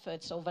these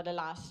efforts over the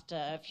last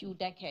few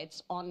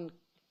decades on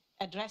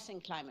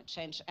addressing climate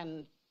change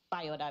and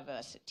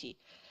biodiversity.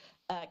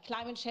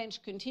 Climate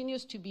change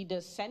continues to be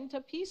the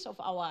centerpiece of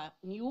our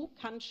new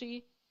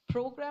country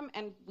program,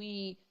 and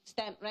we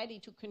stand ready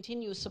to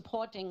continue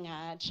supporting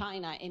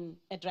China in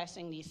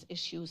addressing these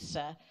issues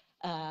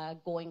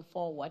going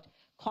forward,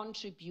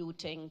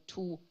 contributing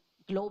to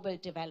global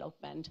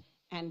development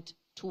and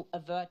to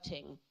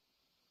averting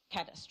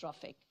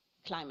catastrophic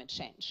climate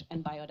change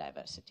and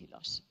biodiversity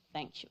loss.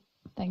 Thank you.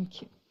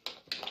 Thank you.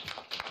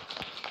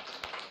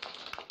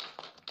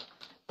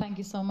 Thank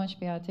you so much,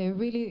 Beate.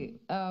 Really,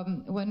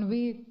 when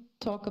we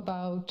talk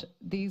about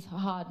these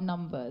hard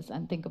numbers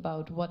and think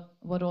about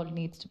what all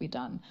needs to be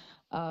done,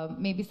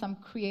 maybe some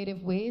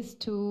creative ways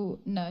to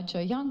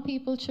nurture young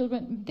people,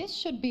 children. This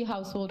should be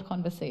household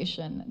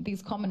conversation,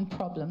 these common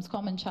problems,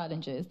 common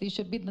challenges. These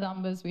should be the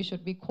numbers we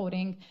should be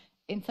quoting,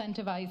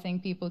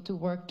 incentivizing people to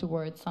work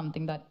towards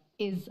something that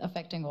is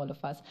affecting all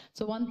of us.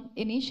 So one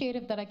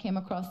initiative that I came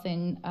across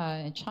in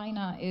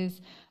China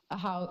is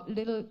how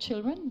little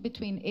children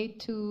between 8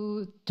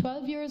 to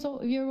 12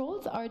 year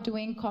olds are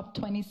doing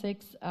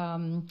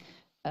COP26,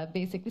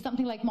 basically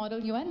something like Model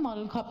UN,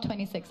 Model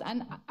COP26.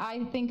 And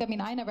I think, I mean,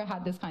 I never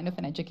had this kind of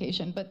an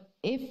education, but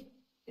if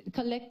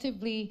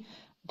collectively,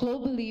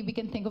 globally, we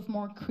can think of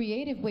more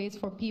creative ways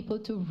for people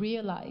to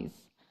realize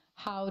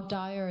how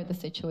dire the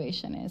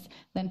situation is,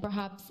 then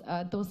perhaps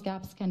those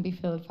gaps can be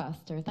filled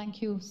faster. Thank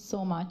you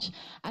so much.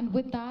 And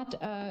with that,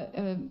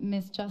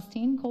 Ms.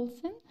 Justine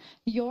Colson,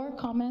 your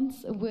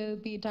comments will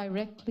be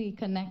directly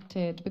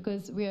connected,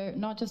 because we're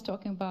not just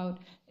talking about,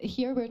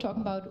 here we're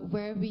talking about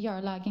where we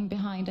are lagging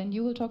behind, and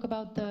you will talk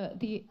about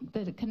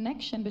the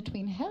connection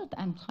between health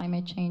and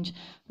climate change,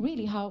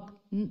 really how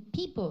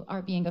people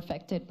are being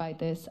affected by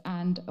this,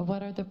 and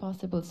what are the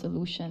possible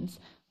solutions.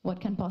 What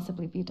can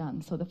possibly be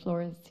done? So the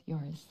floor is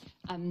yours.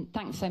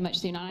 Thanks so much,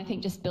 Suna. I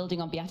think just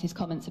building on Beate's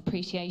comments,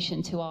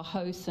 appreciation to our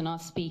hosts and our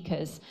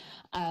speakers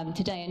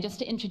today. And just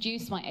to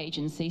introduce my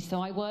agency,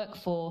 so I work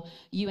for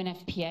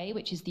UNFPA,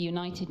 which is the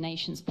United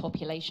Nations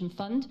Population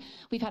Fund.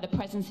 We've had a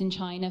presence in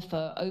China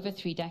for over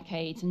 3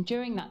 decades, and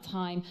during that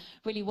time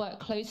really worked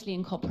closely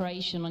in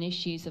cooperation on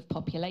issues of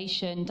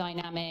population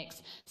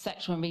dynamics,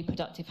 sexual and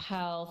reproductive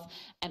health,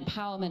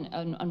 empowerment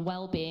and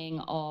well-being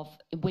of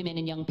women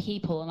and young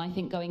people. And I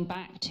think going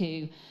back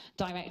to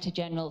Director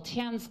General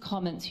Tian's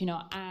comments, you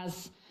know,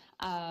 as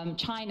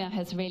China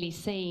has really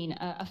seen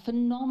a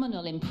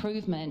phenomenal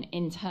improvement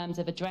in terms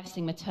of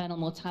addressing maternal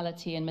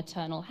mortality and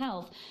maternal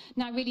health,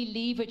 now really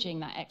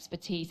leveraging that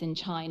expertise in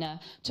China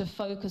to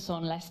focus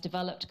on less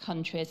developed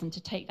countries and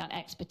to take that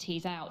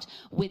expertise out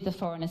with the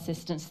foreign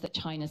assistance that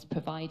China's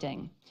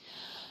providing.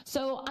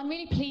 So I'm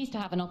really pleased to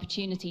have an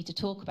opportunity to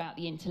talk about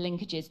the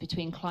interlinkages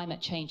between climate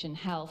change and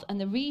health.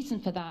 And the reason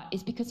for that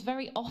is because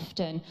very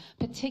often,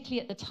 particularly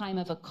at the time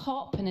of a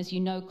COP, and as you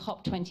know,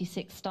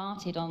 COP26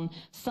 started on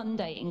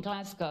Sunday in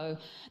Glasgow,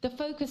 the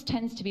focus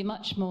tends to be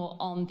much more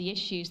on the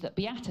issues that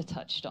Beate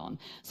touched on.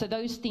 So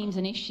those themes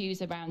and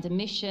issues around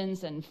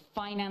emissions and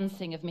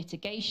financing of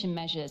mitigation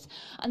measures,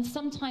 and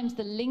sometimes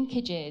the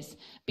linkages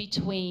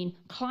between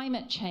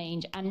climate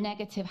change and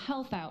negative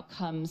health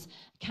outcomes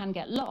can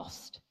get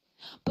lost.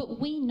 But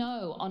we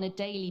know on a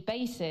daily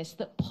basis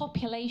that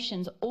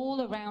populations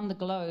all around the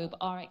globe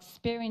are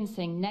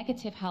experiencing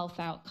negative health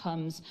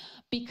outcomes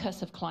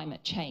because of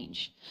climate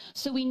change.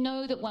 So we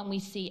know that when we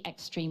see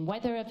extreme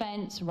weather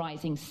events,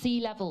 rising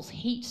sea levels,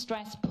 heat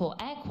stress, poor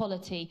air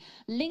quality,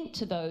 linked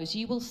to those,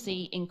 you will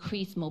see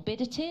increased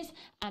morbidities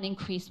and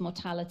increased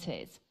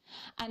mortalities.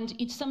 And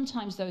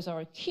sometimes those are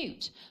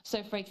acute.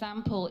 So for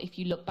example, if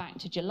you look back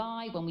to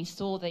July when we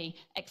saw the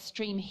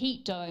extreme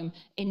heat dome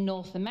in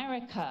North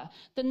America,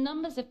 the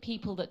numbers of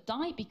people that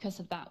died because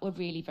of that were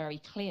really very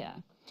clear.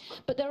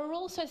 But there are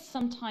also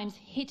sometimes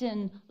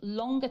hidden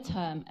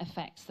longer-term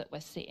effects that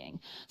we're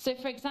seeing. So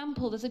for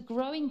example, there's a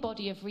growing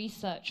body of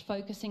research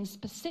focusing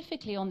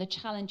specifically on the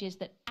challenges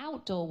that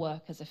outdoor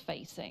workers are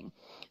facing.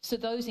 So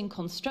those in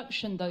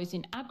construction, those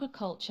in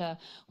agriculture,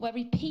 where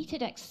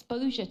repeated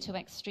exposure to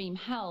extreme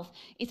health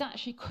is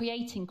actually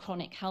creating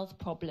chronic health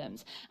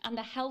problems. And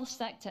the health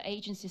sector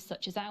agencies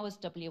such as ours,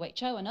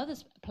 WHO, and other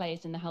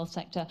players in the health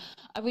sector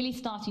are really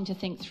starting to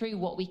think through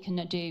what we can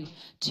do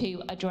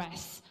to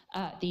address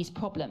these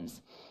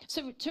problems.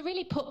 So to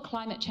really put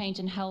climate change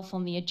and health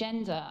on the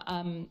agenda,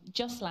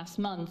 just last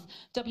month,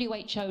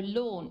 WHO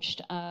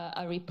launched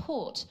a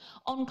report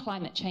on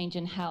climate change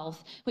and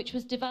health, which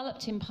was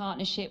developed in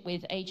partnership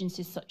with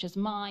agencies such as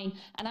mine,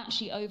 and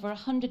actually over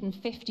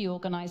 150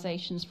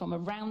 organizations from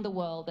around the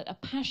world that are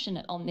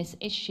passionate on this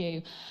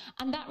issue.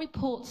 And that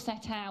report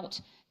set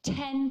out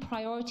 10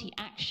 priority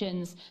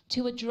actions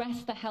to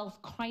address the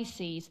health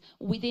crises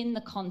within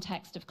the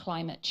context of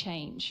climate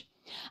change.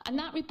 And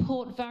that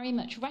report very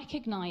much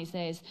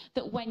recognizes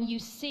that when you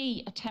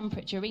see a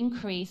temperature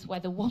increase,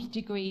 whether 1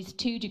 degree,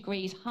 2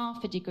 degrees,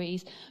 half a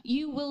degree,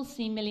 you will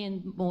see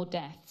millions more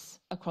deaths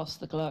across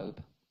the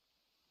globe.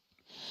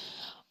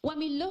 When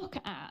we look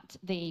at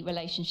the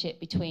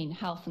relationship between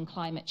health and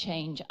climate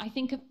change, I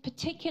think of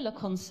particular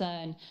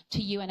concern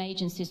to UN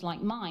agencies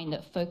like mine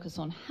that focus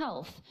on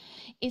health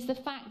is the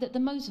fact that the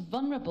most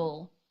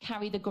vulnerable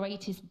carry the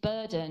greatest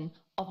burden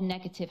of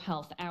negative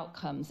health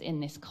outcomes in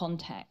this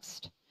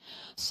context.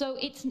 So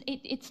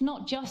it's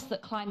not just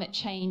that climate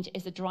change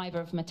is a driver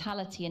of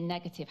mortality and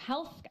negative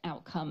health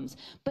outcomes,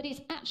 but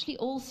it's actually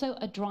also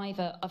a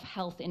driver of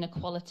health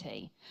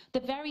inequality. The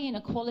very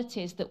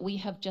inequalities that we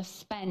have just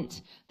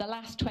spent the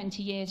last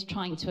 20 years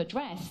trying to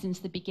address since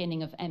the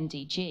beginning of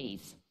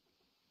MDGs.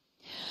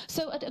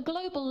 So at a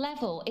global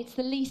level, it's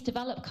the least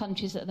developed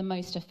countries that are the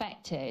most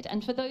affected.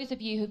 And for those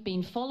of you who've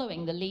been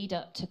following the lead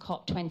up to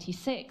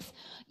COP26,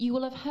 you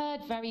will have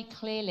heard very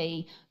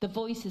clearly the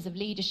voices of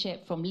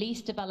leadership from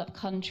least developed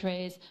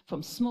countries,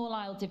 from small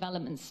isle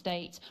development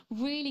states,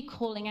 really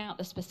calling out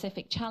the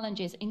specific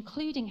challenges,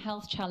 including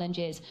health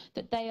challenges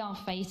that they are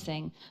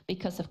facing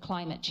because of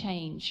climate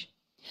change.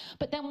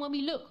 But then when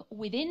we look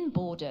within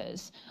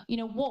borders,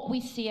 what we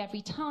see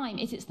every time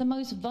is it's the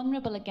most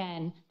vulnerable,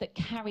 again, that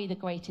carry the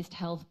greatest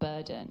health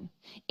burden.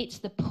 It's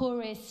the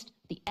poorest,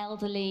 the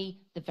elderly,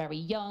 the very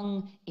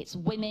young, it's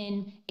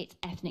women, it's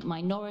ethnic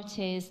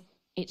minorities,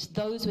 it's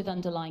those with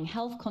underlying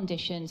health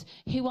conditions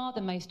who are the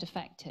most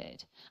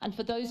affected. And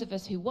for those of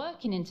us who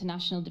work in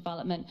international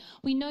development,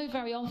 we know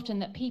very often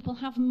that people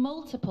have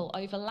multiple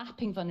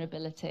overlapping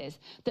vulnerabilities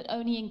that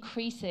only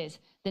increases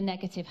the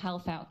negative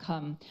health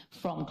outcome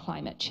from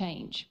climate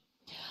change.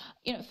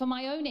 For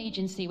my own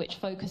agency, which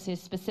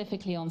focuses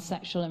specifically on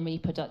sexual and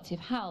reproductive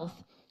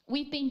health,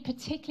 we've been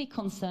particularly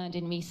concerned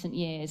in recent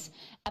years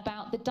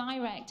about the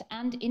direct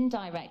and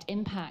indirect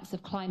impacts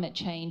of climate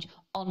change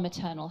on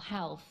maternal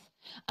health.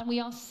 And we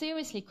are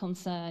seriously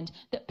concerned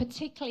that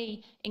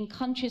particularly in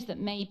countries that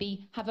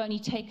maybe have only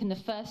taken the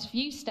first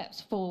few steps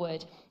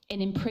forward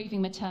in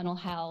improving maternal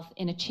health,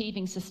 in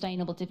achieving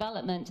sustainable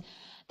development,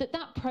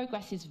 that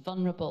progress is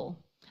vulnerable,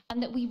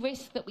 and that we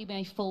risk that we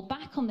may fall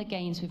back on the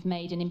gains we've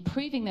made in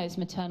improving those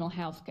maternal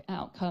health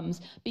outcomes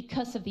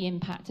because of the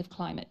impact of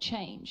climate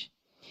change.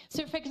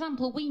 So, for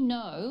example, we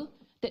know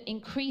that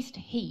increased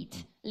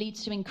heat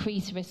leads to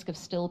increased risk of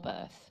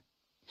stillbirth.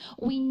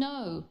 We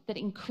know that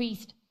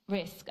increased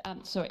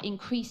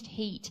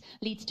heat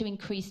leads to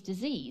increased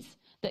disease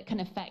that can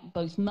affect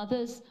both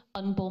mothers,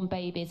 unborn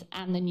babies,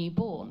 and the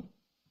newborn.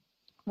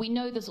 We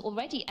know there's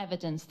already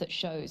evidence that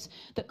shows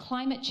that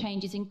climate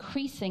change is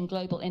increasing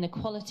global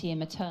inequality in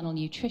maternal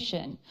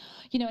nutrition.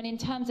 And in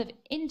terms of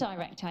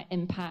indirect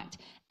impact,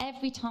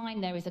 every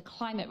time there is a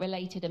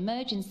climate-related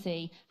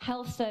emergency,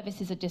 health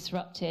services are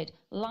disrupted,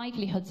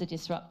 livelihoods are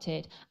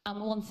disrupted,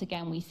 and once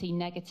again we see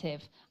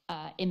negative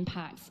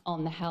impacts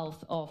on the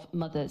health of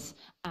mothers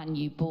and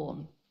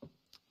newborn.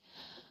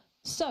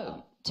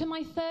 So, to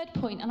my third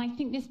point, and I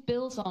think this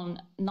builds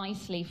on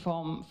nicely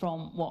from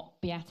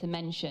what Beata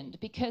mentioned,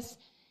 because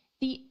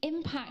the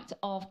impact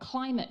of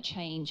climate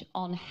change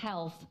on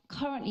health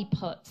currently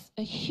puts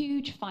a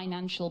huge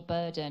financial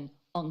burden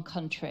on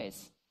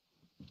countries.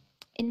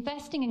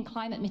 Investing in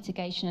climate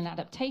mitigation and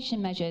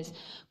adaptation measures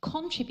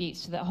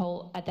contributes to the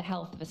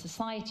health of a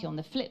society on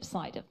the flip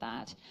side of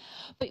that.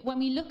 But when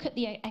we look at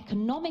the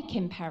economic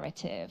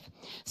imperative,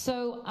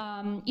 so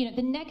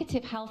the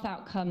negative health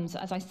outcomes,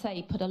 as I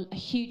say, put a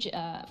huge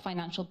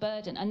financial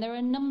burden, and there are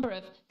a number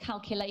of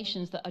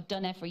calculations that are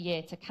done every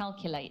year to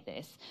calculate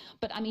this.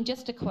 But I mean,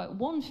 just to quote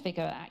one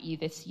figure at you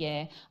this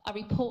year, a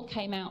report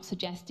came out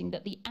suggesting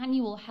that the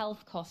annual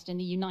health cost in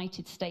the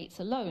United States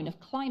alone of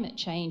climate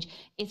change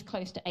is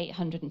close to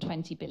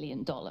 $820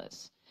 billion.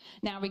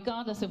 Now,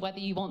 regardless of whether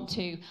you want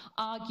to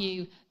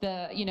argue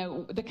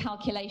the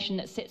calculation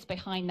that sits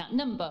behind that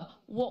number,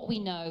 what we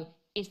know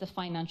is the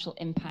financial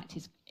impact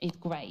is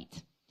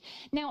great.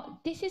 Now,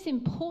 this is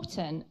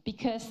important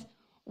because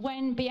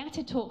when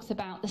Beata talks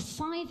about the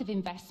size of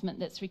investment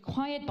that's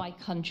required by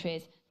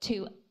countries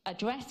to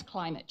address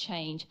climate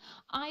change,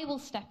 I will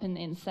step in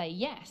and say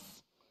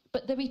yes.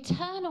 But the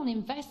return on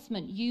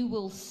investment you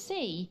will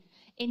see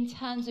in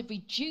terms of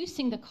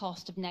reducing the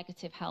cost of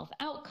negative health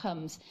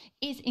outcomes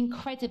is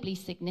incredibly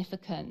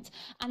significant.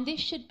 And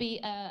this should be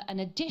an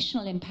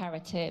additional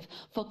imperative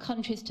for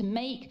countries to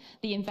make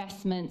the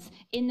investments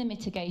in the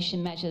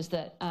mitigation measures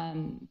that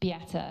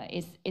Beata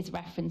is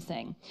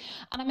referencing.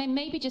 And I mean,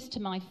 maybe just to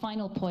my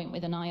final point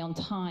with an eye on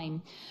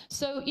time.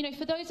 So,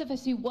 for those of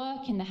us who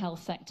work in the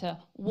health sector,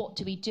 what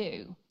do we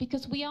do?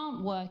 Because we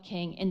aren't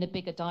working in the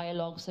bigger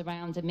dialogues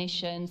around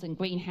emissions and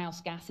greenhouse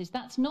gases.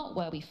 That's not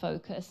where we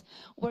focus.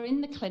 We're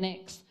in the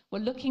clinics, we're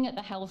looking at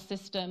the health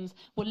systems,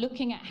 we're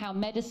looking at how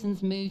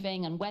medicine's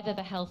moving and whether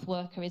the health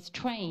worker is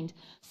trained.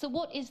 So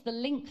what is the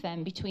link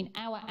then between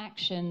our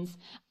actions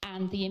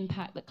and the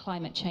impact that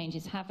climate change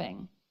is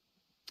having?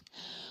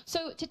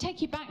 So to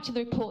take you back to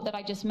the report that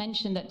I just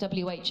mentioned that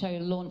WHO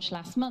launched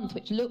last month,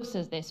 which looks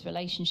at this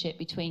relationship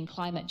between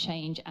climate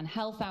change and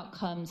health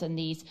outcomes and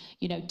these,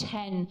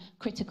 10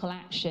 critical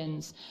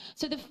actions.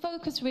 So the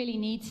focus really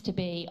needs to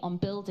be on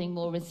building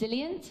more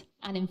resilient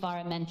and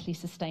environmentally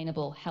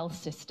sustainable health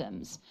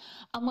systems.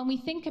 And when we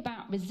think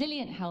about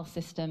resilient health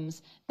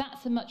systems,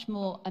 that's a much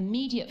more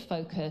immediate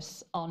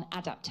focus on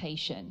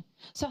adaptation.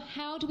 So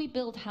how do we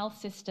build health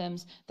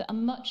systems that are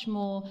much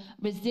more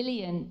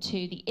resilient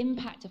to the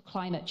impact of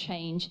climate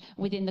change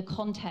within the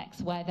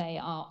context where they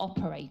are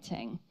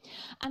operating?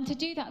 And to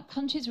do that,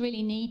 countries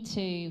really need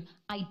to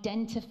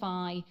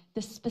identify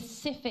the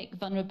specific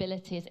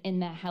vulnerabilities in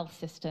their health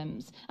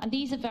systems. And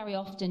these are very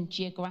often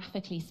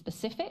geographically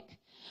specific.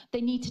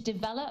 They need to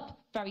develop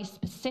very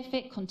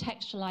specific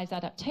contextualized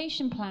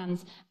adaptation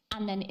plans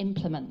and then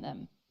implement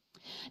them.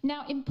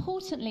 Now,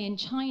 importantly, in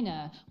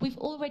China, we've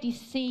already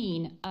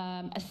seen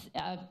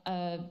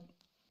a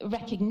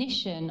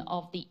recognition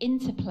of the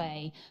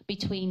interplay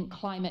between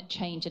climate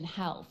change and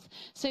health.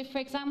 So, for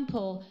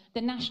example,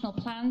 the National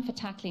Plan for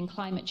Tackling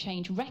Climate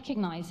Change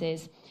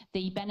recognizes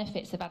the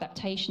benefits of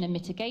adaptation and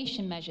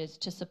mitigation measures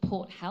to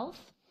support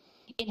health.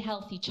 In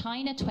Healthy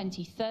China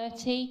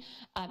 2030,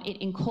 it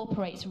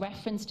incorporates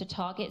reference to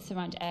targets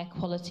around air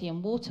quality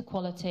and water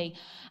quality.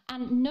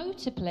 And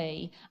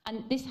notably,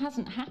 and this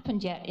hasn't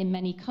happened yet in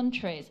many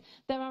countries,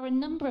 there are a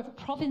number of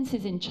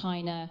provinces in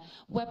China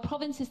where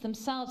provinces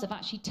themselves have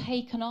actually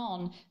taken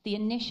on the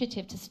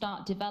initiative to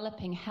start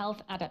developing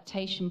health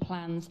adaptation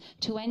plans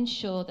to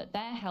ensure that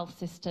their health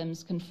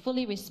systems can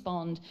fully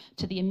respond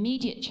to the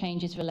immediate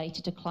changes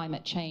related to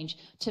climate change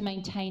to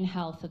maintain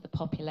health of the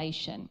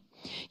population.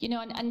 You know,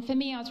 and for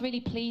me, I was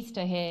really pleased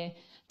to hear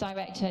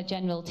Director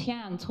General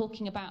Tian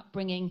talking about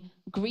bringing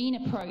green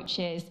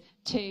approaches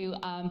to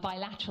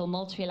bilateral,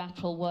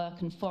 multilateral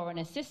work and foreign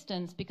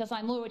assistance, because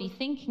I'm already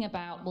thinking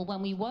about, well,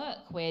 when we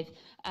work with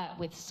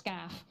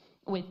SCAF,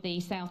 with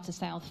the South to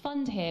South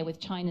Fund here, with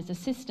China's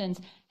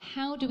assistance,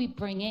 how do we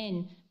bring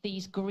in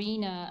these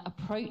greener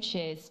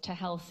approaches to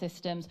health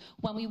systems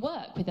when we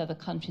work with other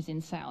countries in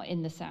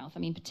the South? I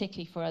mean,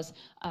 particularly for us,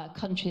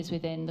 countries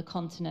within the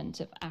continent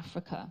of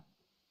Africa.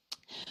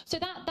 So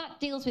that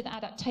deals with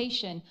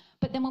adaptation,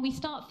 but then when we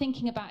start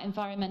thinking about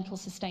environmental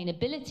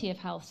sustainability of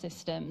health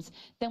systems,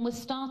 then we're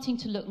starting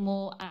to look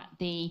more at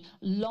the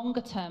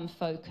longer term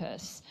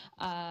focus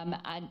and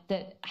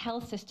that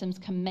health systems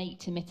can make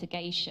to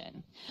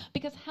mitigation.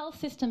 Because health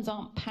systems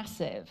aren't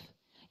passive.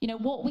 You know,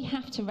 what we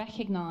have to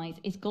recognize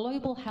is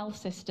global health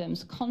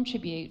systems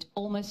contribute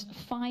almost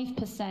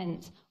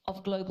 5%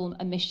 of global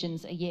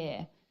emissions a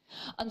year.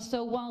 And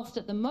so whilst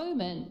at the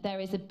moment there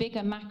is a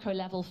bigger macro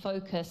level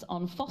focus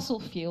on fossil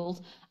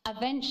fuels,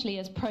 eventually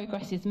as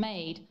progress is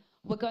made,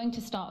 we're going to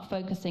start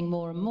focusing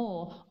more and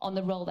more on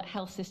the role that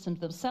health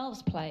systems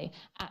themselves play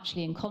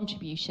actually in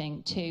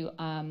contributing to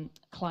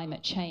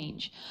climate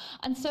change.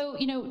 And so,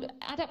 you know,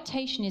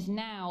 adaptation is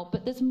now,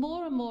 but there's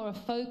more and more a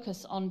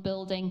focus on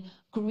building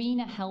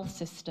greener health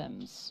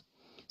systems.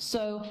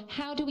 So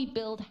how do we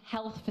build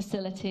health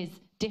facilities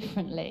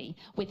differently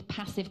with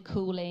passive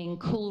cooling,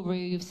 cool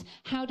roofs?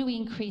 How do we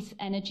increase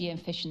energy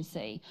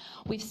efficiency?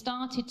 We've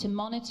started to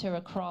monitor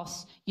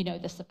across, you know,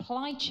 the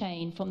supply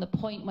chain from the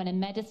point when a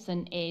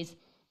medicine is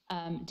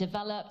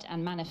developed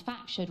and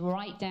manufactured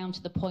right down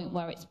to the point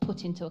where it's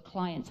put into a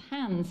client's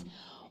hands.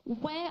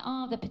 Where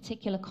are the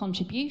particular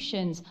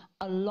contributions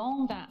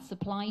along that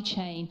supply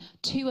chain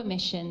to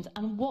emissions,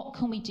 and what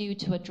can we do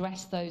to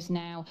address those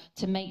now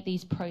to make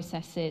these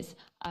processes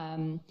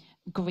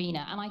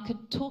greener? And I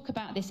could talk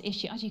about this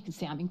issue. As you can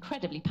see, I'm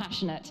incredibly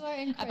passionate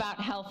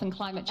about health and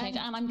climate change,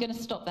 and I'm going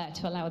to stop there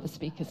to allow other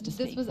speakers to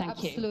speak. This was Thank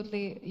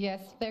absolutely,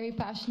 yes, very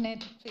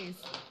passionate, please.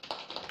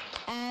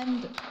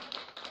 And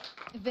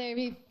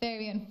very,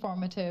 very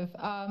informative.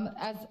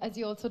 As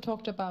you also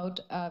talked about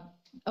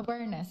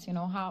awareness, you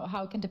know,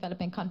 how can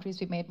developing countries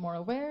be made more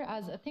aware?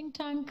 As a think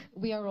tank,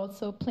 we are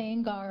also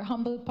playing our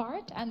humble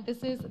part, and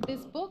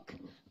this book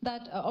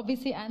that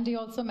obviously Andy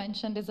also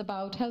mentioned is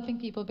about helping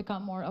people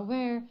become more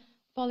aware,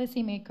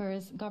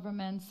 policymakers,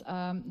 governments,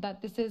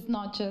 that this is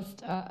not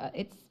just,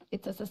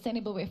 it's a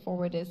sustainable way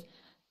forward, is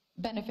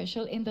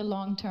beneficial in the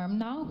long term.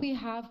 Now we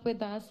have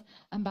with us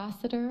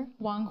Ambassador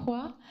Wang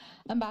Hua.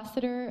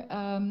 Ambassador,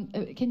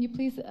 can you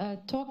please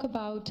talk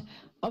about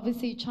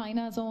obviously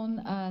China's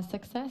own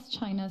success,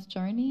 China's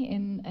journey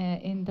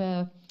in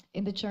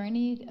the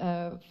journey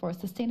for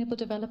sustainable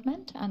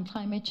development and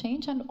climate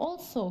change, and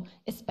also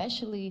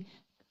especially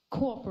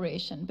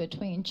cooperation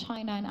between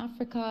China and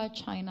Africa,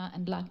 China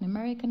and Latin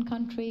American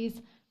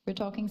countries. We're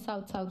talking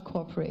South-South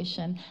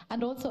cooperation.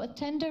 And also a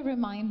tender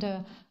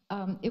reminder,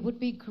 it would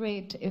be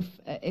great if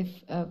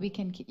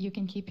you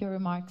can keep your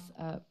remarks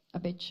a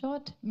bit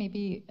short.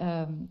 Maybe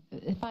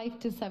 5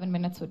 to 7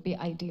 minutes would be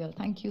ideal.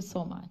 Thank you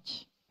so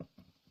much.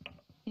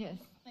 Yes,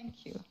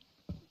 thank you.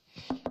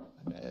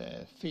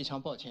 非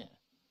常抱歉，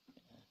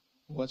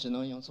我只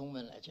能用中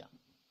文来讲。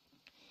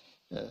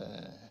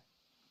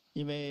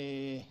因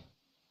为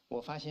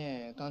我发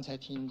现刚才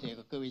听这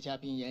个各位嘉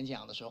宾演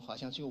讲的时候，好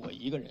像就我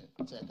一个人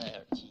在戴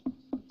耳机，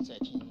在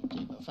听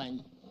这个翻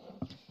译。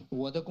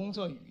我的工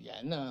作语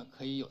言呢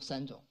可以有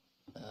3种，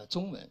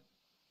中文、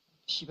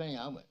西班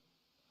牙文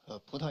和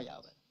葡萄牙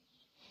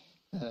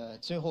文。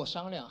最后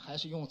商量还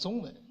是用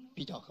中文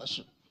比较合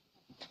适。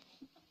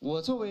我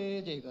作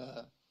为这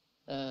个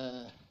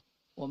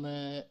我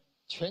们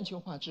全球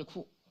化智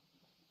库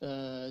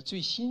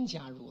最新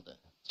加入的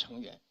成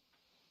员，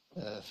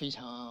非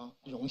常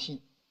荣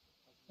幸。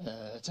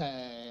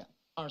在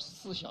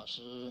24小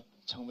时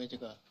成为这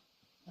个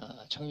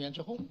成员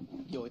之后，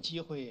有机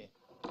会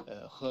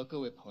和各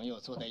位朋友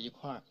坐在一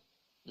块儿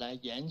来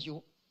研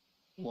究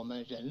我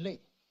们人类、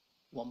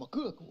我们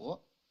各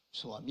国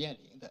所面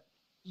临的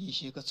一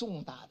些个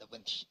重大的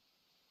问题，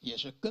也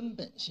是根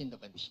本性的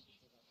问题。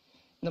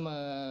那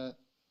么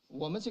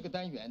我们这个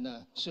单元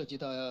呢，涉及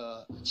到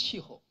气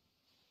候，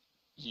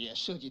也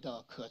涉及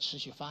到可持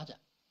续发展。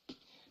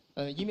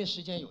因为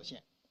时间有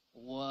限，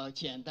我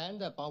简单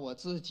的把我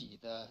自己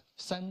的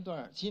3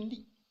段经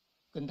历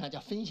跟大家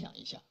分享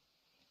一下，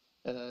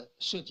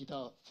涉及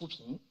到扶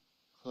贫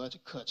和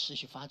可持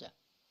续发展，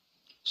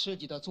涉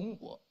及到中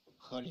国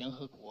和联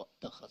合国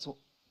的合作。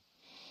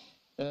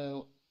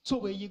作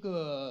为一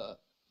个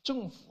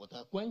政府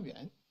的官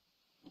员，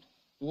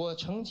我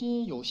曾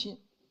经有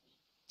幸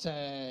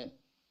在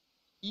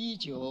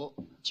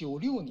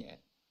1996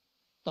年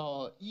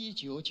到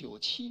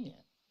1997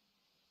年，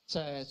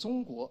在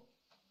中国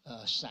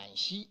陕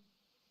西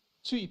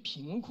最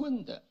贫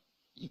困的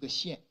一个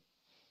县，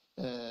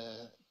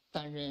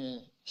担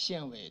任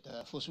县委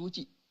的副书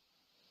记，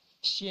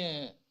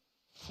县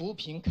扶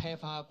贫开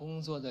发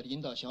工作的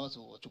领导小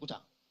组组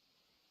长。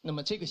那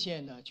么这个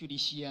县呢，距离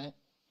西安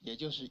也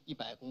就是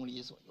100公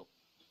里左右。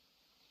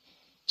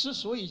之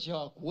所以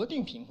叫国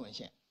定贫困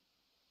县，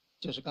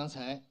就是刚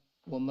才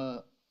我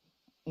们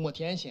莫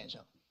田先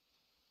生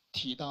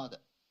提到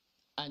的，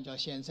按照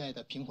现在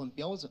的贫困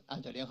标准，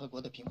按照联合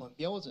国的贫困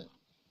标准，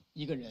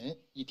一个人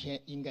一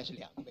天应该是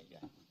2个美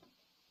元。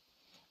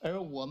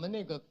而我们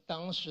那个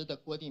当时的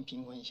国定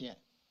贫困县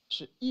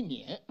是1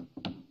年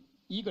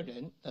一个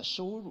人的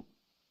收入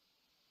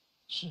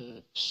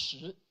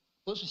是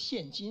不是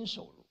现金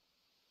收入，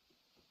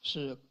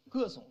是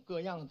各种各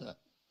样的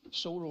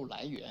收入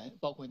来源，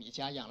包括你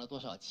家养了多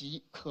少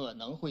鸡，可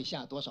能会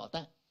下多少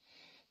蛋，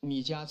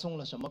你家种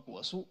了什么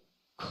果树，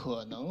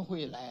可能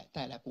会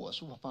带来果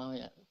子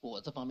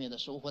方面的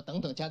收获等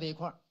等，加在一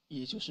块儿，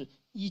也就是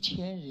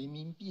1000人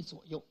民币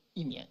左右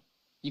1年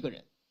一个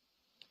人。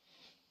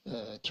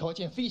条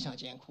件非常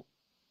艰苦。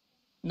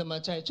那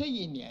么在这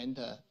1年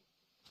的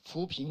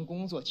扶贫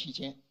工作期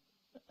间，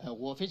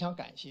我非常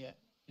感谢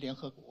联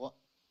合国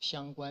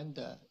相关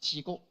的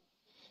机构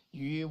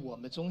与我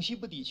们中西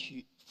部地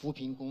区扶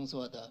贫工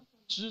作的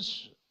支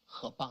持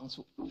和帮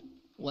助。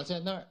我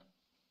在那儿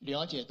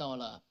了解到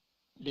了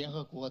联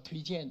合国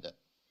推荐的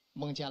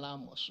孟加拉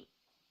模式、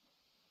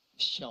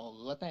小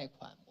额贷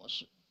款模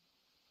式、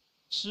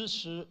支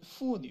持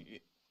妇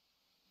女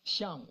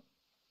项目，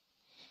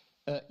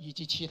以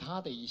及其他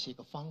的一些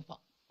个方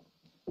法。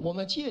我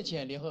们借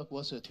鉴联合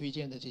国所推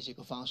荐的这些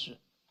个方式，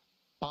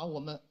把我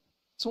们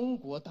中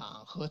国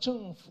党和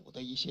政府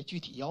的一些具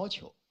体要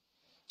求，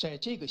在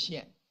这个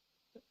县，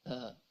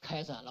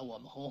开展了我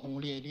们轰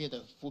轰烈烈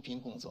的扶贫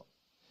工作。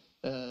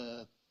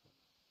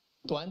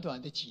短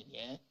短的几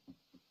年，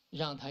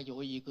让它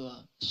由一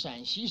个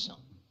陕西省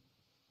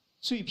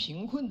最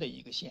贫困的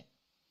一个县，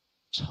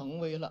成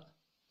为了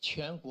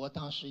全国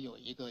当时有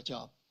一个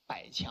叫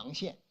100强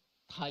县，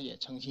他也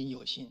曾经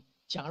有幸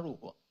加入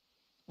过。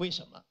为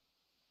什么？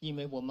因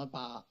为我们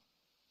把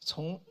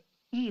从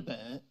日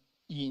本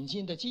引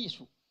进的技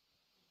术，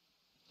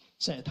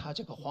在它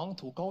这个黄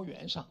土高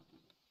原上，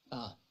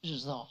日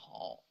照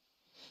好，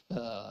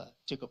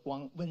这个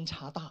温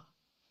差大，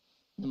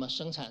那么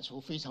生产出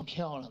非常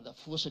漂亮的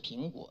富士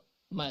苹果，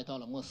卖到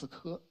了莫斯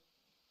科，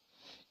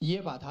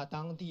也把它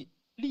当地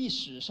历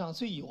史上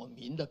最有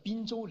名的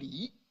滨州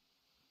梨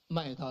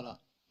卖到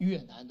了越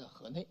南的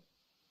河内。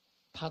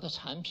它的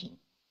产品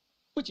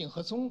不仅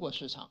和中国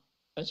市场，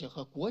而且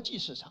和国际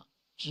市场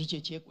直接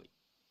接轨。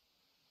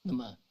那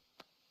么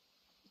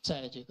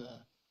在这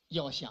个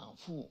要想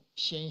富、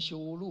先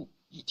修路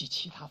以及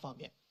其他方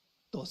面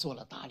都做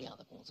了大量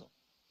的工作。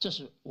这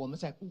是我们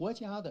在国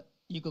家的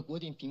一个国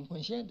定贫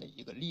困县的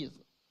一个例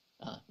子。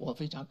我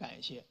非常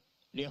感谢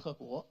联合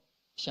国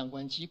相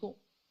关机构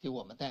给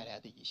我们带来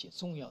的一些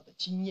重要的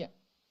经验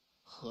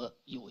和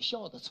有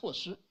效的措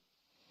施。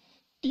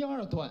第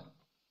二段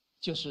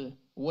就是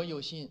我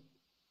有幸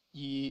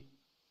以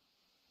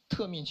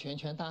特命全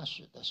权大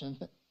使的身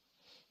份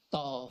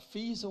到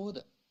非洲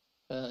的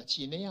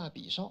几内亚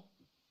比绍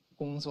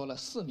工作了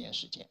4年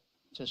时间，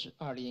这是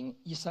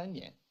2013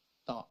年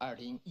到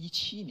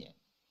2017年。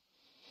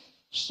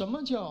什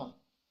么叫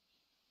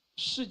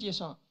世界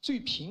上最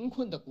贫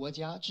困的国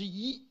家之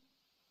一？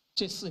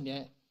这4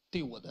年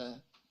对我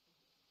的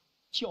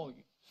教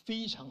育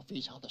非常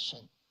非常的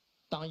深。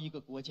当一个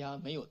国家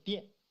没有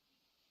电，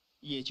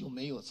也就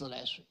没有自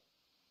来水。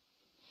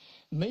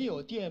没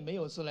有电，没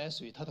有自来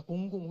水，它的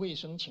公共卫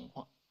生情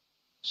况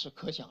是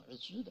可想而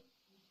知的。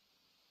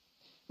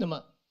那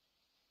么，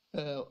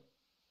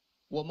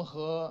我们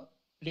和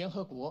联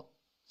合国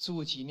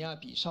驻几内亚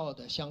比绍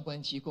的相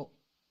关机构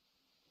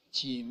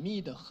紧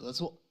密的合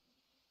作，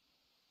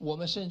我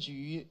们甚至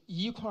于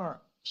一块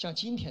儿像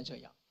今天这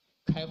样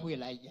开会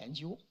来研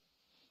究，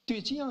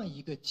对这样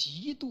一个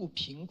极度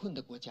贫困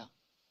的国家，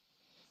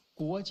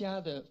国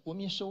家的国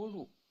民收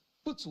入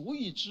不足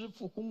以支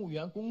付公务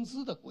员工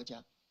资的国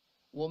家，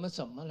我们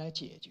怎么来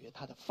解决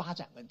它的发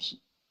展问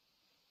题？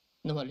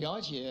那么了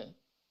解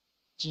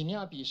几内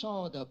亚比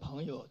绍的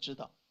朋友知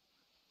道，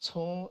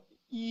从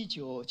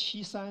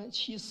1973、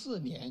74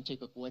年这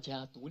个国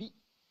家独立，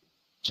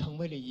成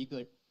为了一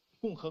个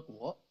共和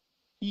国，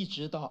一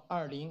直到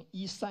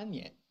2013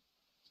年，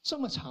这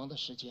么长的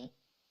时间，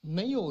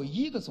没有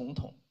一个总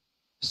统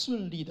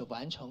顺利的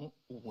完成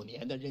5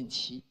年的任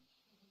期。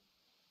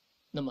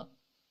那么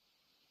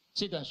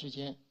这段时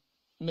间，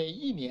每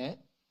1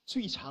年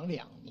最长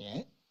2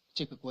年，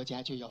这个国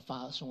家就要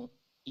发生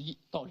1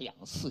到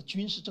2次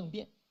军事政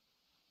变。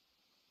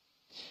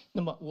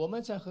那么我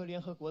们在和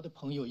联合国的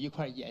朋友一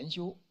块研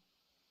究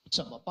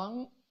怎么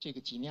帮这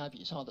个几内亚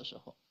比绍的时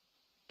候，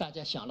大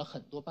家想了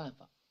很多办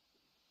法，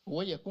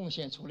我也贡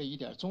献出了一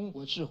点中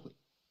国智慧，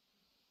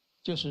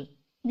就是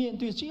面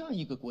对这样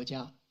一个国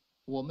家，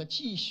我们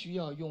既需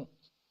要用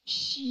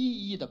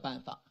西医的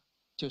办法，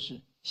就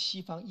是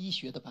西方医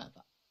学的办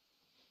法，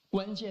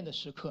关键的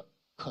时刻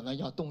可能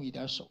要动一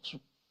点手术，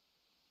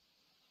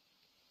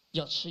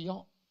要吃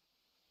药，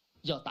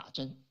要打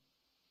针，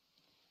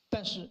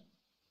但是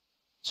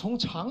从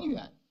长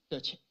远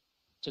的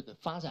这个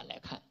发展来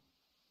看，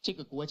这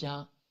个国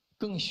家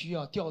更需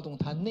要调动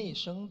它内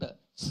生的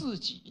自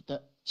己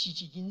的积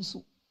极因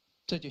素，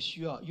这就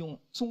需要用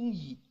中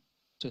医，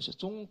这是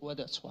中国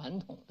的传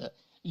统的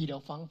医疗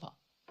方法，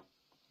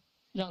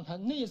让它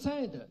内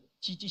在的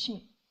积极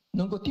性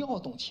能够调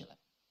动起来。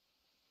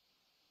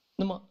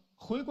那么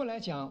回过来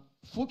讲，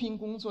扶贫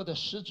工作的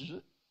实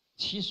质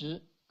其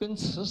实跟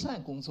慈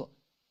善工作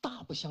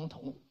大不相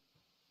同，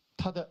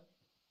它的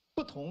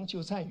不同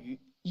就在于，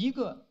一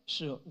个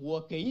是我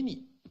给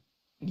你，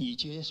你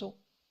接受，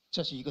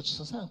这是一个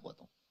慈善活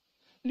动；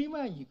另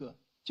外一个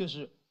就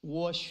是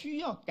我需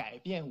要改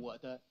变我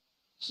的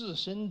自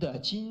身的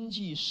经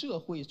济社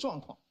会状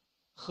况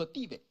和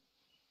地位，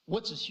我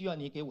只需要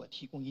你给我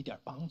提供一点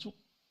帮助，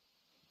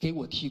给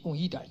我提供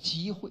一点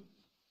机会，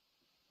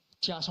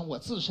加上我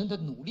自身的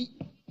努力，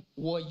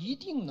我一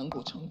定能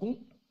够成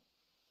功。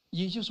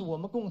也就是我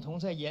们共同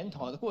在研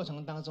讨的过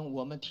程当中，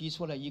我们提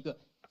出了一个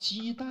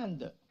鸡蛋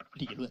的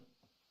理论。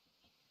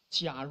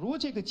假如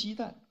这个鸡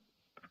蛋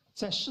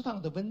在适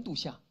当的温度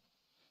下，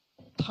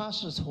它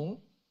是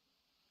从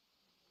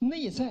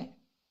内在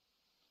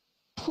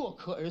破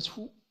壳而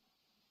出，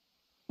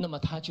那么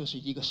它就是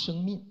一个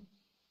生命；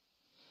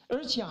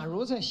而假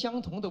如在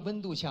相同的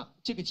温度下，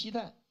这个鸡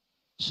蛋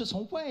是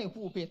从外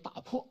部被打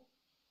破，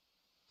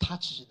它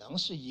只能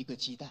是一个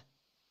鸡蛋，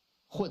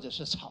或者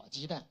是炒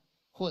鸡蛋，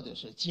或者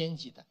是煎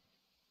鸡蛋。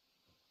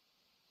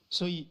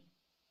所以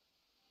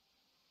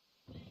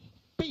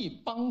被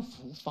帮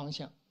扶方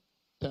向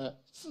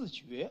的自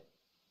觉，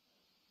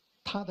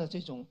他的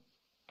这种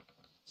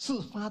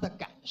自发的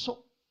感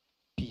受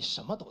比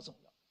什么都重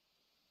要。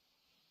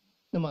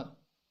那么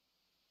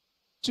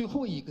最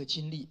后一个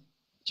经历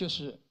就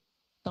是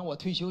当我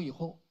退休以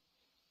后，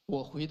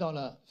我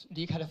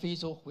离开了非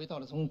洲，回到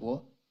了中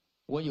国，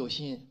我有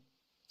幸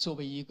作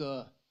为一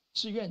个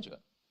志愿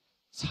者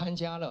参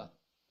加了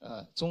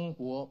中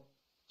国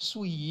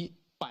数以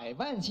百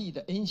万计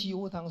的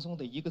NGO 当中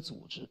的一个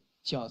组织，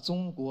叫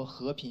中国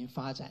和平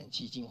发展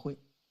基金会。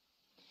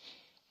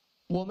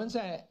我们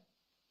在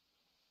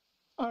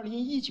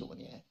2019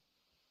年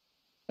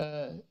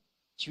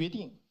决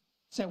定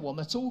在我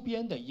们周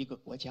边的一个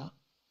国家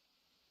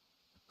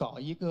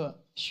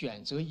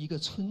选择一个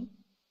村，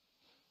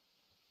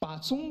把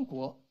中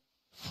国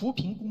扶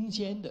贫攻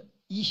坚的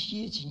一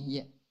些经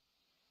验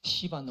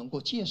希望能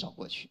够介绍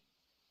过去，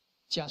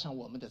加上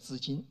我们的资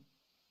金。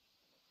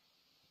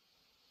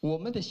我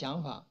们的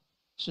想法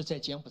是在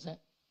柬埔寨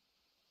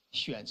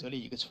选择了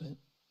一个村，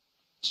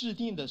制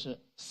定的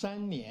是3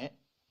年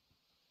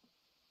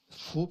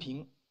扶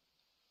贫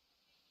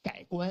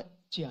改观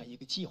这样一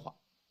个计划。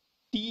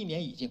第1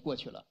年已经过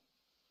去了，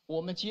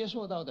我们接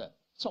受到的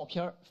照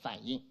片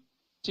反映，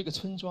这个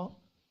村庄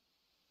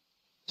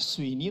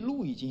水泥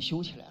路已经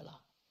修起来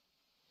了，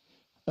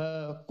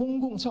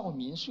公共照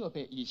明设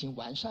备已经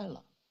完善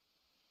了，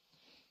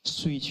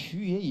水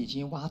渠也已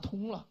经挖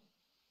通了，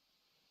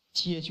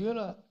解决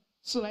了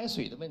自来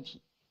水的问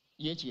题，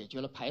也解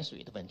决了排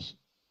水的问题。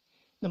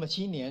那么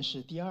今年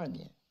是第2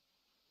年，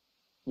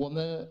我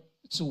们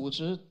组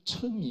织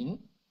村民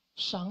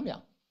商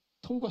量，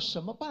通过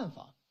什么办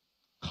法，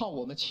靠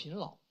我们勤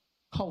劳，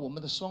靠我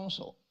们的双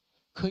手，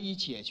可以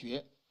解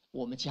决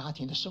我们家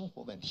庭的生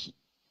活问题、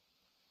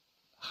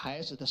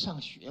孩子的上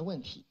学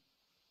问题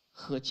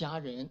和家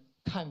人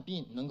看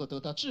病能够得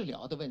到治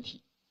疗的问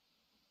题。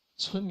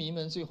村民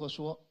们最后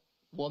说，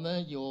我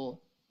们有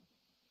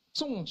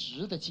种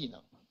植的技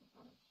能，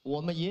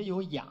我们也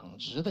有养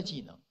殖的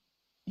技能。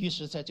于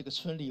是在这个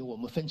村里，我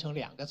们分成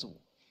2个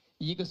组，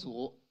一个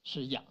组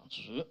是养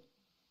殖，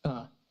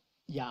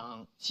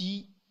养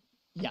鸡、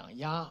养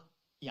鸭、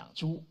养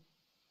猪；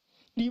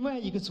另外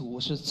一个组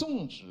是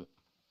种植，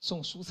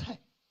种蔬菜，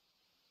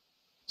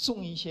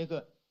种一些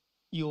个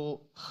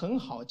有很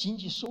好经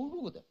济收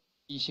入的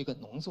一些个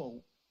农作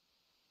物。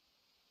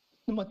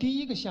那么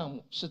第1个项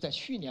目是在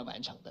去年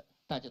完成的，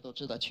大家都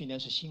知道，去年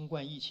是新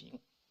冠疫情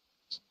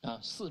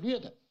肆虐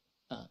的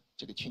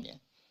这个去年。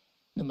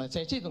那么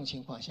在这种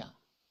情况下，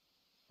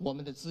我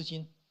们的资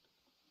金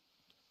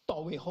到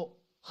位后，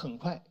很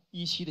快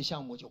1期的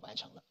项目就完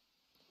成了。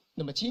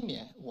那么今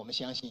年我们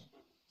相信，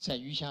在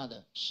余下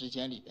的时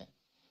间里边，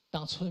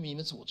当村民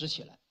们组织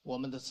起来，我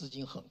们的资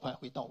金很快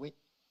会到位，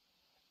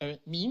而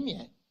明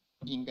年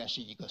应该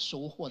是一个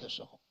收获的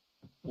时候。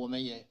我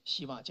们也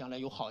希望将来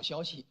有好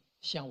消息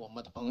向我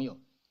们的朋友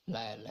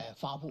来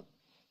发布。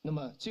那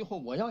么最后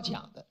我要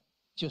讲的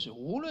就是，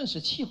无论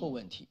是气候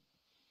问题、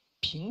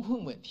贫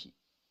困问题、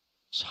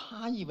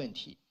差异问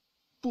题、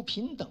不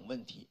平等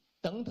问题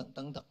等等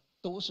等等，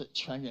都是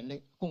全人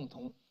类共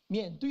同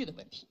面对的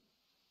问题。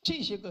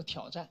这些个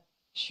挑战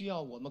需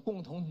要我们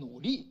共同努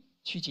力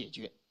去解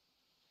决。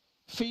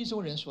非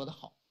洲人说得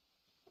好，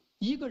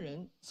一个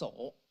人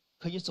走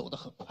可以走得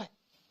很快，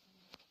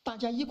大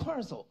家一块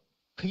儿走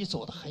可以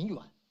走得很远。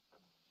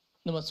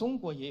那么中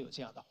国也有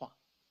这样的话，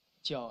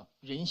叫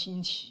人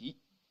心齐，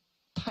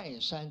泰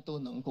山都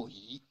能够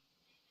移。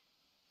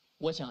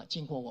我想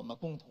经过我们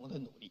共同的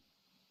努力，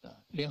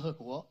联合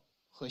国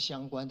和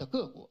相关的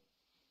各国，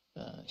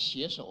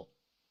携手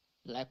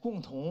来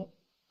共同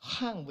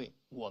捍卫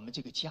我们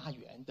这个家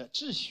园的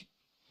秩序，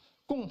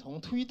共同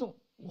推动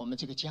我们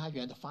这个家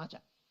园的发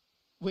展，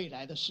未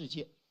来的世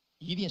界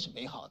一定是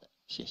美好的。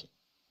谢谢。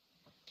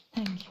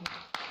Thank you.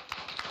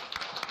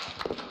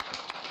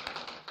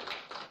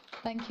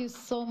 Thank you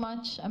so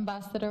much,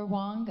 Ambassador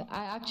Wang.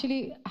 I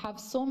actually have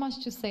so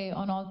much to say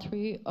on all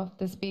three of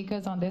the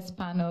speakers on this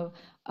panel.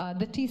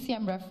 The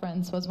TCM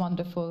reference was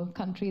wonderful.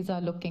 Countries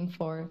are looking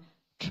for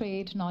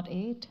trade, not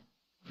aid.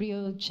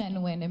 Real,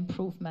 genuine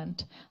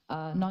improvement,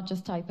 not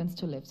just stipends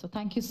to live. So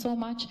thank you so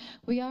much.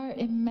 We are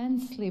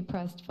immensely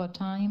pressed for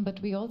time, but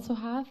we also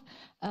have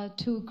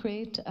two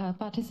great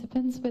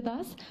participants with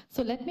us.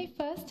 So let me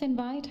first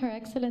invite Her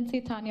Excellency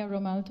Tania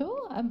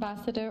Romaldo,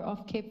 Ambassador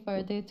of Cape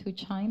Verde to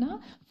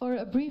China, for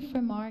a brief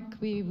remark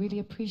we really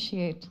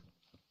appreciate.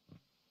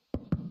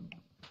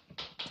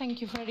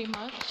 Thank you very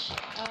much.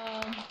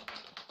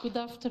 Good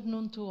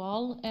afternoon to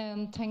all,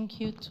 and thank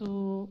you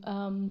to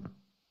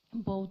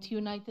both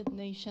United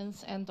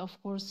Nations and,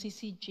 of course,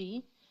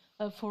 CCG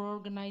for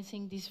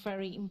organizing this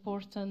very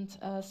important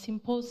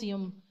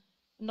symposium,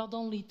 not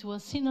only to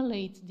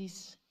assimilate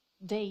this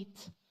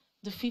date,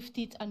 the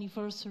 50th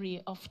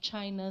anniversary of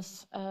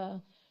China's,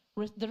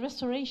 the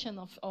restoration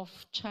of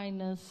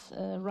China's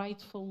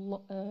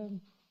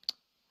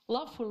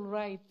lawful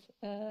right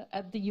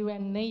at the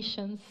UN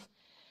Nations,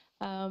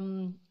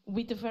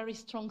 with a very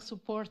strong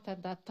support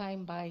at that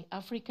time by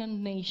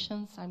African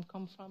nations. I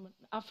come from an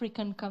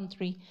African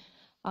country.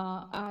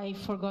 I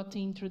forgot to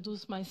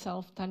introduce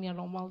myself, Tania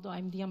Romaldo.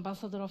 I'm the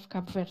ambassador of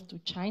Cape Verde to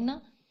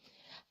China.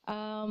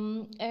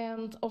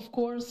 And of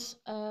course,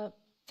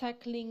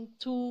 tackling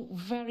two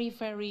very,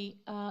 very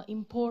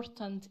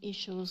important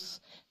issues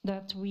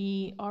that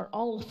we are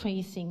all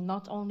facing,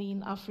 not only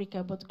in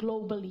Africa, but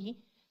globally: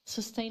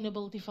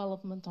 sustainable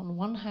development on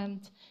one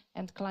hand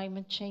and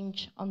climate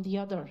change on the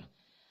other.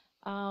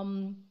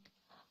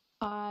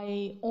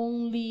 I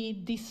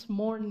only this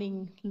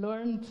morning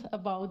learned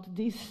about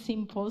this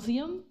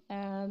symposium,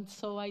 and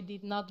so I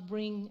did not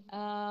bring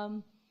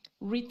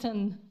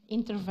written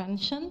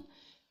intervention,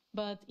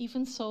 but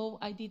even so,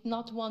 I did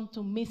not want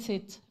to miss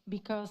it,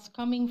 because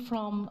coming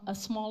from a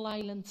small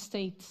island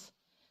state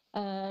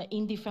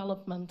in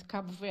development,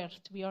 Cape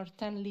Verde, we are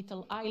 10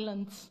 little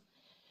islands,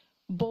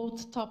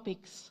 both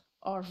topics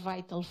are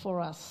vital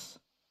for us.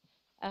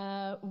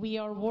 We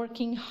are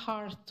working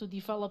hard to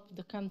develop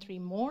the country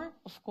more,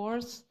 of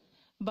course,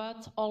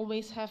 but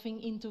always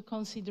having into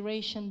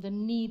consideration the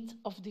need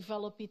of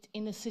develop it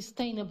in a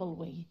sustainable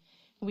way.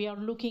 We are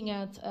looking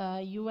at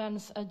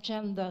UN's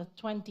Agenda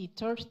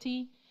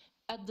 2030,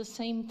 at the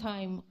same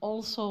time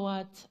also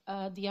at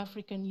the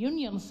African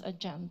Union's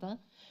agenda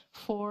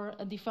for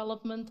a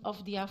development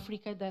of the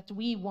Africa that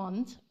we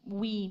want,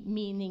 we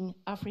meaning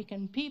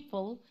African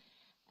people,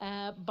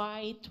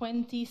 by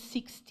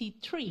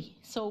 2063.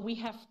 So we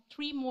have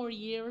 3 more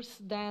years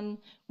than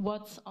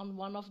what's on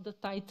one of the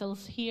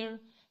titles here,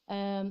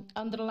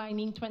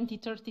 underlining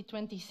 2030,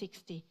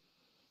 2060.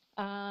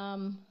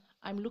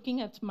 I'm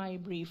looking at my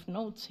brief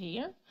notes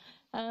here.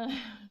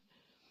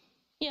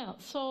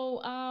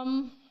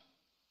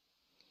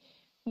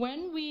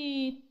 When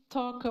we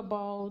talk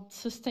about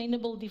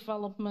sustainable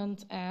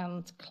development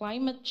and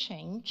climate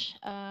change,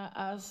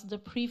 as the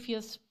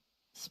previous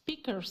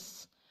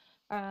speakers,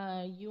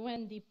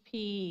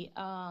 UNDP,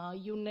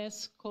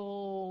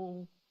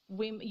 UNESCO,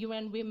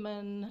 UN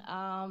Women,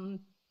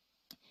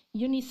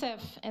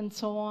 UNICEF, and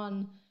so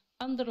on,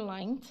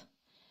 underlined,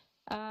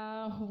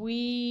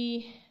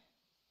 we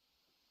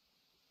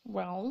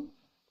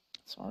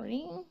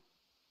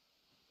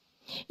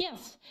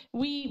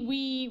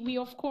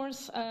of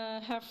course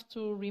have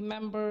to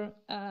remember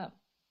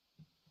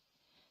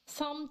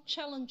some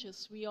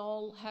challenges we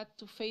all had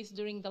to face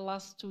during the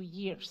last 2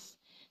 years.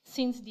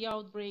 Since the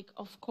outbreak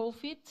of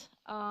COVID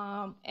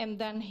and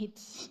then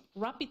its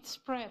rapid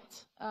spread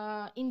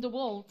in the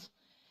world.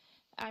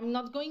 I'm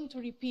not going to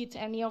repeat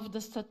any of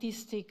the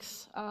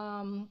statistics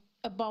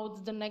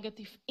about the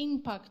negative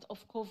impact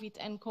of COVID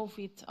and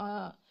COVID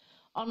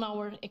on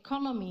our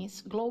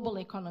economies, global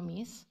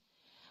economies,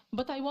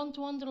 but I want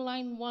to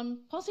underline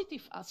one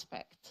positive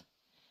aspect.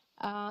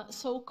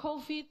 So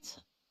COVID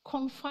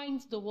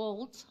confined the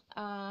world,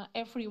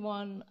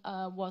 everyone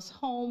was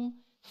home,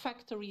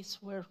 factories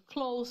were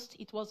closed,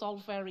 it was all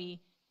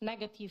very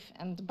negative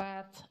and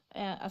bad,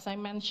 as I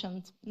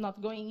mentioned,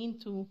 not going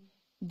into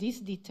these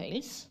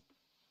details.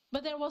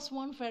 But there was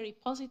one very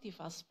positive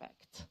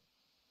aspect.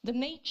 The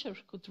nature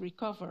could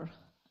recover.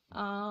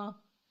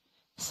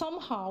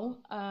 Somehow,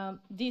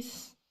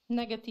 this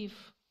negative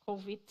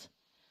COVID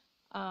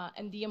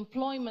and the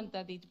employment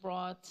that it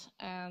brought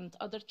and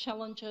other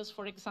challenges,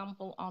 for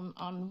example,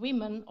 on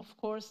women, of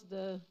course,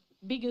 the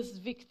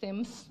biggest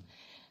victims,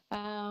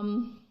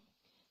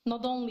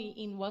 not only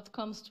in what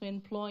comes to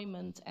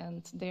employment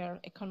and their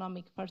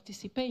economic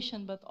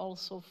participation, but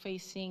also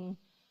facing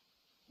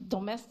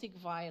domestic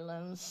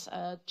violence,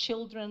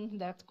 children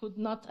that could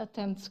not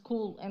attend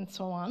school, and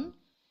so on.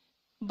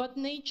 But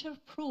nature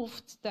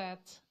proved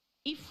that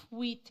if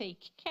we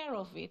take care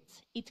of it,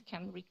 it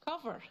can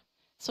recover.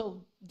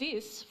 So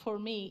this, for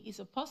me, is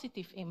a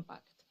positive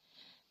impact.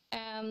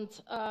 And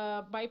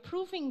by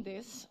proving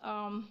this,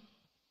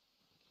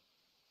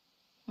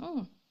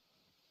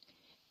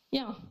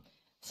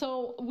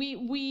 so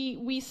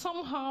we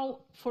somehow,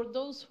 for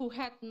those who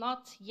had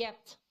not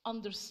yet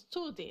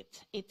understood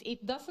it,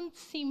 it doesn't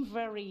seem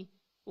very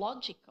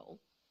logical,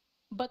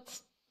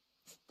 but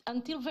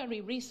until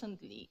very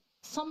recently,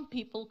 some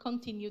people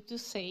continue to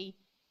say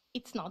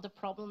it's not a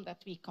problem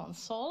that we can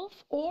solve,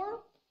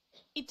 or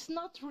it's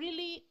not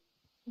really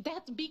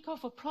that big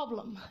of a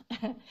problem.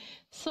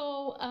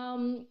 So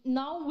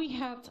now we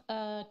had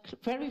a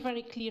very,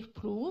 very clear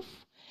proof,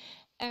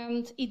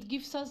 and it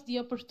gives us the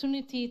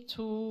opportunity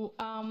to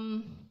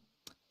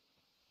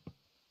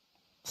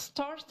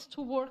start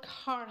to work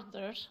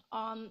harder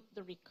on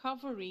the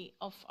recovery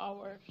of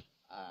our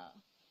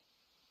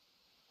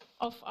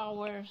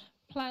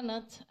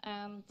planet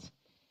and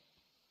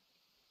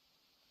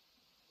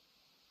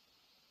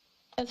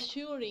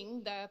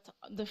assuring that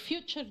the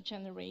future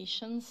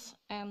generations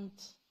and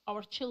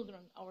our children,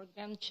 our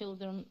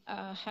grandchildren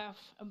have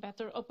a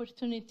better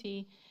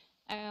opportunity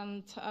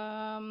and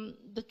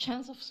the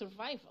chance of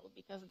survival,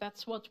 because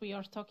that's what we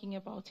are talking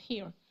about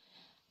here.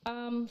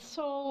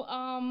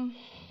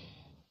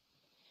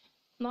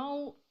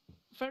 Now,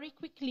 very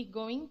quickly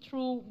going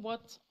through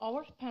what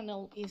our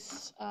panel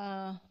is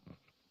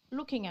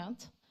looking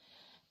at.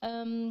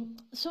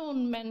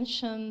 Soon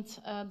mentioned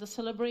the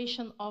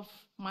celebration of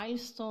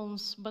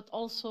milestones, but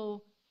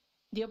also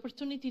the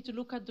opportunity to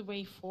look at the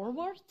way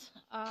forward,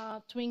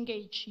 to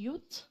engage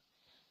youth.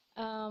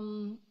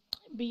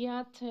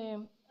 Beate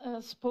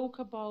spoke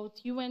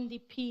about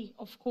UNDP,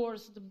 of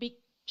course, the big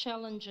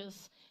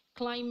challenges,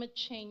 climate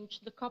change.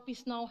 The COP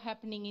is now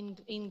happening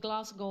in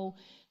Glasgow.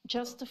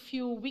 Just a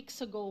few weeks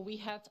ago, we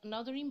had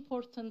another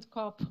important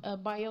COP,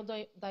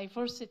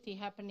 biodiversity,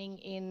 happening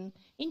in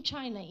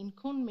China, in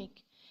Kunming.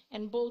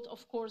 And both,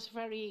 of course,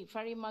 very,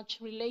 very much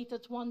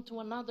related one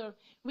to another.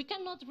 We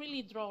cannot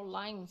really draw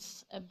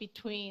lines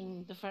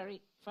between the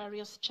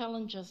various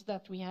challenges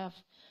that we have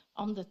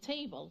on the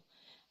table.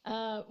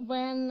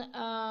 When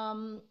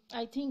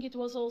I think it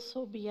was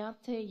also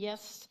Beate,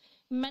 yes,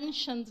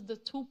 mentioned the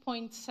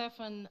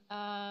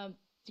 2.7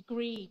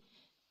 degree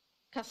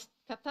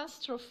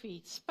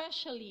catastrophe,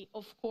 especially,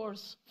 of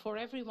course, for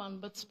everyone,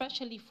 but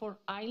especially for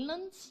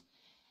islands,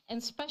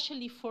 and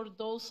especially for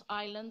those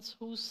islands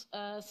whose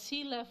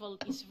sea level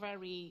is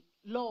very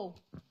low.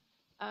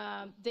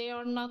 They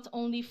are not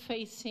only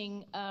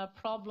facing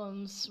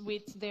problems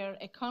with their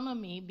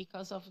economy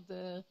because of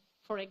the,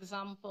 for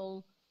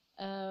example,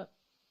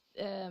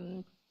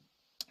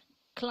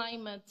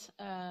 climate,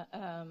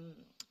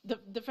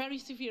 the very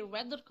severe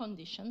weather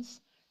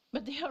conditions,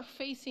 but they are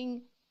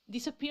facing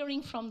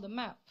disappearing from the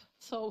map.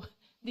 So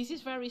this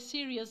is very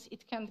serious.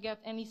 It can't get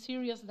any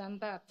serious than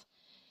that.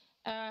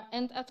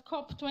 And at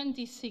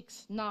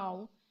COP26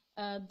 now,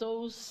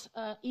 those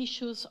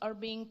issues are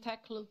being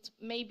tackled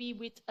maybe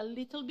with a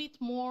little bit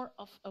more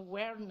of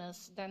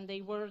awareness than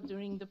they were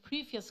during the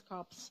previous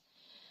COPs.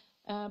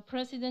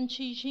 President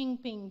Xi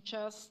Jinping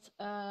just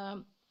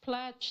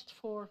pledged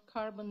for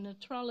carbon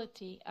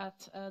neutrality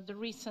at the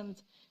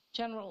recent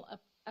General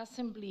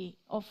Assembly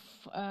of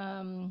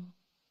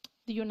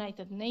the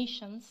United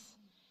Nations.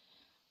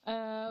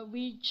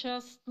 We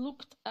just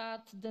looked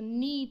at the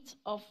need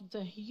of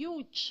the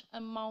huge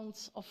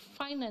amounts of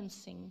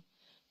financing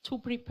to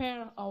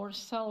prepare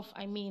ourselves,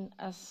 I mean,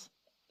 as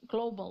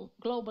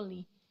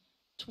globally,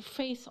 to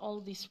face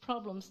all these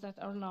problems that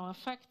are now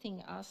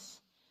affecting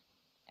us,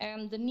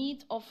 and the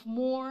need of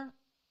more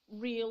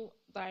real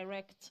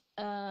direct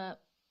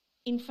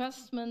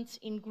investments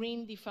in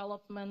green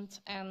development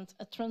and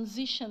a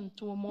transition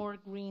to a more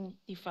green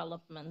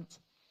development.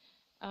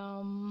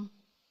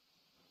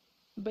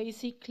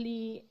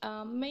 Basically,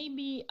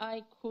 maybe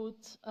I could,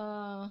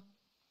 a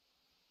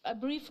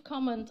brief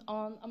comment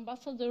on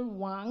Ambassador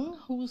Wang,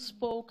 who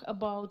spoke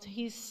about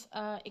his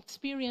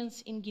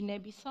experience in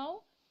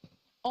Guinea-Bissau,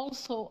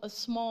 also a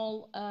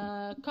small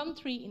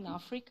country in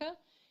Africa,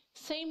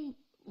 same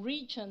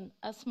region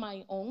as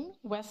my own,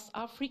 West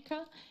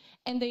Africa,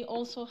 and they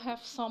also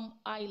have some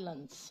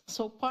islands.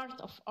 So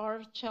part of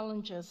our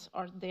challenges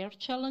are their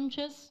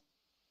challenges.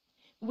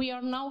 We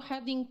are now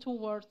heading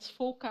towards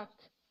FOCAC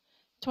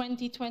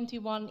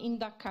 2021 in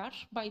Dakar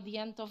by the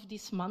end of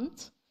this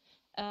month.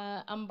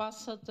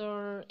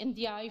 Ambassador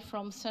Ndiaye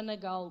from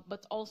Senegal,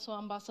 but also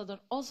Ambassador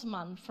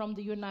Osman from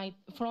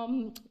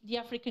the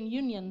African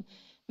Union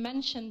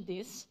mentioned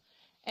this.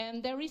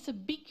 And there is a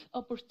big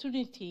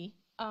opportunity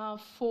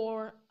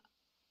for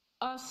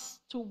us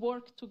to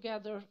work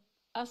together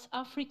as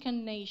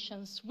African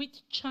nations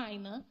with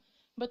China,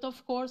 but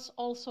of course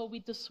also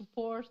with the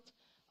support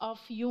of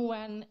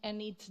UN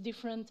and its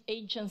different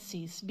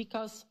agencies,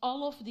 because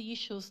all of the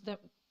issues that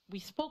we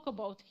spoke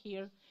about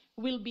here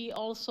will be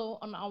also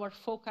on our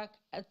FOCAC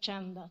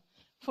agenda.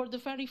 For the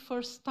very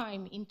first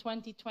time in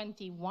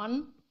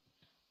 2021,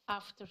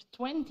 after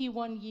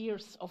 21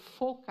 years of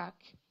FOCAC,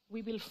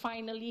 we will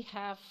finally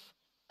have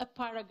a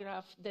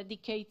paragraph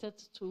dedicated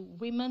to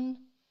women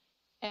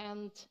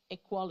and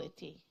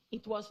equality.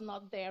 It was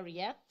not there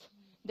yet.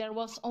 There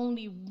was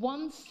only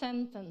one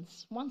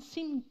sentence, one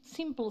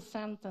simple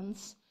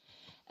sentence,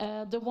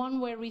 the one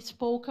where we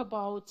spoke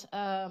about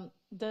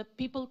the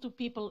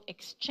people-to-people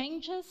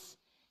exchanges,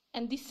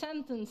 and this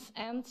sentence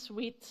ends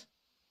with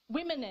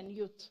women and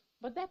youth.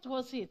 But that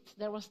was it.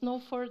 There was no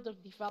further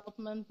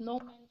development, no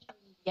mention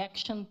in the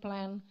action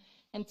plan.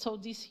 And so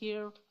this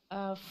year,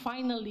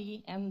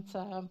 finally, and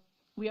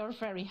we are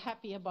very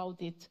happy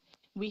about it,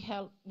 we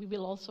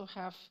will also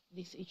have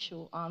this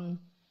issue on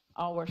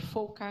our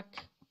FOCAC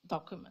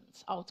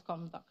documents,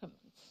 outcome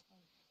documents.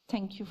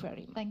 Thank you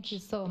very much. Thank you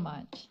so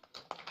much.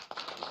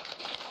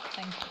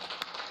 Thank you.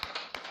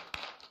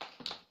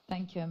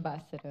 Thank you,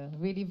 Ambassador.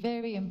 Really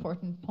very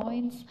important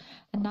points.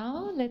 And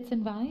now let's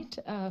invite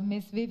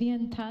Ms.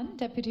 Vivian Tan,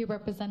 Deputy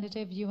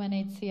Representative,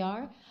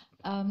 UNHCR.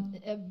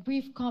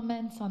 Brief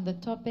comments on the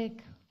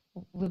topic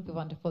will be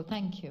wonderful.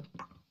 Thank you.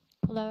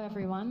 Hello,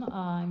 everyone.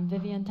 I'm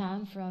Vivian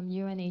Tan from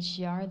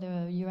UNHCR,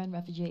 the UN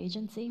Refugee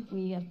Agency.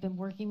 We have been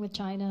working with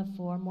China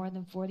for more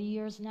than 40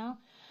 years now.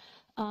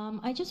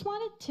 I just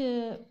wanted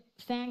to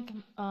thank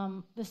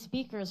the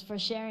speakers for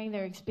sharing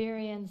their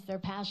experience, their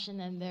passion,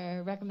 and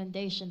their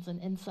recommendations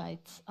and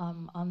insights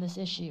on this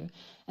issue.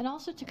 And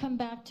also to come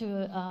back to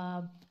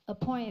a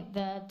point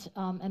that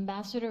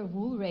Ambassador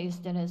Wu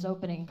raised in his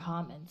opening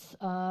comments.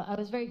 I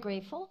was very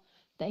grateful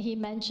that he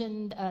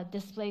mentioned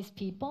displaced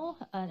people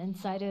and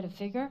cited a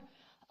figure,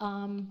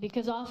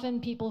 because often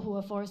people who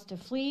are forced to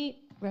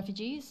flee,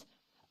 refugees,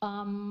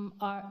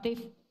 they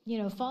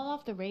fall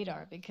off the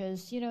radar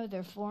because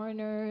they're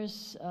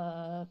foreigners.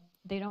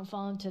 They don't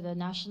fall into the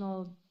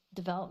national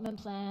development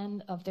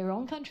plan of their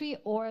own country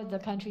or the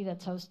country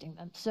that's hosting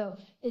them. So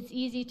it's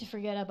easy to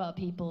forget about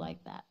people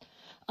like that.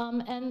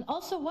 And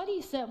also what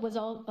he said was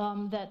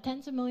that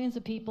tens of millions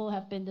of people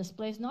have been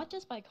displaced, not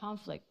just by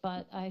conflict,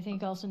 but I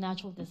think also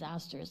natural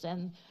disasters.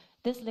 And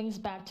this links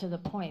back to the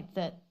point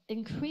that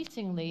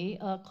increasingly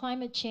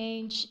climate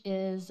change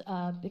is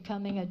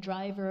becoming a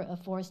driver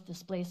of forced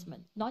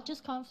displacement, not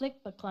just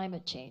conflict, but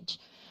climate change.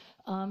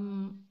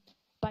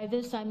 By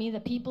this, I mean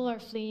that people are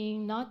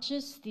fleeing not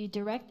just the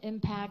direct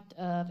impact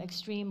of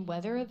extreme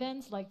weather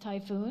events like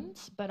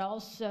typhoons, but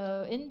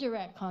also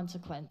indirect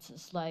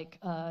consequences like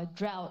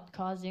drought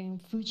causing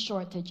food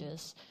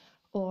shortages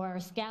or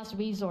scarce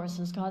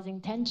resources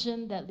causing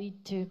tension that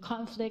lead to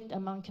conflict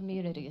among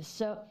communities.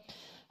 So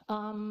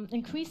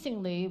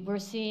increasingly, we're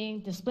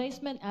seeing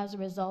displacement as a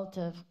result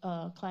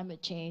of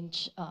climate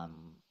change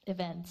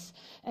events.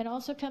 And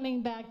also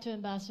coming back to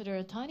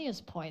Ambassador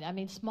Tanya's point, I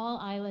mean, small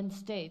island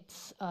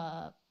states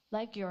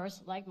like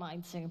yours, like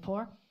mine,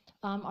 Singapore,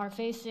 are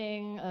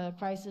facing a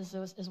crisis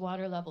as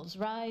water levels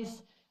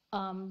rise,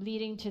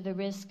 leading to the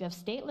risk of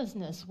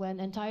statelessness when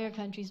entire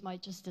countries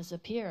might just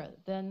disappear.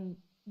 Then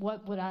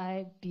what would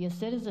I be a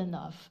citizen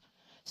of?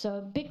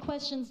 So big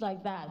questions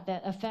like that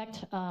that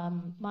affect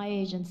my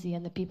agency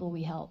and the people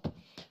we help.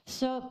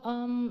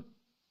 So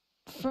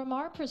from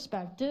our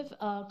perspective,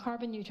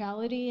 carbon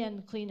neutrality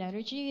and clean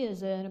energy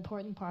is an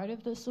important part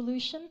of the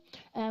solution.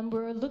 And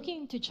we're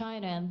looking to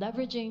China and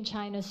leveraging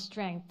China's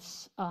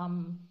strengths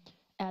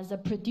as a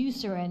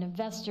producer and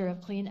investor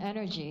of clean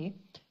energy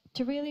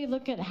to really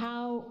look at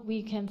how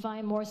we can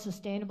find more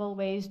sustainable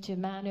ways to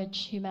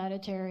manage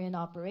humanitarian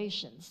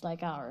operations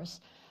like ours.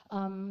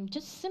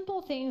 Just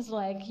simple things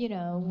like,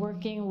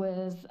 working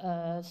with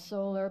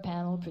solar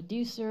panel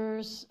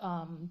producers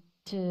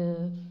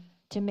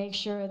to make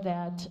sure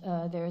that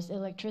there's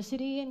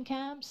electricity in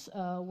camps,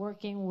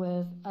 working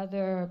with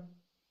other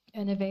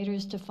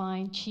innovators to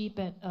find cheap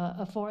and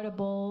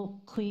affordable,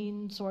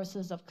 clean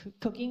sources of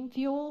cooking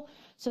fuel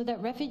so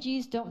that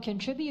refugees don't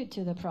contribute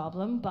to the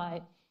problem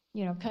by,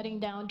 cutting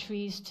down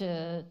trees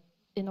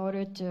in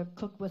order to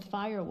cook with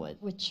firewood,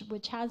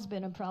 which has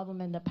been a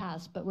problem in the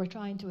past, but we're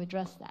trying to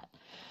address that.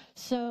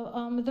 So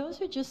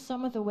those are just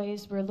some of the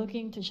ways we're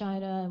looking to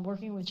China and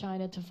working with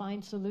China to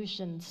find small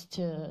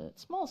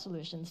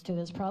solutions to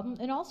this problem,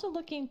 and also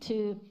looking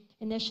to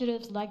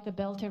initiatives like the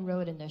Belt and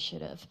Road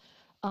Initiative.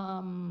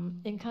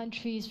 In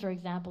countries, for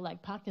example,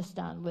 like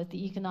Pakistan with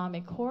the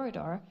economic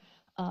corridor,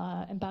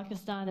 and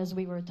Pakistan, as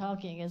we were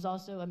talking, is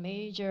also a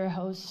major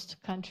host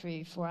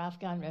country for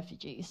Afghan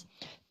refugees.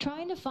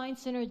 Trying to find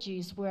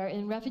synergies where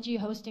in refugee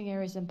hosting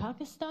areas in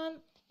Pakistan,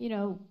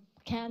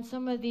 can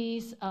some of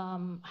these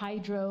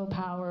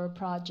hydropower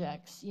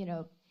projects,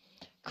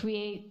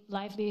 create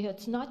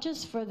livelihoods, not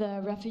just for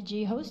the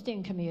refugee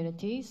hosting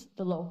communities,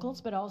 the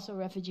locals, but also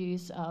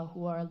refugees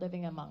who are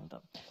living among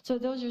them. So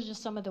those are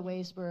just some of the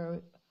ways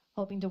we're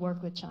hoping to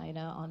work with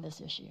China on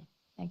this issue.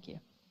 Thank you.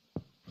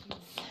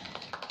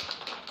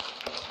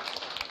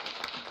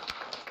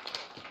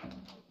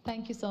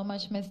 Thank you so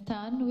much, Ms.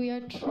 Tan. We are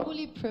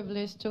truly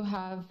privileged to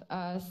have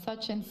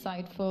such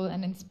insightful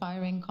and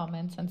inspiring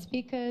comments and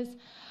speakers.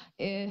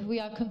 We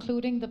are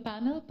concluding the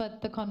panel,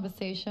 but the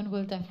conversation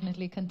will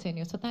definitely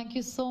continue. So thank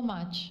you so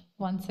much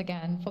once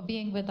again for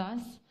being with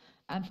us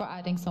and for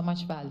adding so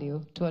much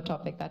value to a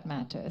topic that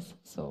matters.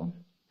 So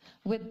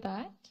with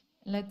that,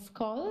 let's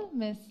call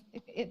Ms.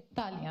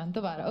 Talian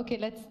Dubara. Okay,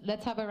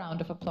 let's have a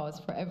round of applause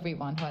for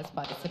everyone who has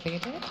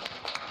participated.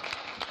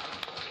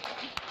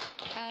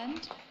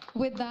 And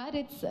with that,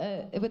 it's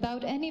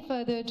without any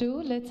further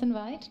ado, let's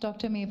invite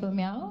Dr. Mabel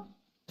Miao.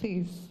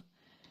 Please.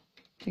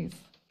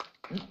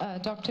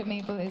 Dr.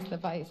 Mabel is the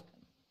vice.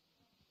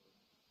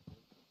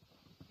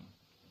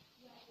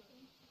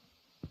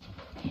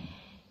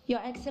 Your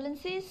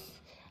Excellencies,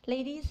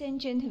 ladies and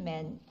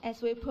gentlemen,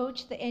 as we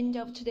approach the end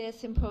of today's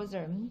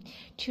symposium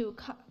to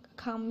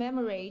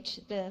commemorate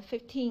the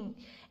 15th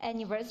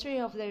anniversary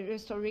of the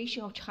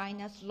restoration of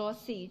China's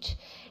lost seat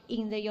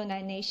in the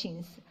United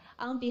Nations,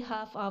 on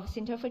behalf of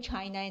Center for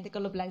China and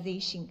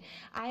Globalization,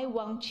 I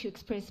want to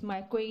express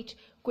my great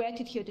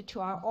gratitude to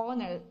our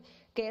honored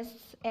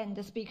guests and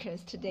the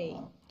speakers today.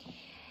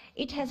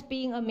 It has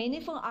been a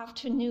meaningful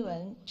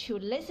afternoon to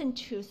listen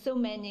to so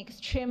many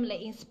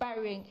extremely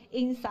inspiring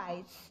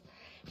insights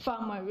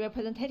from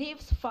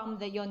representatives from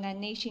the United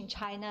Nations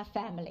China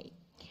family,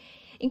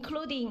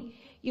 including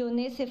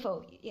UNICEF,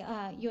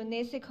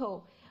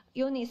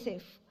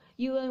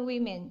 UN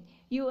Women,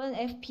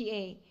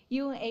 UNFPA,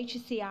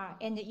 UNHCR,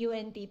 and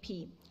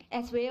UNDP,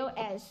 as well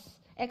as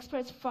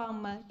experts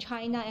from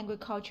China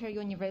Agricultural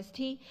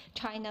University,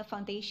 China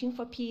Foundation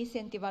for Peace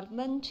and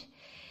Development,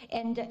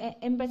 and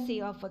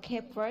Embassy of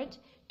Cape Verde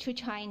to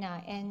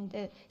China,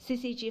 and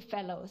CCG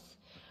fellows,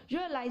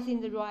 realizing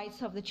the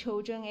rights of the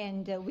children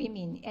and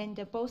women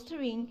and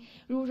bolstering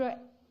rural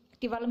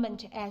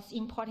development as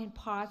important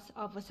parts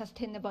of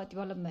sustainable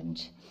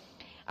development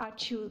are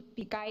to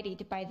be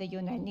guided by the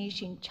United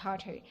Nations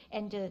Charter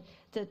and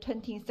the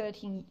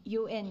 2013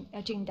 UN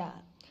Agenda.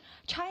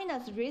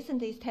 China's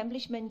recent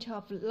establishment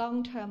of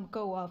long-term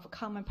goal of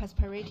common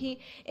prosperity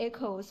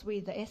echoes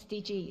with the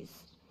SDGs.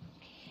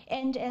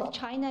 And as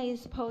China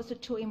is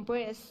supposed to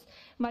embrace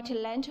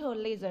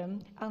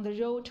multilateralism on the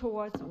road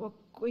towards a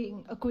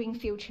green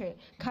future,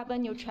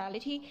 carbon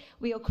neutrality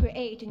will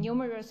create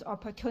numerous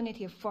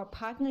opportunities for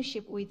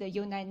partnership with the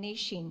United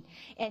Nations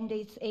and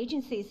its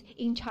agencies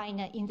in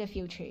China in the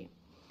future.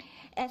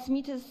 As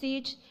Mr.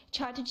 Siege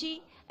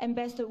Chatterjee,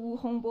 Ambassador Wu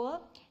Hongbo,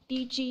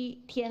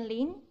 DG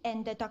Tianlin,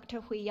 and Dr.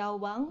 Huiyao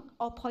Wang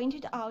all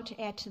pointed out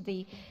at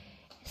the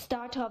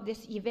start of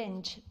this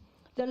event,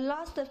 the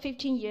last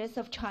 15 years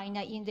of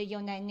China in the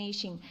United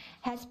Nations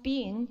has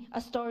been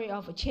a story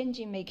of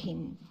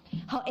change-making.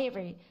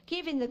 However,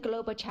 given the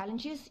global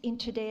challenges in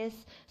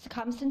today's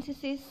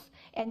circumstances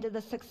and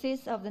the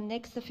success of the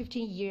next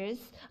 15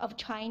 years of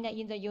China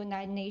in the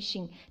United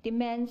Nations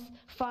demands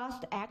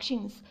fast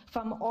actions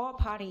from all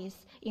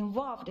parties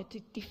involved to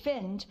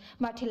defend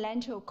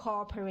multilateral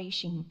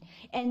cooperation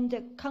and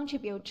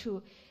contribute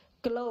to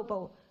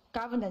global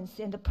governance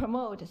and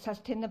promote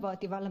sustainable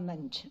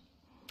development.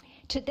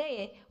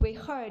 Today, we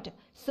heard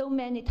so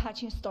many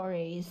touching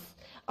stories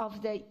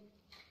of the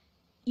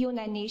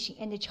United Nations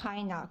and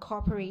China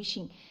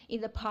cooperation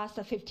in the past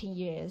 15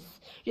 years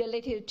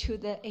related to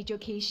the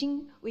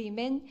education,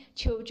 women,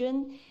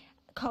 children,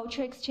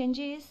 cultural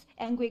exchanges,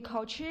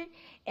 agriculture,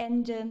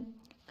 and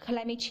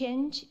climate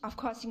change, of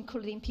course,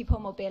 including people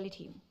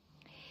mobility.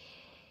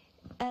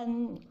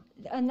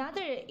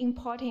 Another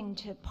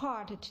important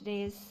part of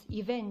today's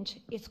event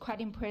is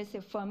quite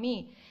impressive for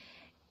me.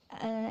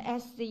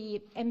 As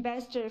the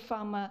ambassador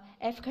from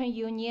African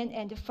Union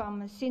and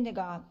from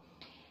Senegal,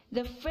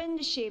 the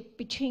friendship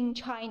between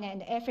China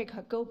and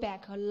Africa go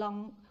back a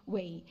long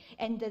way,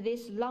 and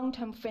this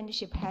long-term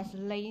friendship has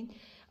laid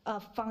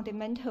a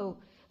fundamental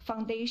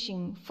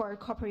foundation for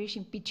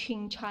cooperation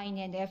between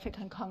China and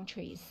African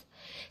countries.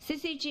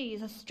 CCG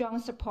is a strong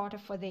supporter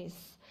for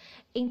this.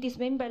 In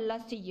December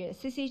last year,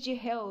 CCG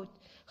held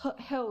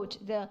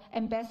the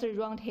Ambassador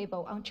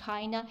Roundtable on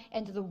China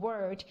and the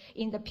world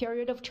in the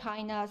period of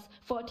China's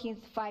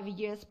 14th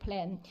five-year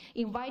plan,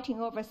 inviting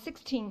over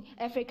 16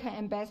 African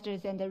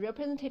ambassadors and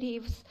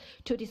representatives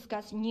to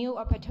discuss new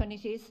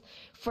opportunities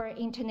for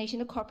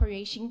international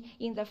cooperation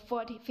in the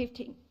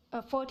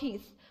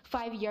 14th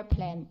five-year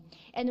plan,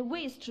 and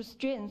ways to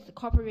strengthen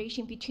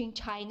cooperation between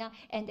China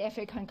and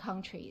African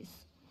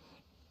countries,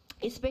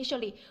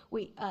 especially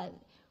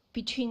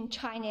between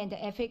China and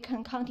the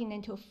African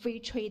Continental Free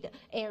Trade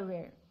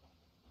Area.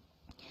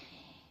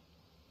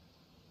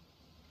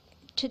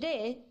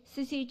 Today,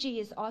 CCG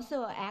is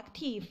also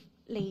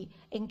actively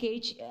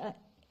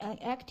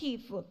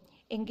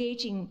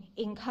engaging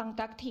in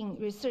conducting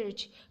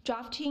research,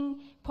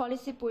 drafting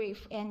policy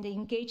brief, and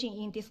engaging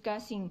in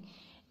discussing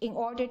in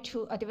order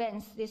to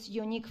advance this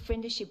unique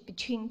friendship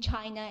between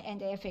China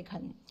and Africa.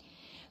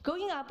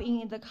 Growing up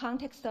in the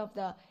context of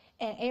the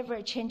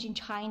ever-changing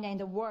China and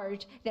the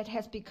world that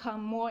has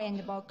become more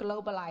and more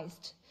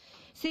globalized,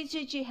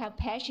 CCG have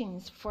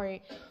passions for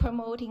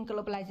promoting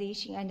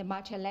globalization and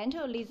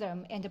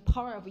multilateralism and the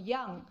power of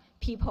young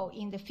people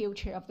in the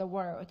future of the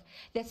world.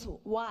 That's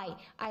why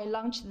I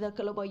launched the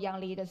Global Young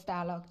Leaders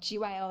Dialogue,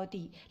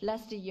 GYLD,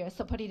 last year,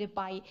 supported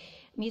by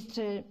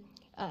Mr.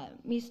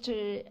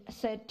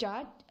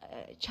 Sajjad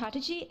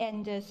Chatterjee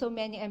and so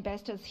many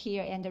ambassadors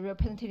here and the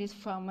representatives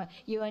from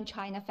UN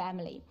China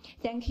family.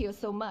 Thank you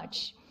so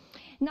much.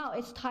 Now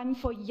it's time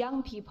for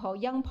young people,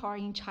 young power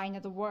in China,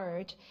 the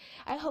world.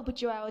 I hope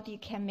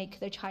GYLD can make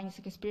the Chinese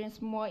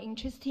experience more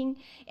interesting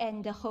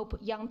and hope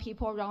young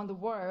people around the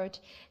world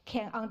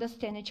can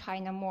understand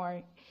China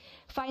more.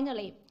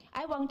 Finally,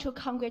 I want to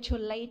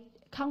congratulate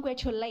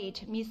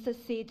Mr.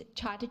 Sid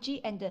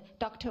Chatterjee and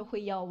Dr.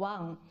 Huiyao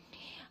Wang.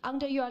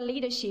 Under your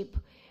leadership,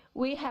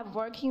 we have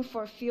working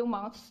for a few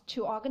months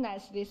to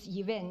organize this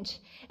event,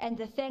 and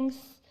thanks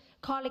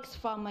colleagues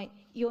from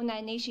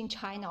United Nations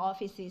China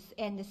offices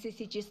and the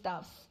CCG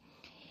staffs.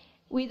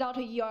 Without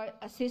your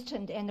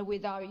assistance and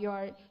without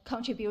your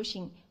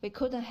contribution, we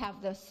couldn't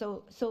have the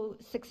so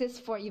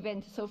successful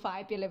event so far.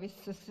 I believe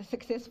it's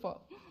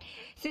successful.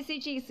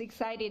 CCG is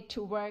excited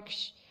to work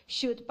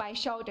shoulder by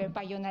shoulder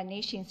by United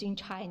Nations in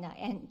China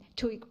and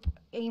to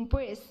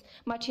embrace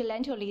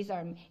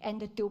multilateralism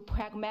and do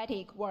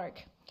pragmatic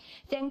work.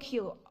 Thank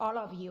you, all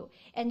of you,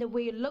 and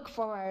we look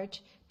forward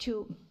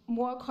to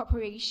more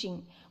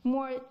cooperation,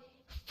 more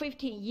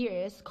 15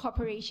 years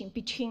cooperation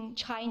between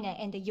China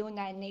and the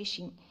United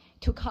Nations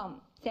to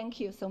come. Thank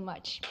you so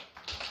much.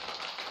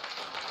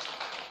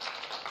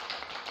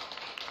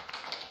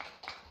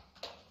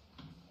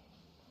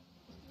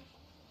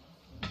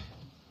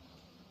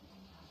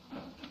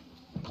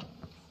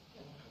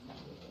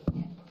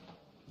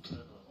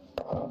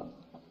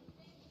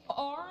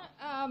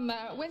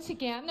 Once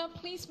again,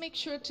 please make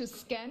sure to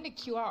scan the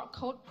QR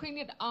code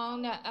printed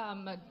on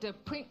the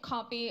print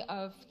copy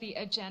of the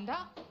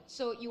agenda,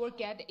 so you will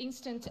get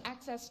instant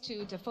access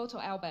to the photo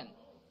album.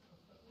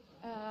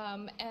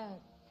 On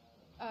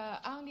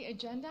the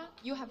agenda,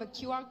 you have a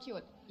QR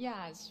code.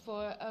 Yes,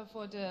 for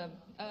the.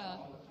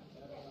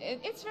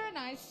 It's very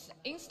nice,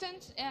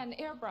 instant and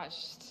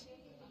airbrushed.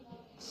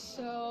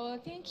 So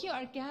thank you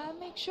again.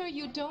 Make sure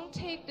you don't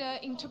take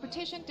the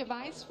interpretation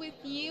device with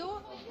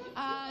you.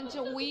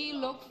 And we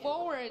look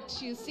forward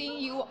to seeing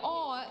you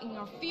all in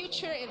our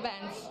future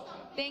events.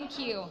 Thank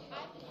you.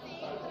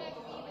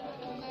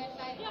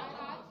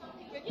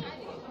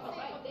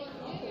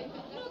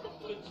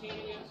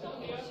 Continue.